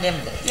bàyyi ma dem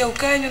de. yow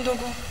kaay ñu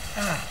ndogu.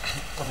 ah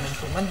kon nañ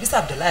ko man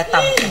bisaab de laay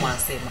tàmm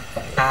commencé ma.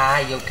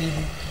 ah yow kii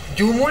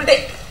juumul de.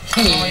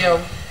 yow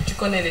tu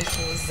connais les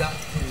choses am.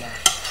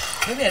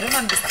 waaw mais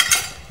man bisaab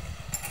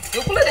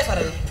yow ku la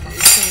defaral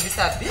kii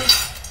bisaab bi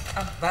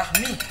am baax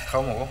mi.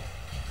 xaw ma ko.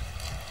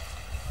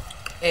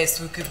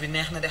 sucre bi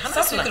neex na de xam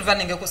nga sucre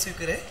vanille nga ko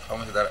sucré. xaw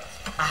ma si dara.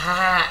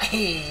 ah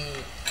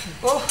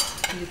oh.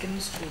 lii kenn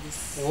musu ko gis.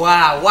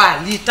 waaw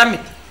lii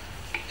tamit.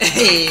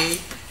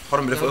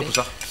 xorom bi dafa ëpp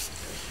sax.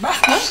 baax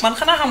na man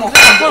xanaa xamoo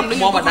ko.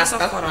 moo ma daas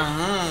kal.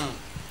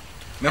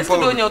 même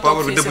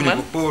poobar bi dëbbuñu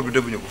ko poobar bi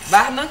dëbbuñu ko.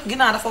 baax na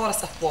ginnaaw dafa war a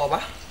saf pooba.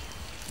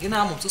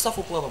 ginnaaw moom su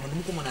safu pooba man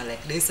dama ko mën a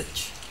lekk day sëcc.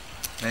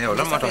 mais yow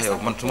lan moo tax yow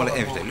man su ma la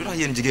invité lu tax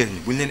yéen jigéen ñi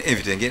bu ñu leen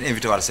invité ngeen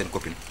invité wàll seen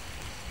copine.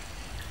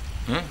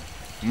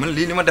 man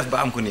lii ni ma def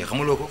ba am ko nii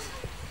xamuloo ko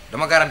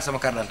dama garanti sama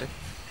carte d'identité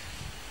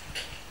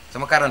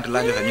sama carte d'identité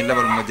laa joxe ñu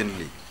lebal ma jënd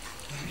lii.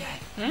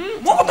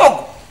 moo ko togg.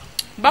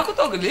 baa ko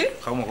togg lii.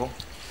 xaw ma ko.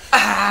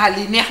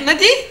 lii neex na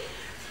di.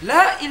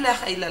 laa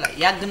ilaha illallah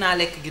yàgg naa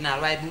lekk ginaar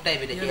waaye bu tey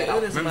bi de.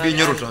 même bii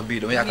ñorul sax bii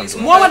dama yaakaar.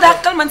 moo ma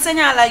dàqal man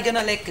sañaa laay gën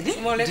a lekk di.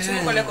 su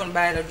ma ko lekkoon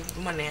bàyyi la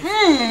du ma neex.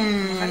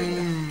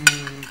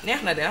 neex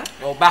na de ah.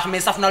 yow baax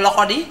mi saf na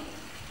loxo di.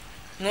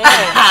 non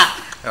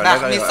baax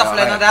mi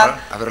safle na daal.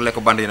 affaire lekk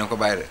band yi na nga ko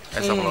bàyyi de.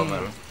 ay safloo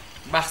mel.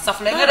 baax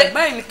safle nga de.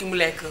 bàyyi nit ki mu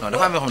lekk. non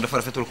dafa am yoo xam dafa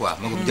rafetul quoi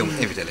ma ko jëm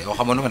invité la yow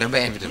xam nga nu ma def ba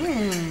invité la.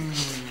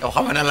 yow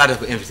xam nga nan laa def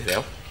ko invité la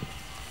yow.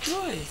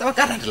 sama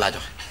carte d'identité laa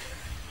joxe.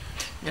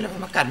 ñu ne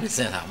ma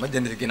 4500 ma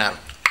jënd ci ginaar.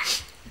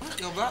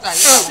 yow baax daal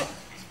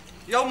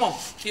yow moom.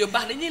 yow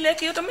baax dañuy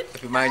lekk yow tamit. et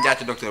puis maa ngi jaar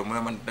ci docteur mu ne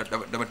man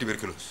dama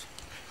tuberculose.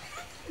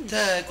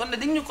 kon de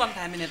dañu ñu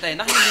contaminé tey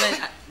ndax ñun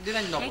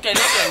dinañ ndox. kay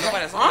lekk ba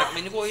pare sax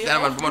dañu ko yéex.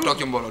 man bu ma toog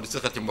ci mbooloo di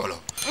sëqat ci mbooloo.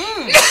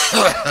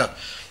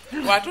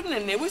 waaw tuuti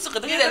nañ ne buy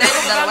sëqat da ngay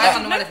def dara waaye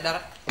man du ma def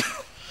dara.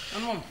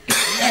 man moom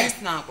gis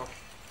naa ko.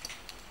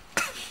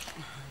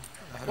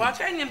 waaw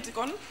kay ñeenti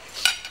kon.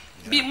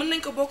 bii mën nañ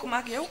ko bokk ma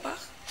ak yow baax.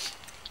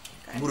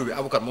 mburu bi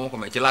abukat moo ma ko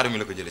may ci laaru mi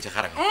la ko jëlee ci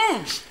xaram.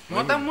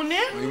 moo tax mu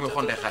neex. yu muy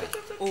xontee xar yi.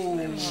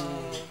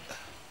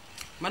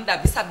 man daal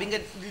bisaab bi nga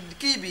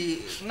kii bi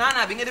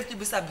naanaa bi nga def ci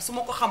bisaab bi su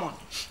ma ko xamoon.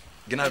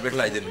 ginnaaw bi rek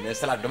laay jënd mais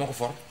salade bi dama ko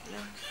for.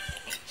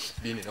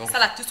 bii nii dama ko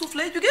salade ci suuf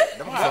lay jógee.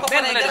 dama ko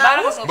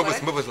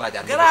for mbëbës laa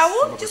jaar.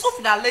 garaawul ci suuf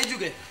daal lay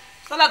jógee.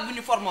 salade bu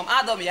ñu for moom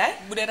doom yaay.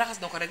 bu dee raxas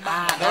na ko rek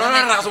baax na.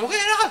 non raxas bu koy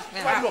raxas.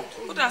 waaw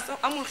pourtant sax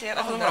amul xeer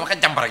amul. dama ko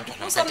jàmbar rek jox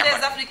nous sommes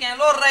des africains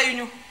loolu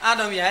reyuñu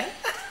doom yaay.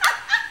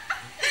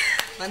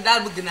 man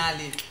daal bëgg naa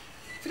lii.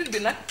 frite bi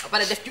nag. ba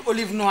pare def ci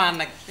olive noire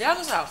nag. yaa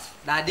ko saaf.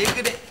 daa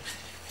dégg de.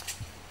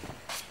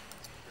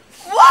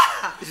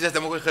 waa. ci des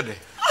dama koy xëddee.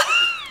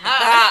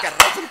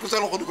 ku sa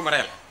loxo dugg ma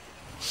reel.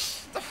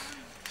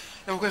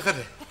 dama koy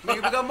xëddee. mi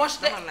ngi bëgg a mos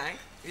de.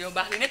 yow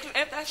baax li nekkul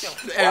invitation.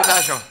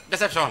 invitation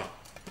déception la.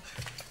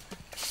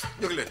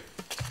 jóg leen.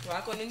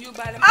 waaw kon ñu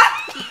yóbbaale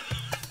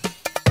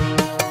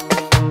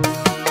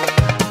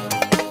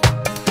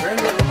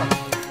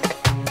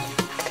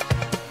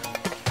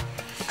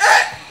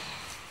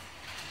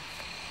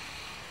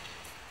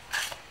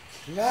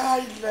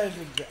laay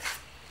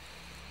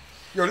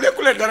yow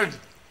lekkulee dara di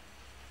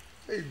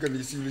ay gan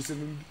yi civilisé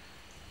nañu di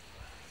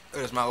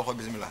heureusement waxoo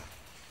bismillah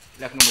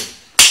lekk na mbëri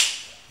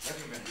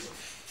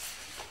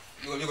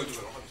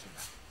jógal waxoo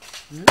bismillah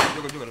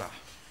jógal laa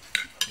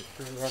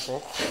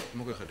d'accord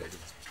ma koy xëddee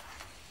jógal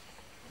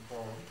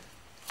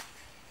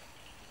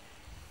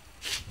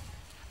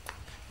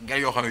gar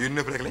yoo xam ne yu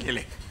nëpp rek la ñuy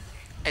lekk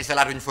ay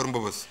salaat yu ñu for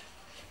mbëbës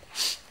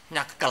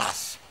ñàkk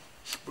classe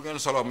bu ngeen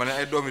solo ma ne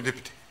ay doomi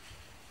député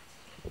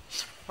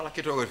wala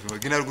ki toogal fi ma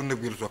ginaar gu nëb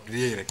gi lu topp di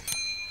yéey rek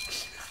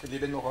lii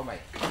dañ ma ko may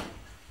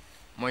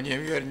moo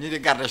ñëw yor ñi di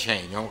garde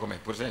chien yi ñoo ma ko may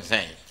pour seen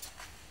chien yi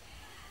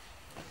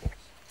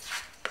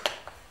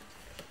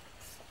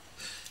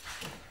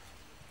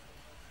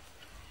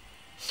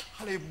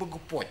xale yu bëgg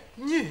pooj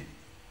ñii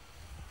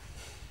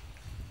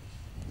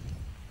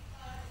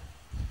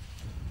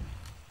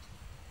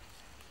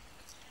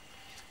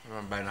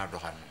man bàyyi naa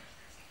doxaan moom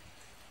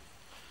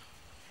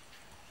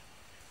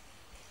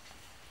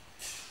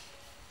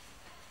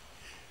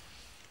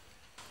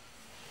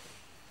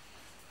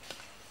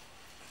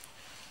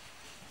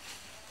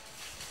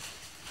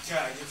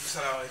jaajëf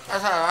salaamaaleykum.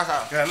 asa.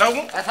 waaw law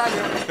mu. asa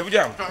dafa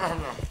jaam.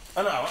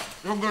 ana awa.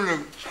 dafa gën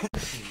léegi.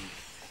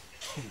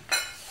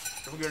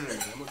 dafa gën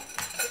léegi.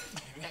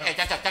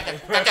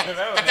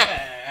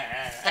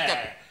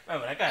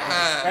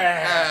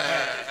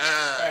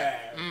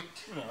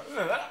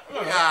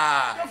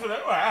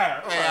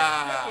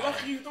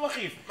 dama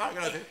xiif.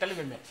 tali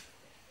ba mel.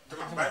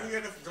 bàyyi li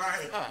ngay def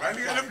grand yi. bàyyi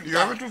li ngay def li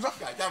rafetul sax.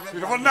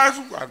 dafa naaj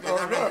su quoi.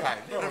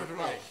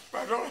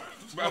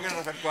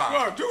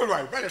 waaw jógal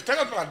waay bàyyi leen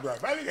tegal palaat bi waay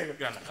bàyyi li ngay def.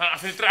 xanaa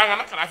affaire teraanga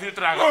nag xanaa affaire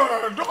teraanga.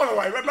 non doxal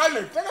waay bàyyi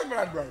leen tegal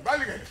palaat bi waay bàyyi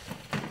li ngay def.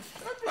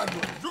 tegal palaat bi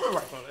waay jógal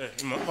waay.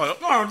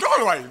 non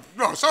doxal waay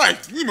non sa waay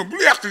ñii ma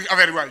bul yàq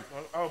affaire bi waay.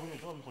 waaw bu ñu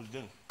xool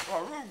dégg nga.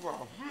 waaw loolu quoi.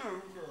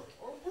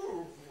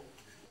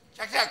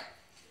 cak cak.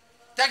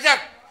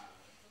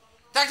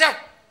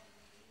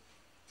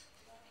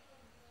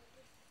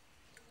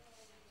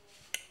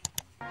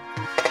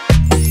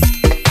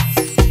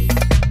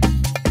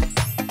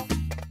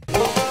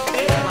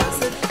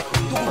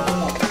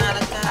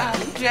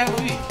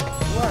 Oui.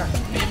 Ouais.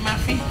 Mais ma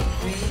fille.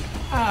 Oui.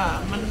 Ah,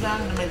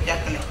 madame de me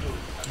jàppale.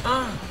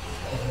 Ah.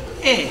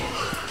 Eh,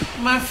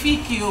 ma fille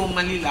qui est au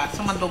Mali là,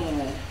 sama doomu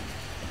woo.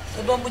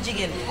 sa doom bu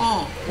jigéen.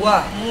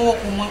 waaw mu woo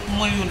ko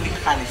ma yónni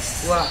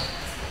xaalis. waaw.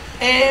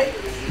 Eh,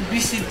 bi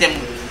si dem.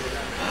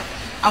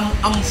 am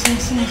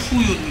fu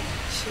yónni.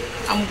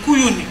 am ku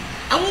yónni.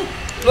 amul.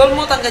 loolu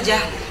moo tax nga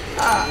jaaxle.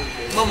 ah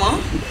maman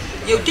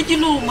yow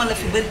tijjilu ma la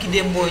fi barki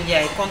Dembo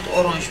Ndiaye compte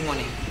Orange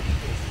Money.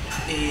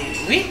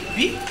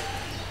 oui.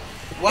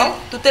 waaw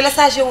te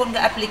téléchargé woon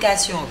nga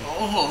application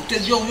bi. te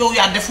yow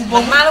yaa defu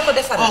boobu. maa la ko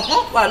defaral.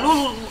 waaw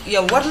loolu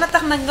yow war na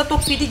tax nag nga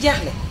toog fii di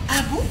jaaxle.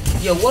 ah bon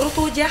yow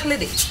waratoo jaaxle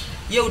de.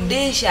 yow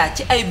déjà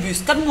ci ay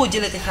bus kan moo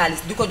jëlati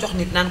xaalis di ko jox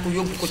nit naan ko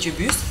yóbbu ko ci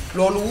bus.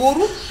 loolu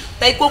wóorul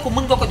tey kooku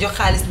mën nga ko jox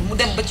xaalis bi mu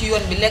dem ba ci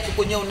yoon bi lekk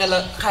ko ñëw ne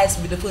la xaalis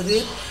bi dafa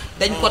réer.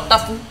 dañ ko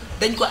tafu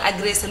dañ ko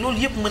agressé loolu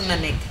yëpp mën na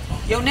nekk.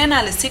 yow nee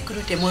naa la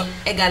sécurité mooy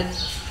égal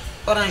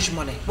Orange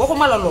Money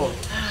waxuma la loolu.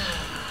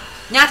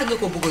 ñaata nga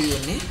ko bëgg a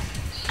yónnee.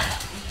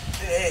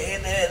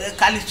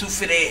 xaalisu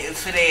frais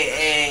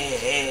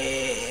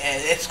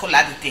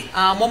scolarité.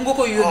 ah moom nga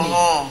koy yónnee.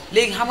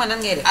 léegi xam nga nan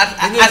ngay def.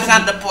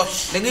 argent de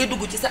poche. da ngay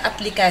dugg ci sa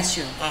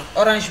application.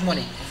 Orange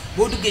Money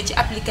boo duggee ci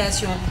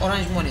application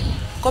Orange Money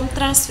comme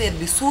transfert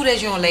bi sous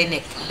région lay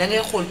nekk da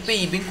ngay xool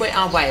pays bi nga koy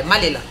envoyé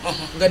Mali la.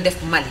 nga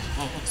def Mali.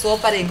 soo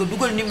paree nga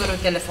dugal numéro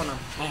téléphone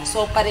am.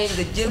 soo paree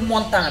nga jël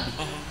montant bi.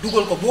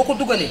 dugal ko boo ko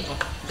dugalee.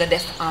 nga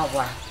def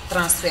envoi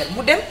transfert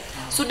mu dem.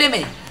 su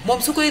demee moom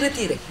su koy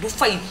retiré du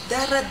fay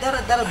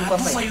dara du ko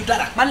fay. du fayu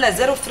dara man la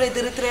zéro frais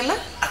de retrait la.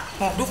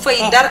 du fay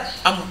dara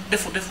amul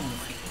defu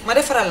ma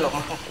defaral la ko.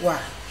 waaw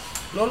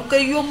loolu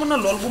kay yomb na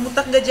lool bu mu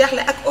tax nga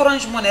jaaxle ak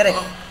Orange Money rek.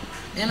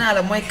 nee naa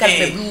la mooy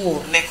calpe bi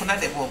wóor. nekk na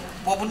de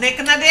boobu nekk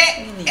na de.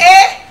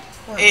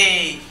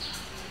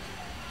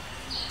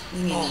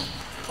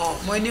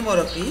 mooy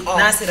numéro bi.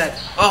 Naasira bi.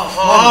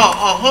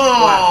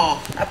 waaw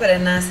après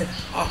Naasira.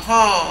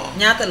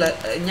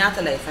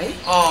 ñaata lay fay.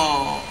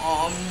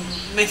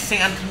 mais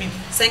 50 000.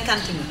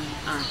 50 000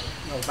 ah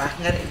yow baax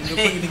nga de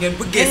di ngeen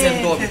bëggee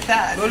seen doom yi.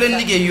 loo leen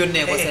liggéey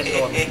yónnee ko seen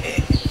doom yi.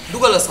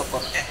 dugal sa ko.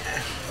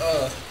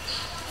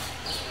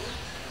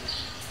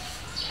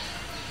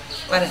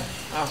 pare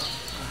waaw.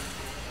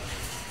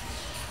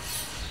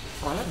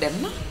 wala dem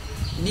na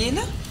nii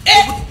la.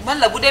 man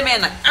la bu demee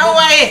nag.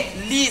 waaye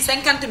lii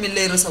 50 000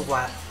 lay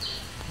recevoir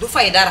du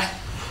fay dara.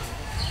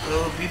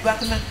 bi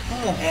baax na.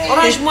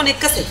 Orange Money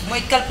kese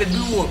mooy calpe bi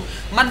wóor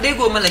man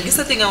déggoo ma la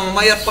gisati nga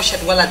ma yor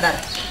pochette wala dara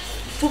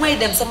fu may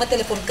dem sama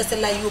téléphone kese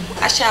lay yóbbu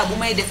achat bu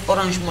may def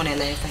Orange Money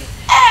lay fay.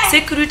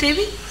 sécurité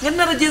bi nga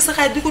nar a jël sa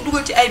xaalis di ko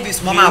dugal ci ay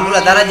bus. maman bu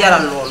la dara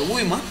jaral loolu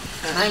wuy ma.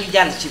 maa ngi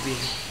jàll ci biir.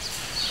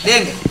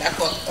 dégg nga.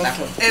 D'accord.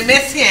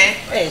 Merci hein.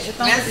 Je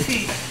t'en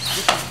prie.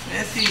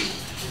 Merci.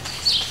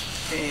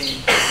 Elle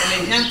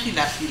est gentille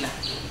la fille là.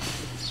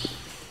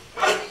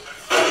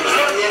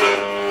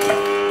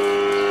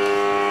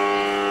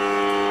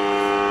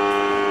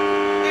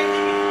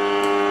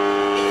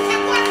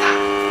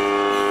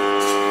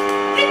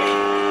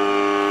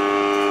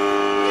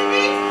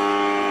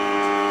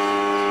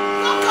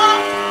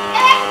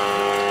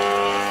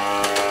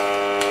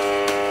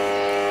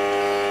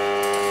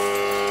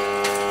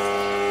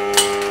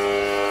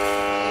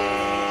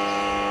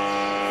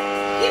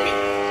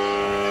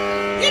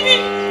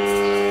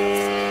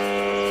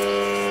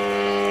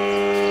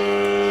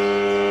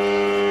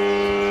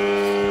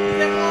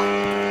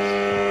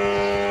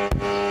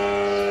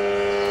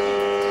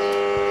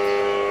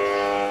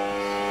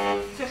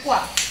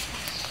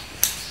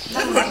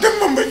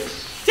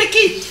 C'est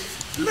qui?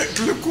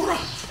 Le courant.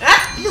 Hein?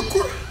 Le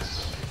courant.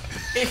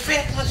 Et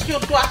fais attention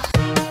toi.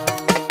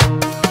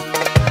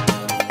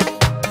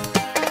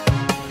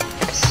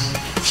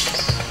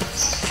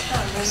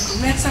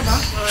 mère ça va.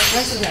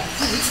 waaw ça va.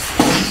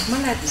 ma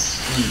laaj la.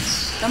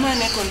 damaa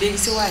nekkoon léegi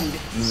si waañ bi.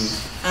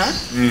 ah.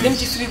 dem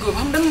ci frigo bi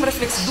xam dama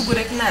réflexe dugg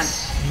rek naan.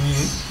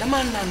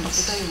 damaa naan ndox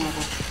te tayuma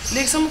ko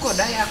léegi sama ko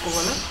daa yàqu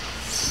wala.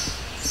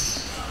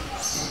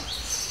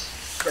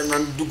 da nga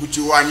dugg ci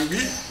waañ bi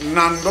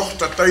naan ndox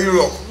te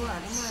tayuloo ko. waaw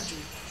damaa jóg.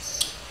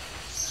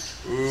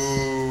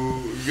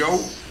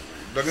 yow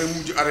da ngay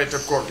mujj arrêté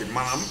koor gi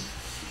maanaam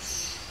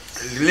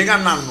li nga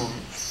naan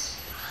noonu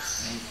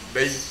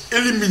day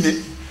éliminer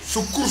su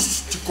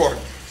course ci koor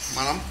gi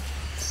maanaam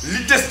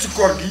li des ci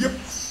koor gi yépp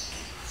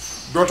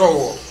dootoo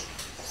woor.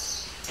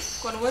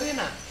 kon wari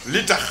naa.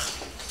 li tax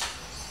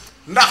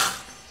ndax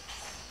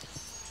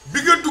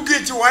bi nga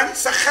duggee ci waañ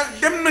sa xel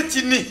dem na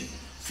ci ni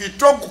fii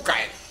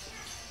toggukaay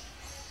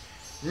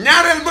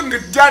ñaareel ba nga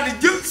jaadi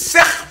jël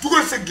seex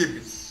dugal sa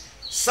gémmiñ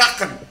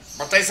sàkkan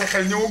ba tey sa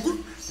xel ñëwagul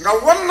nga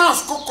wannaas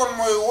ko kon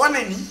mooy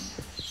wane ni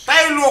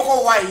tayloo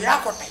ko waaye yaa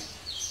ko tey.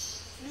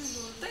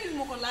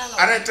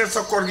 arrêté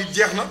sa koor gi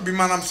jeex na bi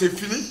maanaam c'est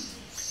fini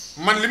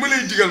man li ma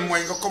lay digal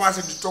mooy nga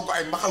commencé di togg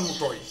ay mbaxal mu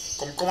tooy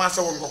comme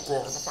commencé woon nga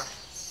koor ba pare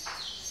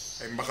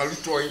ay mbaxal yu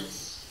tooy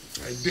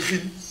ay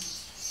dëxin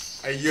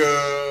ay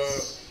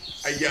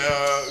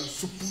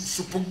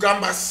suppu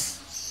gambas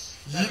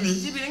yii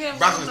nii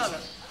baax na ci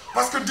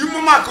parce que du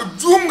moment que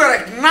juum nga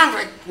rek naan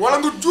rek wala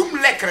nga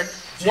juum lekk rek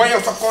mooy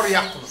yow sa koor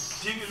yàqu na.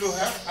 ci bi lu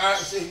xew ah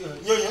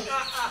ñooñu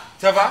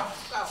ça va.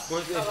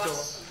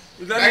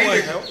 lan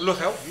mooy xew lu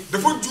xew.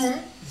 dafa juum.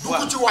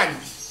 dugg ci waañ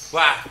bi.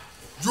 waaw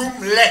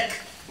juum lekk.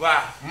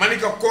 waaw ma ni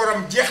ko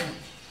kooram jeex na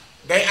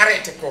day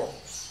arrêté koor.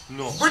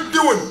 non ba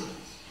déwén.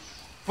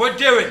 ba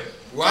déwén.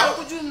 waaw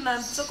ko juum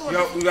naan sa koor.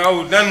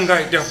 yow nan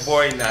ngay def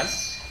booy naan.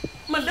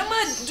 man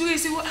damaa jógee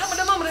si xam nga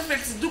dama am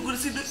réflexe dugg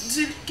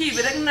si kii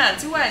bi rek naan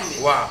si waañ bi.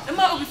 waaw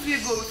damaa ubbi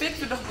frigo bi fekk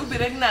fi dox ubbi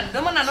rek naan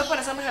dama naan ba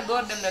pare sama xel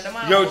door dem ne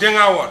damaa. yow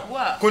dangaa war.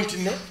 waaw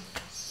continuer.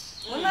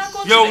 mën naa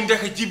continuer yow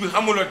ndeke ji bi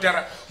xamuloo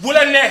dara bu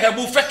la neexee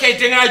bu fekkee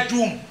dangaa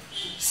juum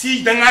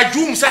si dangaa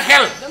juum sa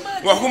xel.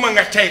 waxuma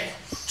nga tey ko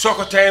soo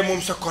ko teyee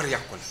moom sa kor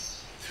yàqu la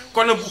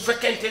kon nag bu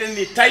fekkente ne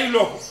ni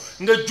tayloo ko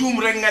nga juum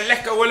rek nga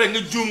lekk wala nga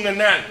juum nga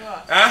naan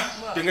ah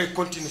da ngay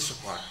continuer sa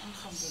koor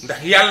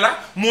ndax yàlla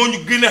moo ñu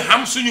gën a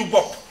xam suñu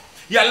bopp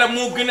yàlla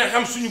moo gën a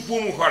xam suñu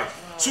buumu xol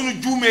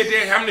suñu juumee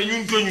de xam ne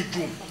ñun dooñu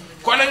juum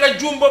kon nga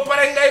juum ba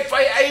pare ngay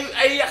fay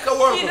ay yàq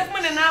woor ko. kii daf ma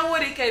ne naa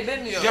wari kay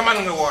benn yoon. demal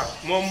nga woor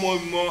moom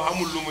moo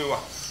xamul lu muy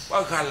wax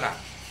waaw gàllaa.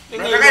 da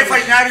ngay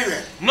fay ñaari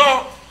weer.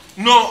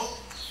 non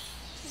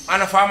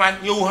ana faamaan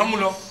yow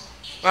xamuloo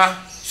ah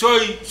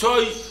sooy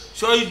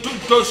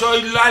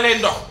laalee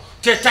ndox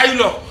te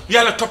tayloo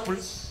yàlla toppul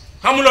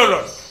xamuloo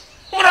lool.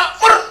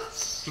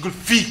 dugal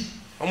fii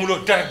xamuloo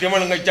dara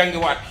demal nga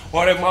jàngiwaat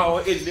wala maa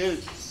wa ëllëg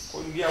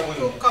kon ngi amoon.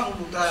 yow xamul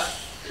dara.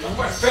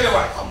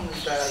 xamul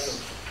dara yow.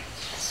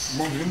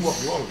 moom li mu wax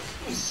loolu.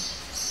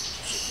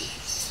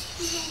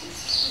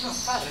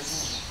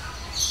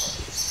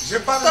 j'ai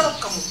pas dara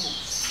xamul ko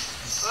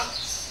ah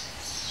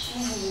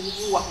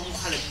mu wax mu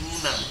xale bi mu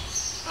naan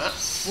ah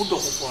mu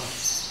doxu ko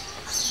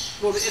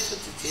loolu est-ce que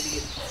c'est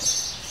sérieux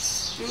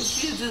yow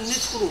tu es un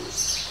escroc.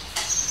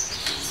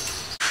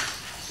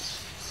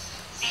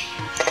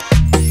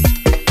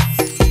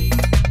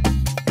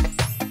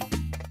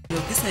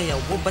 yow gis na yow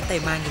boobu ba tey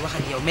maa ngi wax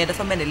ak yow mais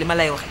dafa mel ni li ma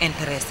lay wax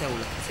intéressé wu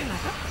la.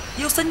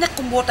 yow sa ñàkk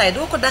mbootaay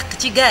doo ko dàq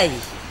ci gaay yi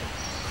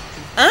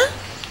ah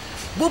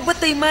boobu ba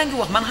tey maa ngi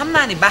wax man xam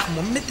naa ni baax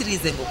moom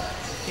maîtriser nga ko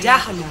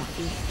jaaxaluma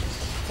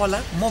xoola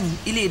moom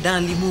il est dans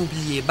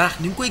l'immobilier baax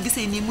ni nga koy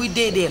gisee nii muy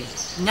deedeel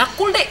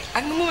ñàkkul de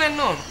ak nu mu mel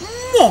noonu.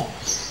 moom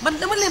man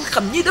dama leen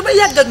xam ñii dama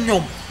yàgg ak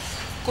ñoom.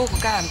 kooku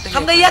kaam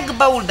xam nga yàgg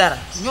bawul dara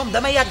ñoom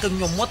dama yàgg ak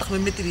ñoom moo tax ma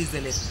maîtriser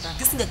leen.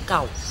 gis nga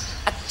kaaw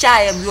ak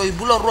caayam yooyu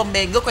bu la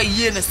rombee nga koy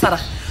yéene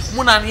sarax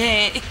mu naan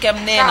ikkem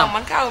nee na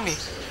man kaaw mi.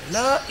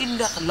 la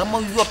indax la ma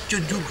yot ca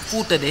jur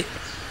fuuta de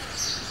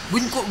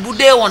buñ ko bu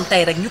dee woon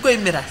tey rek ñu koy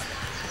miraas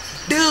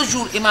 2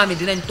 jours imaam yi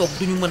dinañ toog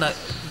duñu mën a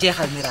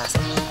jeexal miraas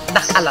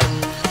ndax alal.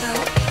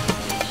 waaw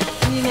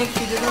ñi nekk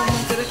fii de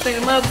romante rek tey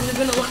maa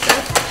gën a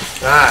waxtaan.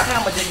 ah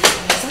ma dégg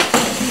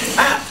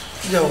ah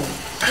yow.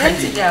 yaa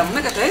ngi ci jàmm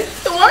naka tey.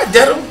 waaw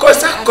jarum ko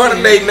sax koor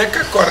lay nekk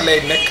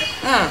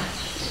ah.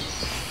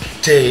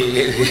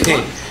 tey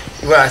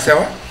waaw ça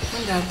va.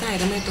 man daal temps yi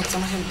damay toog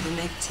sama xel bi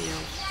nekk ci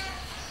yow.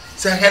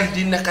 sa xel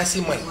di naka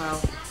si man. waaw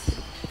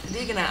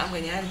dégg naa am nga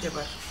ñaari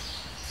jabar.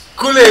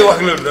 ku lay wax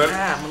loolu lool.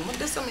 ah man ma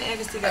def sama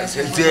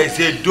investigation.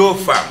 c'est 2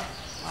 femmes.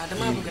 waaw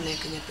damaa bëgg a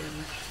nekk ñetteel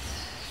nag.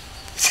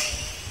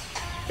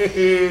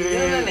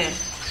 yow la neex.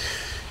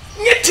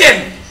 ñetteel.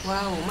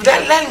 waaw man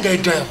daal lan ngay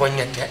doy ko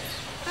ñetteel.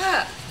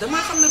 ah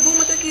damaa xam ne boo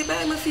ma tëkkee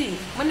bàyyi ma fii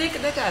ma nekk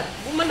Dakar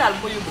bu ma daal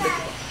ma yóbbu dëkk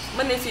ba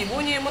ma ne fii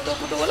boo ñëwee ma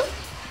toppatoo wala.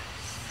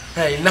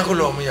 ay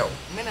nakuloo mu yow.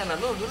 mel na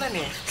loolu du la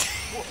neex.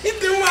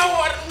 damaa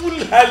war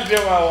wulaal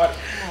damaa war.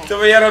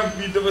 sama yaram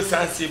bi dafa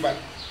sensible.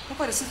 ba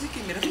pare su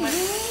sikkim bi dafa ma.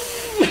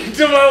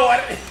 damaa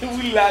war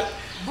wulaal.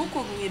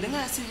 bokkoo ñii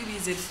dangaa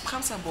civilisé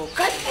xam sa bopp.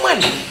 kat man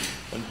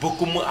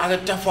bokkuma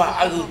ak Tapha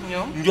ak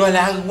Ndiol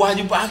ak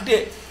Wadioubakh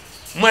de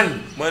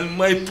man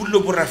may pulo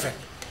bu rafet.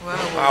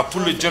 waaw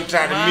pulo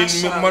jontaane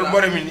man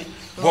moroom ni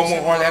boo ma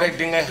xoolee rek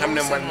di ngay xam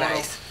ne man naay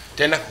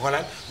te nag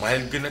xoolal maa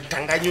leen gën a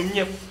tàngaa ñoom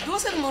ñëpp. doo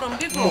seen morom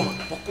déggoo ma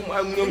bokkuma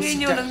ak ñoom ngay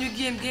ñëw nag ñu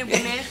géem géem bu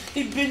neex.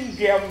 dañ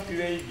géem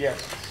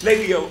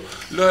léegi yow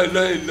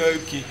looy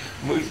kii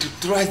mooy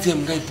 3e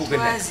ngay bëgg a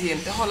nekk. 3e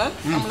te xoolal.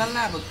 am lan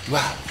laa bëgg.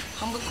 waaw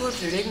xam nga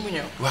côté rek mu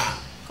ñëw. waaw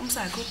comme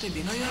ça côté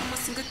bi nga yor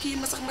mas nga kii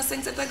ma sax ma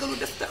sañ sa tagalu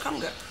def te xam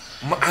nga.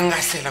 ma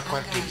engagé la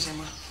côté bi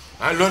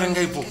ah loolu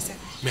ngay bëgg.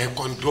 mais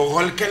kon doo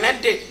xool keneen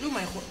de. lu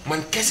may xool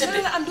man kese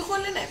de la am di xool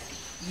leneen.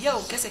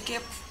 yow kese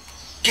képp.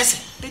 kese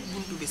tëj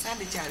buntu bi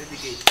sànni caari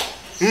liggéey.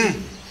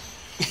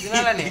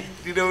 dina la neex.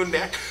 dina ma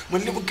neex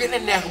man li mu gën a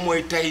neex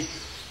mooy tay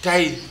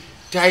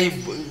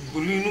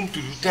lu nu mu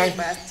tudd tay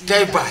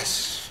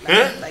baas.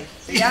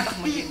 yaa tax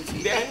ma génn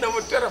fii. neex na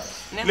ma trop.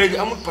 léegi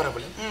amul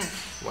problème.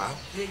 waaw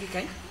léegi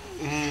kañ.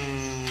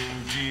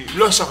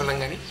 loo soxla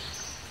nga ni.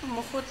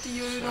 ma xotti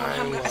yooyu noonu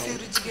xam nga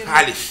affaire jigéen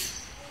xaalis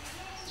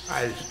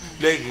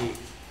léegi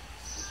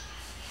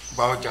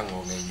baaw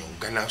jàngoo ngay ñëw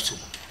gannaaw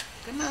suba.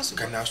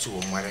 gannaaw suba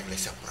ma réglé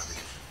sa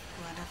problème.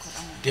 waaw d'accord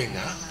amul. dégg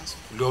nga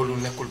loolu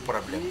nekkul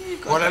problème.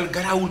 wala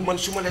garaawul man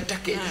su ma la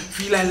takkee.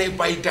 fii laa lay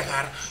bàyyi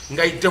Dakar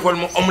ngay defal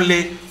ma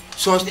omelette.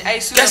 soos di ay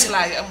suñu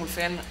plat yu amul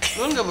fenn.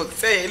 loolu nga bëgg.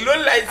 c'est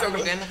loolu laay soxla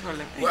amul benn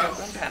problème. waaw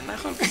kontaan naa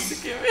xool ko si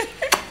kii bi.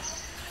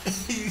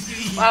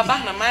 waaw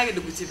baax na maa ngi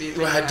dugg ci biir.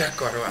 waaw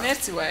d'accord waaw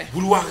merci waay.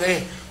 bul wax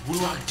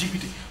jibi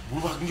de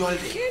bul wax Ndiol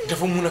de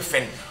dafa mun a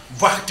fen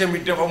baax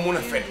tamit dafa mun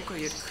a fen. ko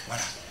yëg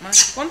voilà maa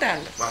kontaan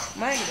la. waaw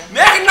maa ngi dem.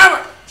 neex na ma.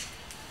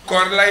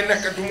 koor lay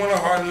nekk du mën a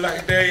xool ndax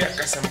day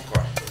yàq sama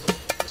koor.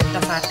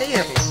 Tapha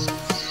téyeer la.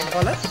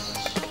 voilà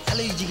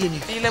xale yu jigéen ñi.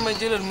 fii la ma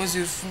jëlal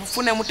mesure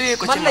fu ne mu téye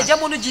ko ci man la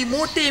jamono ji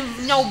moo téye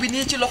ñaw bi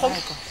nii ci loxo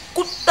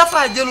ku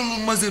Tapha jëlalul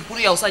mesure pour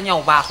yow sa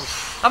ñaw baaxul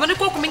xam nga ne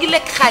kooku mi ngi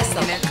lekk xaalis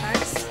la. lekk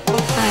xaalis.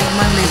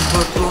 man lay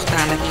boot pour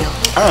waxtaan ak yow.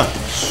 ah.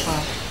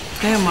 waaw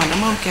vraiment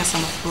dama am kersa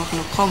ma wax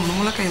la xaw ma nu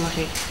mu la koy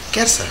waxee.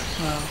 kersa.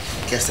 waaw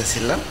kersa si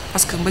lan.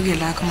 parce que mbëggee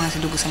laa commencé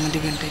dugg sama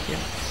diggante ak yow.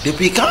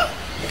 depuis quand.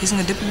 gis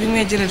nga depuis bi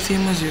may jëlal fii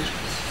mesure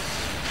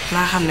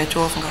laa xam ne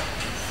coof nga.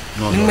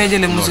 non bi may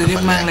jëlee mesure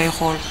yëpp maa ngi lay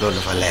xool. loolu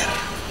dafa leer.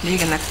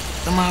 léegi nag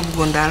damaa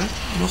bëggoon daal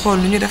ñu xool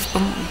lu ñu def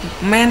comme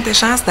mayante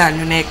chance daal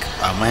ñu nekk.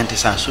 waaw mayante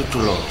chance surtout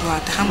loolu. waaw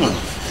te xam nga.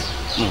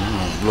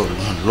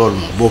 loolu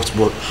moom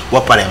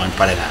boo paree man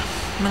pare naa.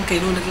 man kay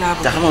loolu rek laa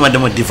bëgg. te xam nga man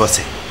dama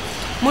divorcé.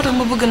 moo tax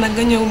ma bëgg nag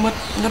nga ñëw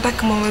nga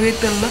takk ma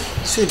wéetal la.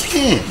 c'est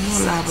bien.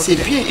 loolu laa bëgg c'est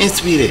bien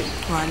inspiré.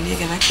 waaw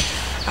léegi nag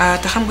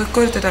te xam nga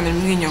Korité tamit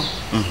mu ngi ñëw.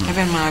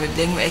 événement bi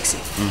léegi mu egsi.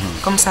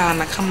 comme ça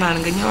nag xam naa ne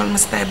nga ñëwal ma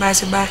si tay baay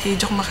si baax yi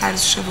jox ma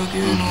xaalis cheveux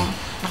yooyu noonu.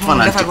 ndax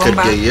ma defar ba mu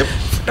baax yëpp.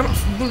 dama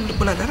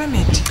bu la dara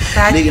metti.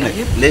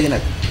 léegi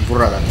nag bu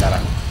ragal dara.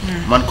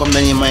 man comme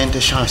dañuy mayante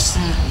chance.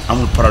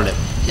 amul problème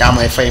yaa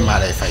may fay maa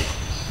lay fay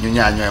ñu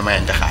ñaar ñooy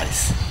mayante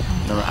xaalis.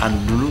 dama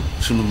ànd dulu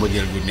suñu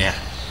mbëggeel bu neex.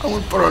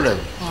 amul problème.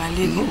 waaw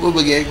léegi nu ko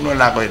bëggee rek noonu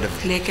laa koy def.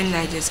 léegi kañ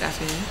laay jël si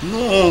affaire yi.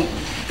 non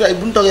tey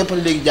bu ñu toogee par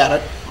léegi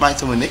jaarat maa ngi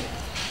sama nekk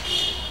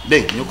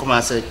dégg ñu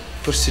commencé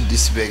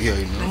procédure beeg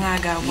yooyu noonu. dangaa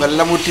gaaw nga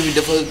lamu tamit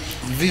dafa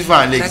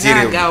vivant léegi. ci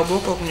réew mi dangaa gaaw boo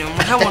koog ñoom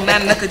ma xamoon naa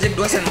ne naka jëg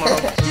doo seen morom.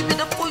 ji bi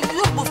daf koy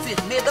yor ba féex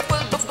mais dafa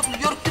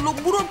yor kilo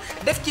mburoom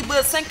def ci ba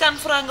 50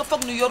 francs nga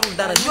foog ni yorul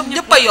dara ñoom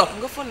ñëpp a yor.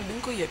 nga foog ne duñ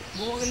ko yëg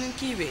bu ma leen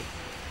kiiwee.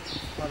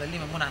 wala li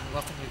ma mën naan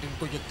nga foog ne duñ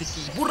ko yëg te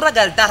kii. bu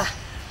ragal dara.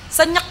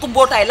 sa ñàkk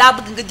mbootaay laa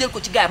bëgg nga jël ko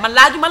ci gars yi man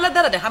laajuma la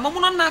dara de xam nga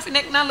mënoon naa fi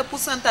nekk naan la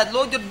pourcentage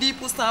loo jot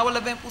 10% wala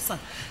 20%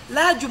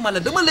 laajuma la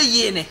dama la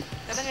yéene.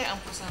 te da ngay am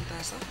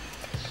pourcentage sax.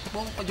 boo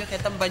ma ko joxee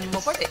tam bañu ma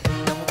ko de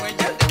dama koy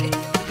jël de.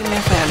 li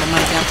may fayal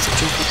damaa jàpp si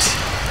coppati.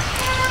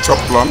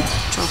 copplan.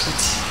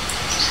 coppati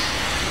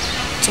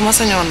su ma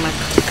sañoon nag.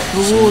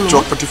 nga wóolu ma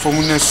coppati fa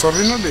mu ne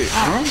sori na de.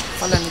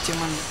 fa la ni ci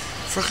man.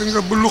 fexe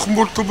nga ba lux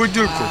mbott ba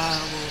jël ko.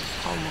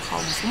 xaw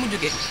ma fu mu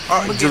jógee.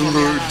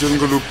 jël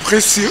nga lu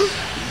précieux.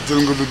 jël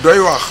nga lu doy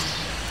wax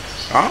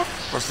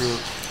parce que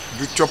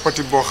du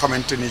coppati boo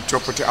xamante ni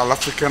coppati à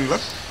l'africaine la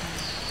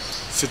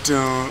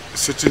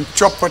c'est une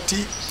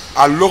coppati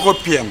à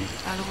l'européenne.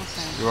 à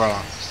l'européenne. voilà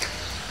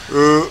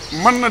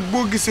man nag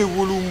boo gisee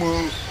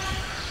wóoluwuma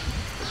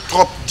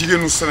trop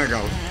jigéenu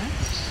Sénégal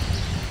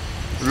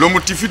le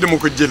motif yi dama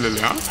ko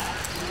jëlale ah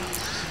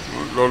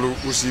loolu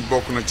aussi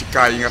bokk na ci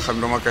cas yi nga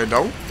xam dama koy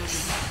daw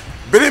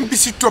beneen bi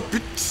si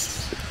toppit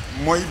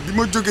mooy bi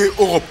ma jógee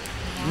Europe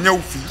ñëw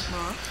fii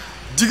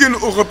jigéenu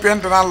européen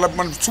danaan la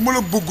man su ma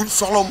la bëggul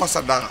soxlaw ma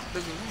sa dara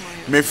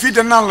mais fii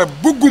danaan la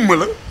bëgguma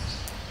la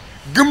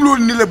gëm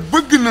loolu ni la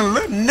bëgg na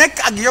la nekk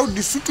ak yow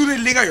di suturé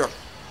li nga yor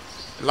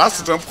là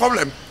c'est un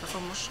problème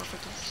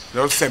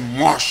loolu c'est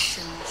moche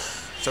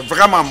c'est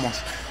vraiment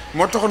moche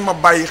moo taxoon ma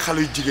bàyyi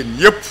xale yu jigéen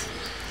yépp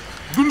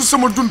dund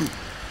sama dund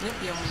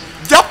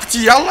jàpp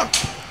ci yàlla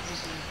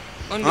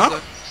ah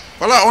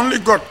voilà only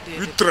God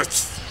we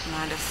trust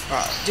naa def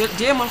waaw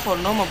jéemal xool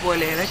noo ma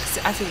boolee rek si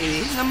affaire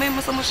yi nga may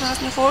ma sama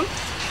chance ñu xool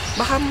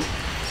ba xam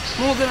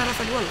moo gën a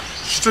rafet wala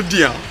je te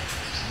dis hein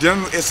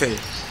dinañu essayer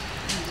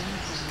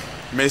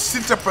mais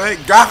s'il te plaît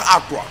gare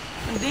à toi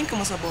dénk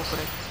ma sa bopp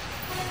rek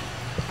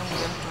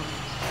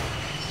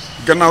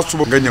gannaaw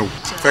suba nga ñëw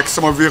fekk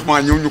sama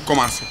virement ñëw ñu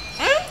commencé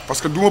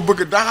parce que du ma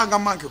bëgg dara nga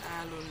manqué ko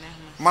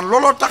man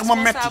looloo tax ma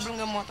metti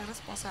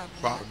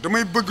waaw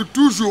damay bëgg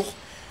toujours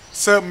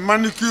sa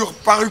manucure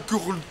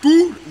paricure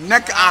tout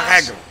nekk en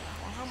règle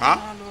ah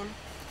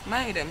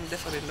maa ngi dem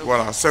defaree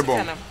voilà c'est bon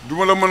du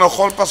ma la mën a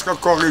xool parce que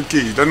koor yi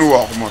kii dañu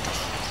wax moo tax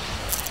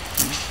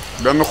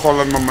benn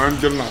xoolal ma mayoon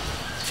jël naa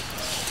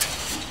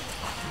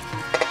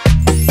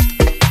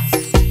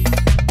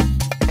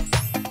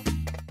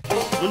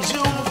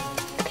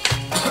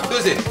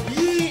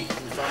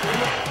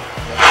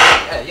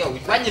yow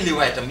wàññi lii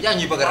waaye tam yaa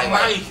ñuy bëgg a rey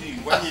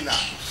wàññi naa.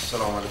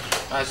 salaamaaleykum.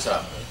 maaleykum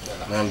salaam.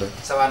 na ngeen def.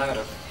 ça va na nga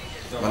def.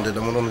 man de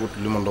dama doon wut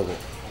li ma ndogoo.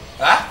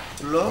 ah.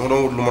 dama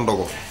doon wut lu ma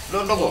ndogoo.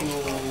 loo ndogoo.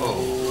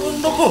 loo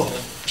ndogoo.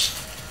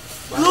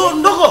 loo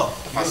ndogoo.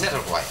 ma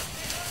seetal ko waay.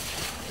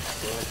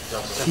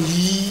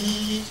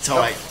 sa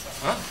waay.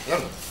 ah yor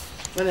nga.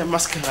 ma ne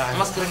masque laa.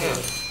 masque la nga yor.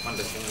 man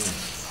de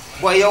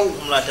booy yow.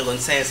 moom laa tegoon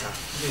 500.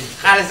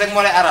 xaalis rek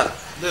moo lay aral.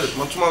 déedéet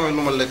man su ma amee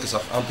lu ma lekk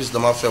sax en plus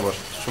damaa feebar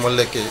su ma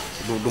lekkee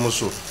du ma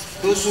suur.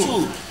 doo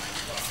suur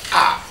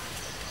ah.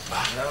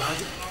 baax na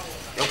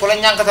yow ku la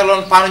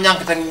ñànkataloon paanu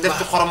ñànkatan def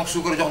ci xorom ak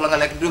suukar jox la nga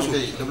lekk doo suur.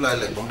 lépp laay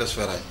lekk ba mu des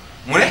feeraay.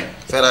 mu ne.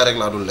 feeraay rek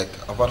laa dul lekk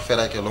à part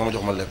feeraay kay loo ma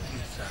jox ma lekk.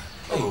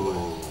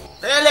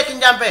 da ngay lekk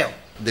njàmpe yow.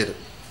 déedéet.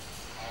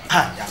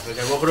 ah njàmpe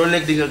kay boo ko doon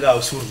lekk di nga gaaw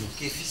suur bi.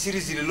 kii fi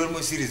cerise yi loolu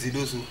mooy cerise yi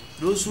doo suur.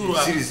 doo suur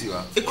waaw cerise yi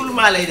waaw.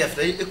 écoulement lay def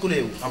day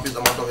écoulé wu. en plus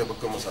damaa doxee ba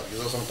Kër Masar gis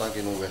nga sama tànk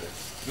yi nu mu wéree.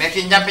 mais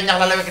kii ñàmpe ñax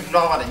la la wekk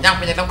loo xam ne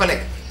ñàmpe ñax da nga ko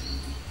lekk.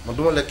 man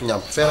du ma lekk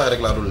ñàmp feeraay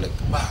rek laa dul lekk.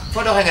 waaw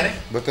foo doxee nga ne.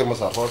 ba Kër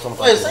Masar xool sama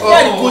tànk. sa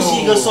ñaari gauche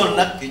yi nga sol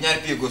nag. kii ñaari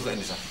pied gauche la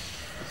indi sax.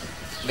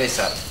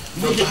 ndeysaan.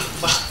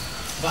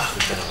 baax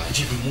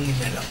ji bi mu ngi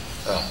melam.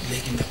 waaw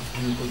léegi nag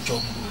du ko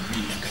jox mburu bi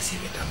nekk si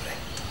wetam rek.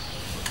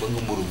 ba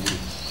nga mburu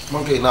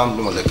man kay naa am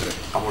lu ma lekk rek.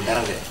 amul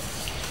dara de.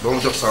 doo ma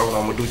jox saa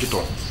naa ma diw ci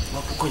tool.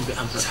 maa ko koñ bi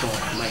am sa tool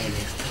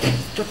mayonnaise.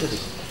 jottali.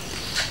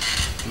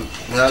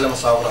 mais yaa ma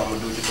saa naa ma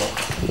diw ci tool.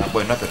 ah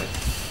booy noppi rek.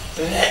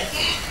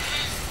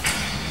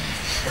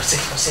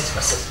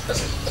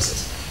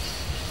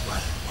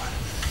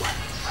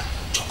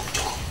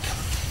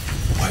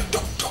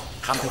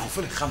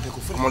 xamte ko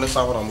fële. moo leen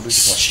saa naa ma diw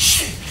ci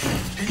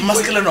tool.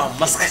 masque la noonu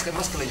masque.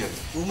 masque la jot.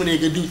 bu mu nee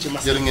nga diw ci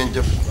masque. jërë ngeen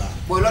jëf.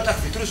 booy loo tax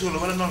fi trop la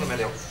wala noonu la mel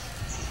yow.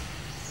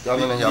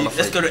 yàlla na yàlla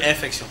fay est-ce que du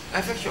infection.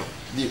 infection.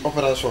 lii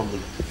opération bi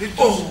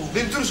la.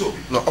 lii turso bi.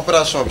 non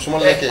opération bi su ma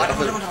la lekkee.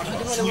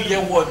 su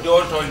yeewoo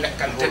dootoo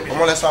lekkal te. ba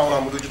ma leen saa naa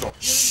ma diw ci tool.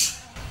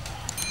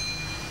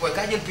 booy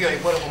kaa jël pion yi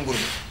boole ko mburu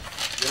bi.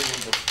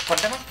 kon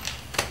dama.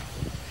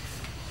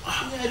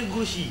 ñaari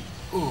gauche yi.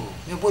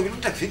 mais booy bi lu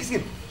mu teg fii gis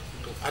ngeen.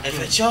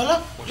 infection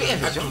la. lu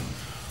infection.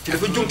 ci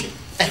dafa junki.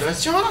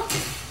 infection la.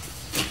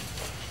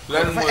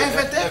 lan mooy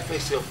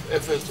infection.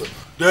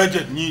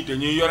 déedéet ñii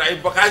dañuy yor ay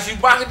bagages yu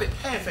baax de.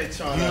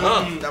 infection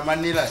la. dama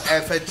ni la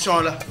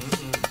infection la.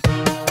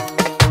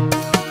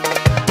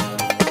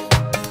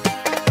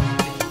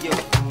 yow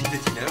di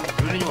ci ne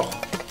lu nañu wax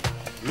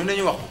lu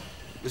nañu wax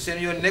lu seen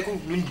yoon nekkul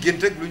luñ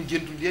gént ak luñ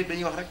géntul yëpp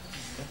dañuy wax rek.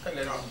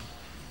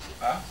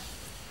 ah.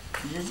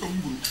 gisoo sama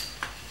mburu.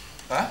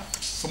 ah.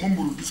 sama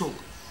mburu gisoo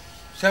ko.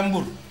 sa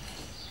mburu.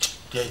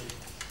 tey.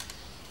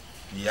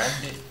 yaa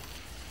ngi de.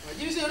 waaw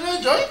ji bi see looy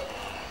jooy.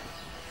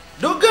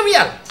 doo gëm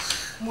yàlla.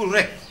 mburu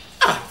rek.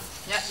 ah.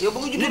 yow ba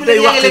nga judd nit day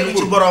wax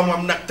ci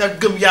boromam nag te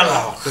gëm yàlla.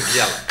 waaw dëgg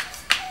yàlla.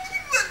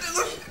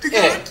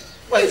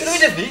 waaye lu muy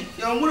def nii.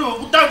 yow mu ne ma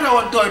bu tawtee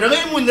woon tooy da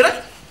ngay muñ rek.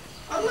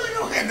 Allah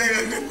yow kay day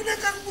mu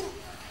nekk ak mburu.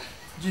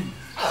 ji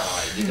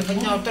ji dafa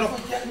ñaaw trop.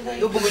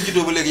 yow ba nga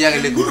juddoo ba léegi yaa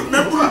ngi lekk. na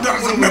mburu dara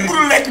sax na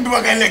mburu lekk du ma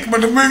koy lekk man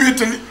daf may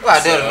wéttali. waaw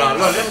déedéet non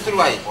loolu dematul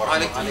waay.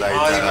 waaleykum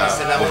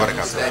salaam wa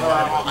barakatuh.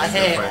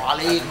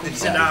 waaleykum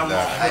salaam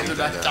wa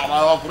rahmatulah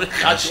wa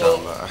barakatuh.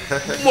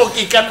 moo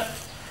kii kan.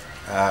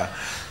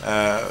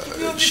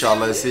 incha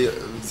allah si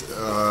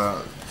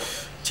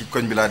ci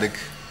koñ bi laa dëkk.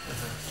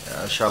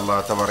 incha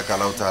allah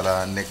tabarakallahu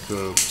taala nekk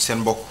seen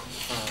mbokk.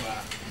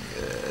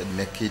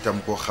 nekk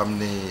itam koo xam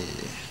ne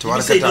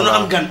tabaaraka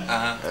am gan.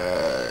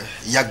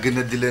 yàgg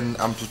na di leen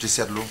am tuuti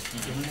seetlu.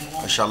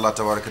 macha allah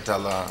tabaaraka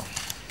taala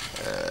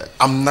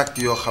am nag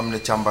yoo xam ne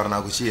càmbar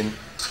naa ko ci yéen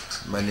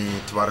ma ni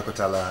tabaaraka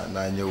taala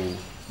naa ñëw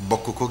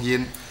bokk koog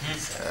yéen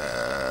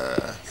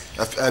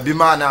bi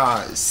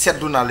maanaa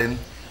seddu naa leen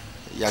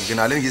yàgg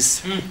naa leen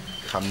gis.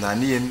 xam naa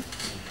ni yéen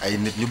ay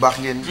nit ñu baax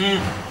ngeen.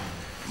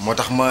 moo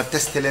tax ma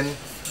testé leen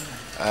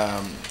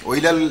wa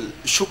ilal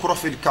shukru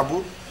fil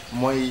kabur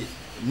mooy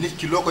nit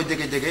ki loo ko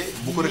jege-jege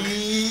bu ko rek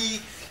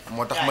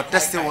moo tax ma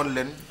testé woon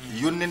leen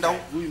yónni ndaw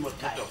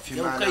fi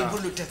yow kay bu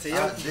ñu testé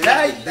yow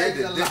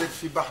déedéet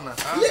fi baax na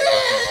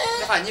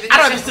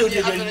Arabie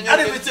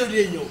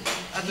Saoudite ñëw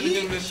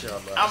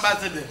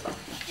ambassadeur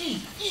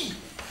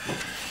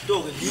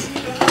toog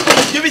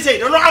Jibi Sey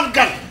dañoo am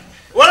gan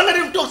wala nga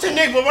dem toog sa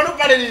néeg ba ba nu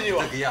pare li ñuy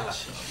wax yàlla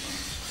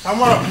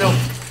amoro ñëw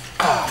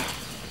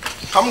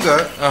xam nga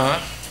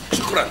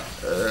shukran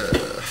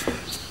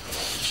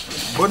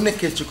boo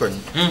nekkee ci koñ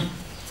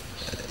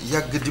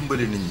yàgg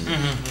dimbali nit ñi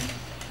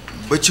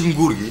ba ci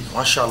nguur gi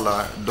macha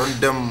allah doon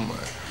dem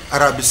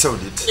Arabie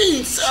Saoudite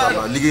macha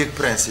allah liggéey ak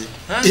prince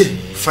yi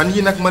fan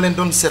yi nag ma leen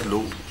doon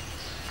seetlu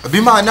bi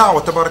ma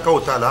naaw tabaraka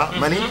wa taala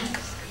ma ni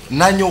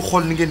naa ñëw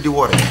xool ni ngeen di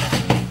woore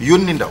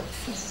yónni ndaw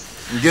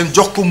ngeen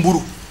jox ko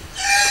mburu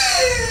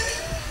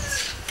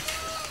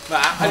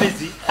waaw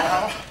allez-y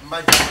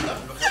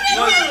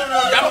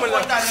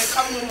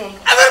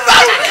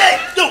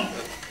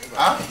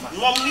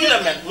moom nii la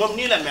mel moom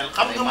nii la mel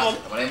xam nga moom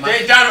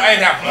day daanu ay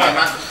rab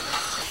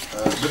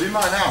bi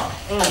maanaam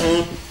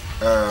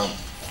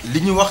li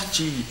ñu wax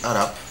ci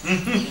arab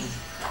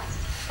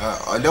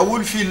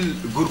lawul fil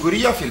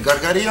gurguriya fil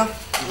gargariya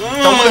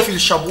tawla fil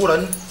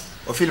shaburan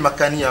wa fil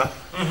makaniya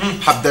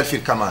habdal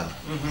fil kamal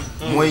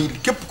mooy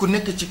képp ku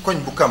nekk ci koñ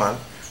bu kamal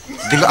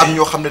di nga am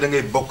ñoo xam ne da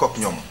ngay bokk ak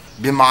ñoom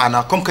bi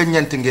maanaam comme que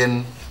ñeent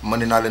ngeen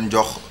mën naa leen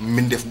jox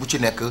mbindeef bu ci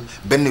nekk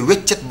benn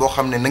weccet boo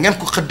xam ne na ngeen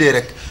ko xëddee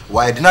rek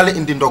waaye dinaa la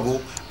indi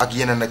ndogu ak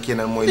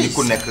yeneen mooy ni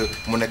ku nekk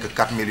mu nekk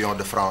 4 millions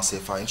de francs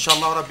CFA incha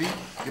allah rabbi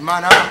bi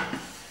maanaam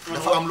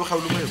dafa am lu xew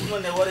lu may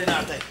yëgul. ne waree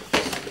naa tey.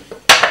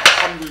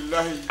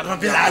 alhamdulilah.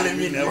 rabbil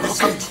alamin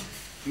sant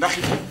ndax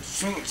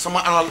sama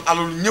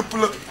alal ñëpp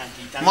la.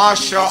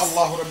 macha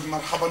allah rabbi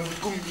marhaban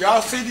bikum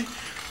yaa Seydi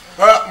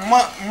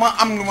ma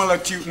am lu ma la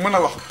ci mën a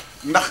wax.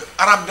 ndax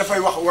arab dafay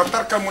wax wa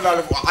tarkal mu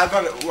daal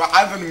wa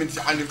aadana min si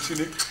ànd si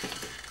ne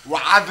wa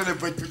aadana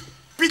bëj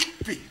bi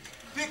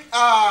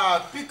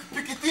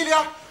pikitilia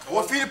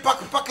wa fil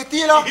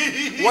pakitilia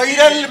wa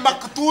ilal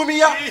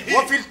maktumiya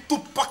wa fil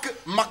tupak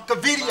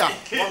makviria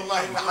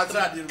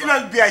wallahi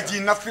ilal biaji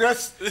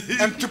nafras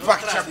en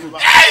tupak chaku wa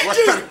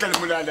tarkal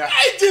mu daal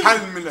hal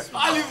min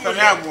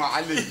salaamu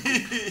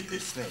alaykum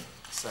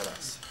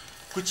salaas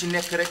ku ci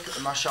nekk rek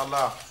macha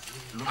allah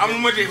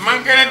amuma de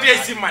man gën a dee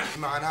si man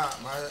maanaa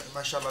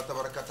macha allah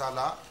tabaraka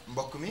taala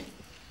mbokk mi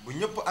bu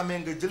ñëpp amee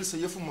nga jël sa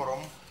yëfu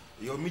morom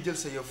yow mi jël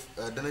sa yëf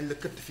danañ la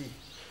këtt fii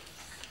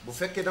bu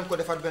fekkee da nga ko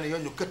defaat benn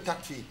yoon ñu këttaat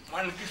fii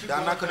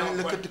daanaka danañ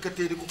la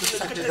këttee di ko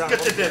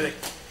këttee rek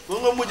boo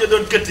nga mujj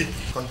doon këtti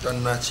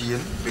kontaan naa ci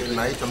yéen bég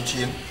naa itam ci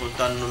yéen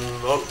kontaan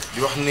lool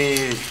di wax ni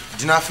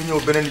dinaa fi ñëw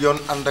beneen yoon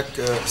ànd ak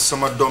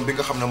sama doom bi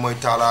nga xam ne mooy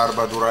Taalaar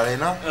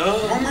Baduralena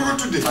moom nga ko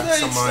tuddee ak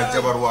sama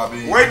jabar waa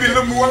bi way bi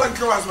lëmb wala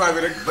commencement bi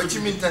rek ba ci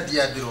min tat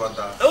yaa dir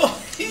wata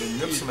ñun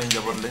ñëpp samay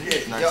njaboot lañ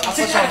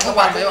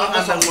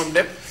moom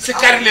dem si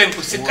kar leen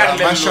ko si kar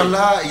leen macha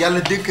allah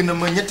yàlla dénk na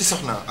ma ñetti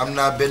soxna am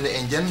naa benn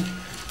indienne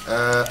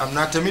am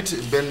naa tamit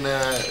benn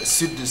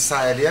sud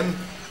sahélienne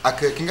ak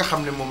ki nga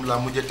xam ne moom laa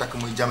mujjee takk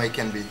muy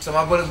jamaïcain bi.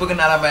 sama bëgg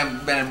naa la may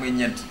beneen muy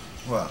ñeent.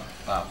 waaw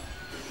waaw.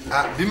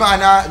 ah bi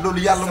maanaa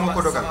loolu yàlla moo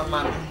ko dogal. sama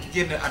maam bi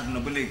génn àdduna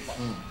ba léegi.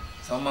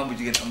 sama maam bu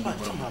jigéen amul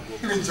borom.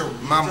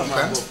 maam bu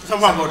kan.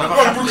 sama maam boobu dafa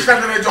xat loolu bu xat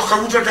dana jox ko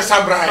wutal ko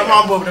Sabra. sama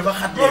maam boobu dafa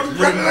xat. loolu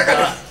bu xat dana ko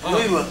def.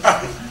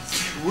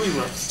 wuy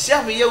ma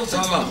cheikh bi yow.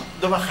 sama maam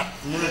dafa xat.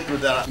 mënatul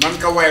dara. nan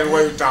ko wayal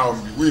wayu taawam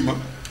bi wuy ma.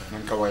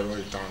 nan ko wayal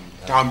wayu taawam bi.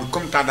 taawam bi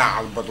comme Tada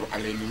al Badru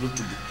Aley ni lu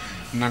tudd.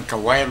 nan ko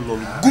wayal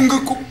loolu gunge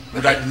ko. mu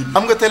daal di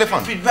am nga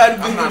téléphone. fii baal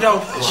bi mu daw.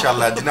 incha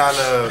allah dinaa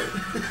la.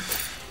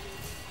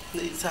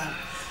 ndeysaan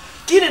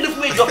kii ne daf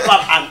may jox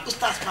Pape Hann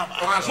oustaz Pape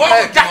Hann. moo ko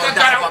tax a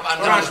dara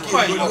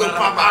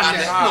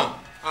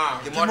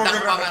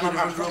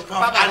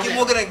kii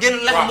moo gën a génn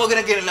lex moo gën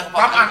a génn lex.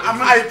 Pape Hann am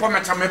na ay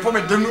pommettes sax mais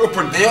pommettes dañu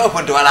ëppante. dañoo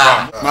ëppante voilà.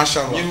 macha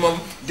allah ñun moom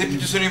depuis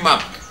ci suñuy maam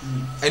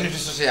ay nitu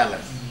social la.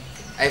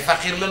 ay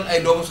faqiir lan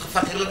ay doomu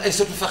faqiir lan ay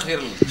sëtu faqiir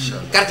lan.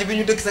 quartier bi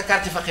ñu dëkk sa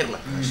quartier faqiir la.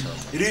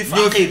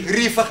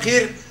 rii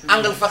faqiir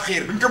angle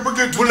faqiir. bu ñu ko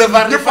bëggee tuddee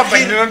boulevard ñëpp a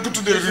bañ dinañ ko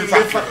tuddee rii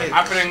faqiir.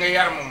 après nga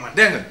yar moom man.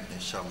 dégg nga.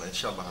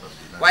 incha allah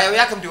rabbi. waaye yow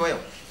yàkkamti woo yow.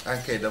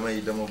 kay dama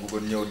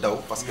bëggoon ñëw daw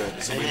parce que.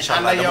 suba incha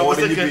allah dama war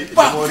a ñibbi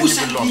dama war a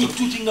ñibbi Londres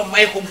tuuti nga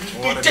may ko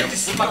bu tëdd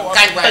si ma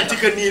gaañ waaye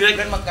tëdd nii rek.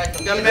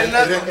 nga mel na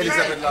Reine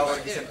Elisabeth laa war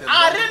a gisante.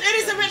 Reine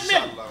Elisabeth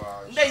même.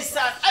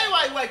 ndeysaan ay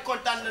waay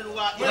kontaan nañu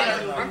waa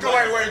Iran. man ko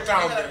waay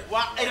taaw bi.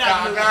 waa Iran.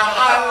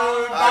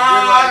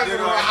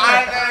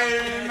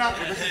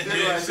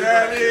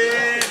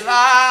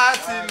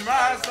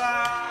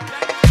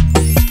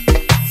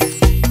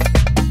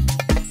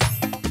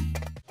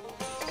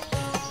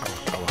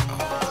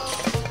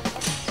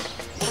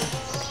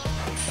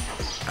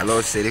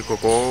 Halo Seri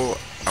Koko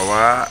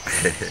Awa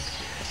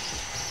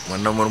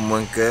man na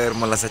mon cœur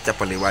man la sa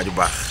cappali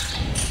Wadioubakh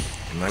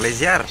ma lay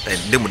ziar tay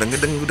dem da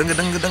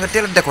nga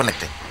teel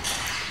déconnecté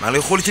ma lay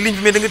xol ci ligne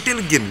bi mais da nga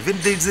teel genn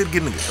 22h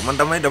genn nga man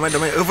damay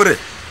œuvrer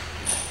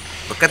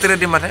ba 4h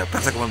du matin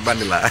parce que man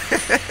bandi la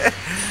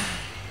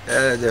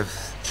jëf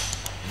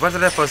votre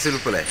réponse s'il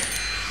vous plaît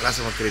là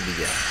sama crédit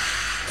dia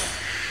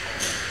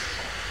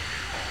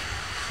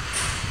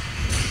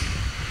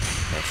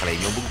xalé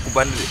ñoo bëgg ku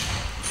bandi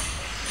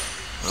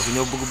de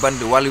ñoo bëgg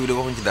bandi walu wi de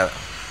waxuñ ci dara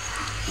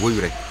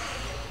woyu rek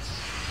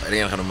da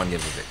ngeen xam man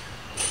ngeen ko fekk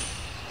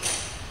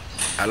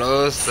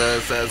allo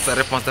sa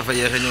réponse dafa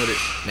yéex a ñëw de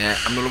mais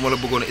am na lu ma la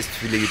bëggoon a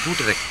expliquer léegi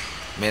tuuti rek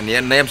mais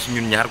na yem si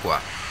ñun ñaar quoi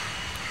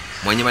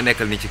mooy ñi ma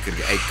nekkal nii ci kër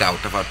gi ay Kaaw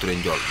Tapha Touré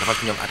Ndiol dafa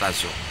ci ñoom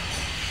attention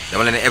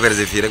dama leen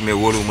héberger fii rek mais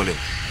wóoluwuma leen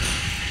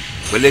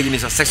ba léegi nii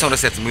sax section de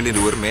set mu ngi leen di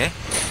wër mais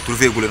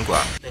trouvé gu leen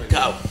quoi.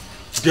 Kaaw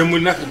démb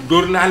nag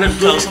dóor naa la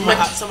dóor sama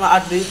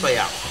àdduna yëpp a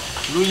yàqu.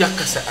 lu yàq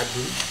sa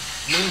àdduna.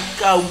 man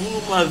Kaaw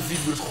mënuma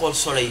vivre xool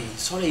soleil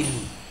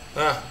nii.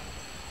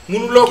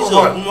 mënuloo ko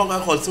xool bu ma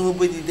koy xool sama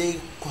bët yi day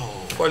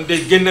kon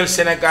day génnal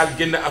Sénégal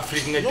génn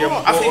Afrique nga dem.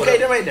 non Afrique kay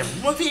damay dem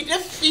bu ma fii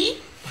def fii.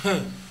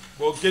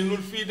 boo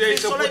génnul fii day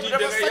sa bët yi da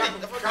ngay yàq.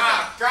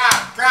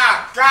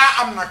 kaa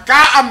am na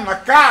kaa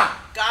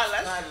kaa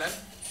lan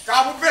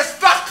kaa bu bees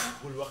tàq.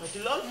 bul waxati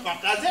lool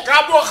partagé.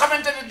 kaa boo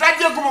xamante ni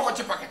dajjeeguma ko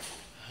ci paquet.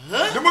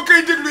 dama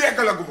koy déglu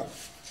yeggalaguma ko.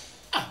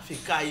 ah fii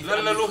kaa yi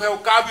lan la lu xew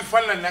kaa bi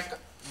fan la nekk.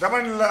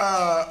 dama ni la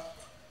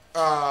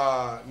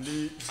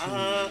lii.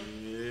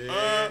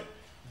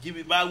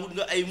 jibi baa wut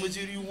nga ay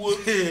mesures yu wóor.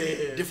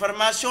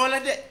 déformation la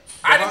de.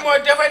 Aliou mooy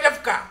dafay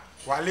def kaa.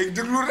 waa léegi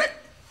déglu rek.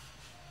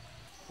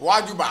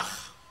 Wadioubakh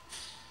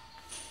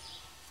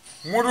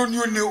moo doon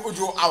yónnee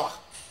audio Awa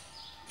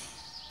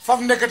faf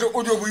nekkate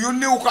audio bu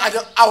yónneewu ko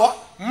Awa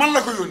man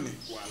la ko yónnee.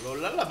 waaw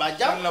loolu lan la ba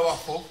jàmm la wax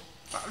foofu.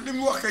 waaw li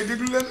mu wax kay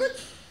déglu leen rek.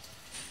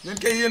 ñun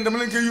kay yéen dama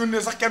leen koy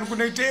yónnee sax kenn ku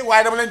nekk tey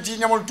waaye dama leen ciy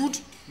ñamal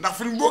tuuti ndax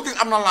film boo gis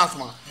am na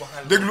lancement.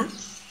 déglu.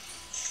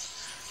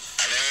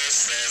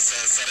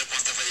 sa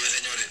réponse dafa yéex a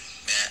ñëw de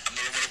mais am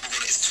na lu ma la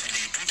bëggoon a expliquer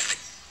léegi tuuti rek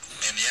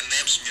mais yan na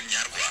yem si ñun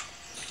ñaar quoi.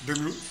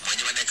 déglu. mooy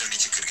ñi ma nekkal nii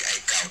ci kër gi ay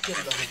Kaaw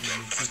Tapha Touré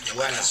Ndiol dafa ci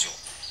ñoom attention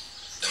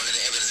dama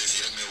leen héberger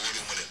fii rek mais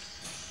wóoluwuma leen.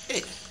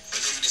 ba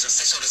léegi nii sax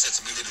section de set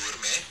mi ngi leen di wër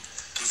mais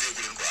trouvé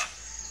gu leen quoi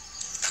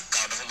ndax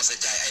Kaaw dafa mas a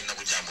jaay ay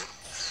nagu jàmbur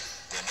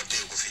boo ma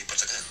téye ko fii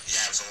parce que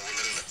yaayam sama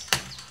wëlëre la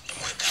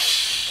mooy Kaaw.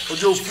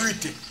 audio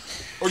fuité.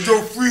 audio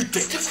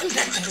fuité.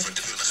 dafa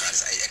defal na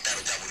xaalis ay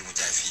hectares jàmbur yi mu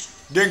jaay fii.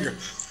 dégg nga.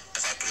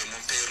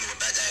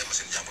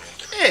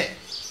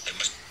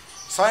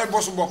 saa yu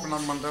bosu bopp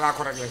nag man danaa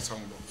ko réglé sama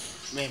bopp.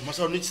 mais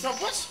mosoo nit ci sa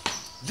bos.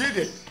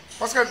 déedéet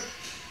parce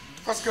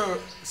que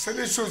c'est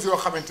des choses yoo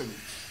xamante ni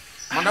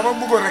man dama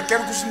bëggoon rek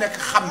kenn ku si nekk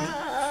xam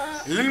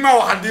ni liñ ma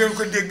waxal di ngeen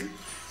ko dégg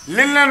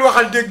liñ leen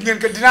waxal dégg ngeen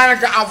ko dinaa leen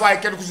ko envoyé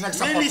kenn ku si nekk.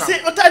 sa portable mais lii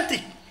c'est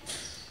authentique.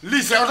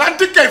 lii c'est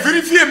authentique kay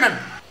vérifié même.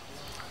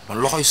 man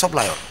loxo yu sob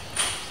laa yor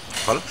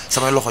xool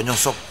samay loxo ñoo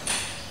sob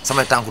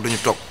samay tànk duñu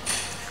toog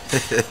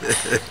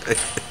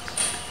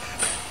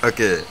ok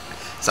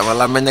sama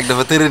làmmeñ nag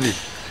dafa tëradi.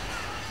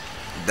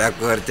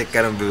 D'accord ci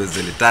kanam bi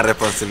Zeli ta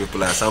réponse s'il vous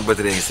plaît sama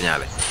batterie ngi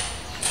signalé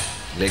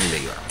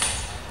léegi waaw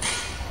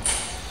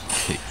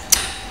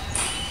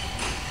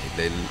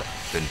day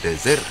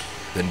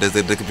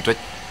 22h dëkk bi toj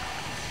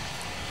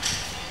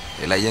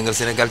day lay yëngal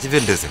Sénégal ci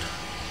 22h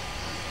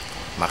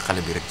ma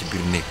xale bi rek ci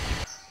biir néeg.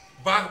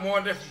 baax moo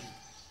def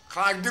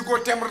xanaa déggoo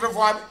timbre de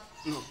voix bi.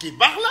 non kii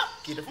baax la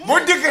kii dafa. boo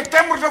déggee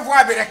timbre de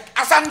voix bi rek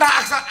ascendant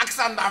ak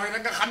sanda bi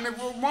rek nga xam ne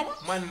moom.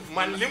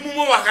 man li mu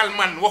ma waxal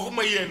man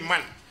waxuma yéen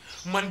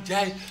man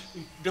jaay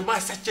dama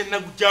sàcc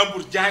nagu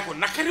jàmbur jaay ko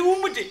nakari wu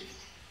ma de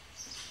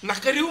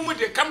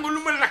xam nga lu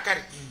ma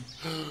nakari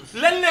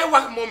lan lay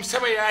wax moom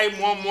sama yaay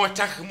moom moo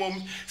tax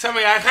moom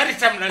sama yaay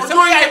xaritam la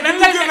sama yaay lan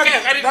lay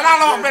nekkee xarit danaa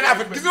la wax benn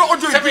affaire gis nga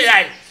audio yi sama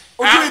yaay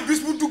audio yi bis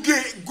bu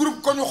duggee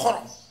groupe ko ñu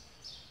xorom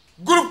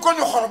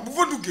bu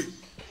fa duggee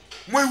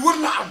mooy wër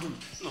na àdduna.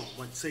 non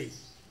man sëy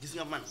gis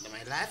nga man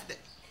damay live de.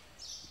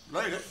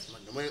 looy def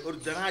man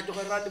danaa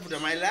joxe rendez-vous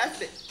damay live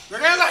de. da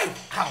ngay live.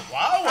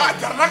 waaw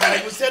jar na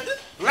live bu sedd.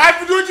 live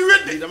bi doo ci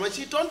wédde. dama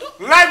ciy tontu.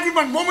 live bi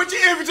man boo ma ci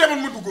invité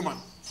man ma dugg man.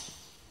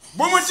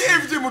 boo ma ci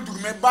invité ma dugg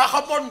mais baax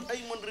a bon.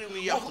 ay man réew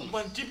mi yàqu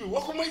man ci bi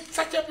waxuma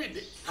sàcca bi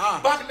de.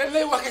 baax lan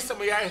lay waxee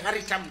sama yaay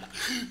xaritam la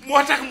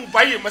moo tax mu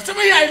bàyyi ma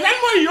sama yaay lan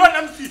mooy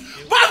yoonam si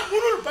baax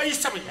munul bàyyi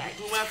sama yaay.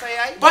 tuuma sa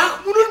yaay. baax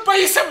munul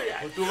bàyyi sama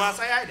yaay. tuuma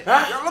sa yaay de.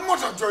 yow la moo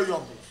tax jooy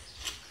yomb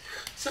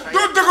la.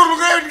 doo dëgërlu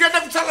nga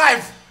def sa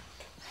live.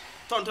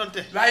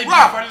 tontonte. live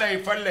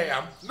bi fan lay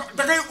am. non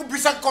da ngay ubbi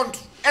sa compte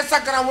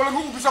Instagram wala nga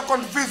ubbi sa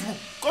compte Facebook.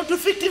 compte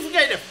fictif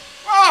ngay def.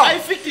 waaw ay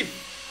fictif.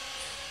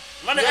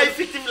 man ay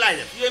fictif laay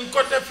def. yéen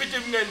compte fictif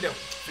ngeen def.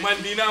 man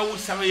dinaa wut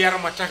sama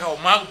yarama taxaw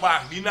maa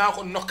baax dinaa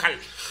ko nokkal.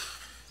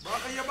 baa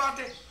ko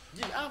yebaate.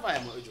 ji envoyé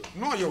ma audio.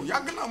 non yow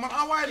yàgg naa man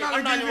envoyé naa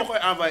la. ñu ma koy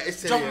envoyé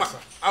extérieur sax.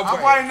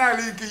 envoyé naa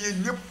la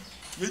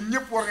yéen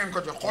ñëpp war ngeen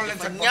ko jox xool leen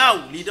dafa ñaaw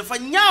lii dafa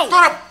ñaaw.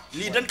 torop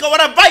lii dañ ko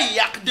war a bàyyi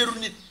yàq deru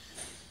nit.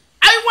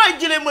 ay waay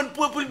jëlee man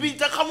peuple bi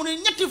te xamu ne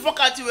ñetti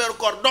vocal ci weeru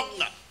koor dog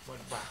nga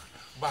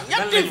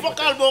ñetti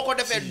vocal boo ko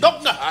defee dog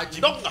nga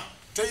dog nga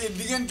te yéen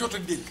di ngeen jot a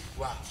dégg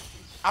waaw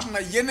am na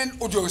yeneen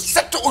audio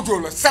 7 audio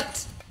la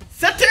 7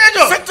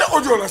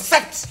 audio la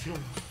 7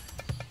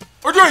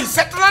 audio yi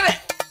 7 la de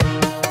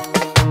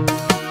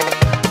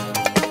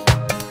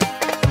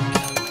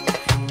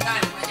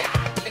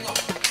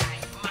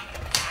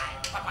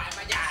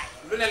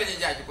lu ne la ñuy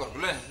jaay ci koor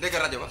lu ne dégg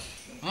rajo ba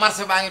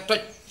marché baa ngi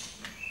toj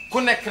ku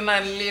nekk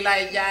naan lii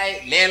laay jaay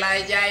lee laay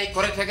jaay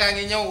korite gaa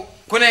ngi ñëw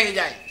ku ne ngi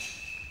jaay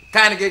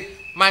kaani gi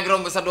maa ngi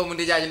romb sa doomu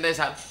di jaay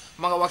ndeysaan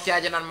ma nga wax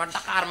caaji naan ma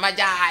Dakar ma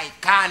jaay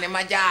kaani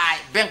ma jaay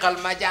benkal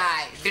ma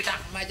jaay ditax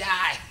ma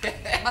jaay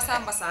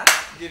mbasa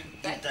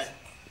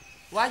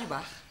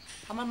Wadioubakh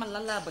xamal man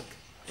lan laa bëgg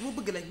dama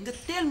bëgg la nga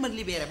teel ma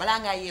libéré balaa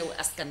ngaa yeewu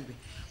askan bi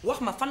wax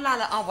ma fan laa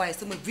la envoyé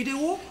sama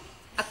vidéo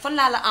ak fan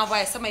laa la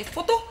envoyé samay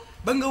photo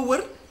ba nga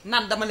wër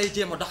naan dama lay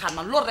jéem a doxaan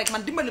man loolu rek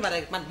man dimbali ma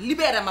rek man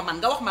libéré ma man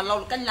nga wax ma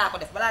loolu kañ laa ko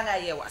def balaa ngaa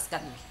yeewu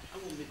askan bi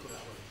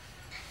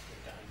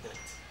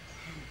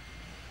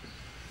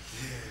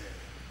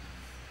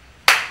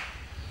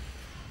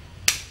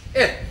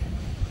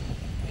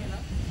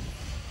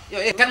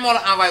yow kan moo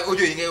la envoyé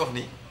audio yi ngay wax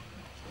nii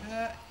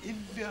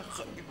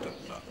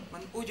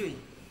man audio yi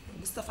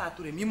Moustapha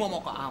Touré mi moo ma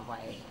ko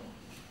envoyé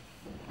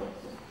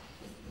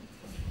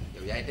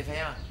yow yaay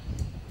défaillant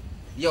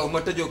yow ma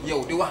tëjoog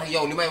yow di wax ak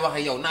yow li may wax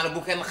ak yow naa la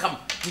bu kenn xam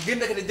ñu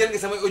gën a jël nga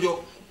samay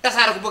audio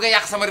tasaare ko bëgg a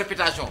yàq sama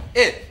réputation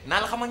naa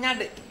la xam a ñaan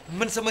de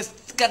man sama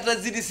carte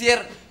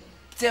judiciaire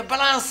c'est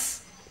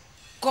balance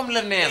comme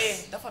le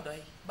nees dafa doy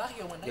baax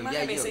yow man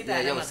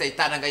yow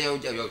seytaane nga yow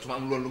su ma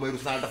am loolu lu may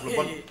rus naa la daf lu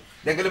bon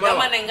dégg nga li ma la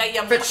dama wax ne nga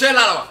yem fekk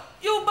laa la wax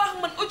yow baax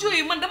man audio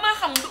yi man damaa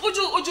xam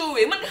audio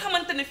wee man nga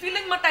xamante ne fii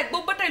lañ ma taaj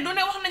boobu ba tey lu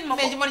ne wax nañ ma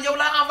ko mais man yow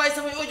laa envoyé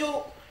samay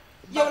audio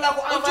yow laa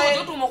ko envoyé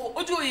audio jotuma ko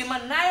audio yi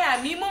man naayaa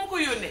mii moom ko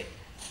yónnee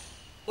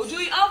audio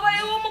yi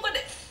envoyé woo ma ko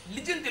de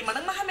lijjantil ma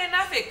nag ma xamee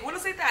naa fekk wala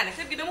seytaane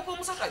kër gi dama ko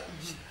mos a toj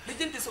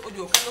lijjantil sa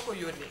audio kan nga ko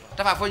yónnee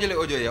Tapha foo jëlee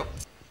audio yow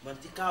man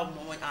ci Kaaw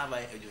moom mooy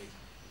envoyé audio yi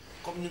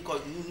comme ni ko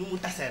nu mu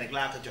tasee rek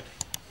laa ko jote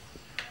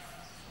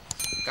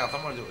Kaaw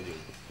fan moo la jox audio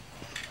yi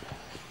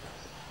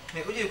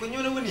mais audio yi ko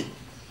ñëw na ma nii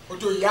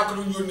audio yi yaa ko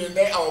doon yónnee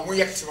Ndeye Awa mu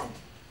yegg si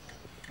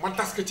man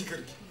tas ko ci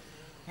kër gi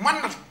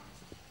man nag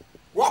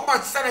wax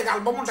ma Sénégal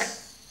ba mu daj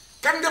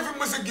kan nga fi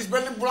mës a gis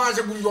benn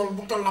boulanger bu njool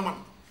bu toll na man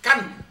kan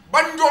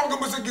ban njool nga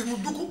mës a gis mu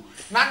dugg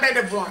naan day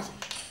def boulanger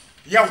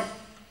yow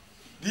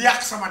di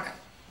yàq sama der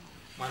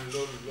man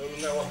loolu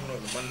nga wax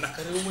noonu man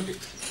naka réew ma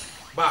dëkk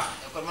baax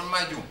kon man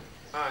maa juum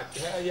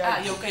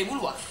yow kay bul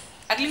wax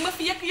ak li ma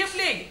fi yekk yëpp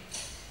léegi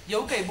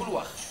yow kay bul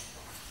wax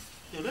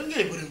yow lan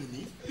ngay bërëmu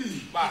nii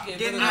baax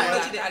dégg naa ko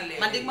ci de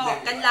man di ma wax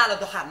kañ laa la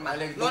doxaan ma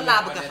loolu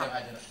laa bëgg a xam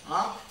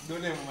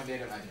doonee ma dee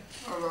dem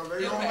àjjana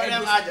yow nga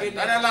dem àjjana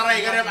dana la rey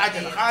nga dem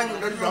àjjana xanaa ñun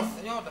dañu dof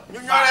ñu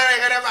ñoo lay rey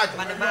nga dem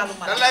àjjana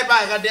dan lay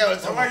bàyyi nga deewal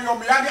sama yow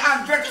yaa ngi en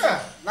direct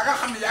la nga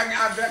xam ne yaa ngi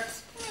en direct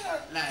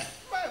laay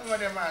bàyyi ma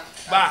dem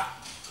baax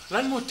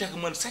lan moo tax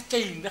man sàcca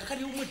yi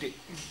naqariw ma de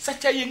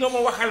sàcca yi nga ma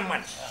waxal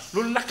man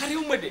loolu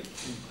naqariw ma de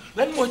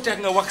lan moo tax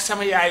nga wax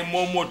sama yaay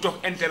moom moo jox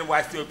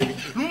intervention bi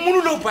lu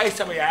mënuloo bàyyi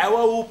sama yaay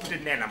waaw woo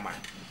peut-être nee na man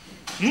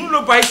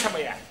mënuloo bàyyi sama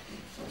yaay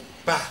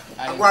baax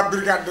ak waa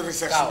brigade de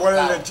recherche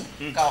boole leen ci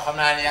Kaaw xam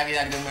naa ne yaa ngi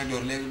da may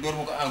dóor léegi dóor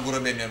ma ko en gros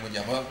benn yoon mu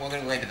jeex moo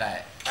gën koy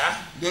détaillé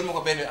dóor ma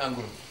ko benn yoon en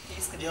gros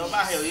yow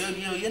baax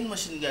yow yan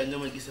machine nga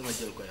ma gis sama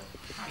jël ko yow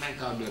nañ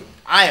Kaaw dóor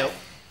yow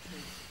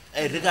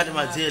ay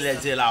regardement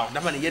GLG laa wax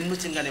dama ne yan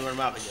machine nga ne man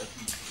maa ko jël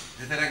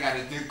je te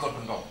regarde di compte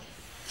ndox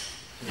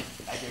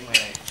ay ci mooy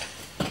rey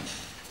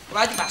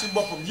Wadioubakh ci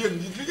boppam yéen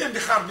li ngeen di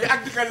xaar bi ak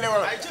di ko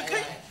lewal ay ci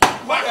kay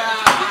waaw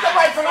li nga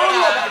bàyyi fa loolu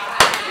loo bàyyi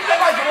li nga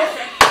bàyyi fa loolu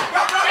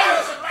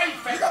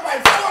li nga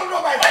bàyyi fa loolu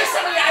loo bàyyi fa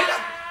sama yaay la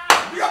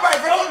li nga bàyyi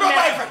fa loolu loo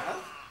bàyyi fa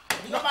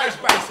li nga bàyyi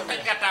sama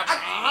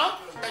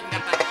yaay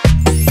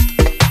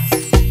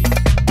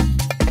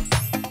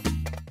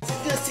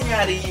nga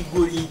signaare yi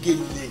góor yi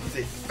génn léegi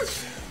tey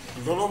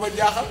loolu ma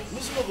jaaxal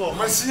musuma ko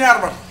man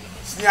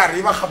signaar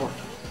yi ma xamoon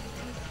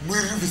muy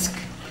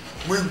Rufisque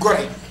muy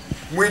Gorée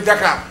muy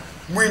Dakar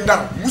muy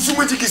Ndar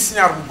musuma ci gis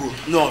signaar bu góor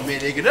non mais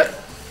léegi nag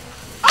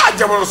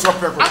jamono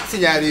soppeeku ak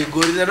signaare yu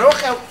góor yi da doo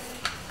xew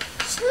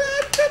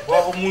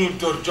boo ko mënul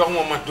dóor jox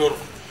ma dóor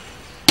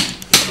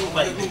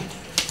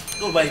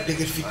doo bàyyi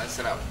dëgër fii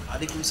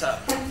aleykum salaam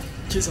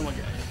ci sama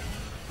gars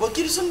boo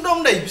kii di suñu doom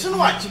ndey bi suñu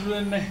wàcc ci lu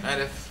leen ne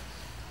def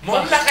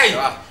moom naka yi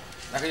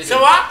naka ça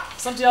va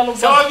sant yàlla bu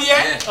ça va baax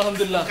bien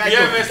alhamdulilah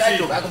bien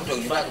merci baa ko mu toog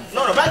nii baa ko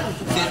non non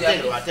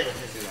bàyyi ko waa tege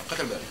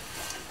xatal ba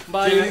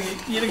mbaa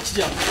yéen a ngi ci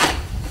jàmm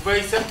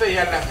bay sant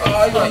yàlla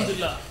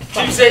alhamdulilah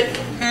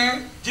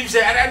Jimse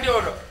ada andi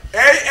odo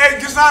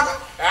gis naa ko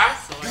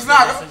gis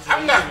naa ko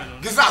xam nga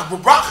gis naa bu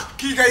baax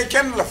kii kay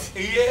kenn la fi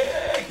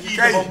kii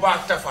dafa baax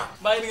Tapha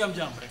mbaa yéen a ngi am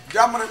jàmm rek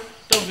jàmm rek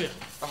tawfeex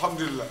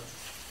alhamdulilah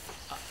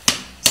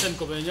seen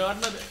ko bay ñëwaat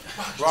na de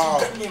waaw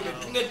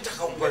ngeen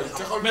taxaw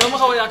mais dama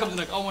xaw a yàkkamti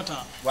nag aw ma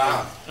temps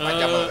waaw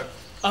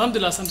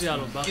alhamdulilah sant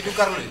yàlla bu baax kii du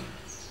Caroline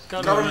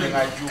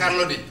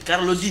Carlo Di.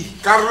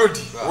 Carlo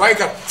Di.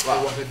 waykat.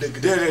 waaw wax dëgg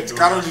déedéet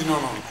Carlo Di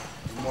non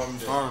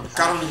non.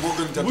 Carlo Di moo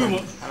gën a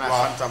jantal.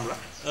 waaw fantam la.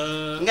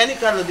 nga ni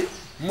Carlo Di.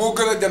 moo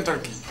gën a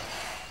jantal kii.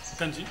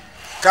 kan ci.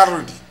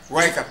 Carlo Di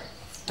waykat.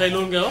 tey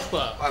loolu ngay wax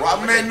quoi. waaw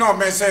mais non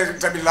mais c'est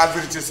tamit la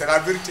vérité c'est la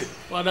vérité.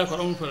 waaw d'accord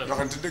amul problème.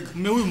 waxante dëgg.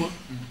 mais wuy ma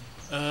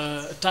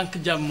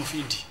tànk jàmm ma fi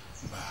indi.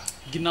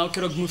 ginnaaw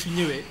keroog ma fi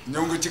ñëwee.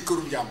 ñëw nga ci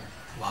këru jàmm.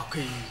 waaw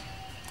kay.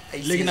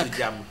 ay léegi nag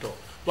jàmm toog.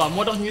 waaw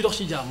moo tax ñuy dox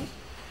ci jàmm.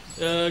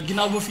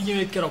 ginnaaw ma fi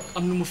ñëwee keroog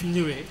am lu ma fi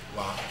ñëwee.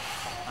 waaw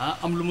ah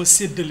am lu ma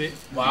séddale.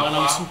 waaw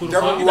maanaam suukaru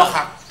jarul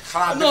waxaat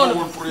xanaa non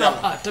defoo pour yàlla.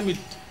 ah tamit.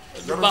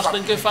 lu baax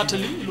dañ koy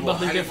fàttali lu baax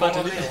dañ koy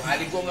fàttali.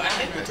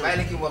 bàyyi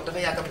la kii wax dafa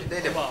yàkkamti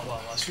day dem. waaw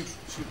waaw surtout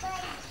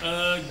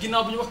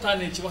ginnaaw bu ñu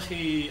waxtaanee ci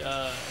waxi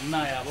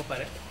naaya ba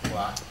pare.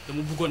 waaw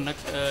dama bëggoon nag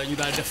ñu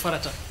daal def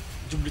farata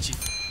jublu ci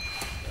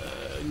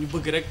ñu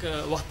bëgg rek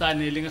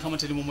waxtaanee li nga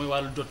xamante ni moom mooy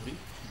wàllu dot bi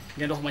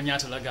ngeen wax ma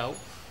ñaata la gaaw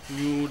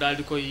ñu daal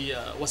di koy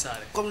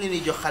wasaare. comme ni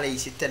ñuy jox xale yi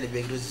si télé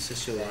beeg réseaux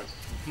sociaux yi.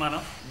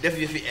 maanaam. def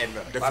yu fi endo.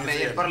 def yu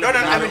fi endo doo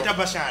doon Aminata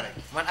Bachar rek.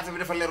 man affaire bi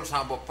dafa leerul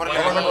sama bopp.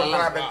 problème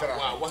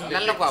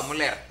lan la quoi mu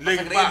leer.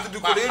 léegi parce que da ngeen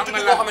tudd ko da ngeen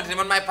tudd koo xamante ni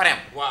man maay pareem.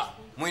 waaw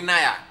muy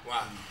naaya.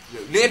 waaw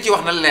li ngeen ci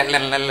wax na leer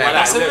na leer.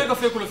 voilà c'est vrai que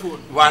fekku la fi woon.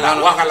 voilà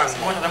waxal ak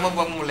moo tax dama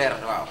bëgg mu leer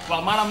waaw.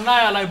 waaw maanaam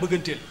naaya laay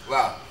bëgganteel.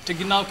 waaw te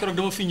ginnaaw keroog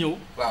dama fi ñëw.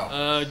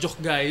 waaw jox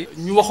gars yi.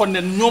 ñu waxoon ne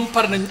ñoom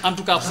pare nañ en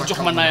tout cas pour jox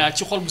ma naaya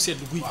ci xol bu sedd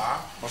guy.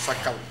 waaw sa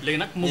kaw. léegi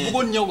nag ma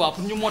bëggoon ñëw waa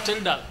pour ñu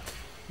mottali daal.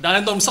 daa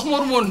leen doon sax ma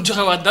waru woon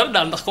joxewaat dara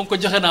daal ndax comme que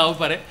joxe naa ba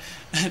pare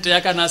te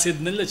yaakaar naa sedd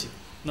nañ la ci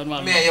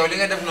normalement. mais yow li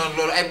nga def noonu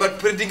loolu ay bal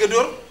perdu nga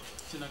dóor.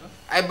 ci naka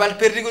ay bal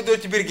perdu nga dóor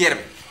ci biir guerre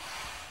bi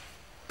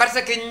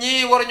parce que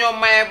ñii war ñoo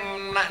maye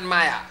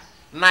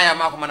naaya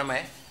maa ko mën a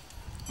maye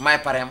maay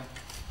pareem.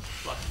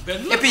 waaw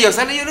benn et puis yow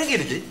sax yow lan ngay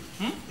liggéey.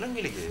 lan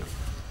ngay liggéey yow.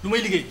 lu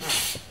may liggéey.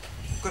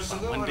 kër sa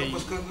nga wala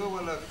bës kër nga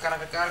wala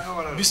karatekaar nga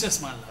wala.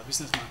 businessman la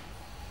businessman.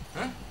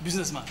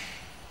 businessman.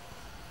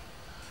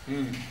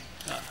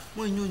 waaw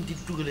mooy ñooñu di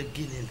dugal ak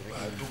génneel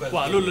rek.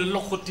 waaw loolu la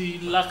loxoti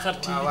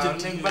laaxarti. waaw waaw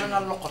léegi bala ngaa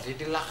loxoti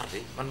di laaxarti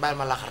man bàyyi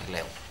ma laaxarti la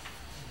yow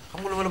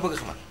xam nga lu ma la bëgg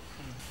xamal.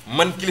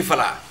 man kilifa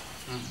laa.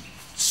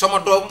 sama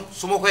doom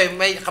su ma koy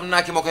may xam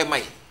naa ki ma koy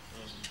may.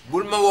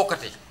 bul ma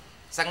wokkati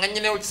sa nga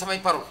ñenew ci samay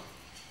parole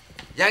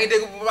yaa ngi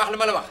dégg bu baax li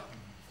ma la wax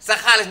sa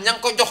xaalis ña nga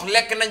ko jox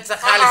lekk nañ sa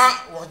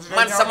xaalis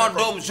man sama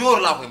doom jour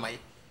laa koy may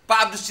Pa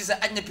Abdou Cissé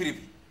aj na prix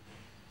bi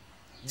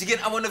jigéen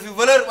amoon na fi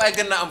valeur waaye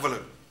gën naa am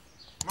valeur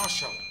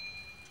macha allah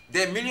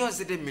des millions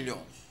et des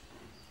millions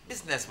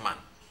businessman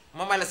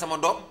ma may la sama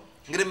doom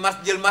nga dem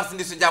jël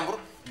marchandise su jàmbur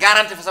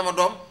garanti fa sama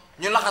doom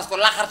ñu laxas ko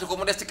laxarti ko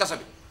mu des ci kaso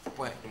bi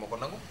point du ma ko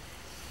nangu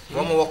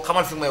boo ma wokk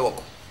xamal fi may wokk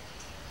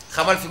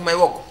xamal fi may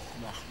wokk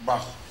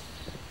baax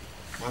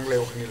maa ngi lay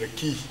wax ni la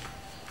kii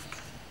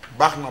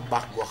baax na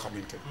baax goo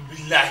xamante ni.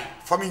 billaahi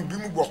famille bi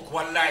mu bokk.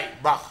 wallaay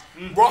baax.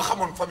 boo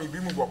xamoon famille bi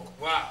mu bokk.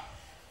 waaw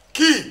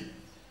kii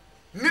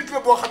nit la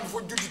boo xam ne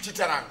foo judd ci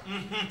teraanga.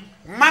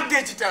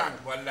 màggee ci teraanga.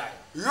 wallaay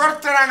yor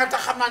teraanga te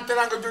xam naa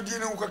teraanga jooju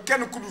yéene wu ko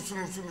kenn ku dul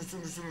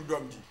sunu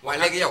doom ji. waaye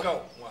léegi yow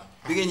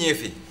bi nga ñëwee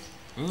fii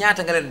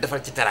ñaata nga leen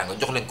defal ci teraanga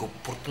jox leen ko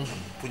pour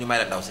ñu may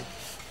la ndaw si.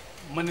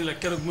 ma ne la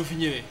keroog ma fi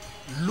ñëwee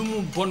lu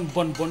mu bon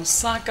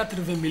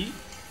 180 000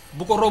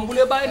 bu ko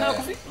rombulee bàyyi naa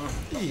ko fi.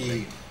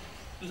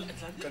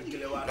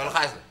 loolu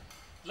xaalis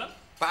la.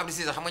 Pa Abdou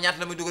Cissé xam nga ñaata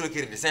la muy dugal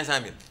crédit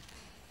 500 000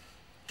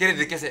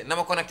 crédit kese na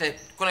ma connecté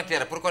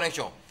rek pour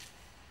connexion.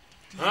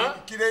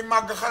 kii day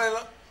màgg xale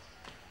la.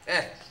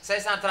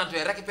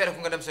 531 récupéré ko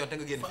nga dem sa yoon te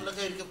nga génn. fan la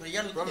koy récupéré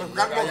yan.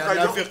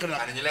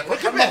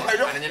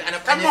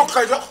 kan moo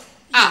koy jox.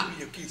 ah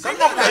kan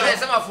moo koy jox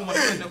sama fu ma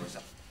déglu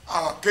sax.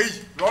 ah kay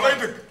loolay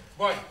dëgg.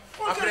 boy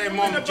après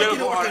moom jël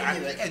ko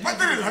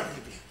matériel la.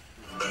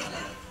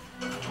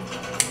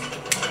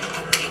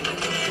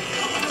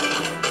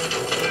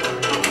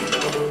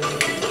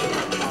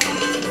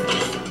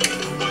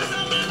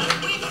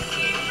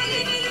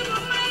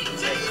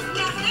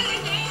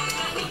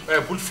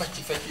 bul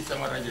fecc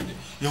sama rajo de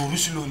yow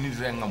rusuloo nit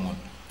rek nga moon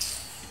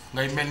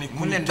ngay mel ni.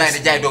 mun leen bàyyi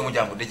di jaay doomu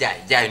jàmbur di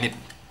jaay nit.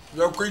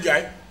 yow kuy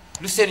jaay.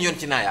 lu seen yoon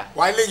ci naaya.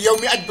 waaye léegi yow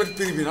mi aj bët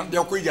prix bi nag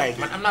yow kuy jaay.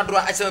 man am naa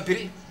droit aj sama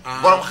prix.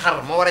 borom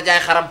xar moo war a jaay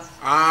xaram.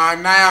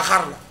 naaya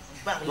xar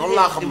la. loolu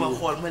laa xam di ma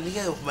xool man li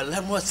ngay wax man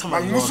lan moo sama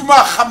yoon. man musuma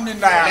xam ni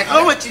naaya xar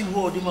la ma ci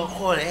woo di ma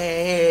xool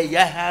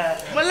yaa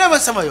man la ma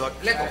sama yoon.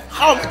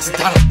 xaw ma ci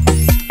dara.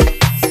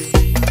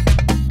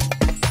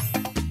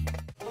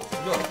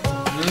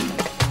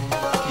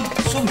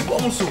 suuf bi bu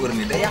amul suukar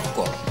nii day yàq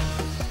ko.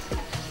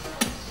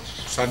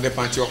 ça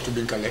dépend ci waxtu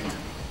bi nga ko lekk.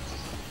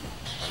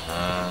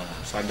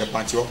 ça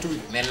dépend ci waxtu bi.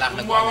 mais laax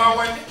nag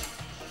waaw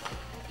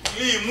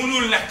lii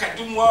munul nekk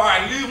du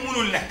waaw lii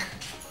munul nekk.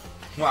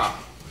 waaw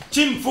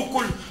cin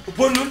fukkul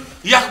bonul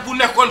yàq bu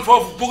nekkoon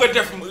foofu bugg a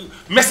def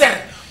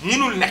meser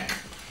munul nekk.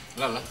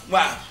 lan la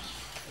waaw.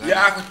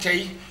 yaa ko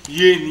tey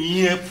yéen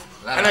yëpp.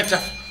 ana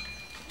taf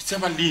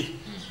sama lii.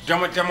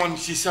 dama demoon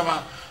si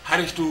sama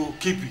xaritu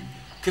kii bi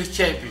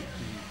chrétien bi.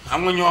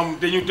 xam nga ñoom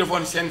dañu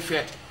defoon seen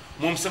feet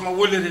moom sama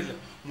wëlëre la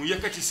mu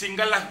yëkkati si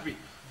ngalax bi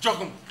jox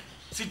ma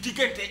si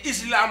diggante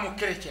islamu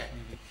chrétien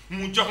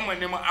mu jox ma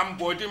ne ma am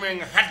boo demee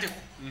nga xaddi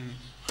ko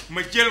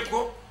ma jël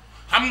ko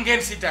xam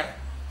ngeen si dara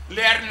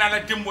leer na la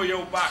démbo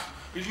yow baax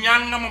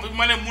ñaan nga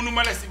ma ne munu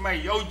ma la si may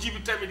yow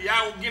jibi tamit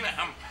yaa ko gën a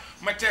xam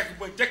ma teg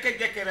ba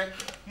jëkke-jëkke rek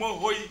moo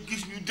xooy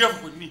gis ñu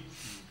def ko nii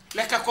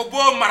lekka ko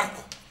boo mar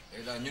ko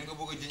ñun nga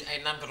bëgg a jiñ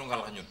ay nankatu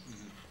ngalax ñun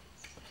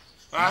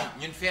waaw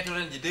ñun feetu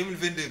ren ji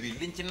 2022 bi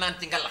liñ ci naan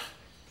ci ngalax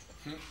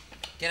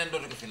keneen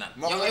dootu ko fi naan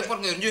yow ay pot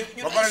nga yor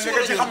ñun ba pare li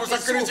nga ci xamul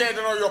sax chrétien yi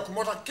dañoo yokk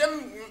moo tax kenn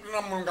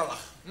namul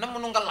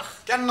ngalax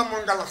kenn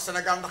namul ngalax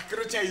Sénégal ndax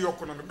chrétien yi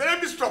yokku nañu beneen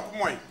bis topp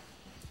mooy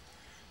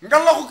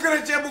ngalaxu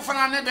chrétien bu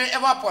fanaane day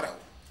évaporé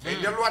wu day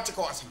delluwaat ci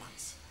kaw asamaan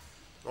si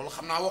loolu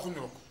xam naa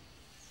waxuñu la ko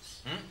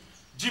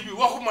jibi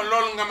waxuma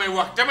loolu nga may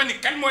wax dama ni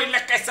kan mooy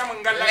lekkay sama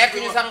ngalax lekk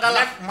ñu sa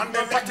ngalax man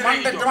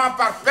de dama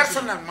part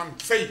personnel man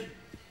sëy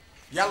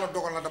yàlla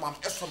dogal na dama am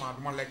estomac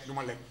du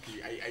ma lekk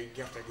kii ay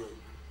gerte ak yooyu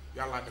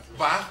yàlla def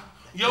baax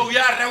yow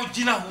yaa rew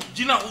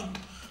jinaxu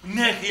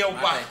neex yow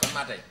baax kon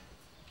maa tey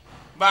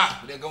baax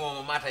bu dee gëmoo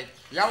ma maa tey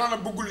yàlla na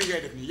bëggul li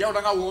ngay def nii yow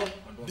da nga wóor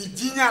di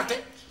jiñaate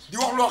di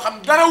wax loo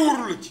xam dara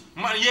wóoru la ci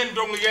man yéen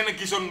dong yéen a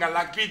gisoon nga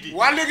laaj bii di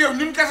waa léegi yow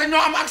ñun kese ñoo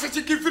am accès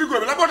ci kii frigo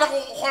bi la boo tax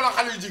xoolal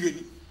xale yu jigéen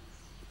ñi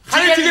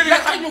xale jigéen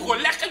lekk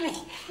ñu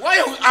ko waaye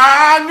yow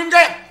ñun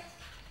nga yem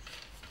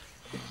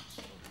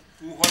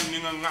wu xool ni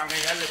nga nga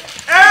yàlla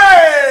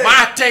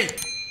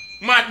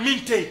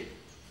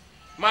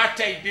maa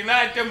tey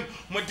dinaa dem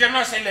ma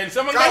dénoncé leen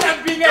sama ngalax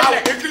bii ngay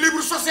lekk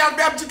équilibre social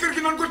bi am ci kër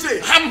gi noonu ko téye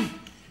xam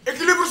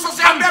équilibre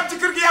social bi am ci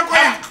kër gi yaa ngi ko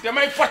yàq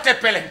damay porter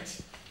plainte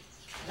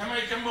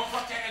damay dem ma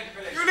porter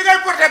plainte yow li ngay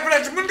porter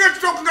plainte mën nga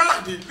toog nga lax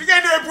di li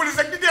ngay dee police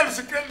ak di dellu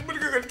si kenn mën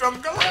nga toog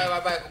nga lax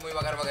waaw bàyyi ko muy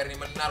bagar nii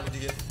man naar bu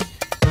jigéen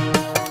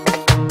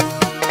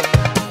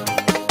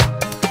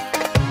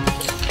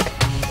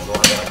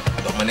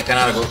dox ma ne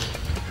kanaara ko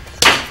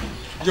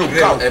yow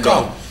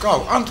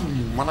Kaaw entre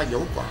nous man ak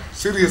yow quoi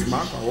sérieusement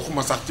quoi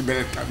waxuma sax ci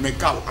beneen cas mais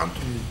Kaaw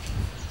entre nous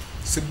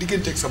sa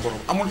diggante ak sa borom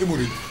amul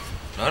hémorroïde.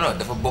 non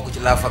dafa bokk ci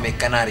la famille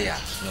Canaria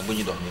ñoom bu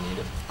ñu dox ñu ñuy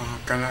def.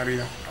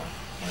 Canaria.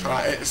 xanaa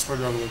ay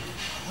espagnol la.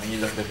 ma ñuy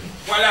def nii.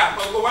 voilà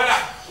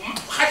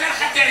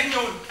xatar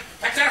ñëwul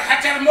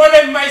xatar moo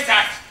leen may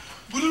saat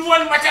bu dul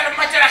woon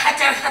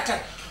xatar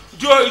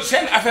jooy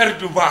seen affaire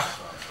du baax.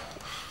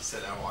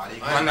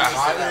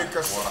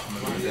 salaamaaleykum wa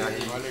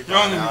rahmatullahi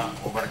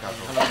wa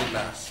barakaatu.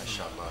 alhamdulilah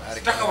macha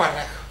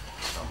allah.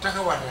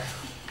 taxawal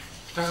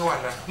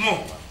rek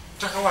moom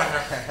taxawal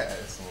rek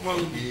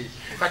moom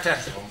xatar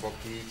sama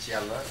mbokk yi ci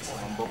yàlla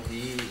sama mbokk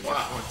yi.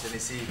 waaw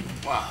si.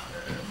 waaw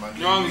maa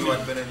ngi ñoo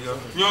nuyuwaat beneen yoon.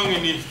 ñoo ngi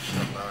nii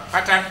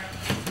xatar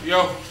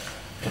yow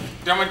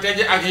dama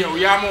daje ak yow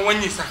yaa ma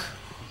wàññi sax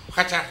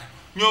xatar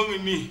ñoo ngi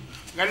nii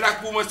nga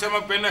laaj bu ma sama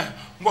benn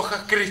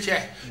mbokk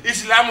chrétien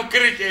islamu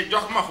chrétien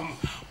jox ma ko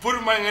pour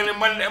ma nga ne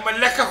ma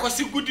lekk ko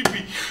si guddi bi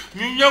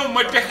ñu ñëw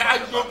ma dekk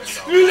ak ñoom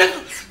ñu lekk.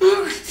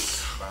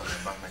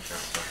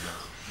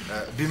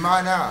 bi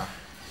maanaa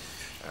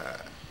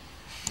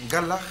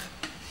ngalax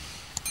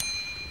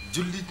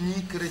jullit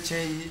ñi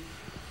chrétien yi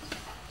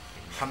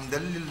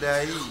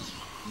alhamdulilah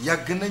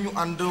yàgg nañu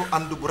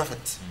ànd bu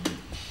rafet.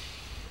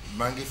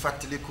 maa ngi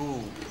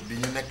fàttaliku bi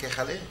ñu nekkee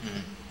xale.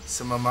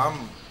 sama maam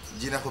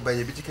jinaxu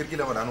baye bi ci kër gi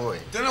la ma daan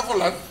wooye. dina ko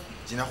lan.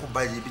 jinaxu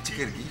baye bi ci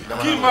kër gi. la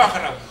ma kii moo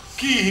xaraw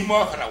kii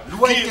moo xaraw. lu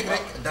waay teg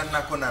rek daan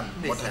naa ko naan.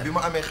 moo tax bi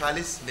ma amee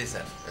xaalis.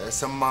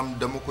 sama maam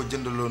dama ko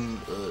jëndaloon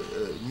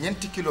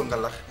 4 kilo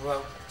ngalax.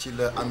 waaw ci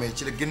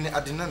la génne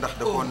àddina ndax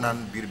da koo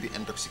naan biir bi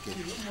intoxiqué.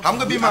 xam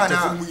nga bi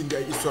maanaa mu indi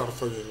ay histoire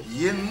fa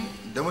yéen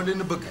dama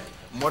leen a bëgg.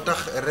 moo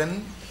tax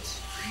ren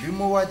bi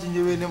ma waaj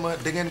ñëwee ne ma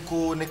da ngeen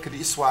ko nekk di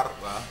histoire.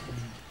 waaw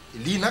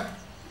lii nag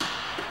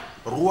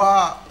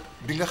roi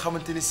bi nga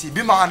xamante ne si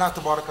bi maanaa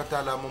tabaraka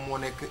taala moom moo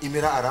nekk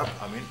émirat arabe.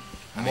 amiin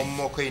moom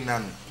moo koy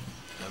naan.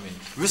 amiin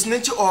wis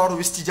nañ ci or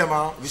wis ci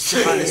jamaa wis ci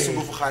xaalis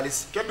sungufu xaalis.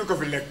 kenn du ko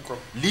fi lekk ko.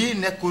 lii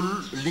nekkul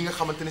li nga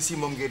xamante ne si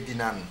moom ngeen di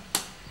naan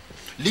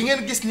li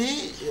ngeen gis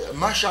nii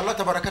macha allah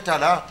tabaraka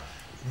taala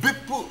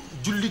bépp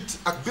jullit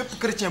ak bépp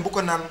chrétien bu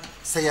ko naan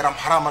sa yaram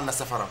xaraamal na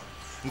safara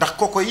ndax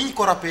koko yi ñu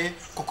ko rappee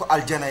koko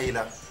aljana yi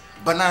la.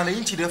 banaana yi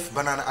ñu ci def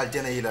banaana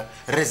aljana yi la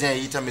raisin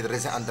yi tamit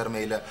raisin andarma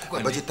yi la.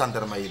 ba ci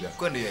tàndarma yi la.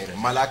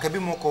 malaaka bi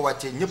moo ko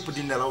wàccee ñëpp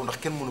di nelaw ndax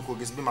kenn mënu koo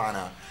gis bi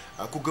maanaa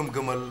ku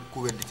gëm-gëmal ku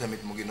weddi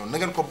tamit mu ngi noonu na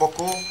ngeen ko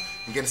bokkoo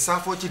ngeen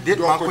saafoo ci déet.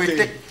 maa koy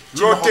teg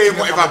ci loo téye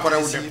mu évaporé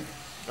wu dem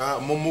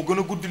moom moo gën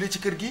a guddule ci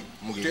kër gi.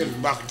 mu ngi teel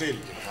baax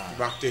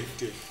teel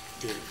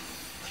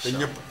te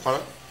ñëpp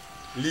xoolal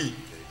lii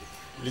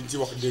liñ ci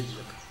wax dégg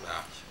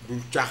la. du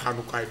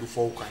caaxaanukaay du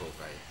fowukaay.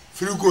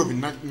 frigo bi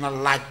na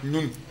laaj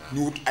ñun ñu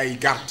wut ay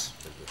garde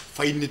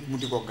fay nit mu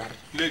di ko garde.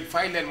 léegi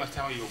fay leen ma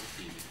sama yow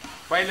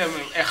fay leen ma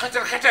ay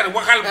xatar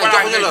waxal.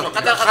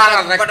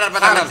 xaaral rek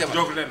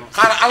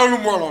xaaral alalu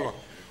mbooloo la.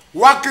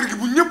 waa kër gi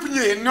bu ñëpp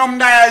ñëwee ñoom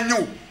ndaayaa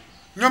ñëw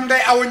ñoom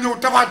day awa ñëw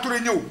Tapha Touré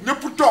ñëw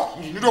ñëpp toog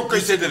ñu doog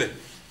koy séddale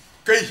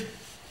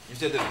ñu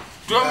séddale.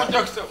 doomu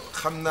jóg sa.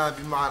 xam naa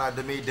bi maanaa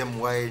damay dem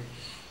waaye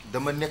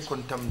dama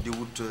nekkoon tam di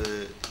wut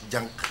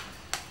jànq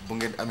bu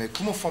ngeen amee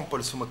ku ma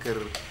fompal suma kër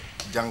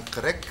jànq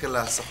rek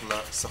laa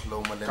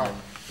soxlawuma leneen.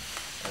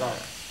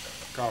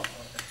 Kaaw.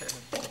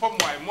 comme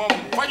waay moom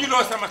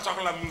fajuloo sama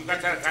soxla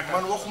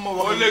man waxuma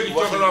léegi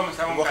joxloo ma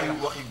sama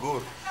waxi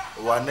góor.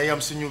 waa na yam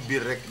suñu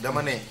biir rek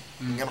dama ne.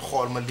 ngeen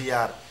xool ma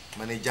liyaar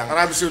ma ne jànq.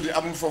 Arabie Saoudite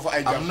amul foofu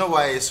ay jànq. am na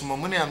waaye su ma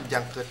mënee am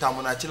jànq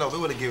tàmm naa ci law ba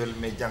wala géwél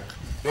mais jànq.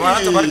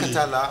 waaw tabaraka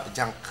taala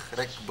jànq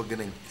rek bëgg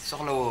nañ.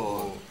 soxla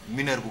woo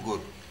mineur bu góor.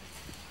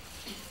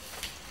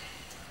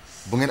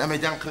 bu ngeen amee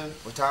jànq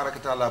ba tabaraka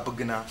taala bëgg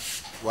naa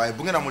waaye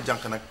bu ngeen amul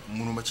jànq nag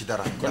mënuma ci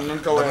dara. kon nan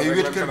ko damay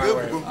wéet kër ga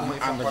waaye bëggoon ko may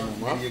fàmpal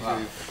ngeen yëg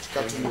yooyu.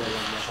 kàttan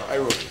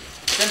aywa.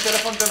 seen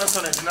téléphone dana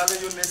sonné dinaa la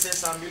yónnee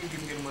 500000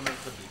 ngir ngeen mën a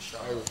xëdd incha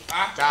allah.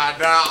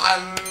 kada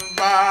al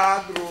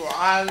badru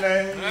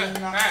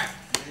alayna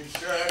min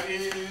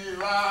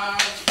shariwa.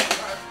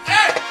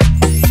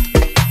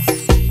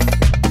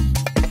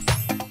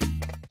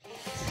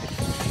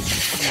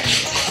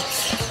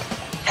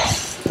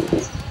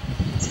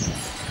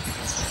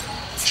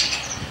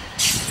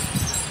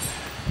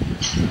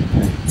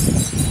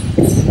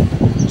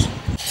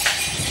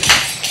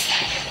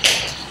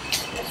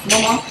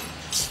 maman.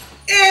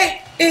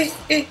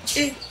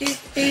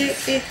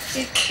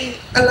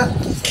 Allah.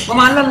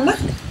 Maman lan la.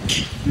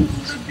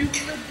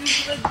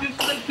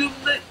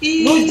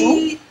 loo juum.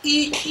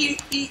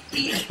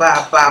 ba.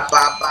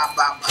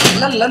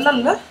 lan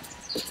la.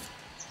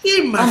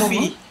 ma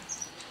fii.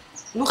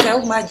 lu xew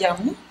maa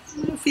jàmm.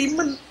 fii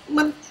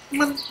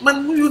man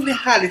mu yónnee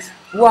xaalis.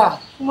 waaw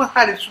ma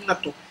xaalis su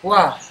nattu.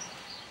 waaw.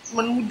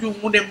 man mu juum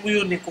mu dem mu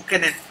yónnee ko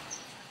keneen.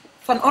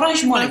 fan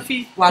Orange Money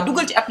fii waaw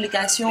dugal ci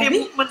application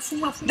bi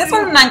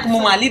defal nànk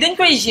moment lii dañ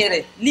koy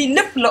gérer lii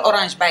lépp la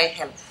Orange bàyyi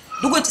xel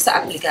dugal ci sa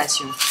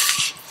application.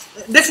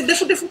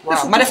 defu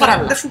waaw ma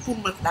defaral la defu pour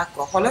man.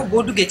 d'accord xoolal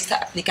boo duggee ci sa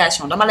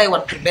application dama lay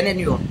wan pour beneen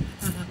yoon.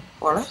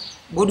 xoolal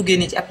boo duggee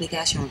nii ci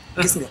application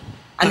bi gis nga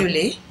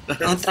annuler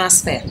un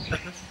transfert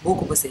boo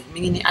ko bësee mi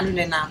ngi nii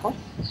annuler naa ko.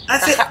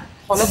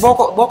 xoolal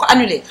boo ko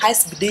annulé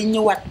xaalis bi day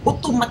ñëwaat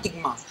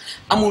automatiquement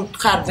amul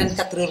xaar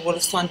 24 heures wala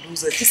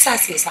 72 heures ci saa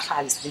si sa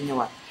xaalis di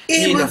ñëwaat.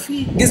 nii la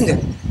gis nga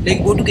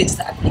léegi boo duggee ci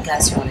sa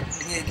application rek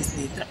li ngay gis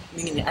nii mi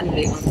ngi ni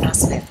annulé un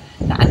transfert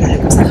nga annulé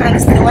ko sa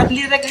xaalis ñëwaat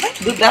lii rek la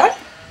du dara.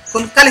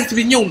 kon qualité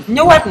bi ñëw na.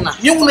 ñëwaat na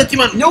ñëw na ci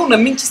man. ñëw na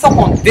mi ngi ci sa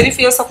compte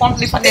vérifier sa compte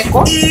li fa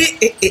nekkoon.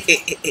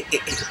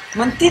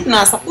 man tiit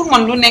naa sax pour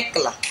man lu nekk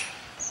la.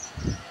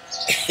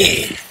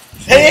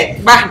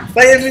 baax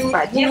na.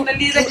 waaw jeex na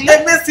lii rek la.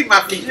 merci ma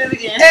fille.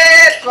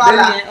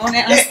 voilà on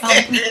est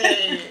ensemble.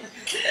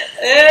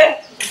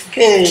 ok.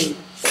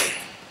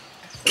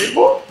 c'est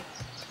bon.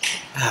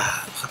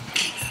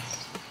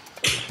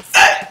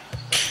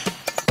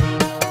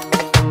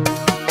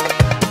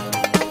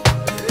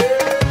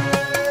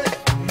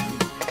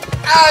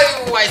 ay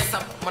waay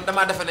sam man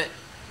damaa defe ne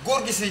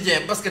góor gi si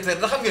Dieng basketteur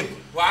da xam ngeen ko.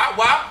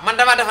 waaw man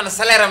damaa defe ne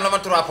salaire am la ma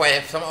 3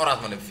 points sama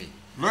Orange Money fii.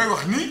 looy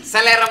wax ni.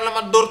 salaire am la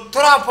ma dóor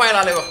 3 points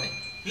laa lay wax ni.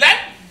 lan.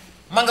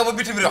 ma nga ba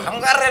bitim réew xam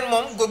nga ren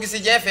moom góor gi si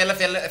Dieng fee la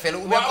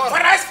ubbee koor.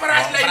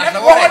 France lay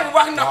def waxoon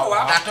wax na ko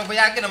waaw. daa toog ba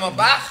yàgg na ma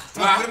baax.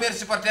 sama premier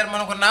supporter ma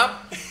ne ko naam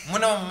mu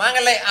ne ma maa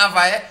nga lay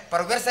envoyé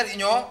par Western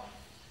Union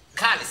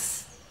xaalis.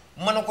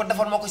 mën na ko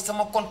defal ma ko ci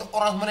sama compte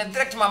Orange Money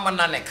directement mën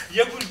naa nekk.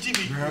 yëgul ci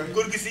bi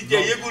góor gi si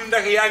Dieng yëgul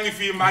ndax yaa ngi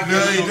fii maa ngi.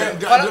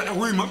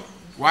 wuy ma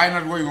waaye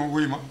nag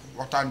wuy ma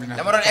waxtaan bi nag.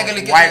 dama doon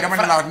eggali waaye dama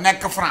ne la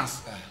nekk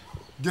France.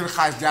 jël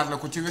xaalis jaar la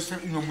ko ci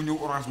Western Union mu ñëw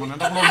Orange Money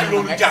ndax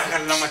loolu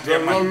jaaxal na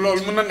ma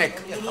loolu mën na nekk.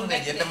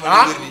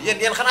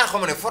 yéen xanaa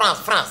xamu ne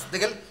France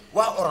dëggal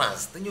waa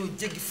Orange dañoo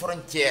jéggi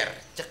frontière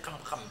ci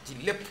xam-xam ci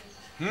lépp.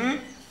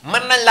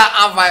 mën nañ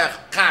laa envoyé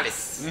xaalis.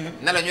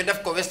 ne la ñu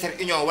def ko Western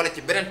Union wala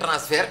ci beneen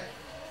transfert.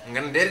 nga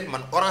ne déedéet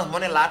man Orange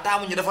Money laa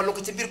taamu ñu defal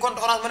ko ci biir compte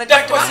Orange Money.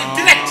 def ko si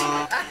direct.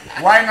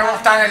 waaye nag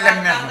waxtaane lem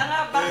neex na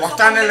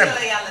waxtaane lem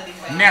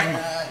neex na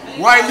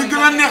waaye li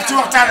gën a neex ci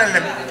waxtaane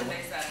lem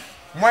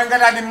mooy nga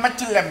daal di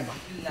màcc lem ba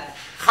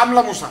xam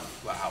la mu sax.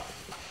 waaw.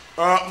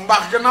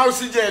 mbaax gannaaw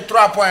si Dieng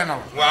 3 points na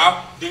la. waaw.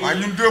 waaye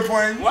ñun 2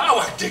 points. waaw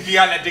wax dëgg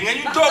yàlla di nga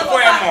ñu 2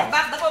 points moom.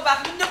 baax dafa baax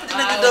ñun ñëpp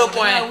dinañu 2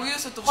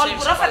 points. xol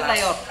bu rafet la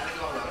yor.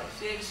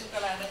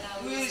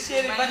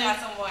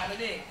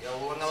 yow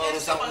war nga ma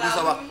ruus sax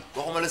wax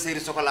waxuma la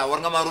séeri chocolat war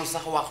nga ma ruus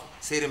sax wax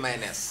séeri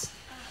mayonnaise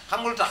xam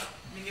nga lu tax.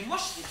 mi ngi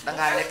mos. da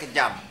ngaa nekk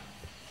jàmm.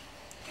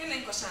 kii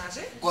lañ ko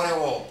changé. gore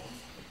woo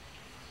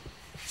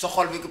sa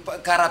xol bi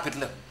car rapide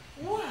la.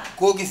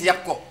 koo gis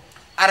yàpp ko.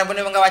 ara bu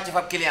ne ma nga wàcc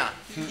fab client.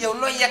 yow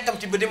looy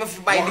yàkkamti ba dama fi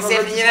bàyyi di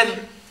seeti ñeneen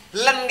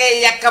lan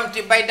ngay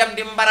yàkkamti bay dem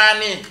di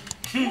mbaraani.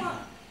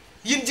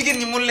 yéen jigéen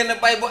ñi mun leen a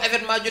bàyyi boo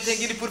événement jotee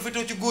ngi di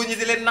profité ci góor ñi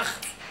di leen nax.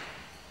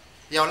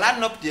 yow laa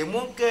nopp te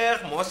moo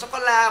kër moo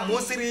chocolat moo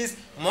cerise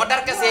moo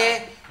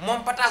darkase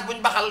moom pataas buñ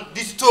baxal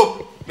di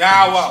stop.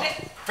 waaw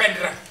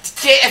Fedra.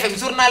 TFM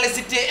journaliste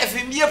si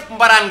TFM yëpp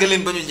mbaraan nga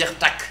leen ba ñu jeex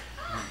tàkk.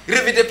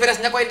 revue de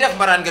presse ña koy def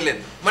mbaraan nga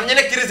leen man ña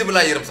nekk ci régie ba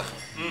laa yërëm sax.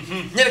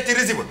 ña nekk ci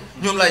régie ba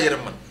ñoom laa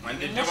yërëm man. man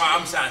de dama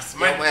am chance.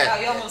 waaw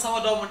yow moom sama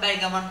doomu nday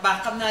nga man baax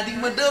xam naa di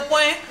ma 2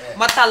 points.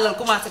 ma tàllal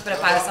commencé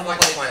préparer sama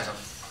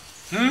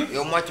bopp.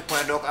 yow moitié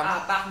point doo ko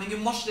am. baax mi ngi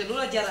mos de lu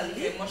la jaral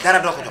lii. dara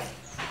doo ko jox.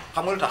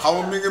 xam nga lu tax xaw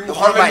ma mi ngi mu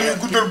xool mi ngi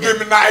guddal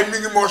gémmiñ naa ay mi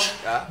ngi moche.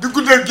 di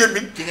guddal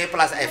gémmiñ. ki ngay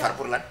placé ay far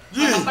pour lan.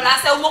 ma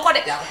placé wu ma ko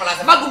de.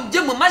 magum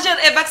jëmm majeur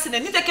et vacciné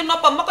nit ak ki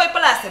noppam ma koy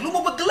placé lu ma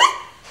bëgg la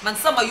man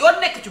sama yoon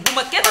nekk ci bu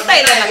ma kenn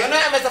tay la nag. yow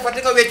nooy amee sa far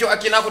di nga weccoo ak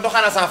kii naa ko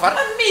doxaana sans far.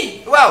 man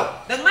mii waaw.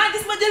 danga maa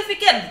gis ma jël fi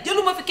kenn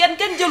jëluma fi kenn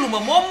jëluma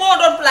moom moo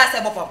doon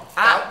placé boppam.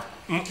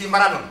 kii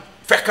mbaranoon.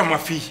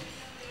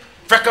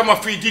 fekk ma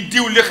fii di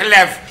diw li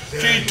xeleef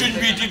kii tuñ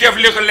bi di def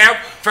li xeleef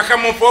fekk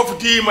ma foofu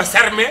di ma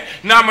sarme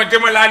naa ma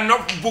dema laa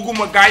nopp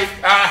bugguma gaay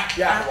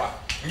yaa ko wax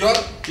Ndiol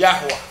yaa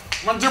ko wax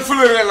man ca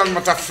fleur yi lan ma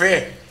taf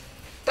fee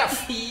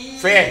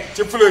fee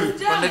ca fleur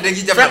yi kon dégg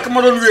yi fekk ma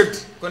doon wéet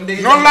kon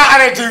dégg noonu laa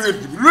arrêté wéet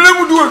bi lu leen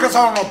mu dugal ko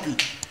sama noppi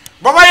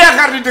ba ma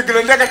yaakaar ni dëgg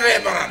la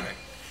ndekete baraan rek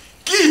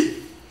kii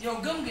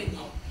yow gëm nga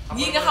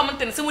ñii nga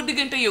xamante ne sama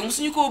diggante yow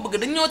musuñu koo bëgg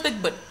dañ ñoo tëj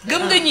bët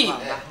gëm nga ñii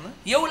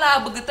yow laa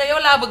bëgg te yow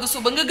laa bëgg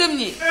suba nga gëm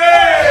ñii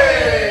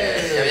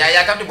yow yaa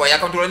yaakamti boo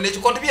yaakamti loolu ne ci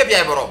compte bi yëpp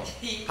yaay borom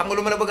xam nga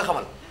lu ma la bëgg a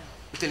xamal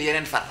utal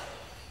yeneen far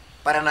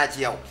pare naa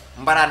ci yow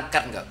mbaraan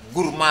kat nga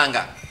gourmand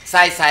nga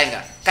saay-saay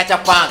nga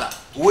kacapaa nga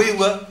woyu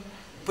nga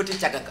petit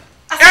caga nga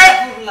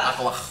maa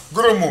ko wax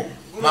gros mot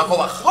maa ko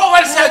wax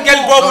xoowal sa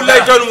gel boobu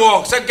lay doon woo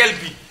sa gel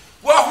bi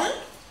waxu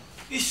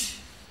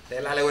tey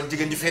laa lay woon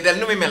jigéen ju fee del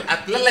nu muy mel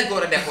ak lan lañ ko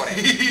war a décorer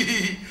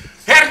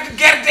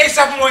gerte day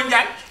saf moo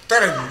ñaan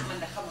tere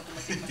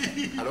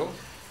bi allo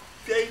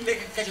day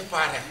nekk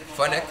kacapaa rek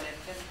foo nekk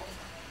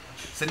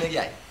sa néeg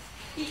yaay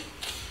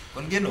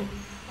kon génnoo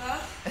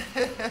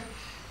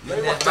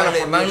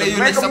maa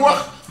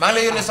ngi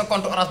lay yónnee sa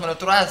compte orange ma ne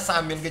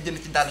 300 000 nga jënd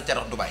ci daanu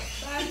carax Dubaï.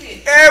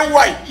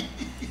 waay.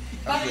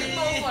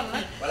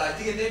 voilà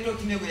jigéen day toog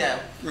ci néegu yaayam.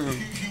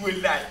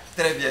 wallaay.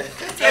 très bien.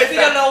 yow fi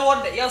nga loo woon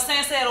de yow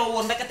sincère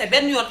woon ndekete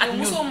benn yoon ak ñun.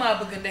 mosoo maa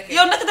bëgg ndeke.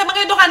 yow ndekete ma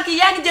ngay doxaan kii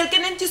yaa ngi jël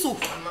keneen ci suuf.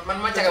 man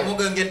ma caga moo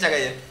gën ngeen caga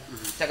yéen.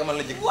 caga man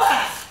la jig.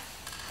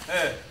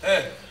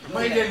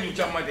 may leen ñu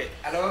jàmm de.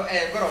 allo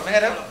Goro na nga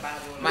def.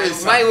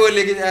 maa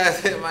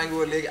ngi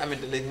woo léegi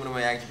Aminata léegi mu ne ma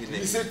yaa ngi ci biir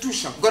léegi. c'est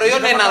touchant. Goro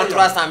yónnee naa la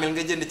 300 000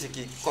 nga jënd ci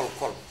kii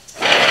kol.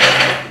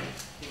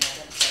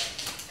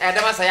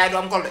 dama sa yaay du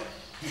am kol de.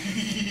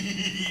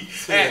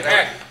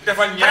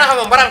 defal ñaar xanaa xam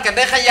nga mbarankat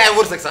day xañ yaay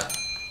wërsëg sax.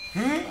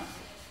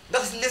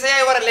 ndax li sa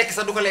yaay war a lekk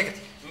sax du ko lekkati.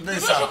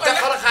 ndeysaan te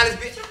xoolal xaalis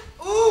bi.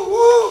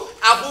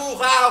 aku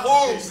xaaxu.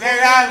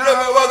 Senegal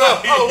dafa bëgg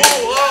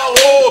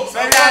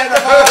Senegal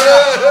dafa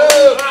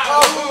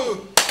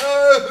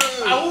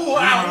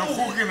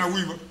na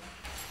wuy ba.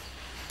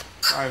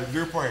 waaye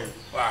 2 points.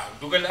 waaw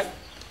dugal lan.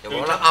 te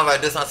boo la envoyé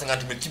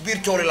 250 000 ci biir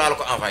coow li laa la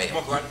ko envoyé.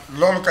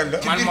 loolu kañ la.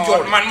 ci biir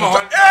coow li man ma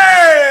xool.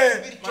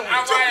 man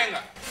envoyé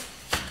nga.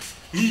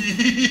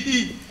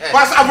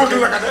 face aveugle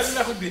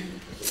la ko def.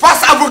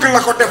 face aveugle la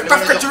ko def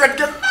taf ko ci wet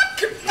gi.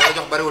 la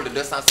jox bariwul de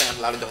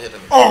 250 laa la jox yow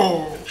tamit.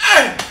 oh.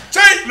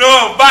 cey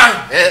non baax.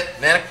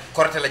 nee nag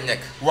korite lañ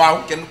nekk.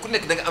 waaw kenn ku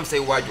nekk da nga am say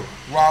waajur.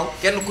 waaw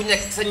kenn ku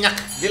nekk sa ñàkk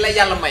li la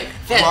yàlla may.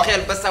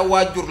 xeel ba sa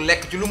waajur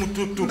lekk ci lu mu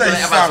tuut tuut.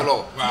 lay avancé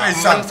loo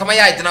man sama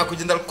yaay dinaa ko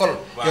jëndal kol.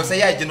 yow sa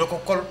yaay jëndal ko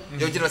kol.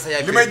 yow jëndal sa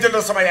yaay li may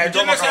jëndal sama yaay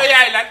doo ma jëndal sa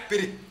yaay lan.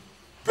 périg.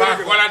 waaw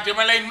voilà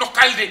dama lay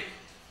nokkal de.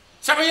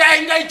 sama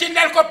yaay ngay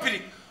jëndal ko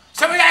périg.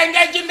 sama yaay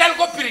ngay jëndal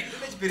ko périg.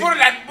 pour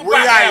lan bu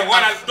baaxee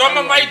waral doo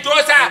ma may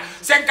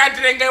 250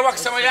 rek ngay wax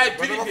sama yaay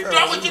périg bi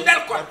doo ko jëndal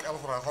ko.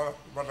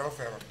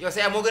 yow sa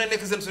yaay moo gën a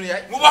nekk seen suñu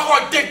yaay. mu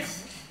waxoo dégg.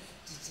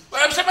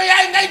 waaye sama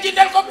yaay ngay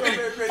jëndal ko périg.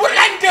 pour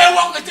lan dee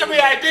wax nga sama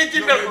yaay day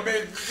jëndal ko.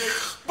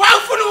 waaw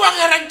fu nu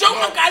waxee rek jox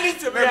ma xaalis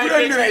sama yaay. mais bu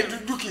dee Mireille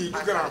du kii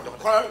du grand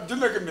xoolal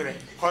jëndal ko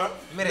Mireille. xoolal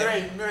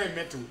Mireille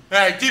méttiwul.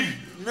 jibi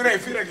Mireille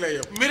fii rek lay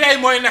yow. Mireille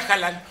mooy naka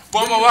lan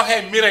boo ma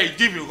waxee Mireille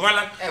jibi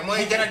xoolal.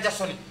 mooy Janet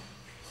Jackson.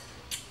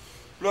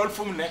 loolu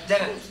fu mu nekk.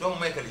 Janet doomu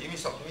Michael yi muy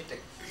soog muy teg.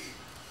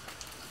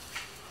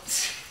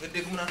 nga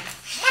dégg mu naan.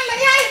 man la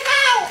yaay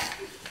Kaaw.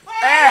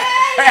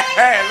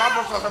 lan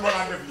moo ko sama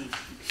laa def lii.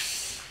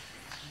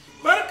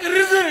 barke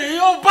résumé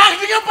yow baax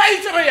di nga bàyyi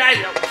sama yaay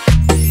yow.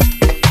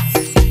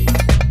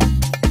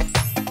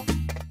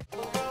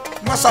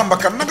 Massamba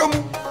kan naka mu.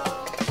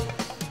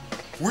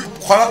 oui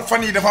xoolal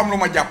fan yii dafa am lu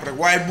ma jàpp rek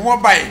waaye bu ma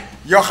bàyyi.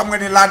 yow xam nga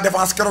ni la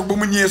défense keroog ba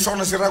mu ñëwee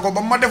soxna si rago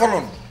ba ma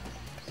defaloon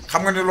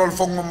xam nga ni loolu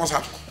foog ma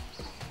mosaat ko.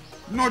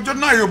 non jot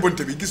naa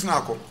yóbbante bi gis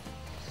naa ko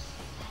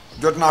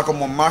jot naa ko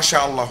moom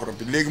macha allah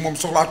rabbi léegi moom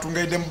soxlaatul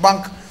ngay dem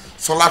banque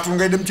soxlaatul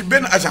ngay dem ci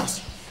benn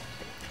agence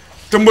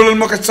tëmbalal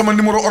ma ko sama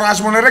numéro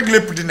orange mo ne rek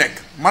lépp di nekk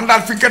man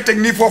daal fi nga ko teg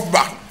nii foofu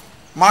baax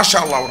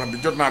macha allah rabbi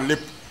jot naa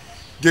lépp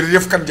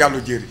jërëjëf kan jàllo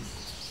jëri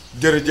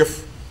jërëjëf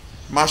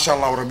macha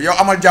allah rabbi yow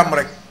amal jàmm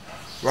rek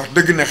wax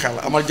dëgg ne xel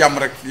amal jàmm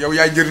rek yow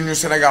yaay jëriñu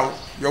Sénégal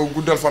yow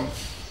guddal fan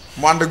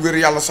mu ànd ak wér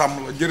yàlla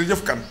sàmm la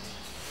jërëjëf kan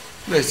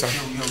ndeysaan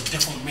yow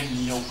dafa mel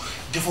ni yow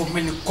dafa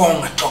mel ni koo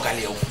nga toggal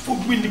yow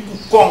foofu mel ni ku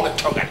koo nga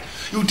toggal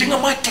yow di nga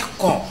maa teg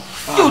koo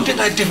yow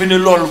dangaa defe ne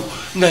loolu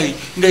ngay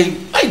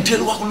ay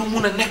del wax lu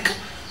mun a nekk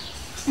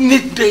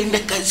nit day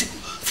nekk si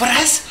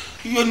France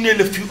yónnee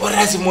la fii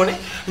Orange Money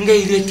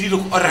ngay retiré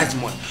ko Orange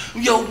Money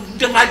yow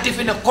dangaa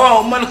defe ne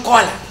koo man koo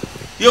la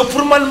yow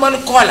pour man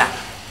koo la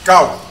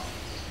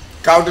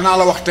Kaaw dinaa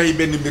la wax tey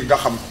benn mbir nga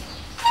xam ko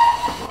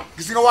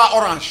gis nga waa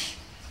Orange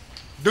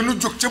dañu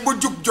jóg ca ba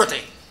jóg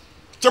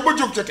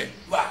jotee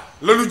waaw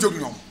la ñu jóg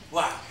ñoom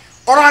waaw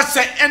Orange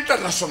c'est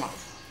international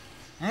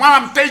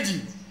maanaam tey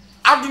jii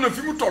àdduna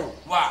fi mu toll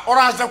waaw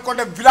Orange daf ko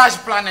def village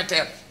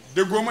planétaire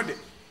déggoo ma de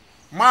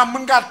maanaam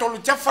mën ngaa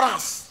toll ca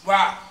France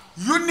waaw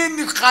yónnee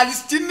nit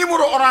xaalis ci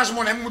numéro Orange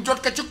Money mu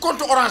jot ko ci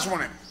compte Orange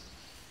Money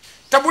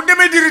te bu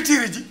demee di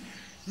retiré ji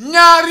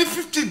ñaari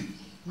 15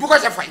 du ko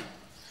ca fay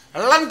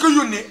lan ko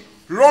yónnee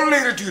loolu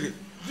lay retiré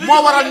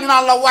moo waral ñu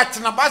naan la wàcc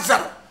na ba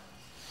zéro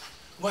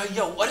waaye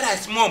yow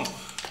Orange moom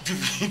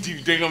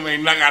di da nga may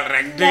nangal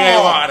rek da ngay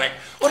wax rek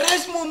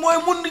Orange moom mooy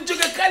mun na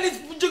jóge xaalis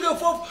bu jóge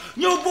foofu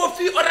ñëw boo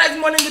fii Orange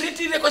moo ne nga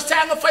retiré ko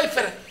saa nga fay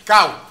fere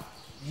Kaaw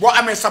boo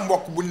amee sa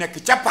mbokk bu nekk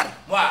ca Paris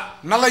waaw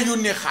na la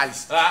yónnee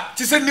xaalis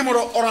ci sa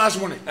numéro Orange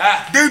Money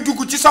day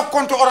dugg ci sa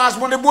compte Orange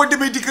Money boo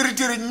demee di ko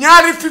retiré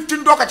ñaari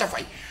 15 doo ko ca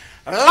fay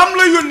lam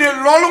la yónnee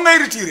loolu ngay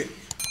retiré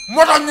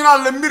moo tax ñu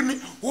naan la mbir mi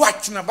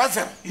wàcc na ba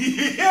zéro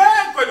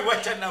kon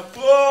wàcc na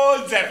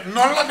ba zéro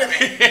noonu la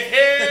demee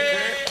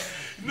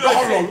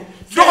doxal loolu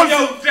doxal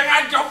yow da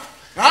ngaa jox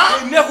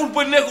neexul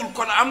ba neexul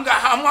kon am nga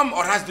am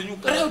Orange dañu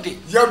réew de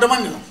yow dama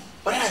ni la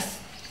Orange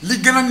li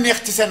gën a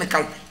neex ci seen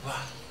kalpe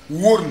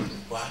wóor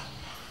na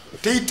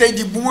tey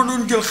jii bu ma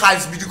doon jël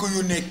xaalis bi di ko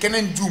yónnee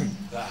keneen juum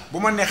bu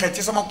ma neexee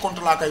ci sama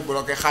compte laa koy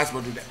bloqué xaalis ba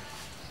du dem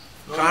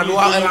xanaa du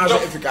waa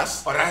Orange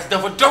efficace Orange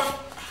dafa dof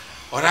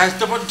Orange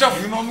dafa dof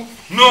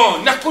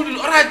non nekkul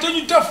Orange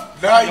dañu dof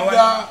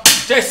daa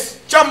tes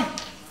cam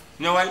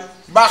ñëwal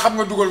baa xam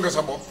nga dugal nga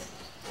sa bopp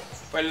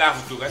fa laa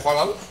fa dugal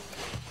xoolal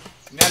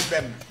neel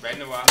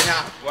benn waaw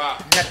ñaar waaw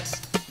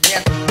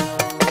ñett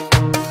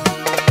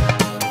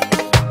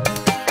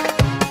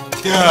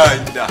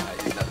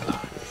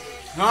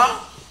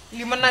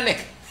li mën naa nekk.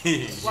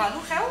 waaw lu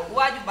xew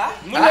Wadioubakh.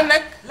 mën na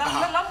nekk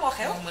lan moo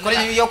xew. kon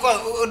yow ko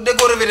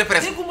déggoo revue de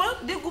presse.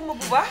 dégguma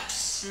bu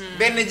baax.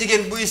 benn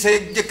jigéen buy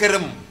sëy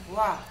jëkkëram.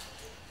 waaw.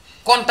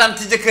 kontaan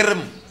ci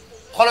jëkkëram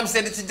xolam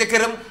sedd ci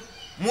jëkkëram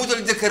mu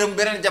wutal jëkkëram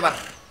beneen jabar.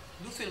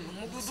 du film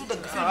du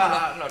dëgg.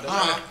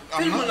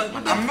 film la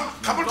am na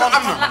xamal tax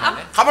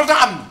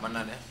am na. mën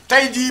naa ne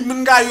tey jii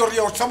mën ngaa yor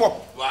yow sa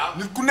bopp. waaw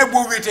nit ku ne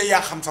boo wéetee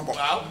yaa xam sa bopp.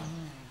 waaw.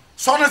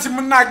 soxna si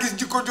mën naa gis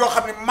jikko joo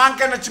xam ne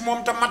manqué na ci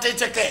moom te matee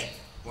ca kee.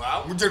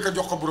 waaw mu jël ko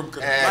jox ko borom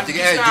kër.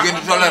 jigéen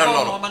du toléré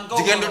loolu.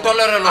 jigéen du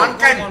toléré loolu.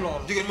 ankay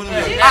jigéen mënul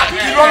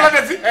kii loolu la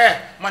def fi.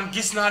 man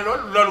gis naa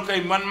loolu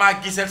kay man maa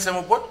gisal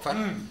sama bot.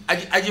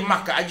 aji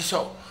Makka aji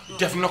Sow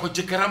def na ko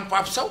jëkkëram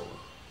Pape Sow.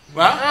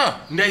 waaw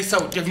Ndey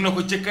Sow def na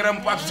ko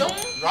jëkkëram Pape Sow.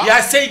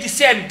 yaa Seydi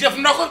Sène def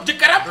na ko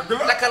jëkkëram.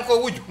 takkal ko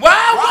wujj.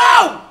 waaw.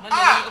 waaw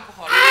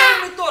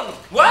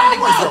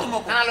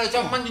xanaa loolu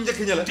ca man ñu njëkk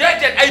ña la.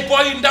 déedéet ay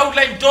boy yu ndaw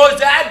lañ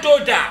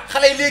dooda.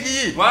 xale yi léegi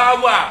yii.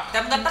 waaw.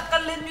 dem nga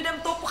takkal leen ñu dem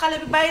topp xale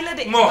bi bàyyi la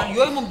de. moo man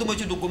yooyu moom duma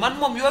ci dugg man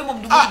moom yooyu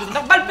moom duma ci dugg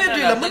ndax bal perdu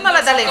la mën na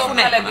la dalee fu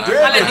nekk.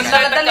 mën na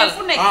la dalee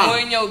fu nekk.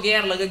 mooy ñëw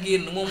guerre la nga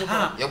génn moomu.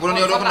 yow bu doon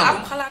yow doo ko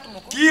nangu. xalaatuma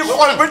ko. kii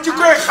xool ba ci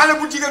koy xale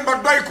bu jigéen ba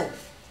doy ko.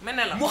 mel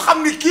ne la mu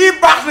xam ni kii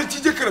baax na ci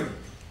jëkkëram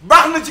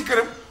baax na ci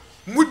këram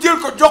mu jël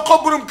ko jox ko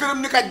borom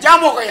këram ni ka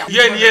jaamoo ko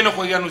yàlla. yéen a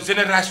ko yanu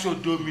génération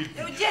 2000 bi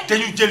te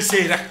ñu jël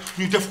sëy rek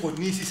ñu def ko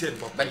nii si seen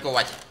bopp. dañ ko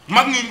wàcc.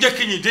 mag ñu njëkk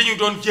ñi dañu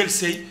doon jël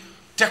sëy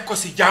teg ko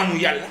si jaamu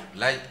yàlla.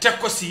 teg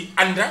ko si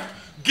ànda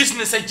gis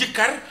na sa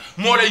jëkkër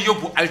moo lay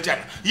yóbbu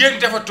aljana yéen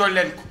defatoo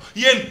leen ko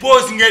yéen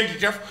pause ngeen di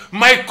def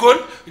Michael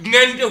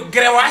ngeen di def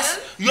gréwaas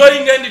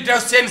yooyu ngeen di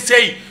def seen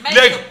sëy.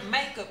 léegi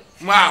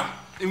waaw.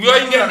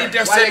 yooyu ngeen di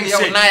def seen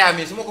yow naayaa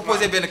mi su ma ko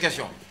posé benn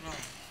question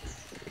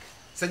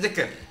sa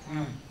jëkkër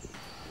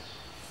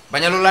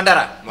bañalu la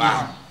dara.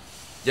 waaw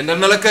jëndal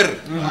na la kër.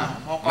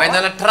 may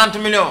na la 30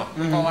 millions.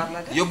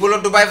 yóbbu la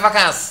Dubaï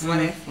vacances.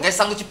 ngay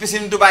sangu ci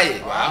piscine Dubaï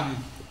yi. waaw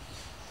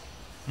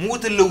mu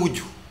wutal la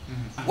wujj.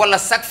 wala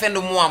chaque fin de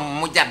mois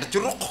mu jàdd ci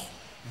ruq.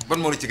 ban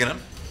moo la ci gënal.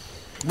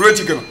 bu la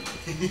ci gënal.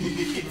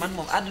 man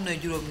moom àdduna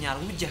juróom-ñaar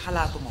wujje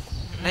xalaatuma ko.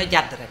 nay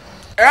jàdd rek.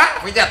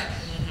 muy jàdd.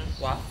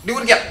 waaw di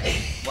wut jàdd.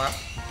 waaw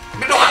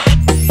di doxal.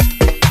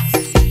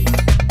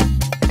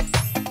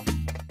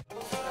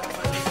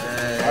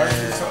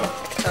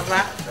 Ça va?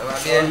 Ça va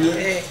bien.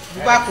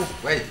 Boubakou.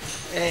 Oui.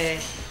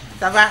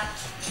 Ça va?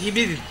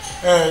 Djibril.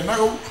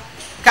 naka wu.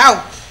 Kaaw.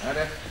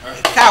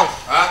 Kaaw.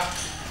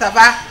 Ça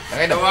va? da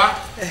ngay dem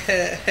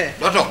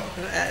doo toog.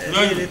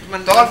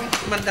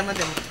 man dama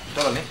dem.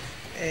 toogal ni.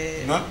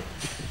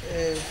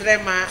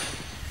 Vraiment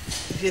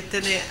je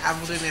tenais à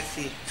vous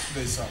remercier.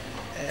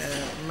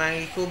 maa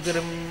ngi ko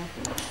gërëm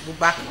bu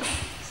baax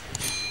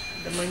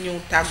dama ñëw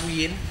tàggu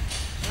yéen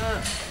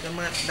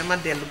dama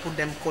dellu pour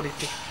dem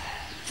Korité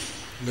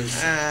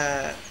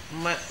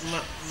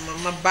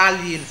ma baal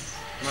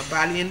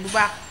yéen bu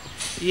baax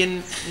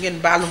yéen ngeen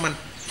baalu man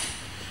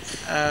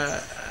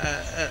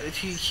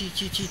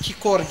ci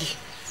koor gi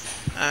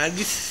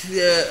gis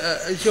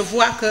je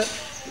vois que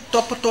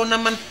toppatoo na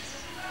man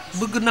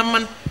bëgg na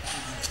man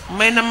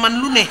may na man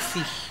lu ne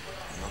fii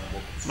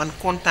man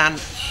kontaan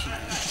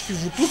ci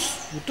vous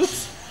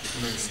tous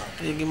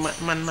léegi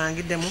man maa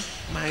ngi demu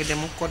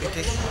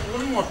Korité.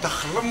 lan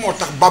moo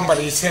tax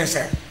bambara yi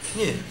sincère.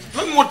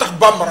 lan moo tax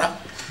bambara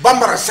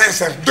bambara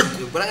sincère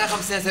dëgg. bala nga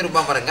xam sincère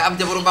bambara nga am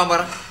jabaru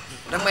bambara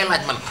danga may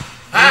laaj man.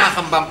 maa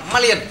xam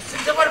malien. sa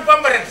jabar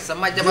bambara.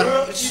 sama jabar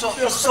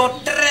sont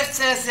très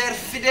sincères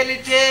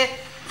fidélité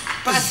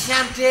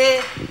patienté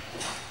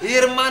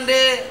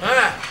yërmande.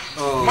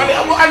 Mali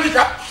amul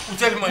handicap.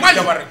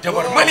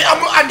 Mali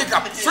amul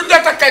handicap. suñu la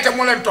takkay te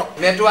moo leen toog.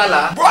 mais toi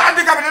là. boo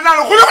handicap danaa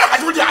la xulóo ak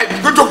mu jeex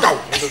nga jóg daw.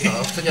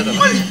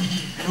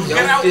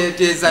 yow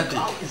tu es gentil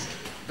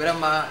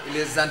vraiment il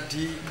est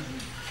gentil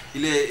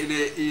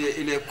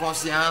il est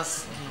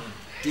conscience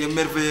tu es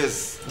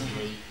merveilleuse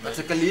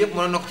parce que lii yëpp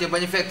mën na ko ci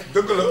bañ a fekk.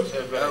 dëgg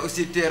la.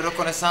 aussi tu es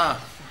reconnaissant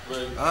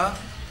ah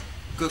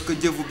que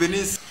Dieu vous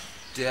bénisse.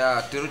 tu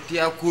as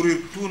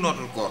couru tout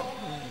notre corps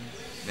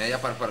mais y a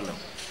pas de problème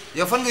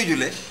yow fan ngay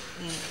jullee.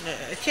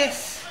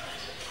 Thiès.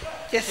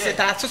 Thiès c'est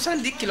à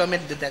 70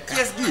 km de Dakar.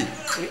 Thiès gii.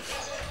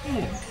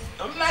 oui.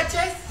 am naa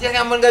Thiès. Thiès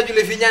nga mën ngaa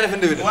jullee fii ñaari fan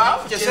déwén. waaw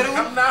Thiès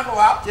xam naa ko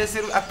waaw. Thiès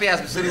soriwul ak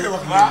péage bi soriwul.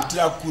 waaw tu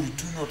as couru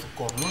tout notre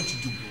corps loolu ci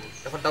jublu woon.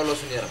 dafa dawloo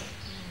suñu yaram.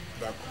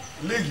 d'accord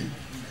léegi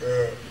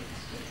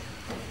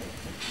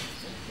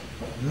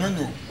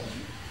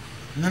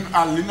ñun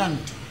àll li naan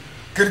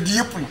kër gi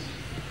yëpp na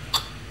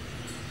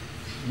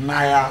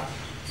Naaya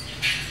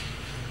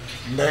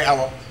Ndeye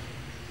Awa.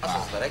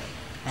 association rek.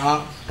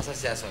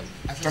 association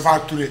bi. Tapha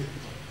Touré.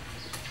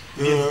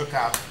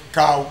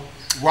 Kaaw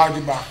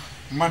Wadioubakh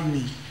man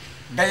mii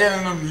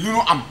dajale nañu li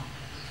nu am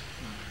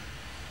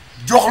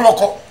jox la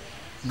ko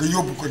nga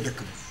yóbbu ko dëkk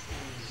bi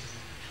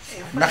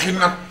ndax it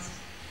nag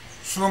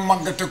sunu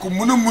mag nga te ko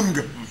mën a mun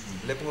nga.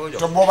 lépp nga ko jox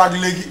te boobaak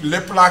léegi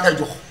lépp laa koy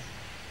jox.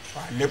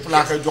 waaw lépp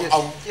laa koy jox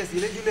aw. Thiès yi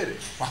lay jullee de.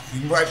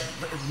 waaw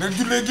na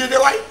jullee géej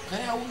waay.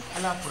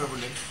 ala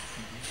problème.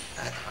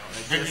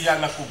 dëgg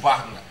yàlla ku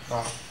baax nga.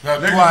 waaw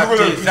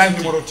léegi dugalal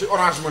numéro ci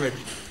Orange Money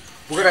bi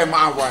bu ko defee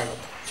ma envoyé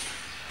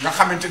la nga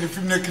xamante ni fi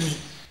mu nekk nii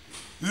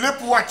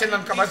lépp wàcce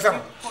nañ ko ba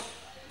zéro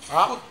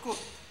ah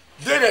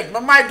déedéet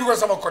man maay dugal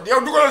sama code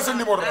yow dugalal sa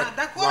numéro rek.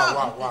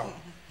 d'accord waaw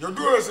yow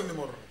dugalal sa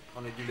numéro rek.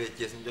 xam ne jullee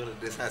Thiès ñu jox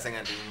la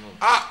 250 yi moom.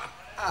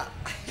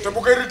 te bu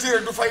koy retiré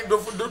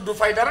du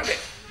fay dara de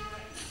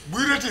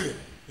buy retiré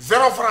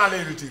 0 franc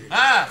lay retiré.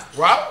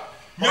 waaw.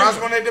 Orange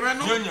Money demee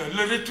noonu.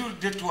 le retour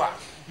de toi.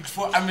 il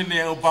faut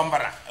amener un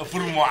bambara pour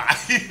moi.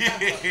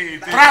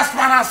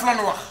 transparence la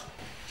ñu wax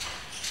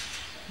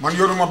man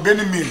yoruma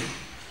benn mail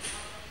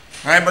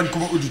dangay bañ ko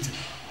ma audité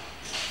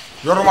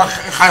yoruma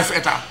xaalisu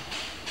état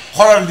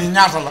xoolal lii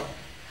ñaata la.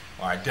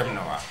 waaw dem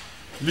na waaw.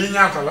 lii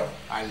ñaata la.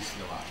 xaalis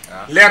la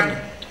waaw. leer na.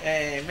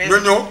 nga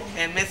ñëw.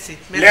 merci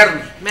leer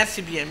na.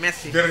 merci bien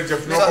merci.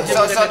 jërëjëf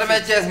soo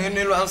demee Thiès nga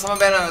nuyu am sama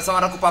benn sama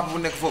rakku papa bu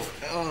nekk foofu.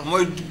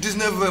 mooy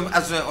 19e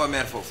adjoint au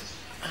maire foofu.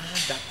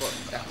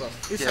 d'accord.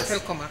 il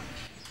s'appelle comment.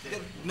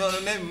 non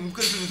même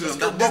kër gi ñu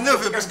ndax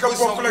 19 est-ce que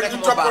bokk la ñu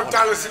toppoon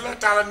Talla si la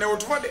Talla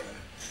newatu fa de.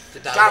 ci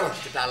Talla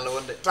la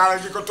woon de. Talla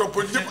ji ko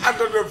toppoon ñëpp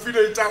àndandoo fii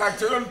de Talla ak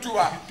ca yoon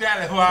Touba.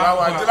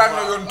 waaw jëlaat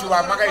na yoon Touba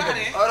ma ngay dem.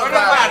 au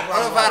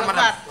revoir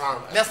madame.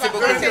 merci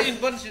beaucoup. c'est une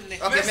bonne journée.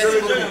 ok merci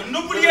beaucoup.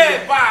 n'oubliez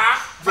pas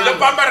le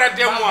bambara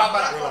de moi.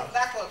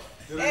 d'accord.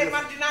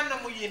 man dinaa na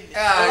mu yéen de.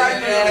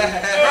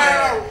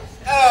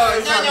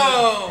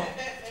 ñañoo.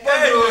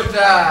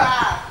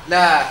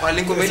 la wala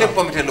li nga ko may lépp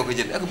pompiteer la ko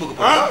jënd ak bëgg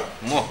pompiteer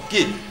moo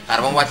kii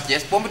xaaral ba mu wàcc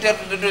Thiès pompiteer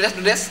du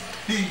des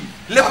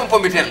lépp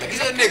pompiteer la gis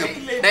nga néegam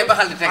day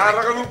baxal di teg rek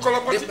ragalul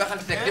kolopati di baxal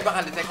di teg di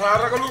baxal di teg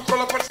ragalul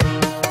kolopati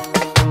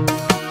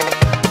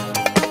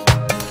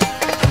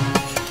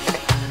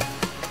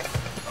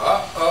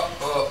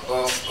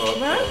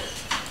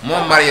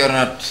moom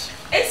marionnette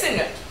egsi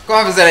nga.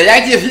 comment vous allez yaa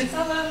ngi ci yëf yi ça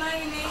va maa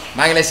ngi nii.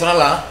 maa ngi lay sonal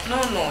la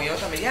non yow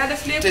tamit yaa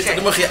def lépp tey sax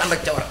dama xëy ànd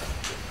ak cawara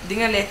di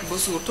nga lekk ba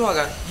suur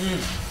toogal.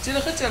 ci la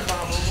xëccal ba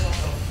xam nga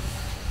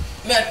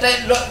mais tey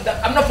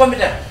am na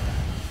pompiteer.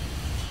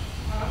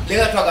 li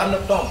nga toog am na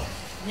doom.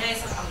 ñaay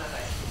sax am na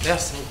tey.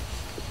 merci.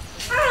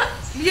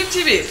 li yëpp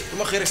ci biir.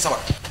 dama xëy rek sawar.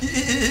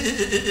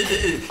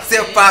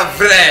 c'est pas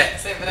vrai.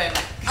 c'est vrai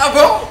nag. ah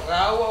bon.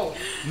 waaw.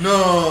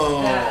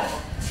 non.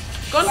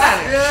 kontaan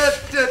nga.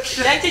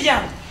 yaa ngi ci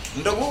jàmm.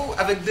 ndogu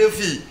avec 2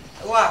 filles.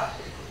 waaw.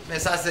 mais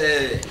ça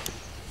c'est.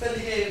 sa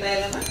liggéeyu ndey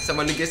la nag.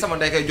 sama liggéey sama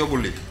ndey kay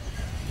jobul li.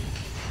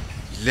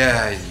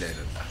 laay lay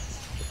la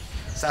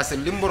ça c'est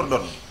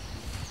limbordon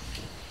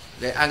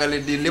les anglais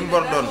di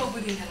limbordon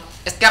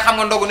est-ce que xam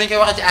nga ndogu ni ñu koy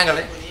waxee ci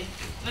anglais.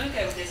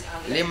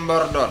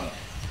 limbordon.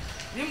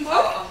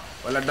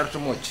 wala dartu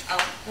mocc.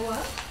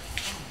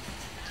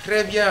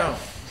 très bien.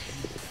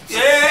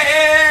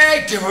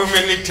 dafa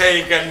mel ni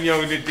tey gan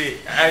ñëw ni de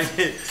ay.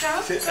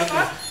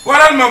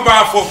 waral ma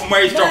baa foofu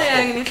may toog.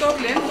 yaa ngi ni toog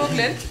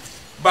leen.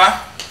 ba.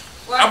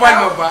 abal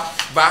ma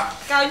ba.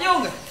 Kaaw ñëw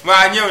nga.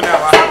 waaw ñëw naa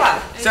waaw.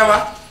 ça va.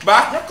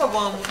 ba. def ko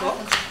bon mu toog.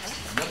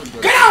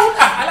 garaawul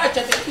ala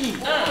cate fii.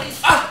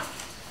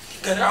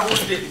 garaawul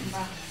de.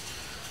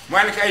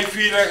 maa ne kay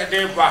fii la de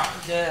baax.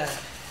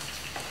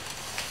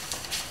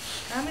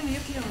 daa mel ni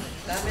yëpp yow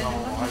la.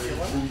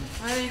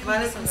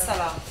 maaleykum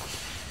salaam.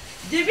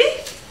 Jibi.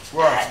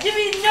 waaw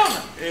Jibi ñëw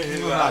na.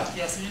 waaw.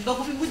 yaa suñu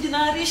ndogu bi mujj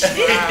naa riche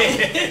bi.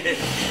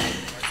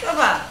 ça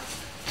va.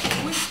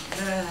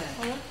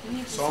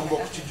 sama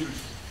mbokk ci julli.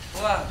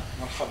 waaw.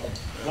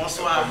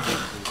 bonsoir.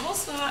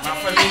 bonsoir. ma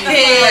famille.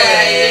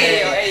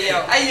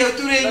 ay yow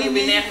Touré ngi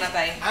bi neex na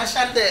tey.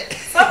 enchanté.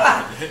 ça va.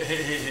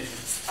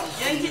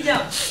 yaa ngi ci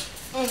jàmm.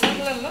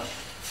 lan la.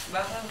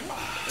 baax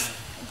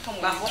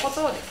na boo ko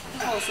too de.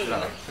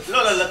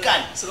 loolu la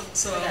kañ.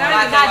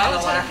 kañ la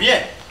war a.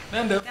 bien.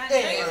 nan de.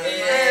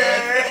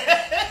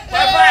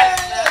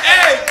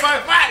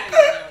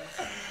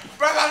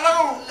 Bala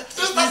nangu.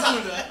 Tous na sax.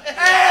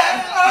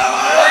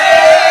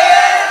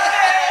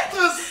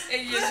 Tous.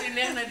 yéen fi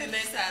neex na di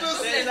ndeysaan. Tous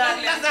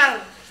tasar.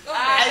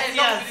 ay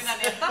tiyaas dina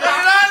neex.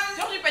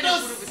 jox ñu peñe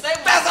groupe bi say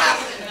tasar.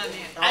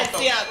 ay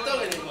tiyaas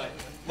toogal boy.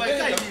 boy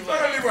kay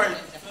nii boy.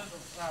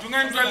 du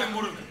ngeen dolli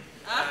mburu bi.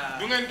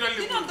 du ngeen dolli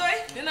mburu bi.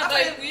 dina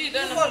doy oui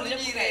dina xool li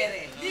ñuy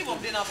reeree lii moom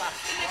dina baax.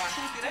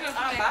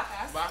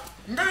 baax.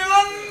 nga ne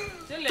lan.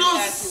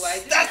 tous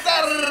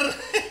tasar.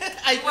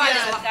 ay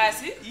tiyaas.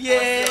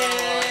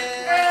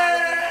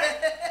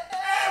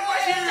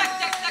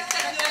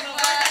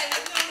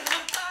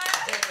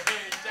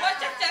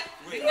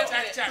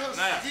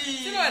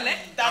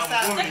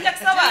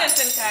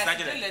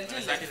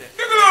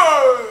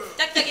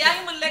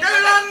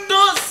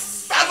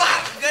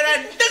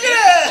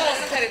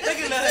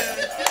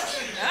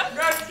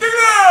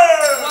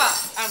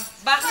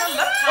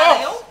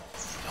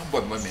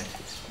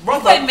 boo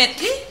koy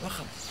metti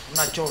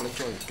naa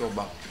coow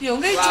baax. yow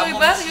ngay cooy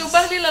baax yow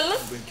baax li lan la.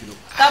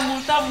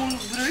 tàmmul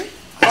bruit.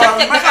 cag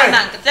defal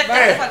nànk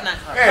defal nànk.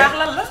 baax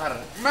lan la.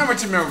 may ma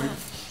ci meew bi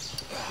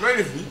looy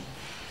def bi.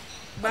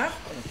 baax.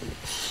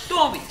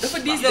 ton bi dafa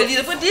diis yow lii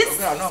dafa diis.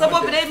 sa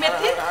bopp bi day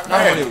metti.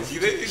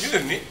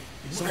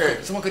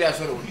 sama kër yaa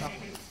sorewul.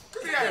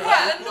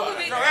 waaw lan nga ko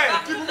bi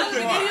baax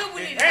na yóbbu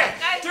nii.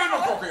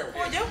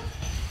 koo jëm.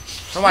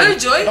 looy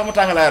jooy ndox mu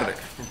tàng laa yor de.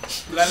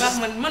 baax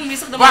man mii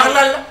sax dama. baax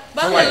lan la.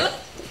 baax lan la.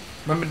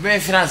 man bi may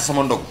financé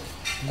sama ndog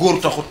góor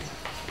taxut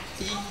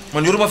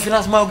man yoruma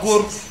financement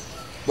góor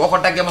boo ko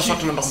daggee ma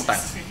sotti la ndox mu tàng.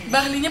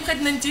 baax li ñëpp xëj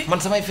nañ ci.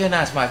 man samay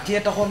financement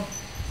kii taxoon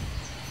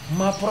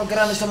ma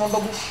programme sama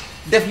ndogu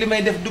def li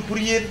may def du pour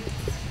yéen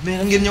mais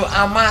na ngeen ñëw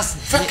en masse.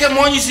 fekke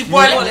moo ñu si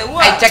boole.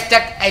 ay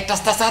cag-cag ay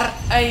tas-tasar.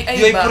 ay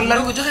yooyu pour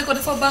lan ko joxe ko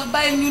dafa baax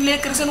bàyyi ñu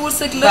lekk rek seen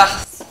wërsëg la.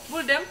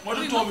 bul dem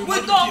buy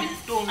toom bi.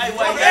 ay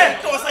waay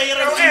too sa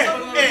yaram ci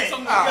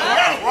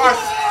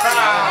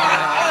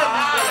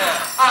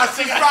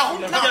si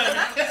baaxul.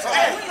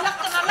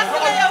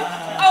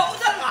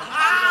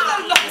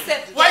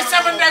 waaye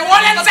sama ndey woo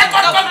leen sa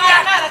kon ko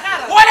biir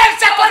woo leen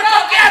sa kon ko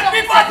biir bi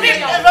ko biir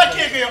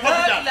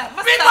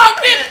bi ko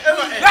biir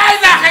laa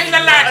ilaaha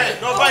illallaah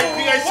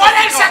woo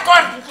leen sa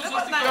kon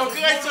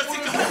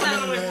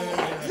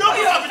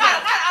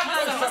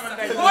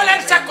woo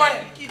leen sa kon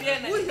kii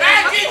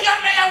jot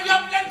na yow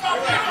yóbbu leen ko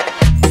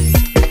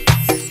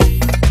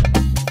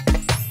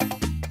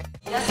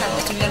yaakaar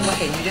naa suñ leen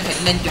waxee ñu joxe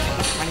dinañ joxe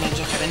man ñu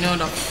joxe dañoo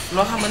doon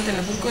loo xamante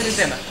ne buñ ko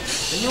defee nag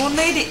dañoo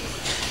nay de.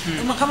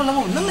 dama xam la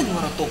moom nan lañu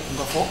war a toog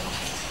nga foog.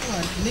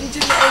 waaw dinañ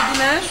jënd ay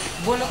ginaar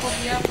boole ko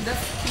yàpp def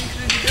kii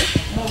crédit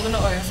moo gën a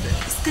oyof de.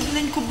 est-ce que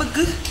dinañ ko bëgg.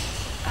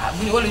 ah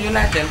bu ñu wala ñu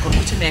laajteel kon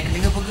ku ci nekk li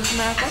nga bëgg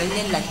xanaa ko. dañ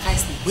leen laaj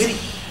xaalis bu bëri.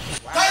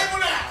 tay bu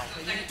ne.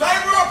 tay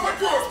bu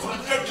rafetul.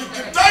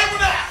 tay bu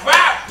ne.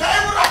 waaw tay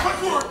bu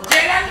rafetul.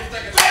 jëlal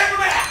tay bu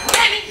ne.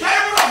 tay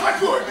bu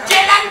rafetul.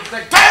 jëlal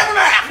tay bu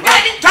ne.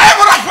 tay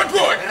bu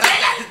rafetul.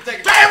 tay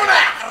bu ne.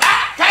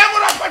 tay bu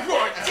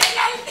rafetul.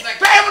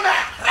 tay bu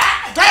ne.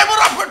 tay bu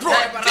rafetul.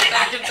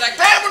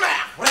 tay bu ne.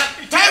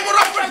 tay bu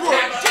rafetul.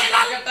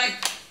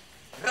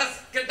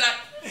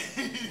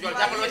 Ndiol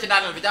jàppal ma ci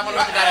daaneel bi jàppal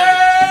ma ci daaneel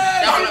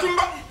bi.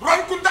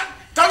 ran kunda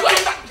tan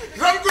kunda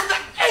ran kunda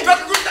tan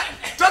kunda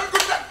tan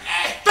kunda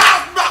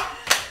taas ba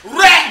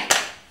reen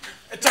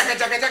caga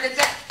caga caga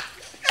caga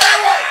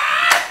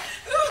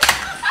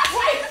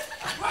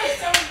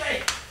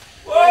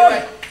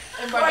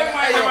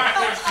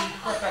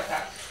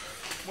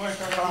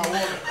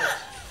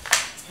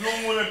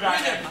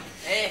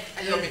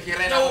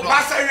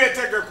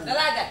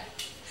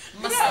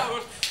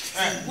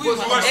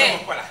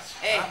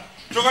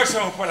jógal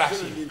sama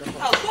place yi.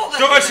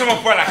 jógal sama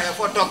place yi.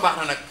 foo toog baax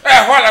na nag.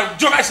 voilà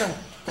jógal sama.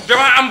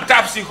 dama am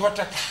taab si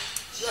xottat.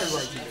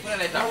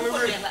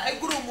 ay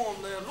gros moom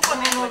la lu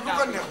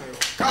ko neex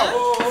Kaaw.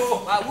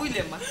 waaw wuy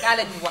leen ma kaa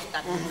leen ñu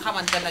waxtaan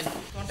xamante nañu.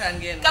 kontaan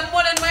ngeen. kan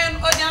moo leen mayoon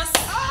audience.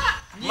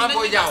 Mame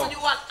Boye Diao.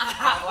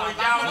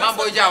 Mame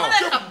Boye Diao.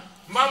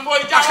 Mame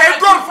Boye Diao xëy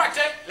góor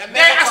fàtte.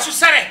 day asu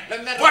sare.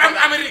 borom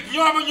Amérique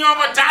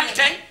ñooma taal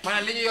tey.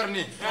 maanaam li ñu yor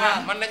nii.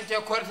 mën nañ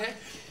cee korte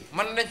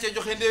mën nañ cee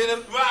joxe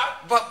ndéwénal.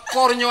 ba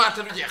koor ñëwaat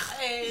te du jeex.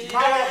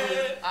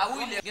 ah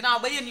wuy leen ginnaaw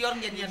ba yéen yor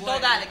ngeen yéen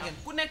toogaale ngeen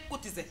ku nekk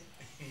cotisé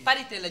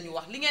parité la ñu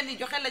wax li ngeen di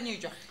joxe la ñuy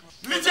joxe.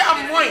 li ci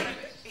am mooy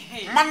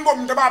man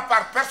moom damaa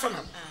part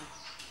personnel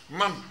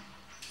man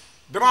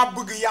damaa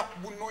bëgg yàpp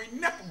bu nooy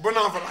nepp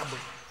Bonava laa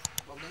bëgg.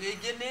 boobu da ngay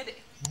génnee de.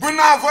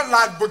 Bonava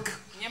laa bëgg.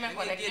 ñeme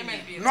ko rek ñeme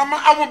biir. non man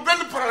amul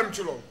benn problème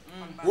ci loolu.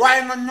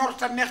 waaye na ñor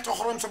te neex te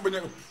xorom sa bañ a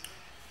ëpp.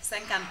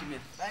 50 000.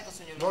 bàyyi ko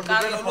suñu loolu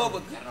Kaaw loo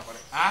bëgg.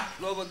 ah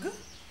loo bëgg.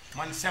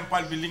 man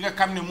simple bi li nga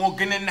xam ne moo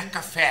gën a nekk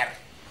faire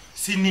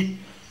si nit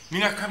ni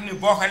nga xam ne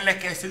boo ko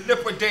lekkee si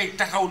lépp day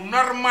taxaw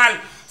normal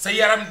sa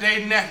yaram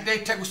day neex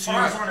day tegu si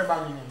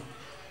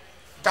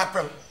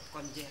tàppel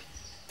kon jeex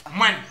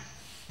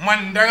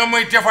man da nga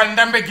may defal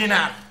ndambe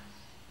ginaar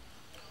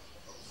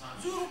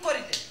jour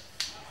korité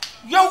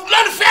yow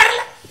lan feer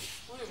la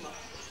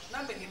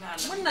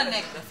mën na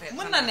nekk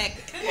mën na nekk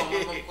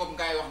comme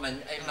gars yi wax nañ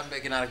ay ndambe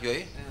ginaar ak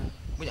yooyu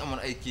bu ñu amoon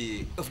ay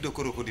kii œuf de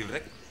crocodile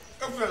rek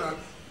ëpp la lan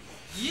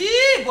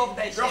yii boobu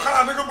day yow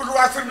xanaa da nga bëgg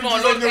waa service non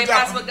loolu kay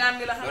passe ba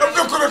Gambie la ëpp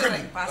de crocodile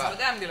passe ba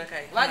Gambie la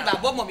kay waaj baa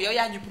boobu moom yow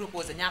yaa ñu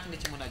proposé ñaata nga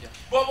ci mën a jox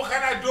boobu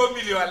xanaa 2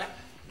 millions la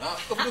non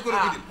ëpp de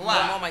crocodile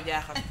waaw moo ma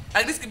jaaxal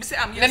ak risque bi si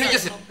am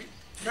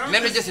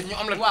nenu jësit ñu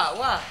am la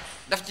waaw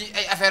daf ci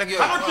ay affaire ak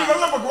yooyu xam nga kii lan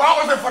la bëgg waa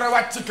Ose Fare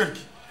wàcc ci kër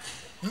gi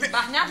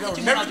baax ñaata nga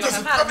ci mën a joxe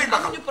xaaral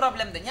amuñu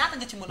problème de ñaata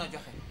nga ci mën a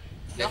joxe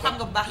yow xam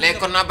nga bu baax léegi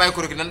kon naa bàyyi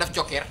ko rek nan def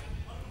cokkeer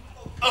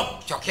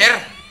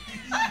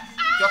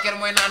cokkeer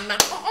mooy naan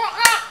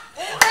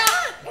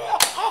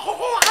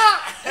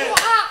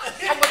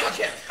xam nga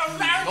cokkeer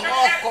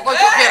ko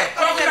cokkeer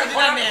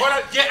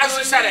xoolal jee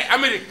asu sare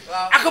Amérique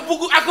aka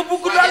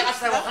bugg lool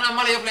xanaa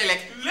mala yëpp lay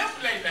lekk lépp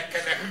lay lekk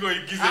nag looy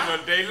gise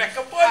noonu day lekk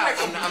boo lekk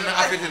am na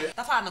appétit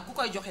Tapha nag ku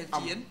koy joxe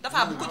ci yéen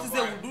Tapha bu cotisé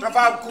wul du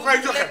Tapha ku koy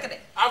joxe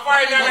avant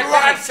yi na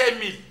 35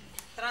 000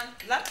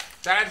 30 lan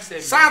 35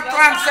 000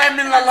 135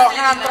 000 la la wax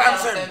nga naan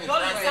 35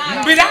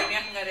 000 mbida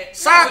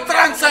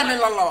 135 000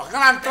 la la wax nga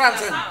naan 35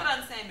 000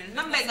 135 000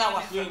 nan lay nga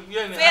wax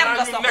yéen feer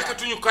nga ñu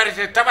nekkatuñu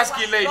korité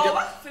tabaski lay dem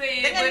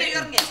da ngeen di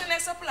yor ngeen su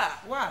nekk sa plat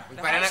waaw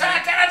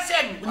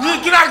 145 000 ñii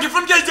ginaar gi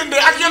fan ngay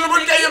jëndee ak yéen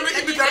ban ngay yem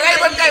indi ko rey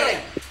ban ngay rey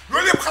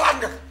loolu yëpp xalaat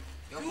nga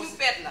jour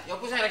fête la yow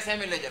poussin rek 5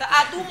 000 lay jël te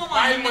à tout moment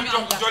bàyyi ma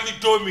jox dolli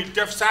 2 000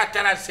 def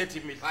 137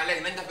 000 waaw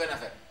léegi nañ def benn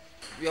affaire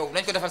yow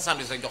nañ ko defal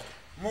sandwich rek jox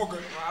moo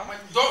gën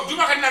doo du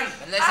ma ko nangu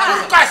dañ lay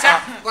sandwich quoi ça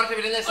korité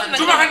bi dañ lay sandwich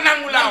du ma ko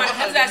nangu laa wax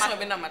organisation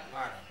bi na mat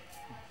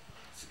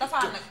Tapha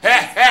nag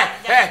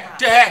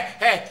te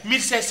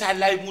 1500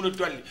 laay mun a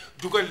dolli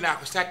dugal naa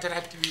ko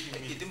 138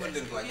 000 dimbal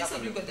leen ko waay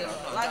jàppale ñu ko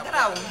delloo waaw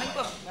garaawul nañ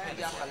ko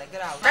jàppale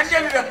garaawul kan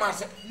ngeen di def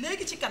marché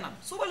léegi ci kanam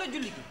suba la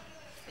julli gi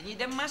dañuy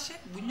dem marché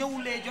bu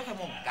ñëwulee joxe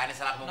moom kaani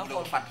salade moom bu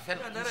dee ko fàtte fenn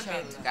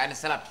kaani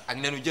salade ak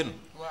nenu jën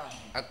waaw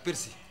ak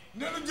persil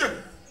nenu jën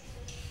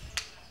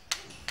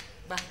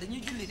baax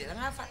dañuy julli de da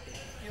ngaa fàtte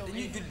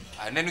dañuy julli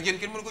waaw nenu jën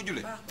kenn mënu ko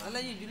julle baax wala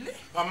ñuy julli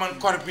waaw man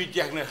kor bi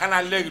jeex na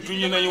xanaa léegi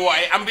duñu nañu woo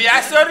ay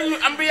ambianceur yu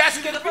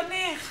ambiance kër dafa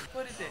neex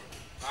korité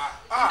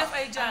def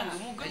ay jàng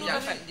mu gën a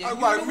rafet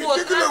waaw mi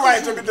dëgg la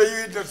waaye tamit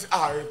dañuy def si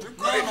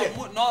korité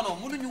non non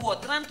mënuñu woo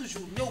 30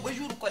 jours ñëw ba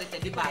jour korité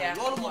di baax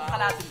loolu moom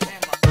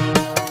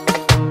xalaatuñu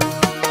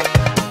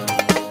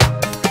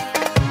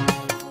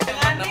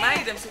maa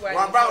ngi dem si waay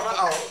waaw baax na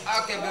aw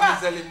ok bébé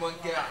Salim moo ngi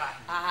koy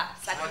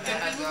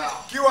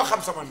kii wax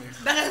xam sama neex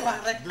da ngay wax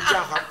rek du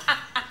jaaxal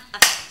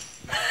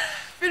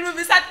film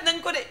bi sàcc nañ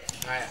ko de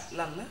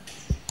lan la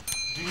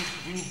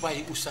duñu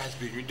bàyyi oustaz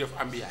bi ñu def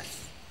ambiance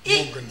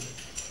moo gën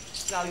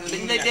waaw yow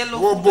dañ lay delloo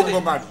woo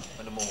bongo maan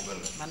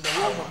man de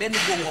woo ma benn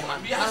bongo man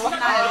wax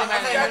naa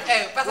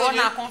la woo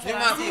naa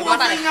conférence yi ba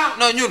pare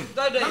non ñun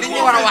li ñu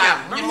war a waayam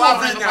ñun waaw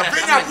nañu ba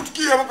pare ñaa bu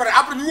kii ba pare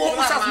après ñu woo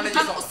oustaz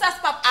man oustaz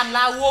Pape An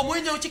laa woo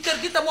mooy ñëw ci kër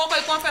gi te moo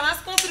koy conférence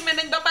confirmé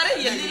nañ ba pare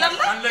yéen lii lan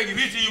la man léegi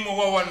riiti yi ma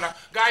woowoon nag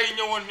gars yi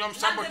ñëwoon ñoom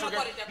Samba Tuge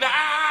na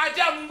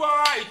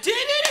jambooy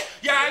tiiri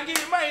yaa ngi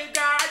may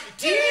gaaj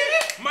tiiri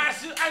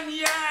marche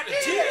anière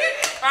tiiri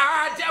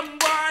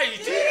jambooy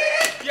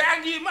tiiri yaa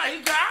ngi may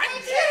gaaj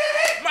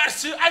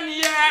marche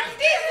anière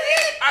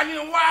ani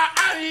waa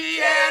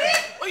anière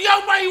yow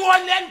may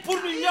woon leen pour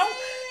ñu ñëw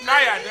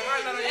Naya da nga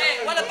nar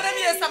a wala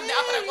premier samedi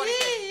après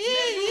korité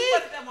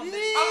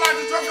Allah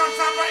di jokkal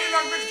Samba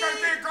ilal bit kal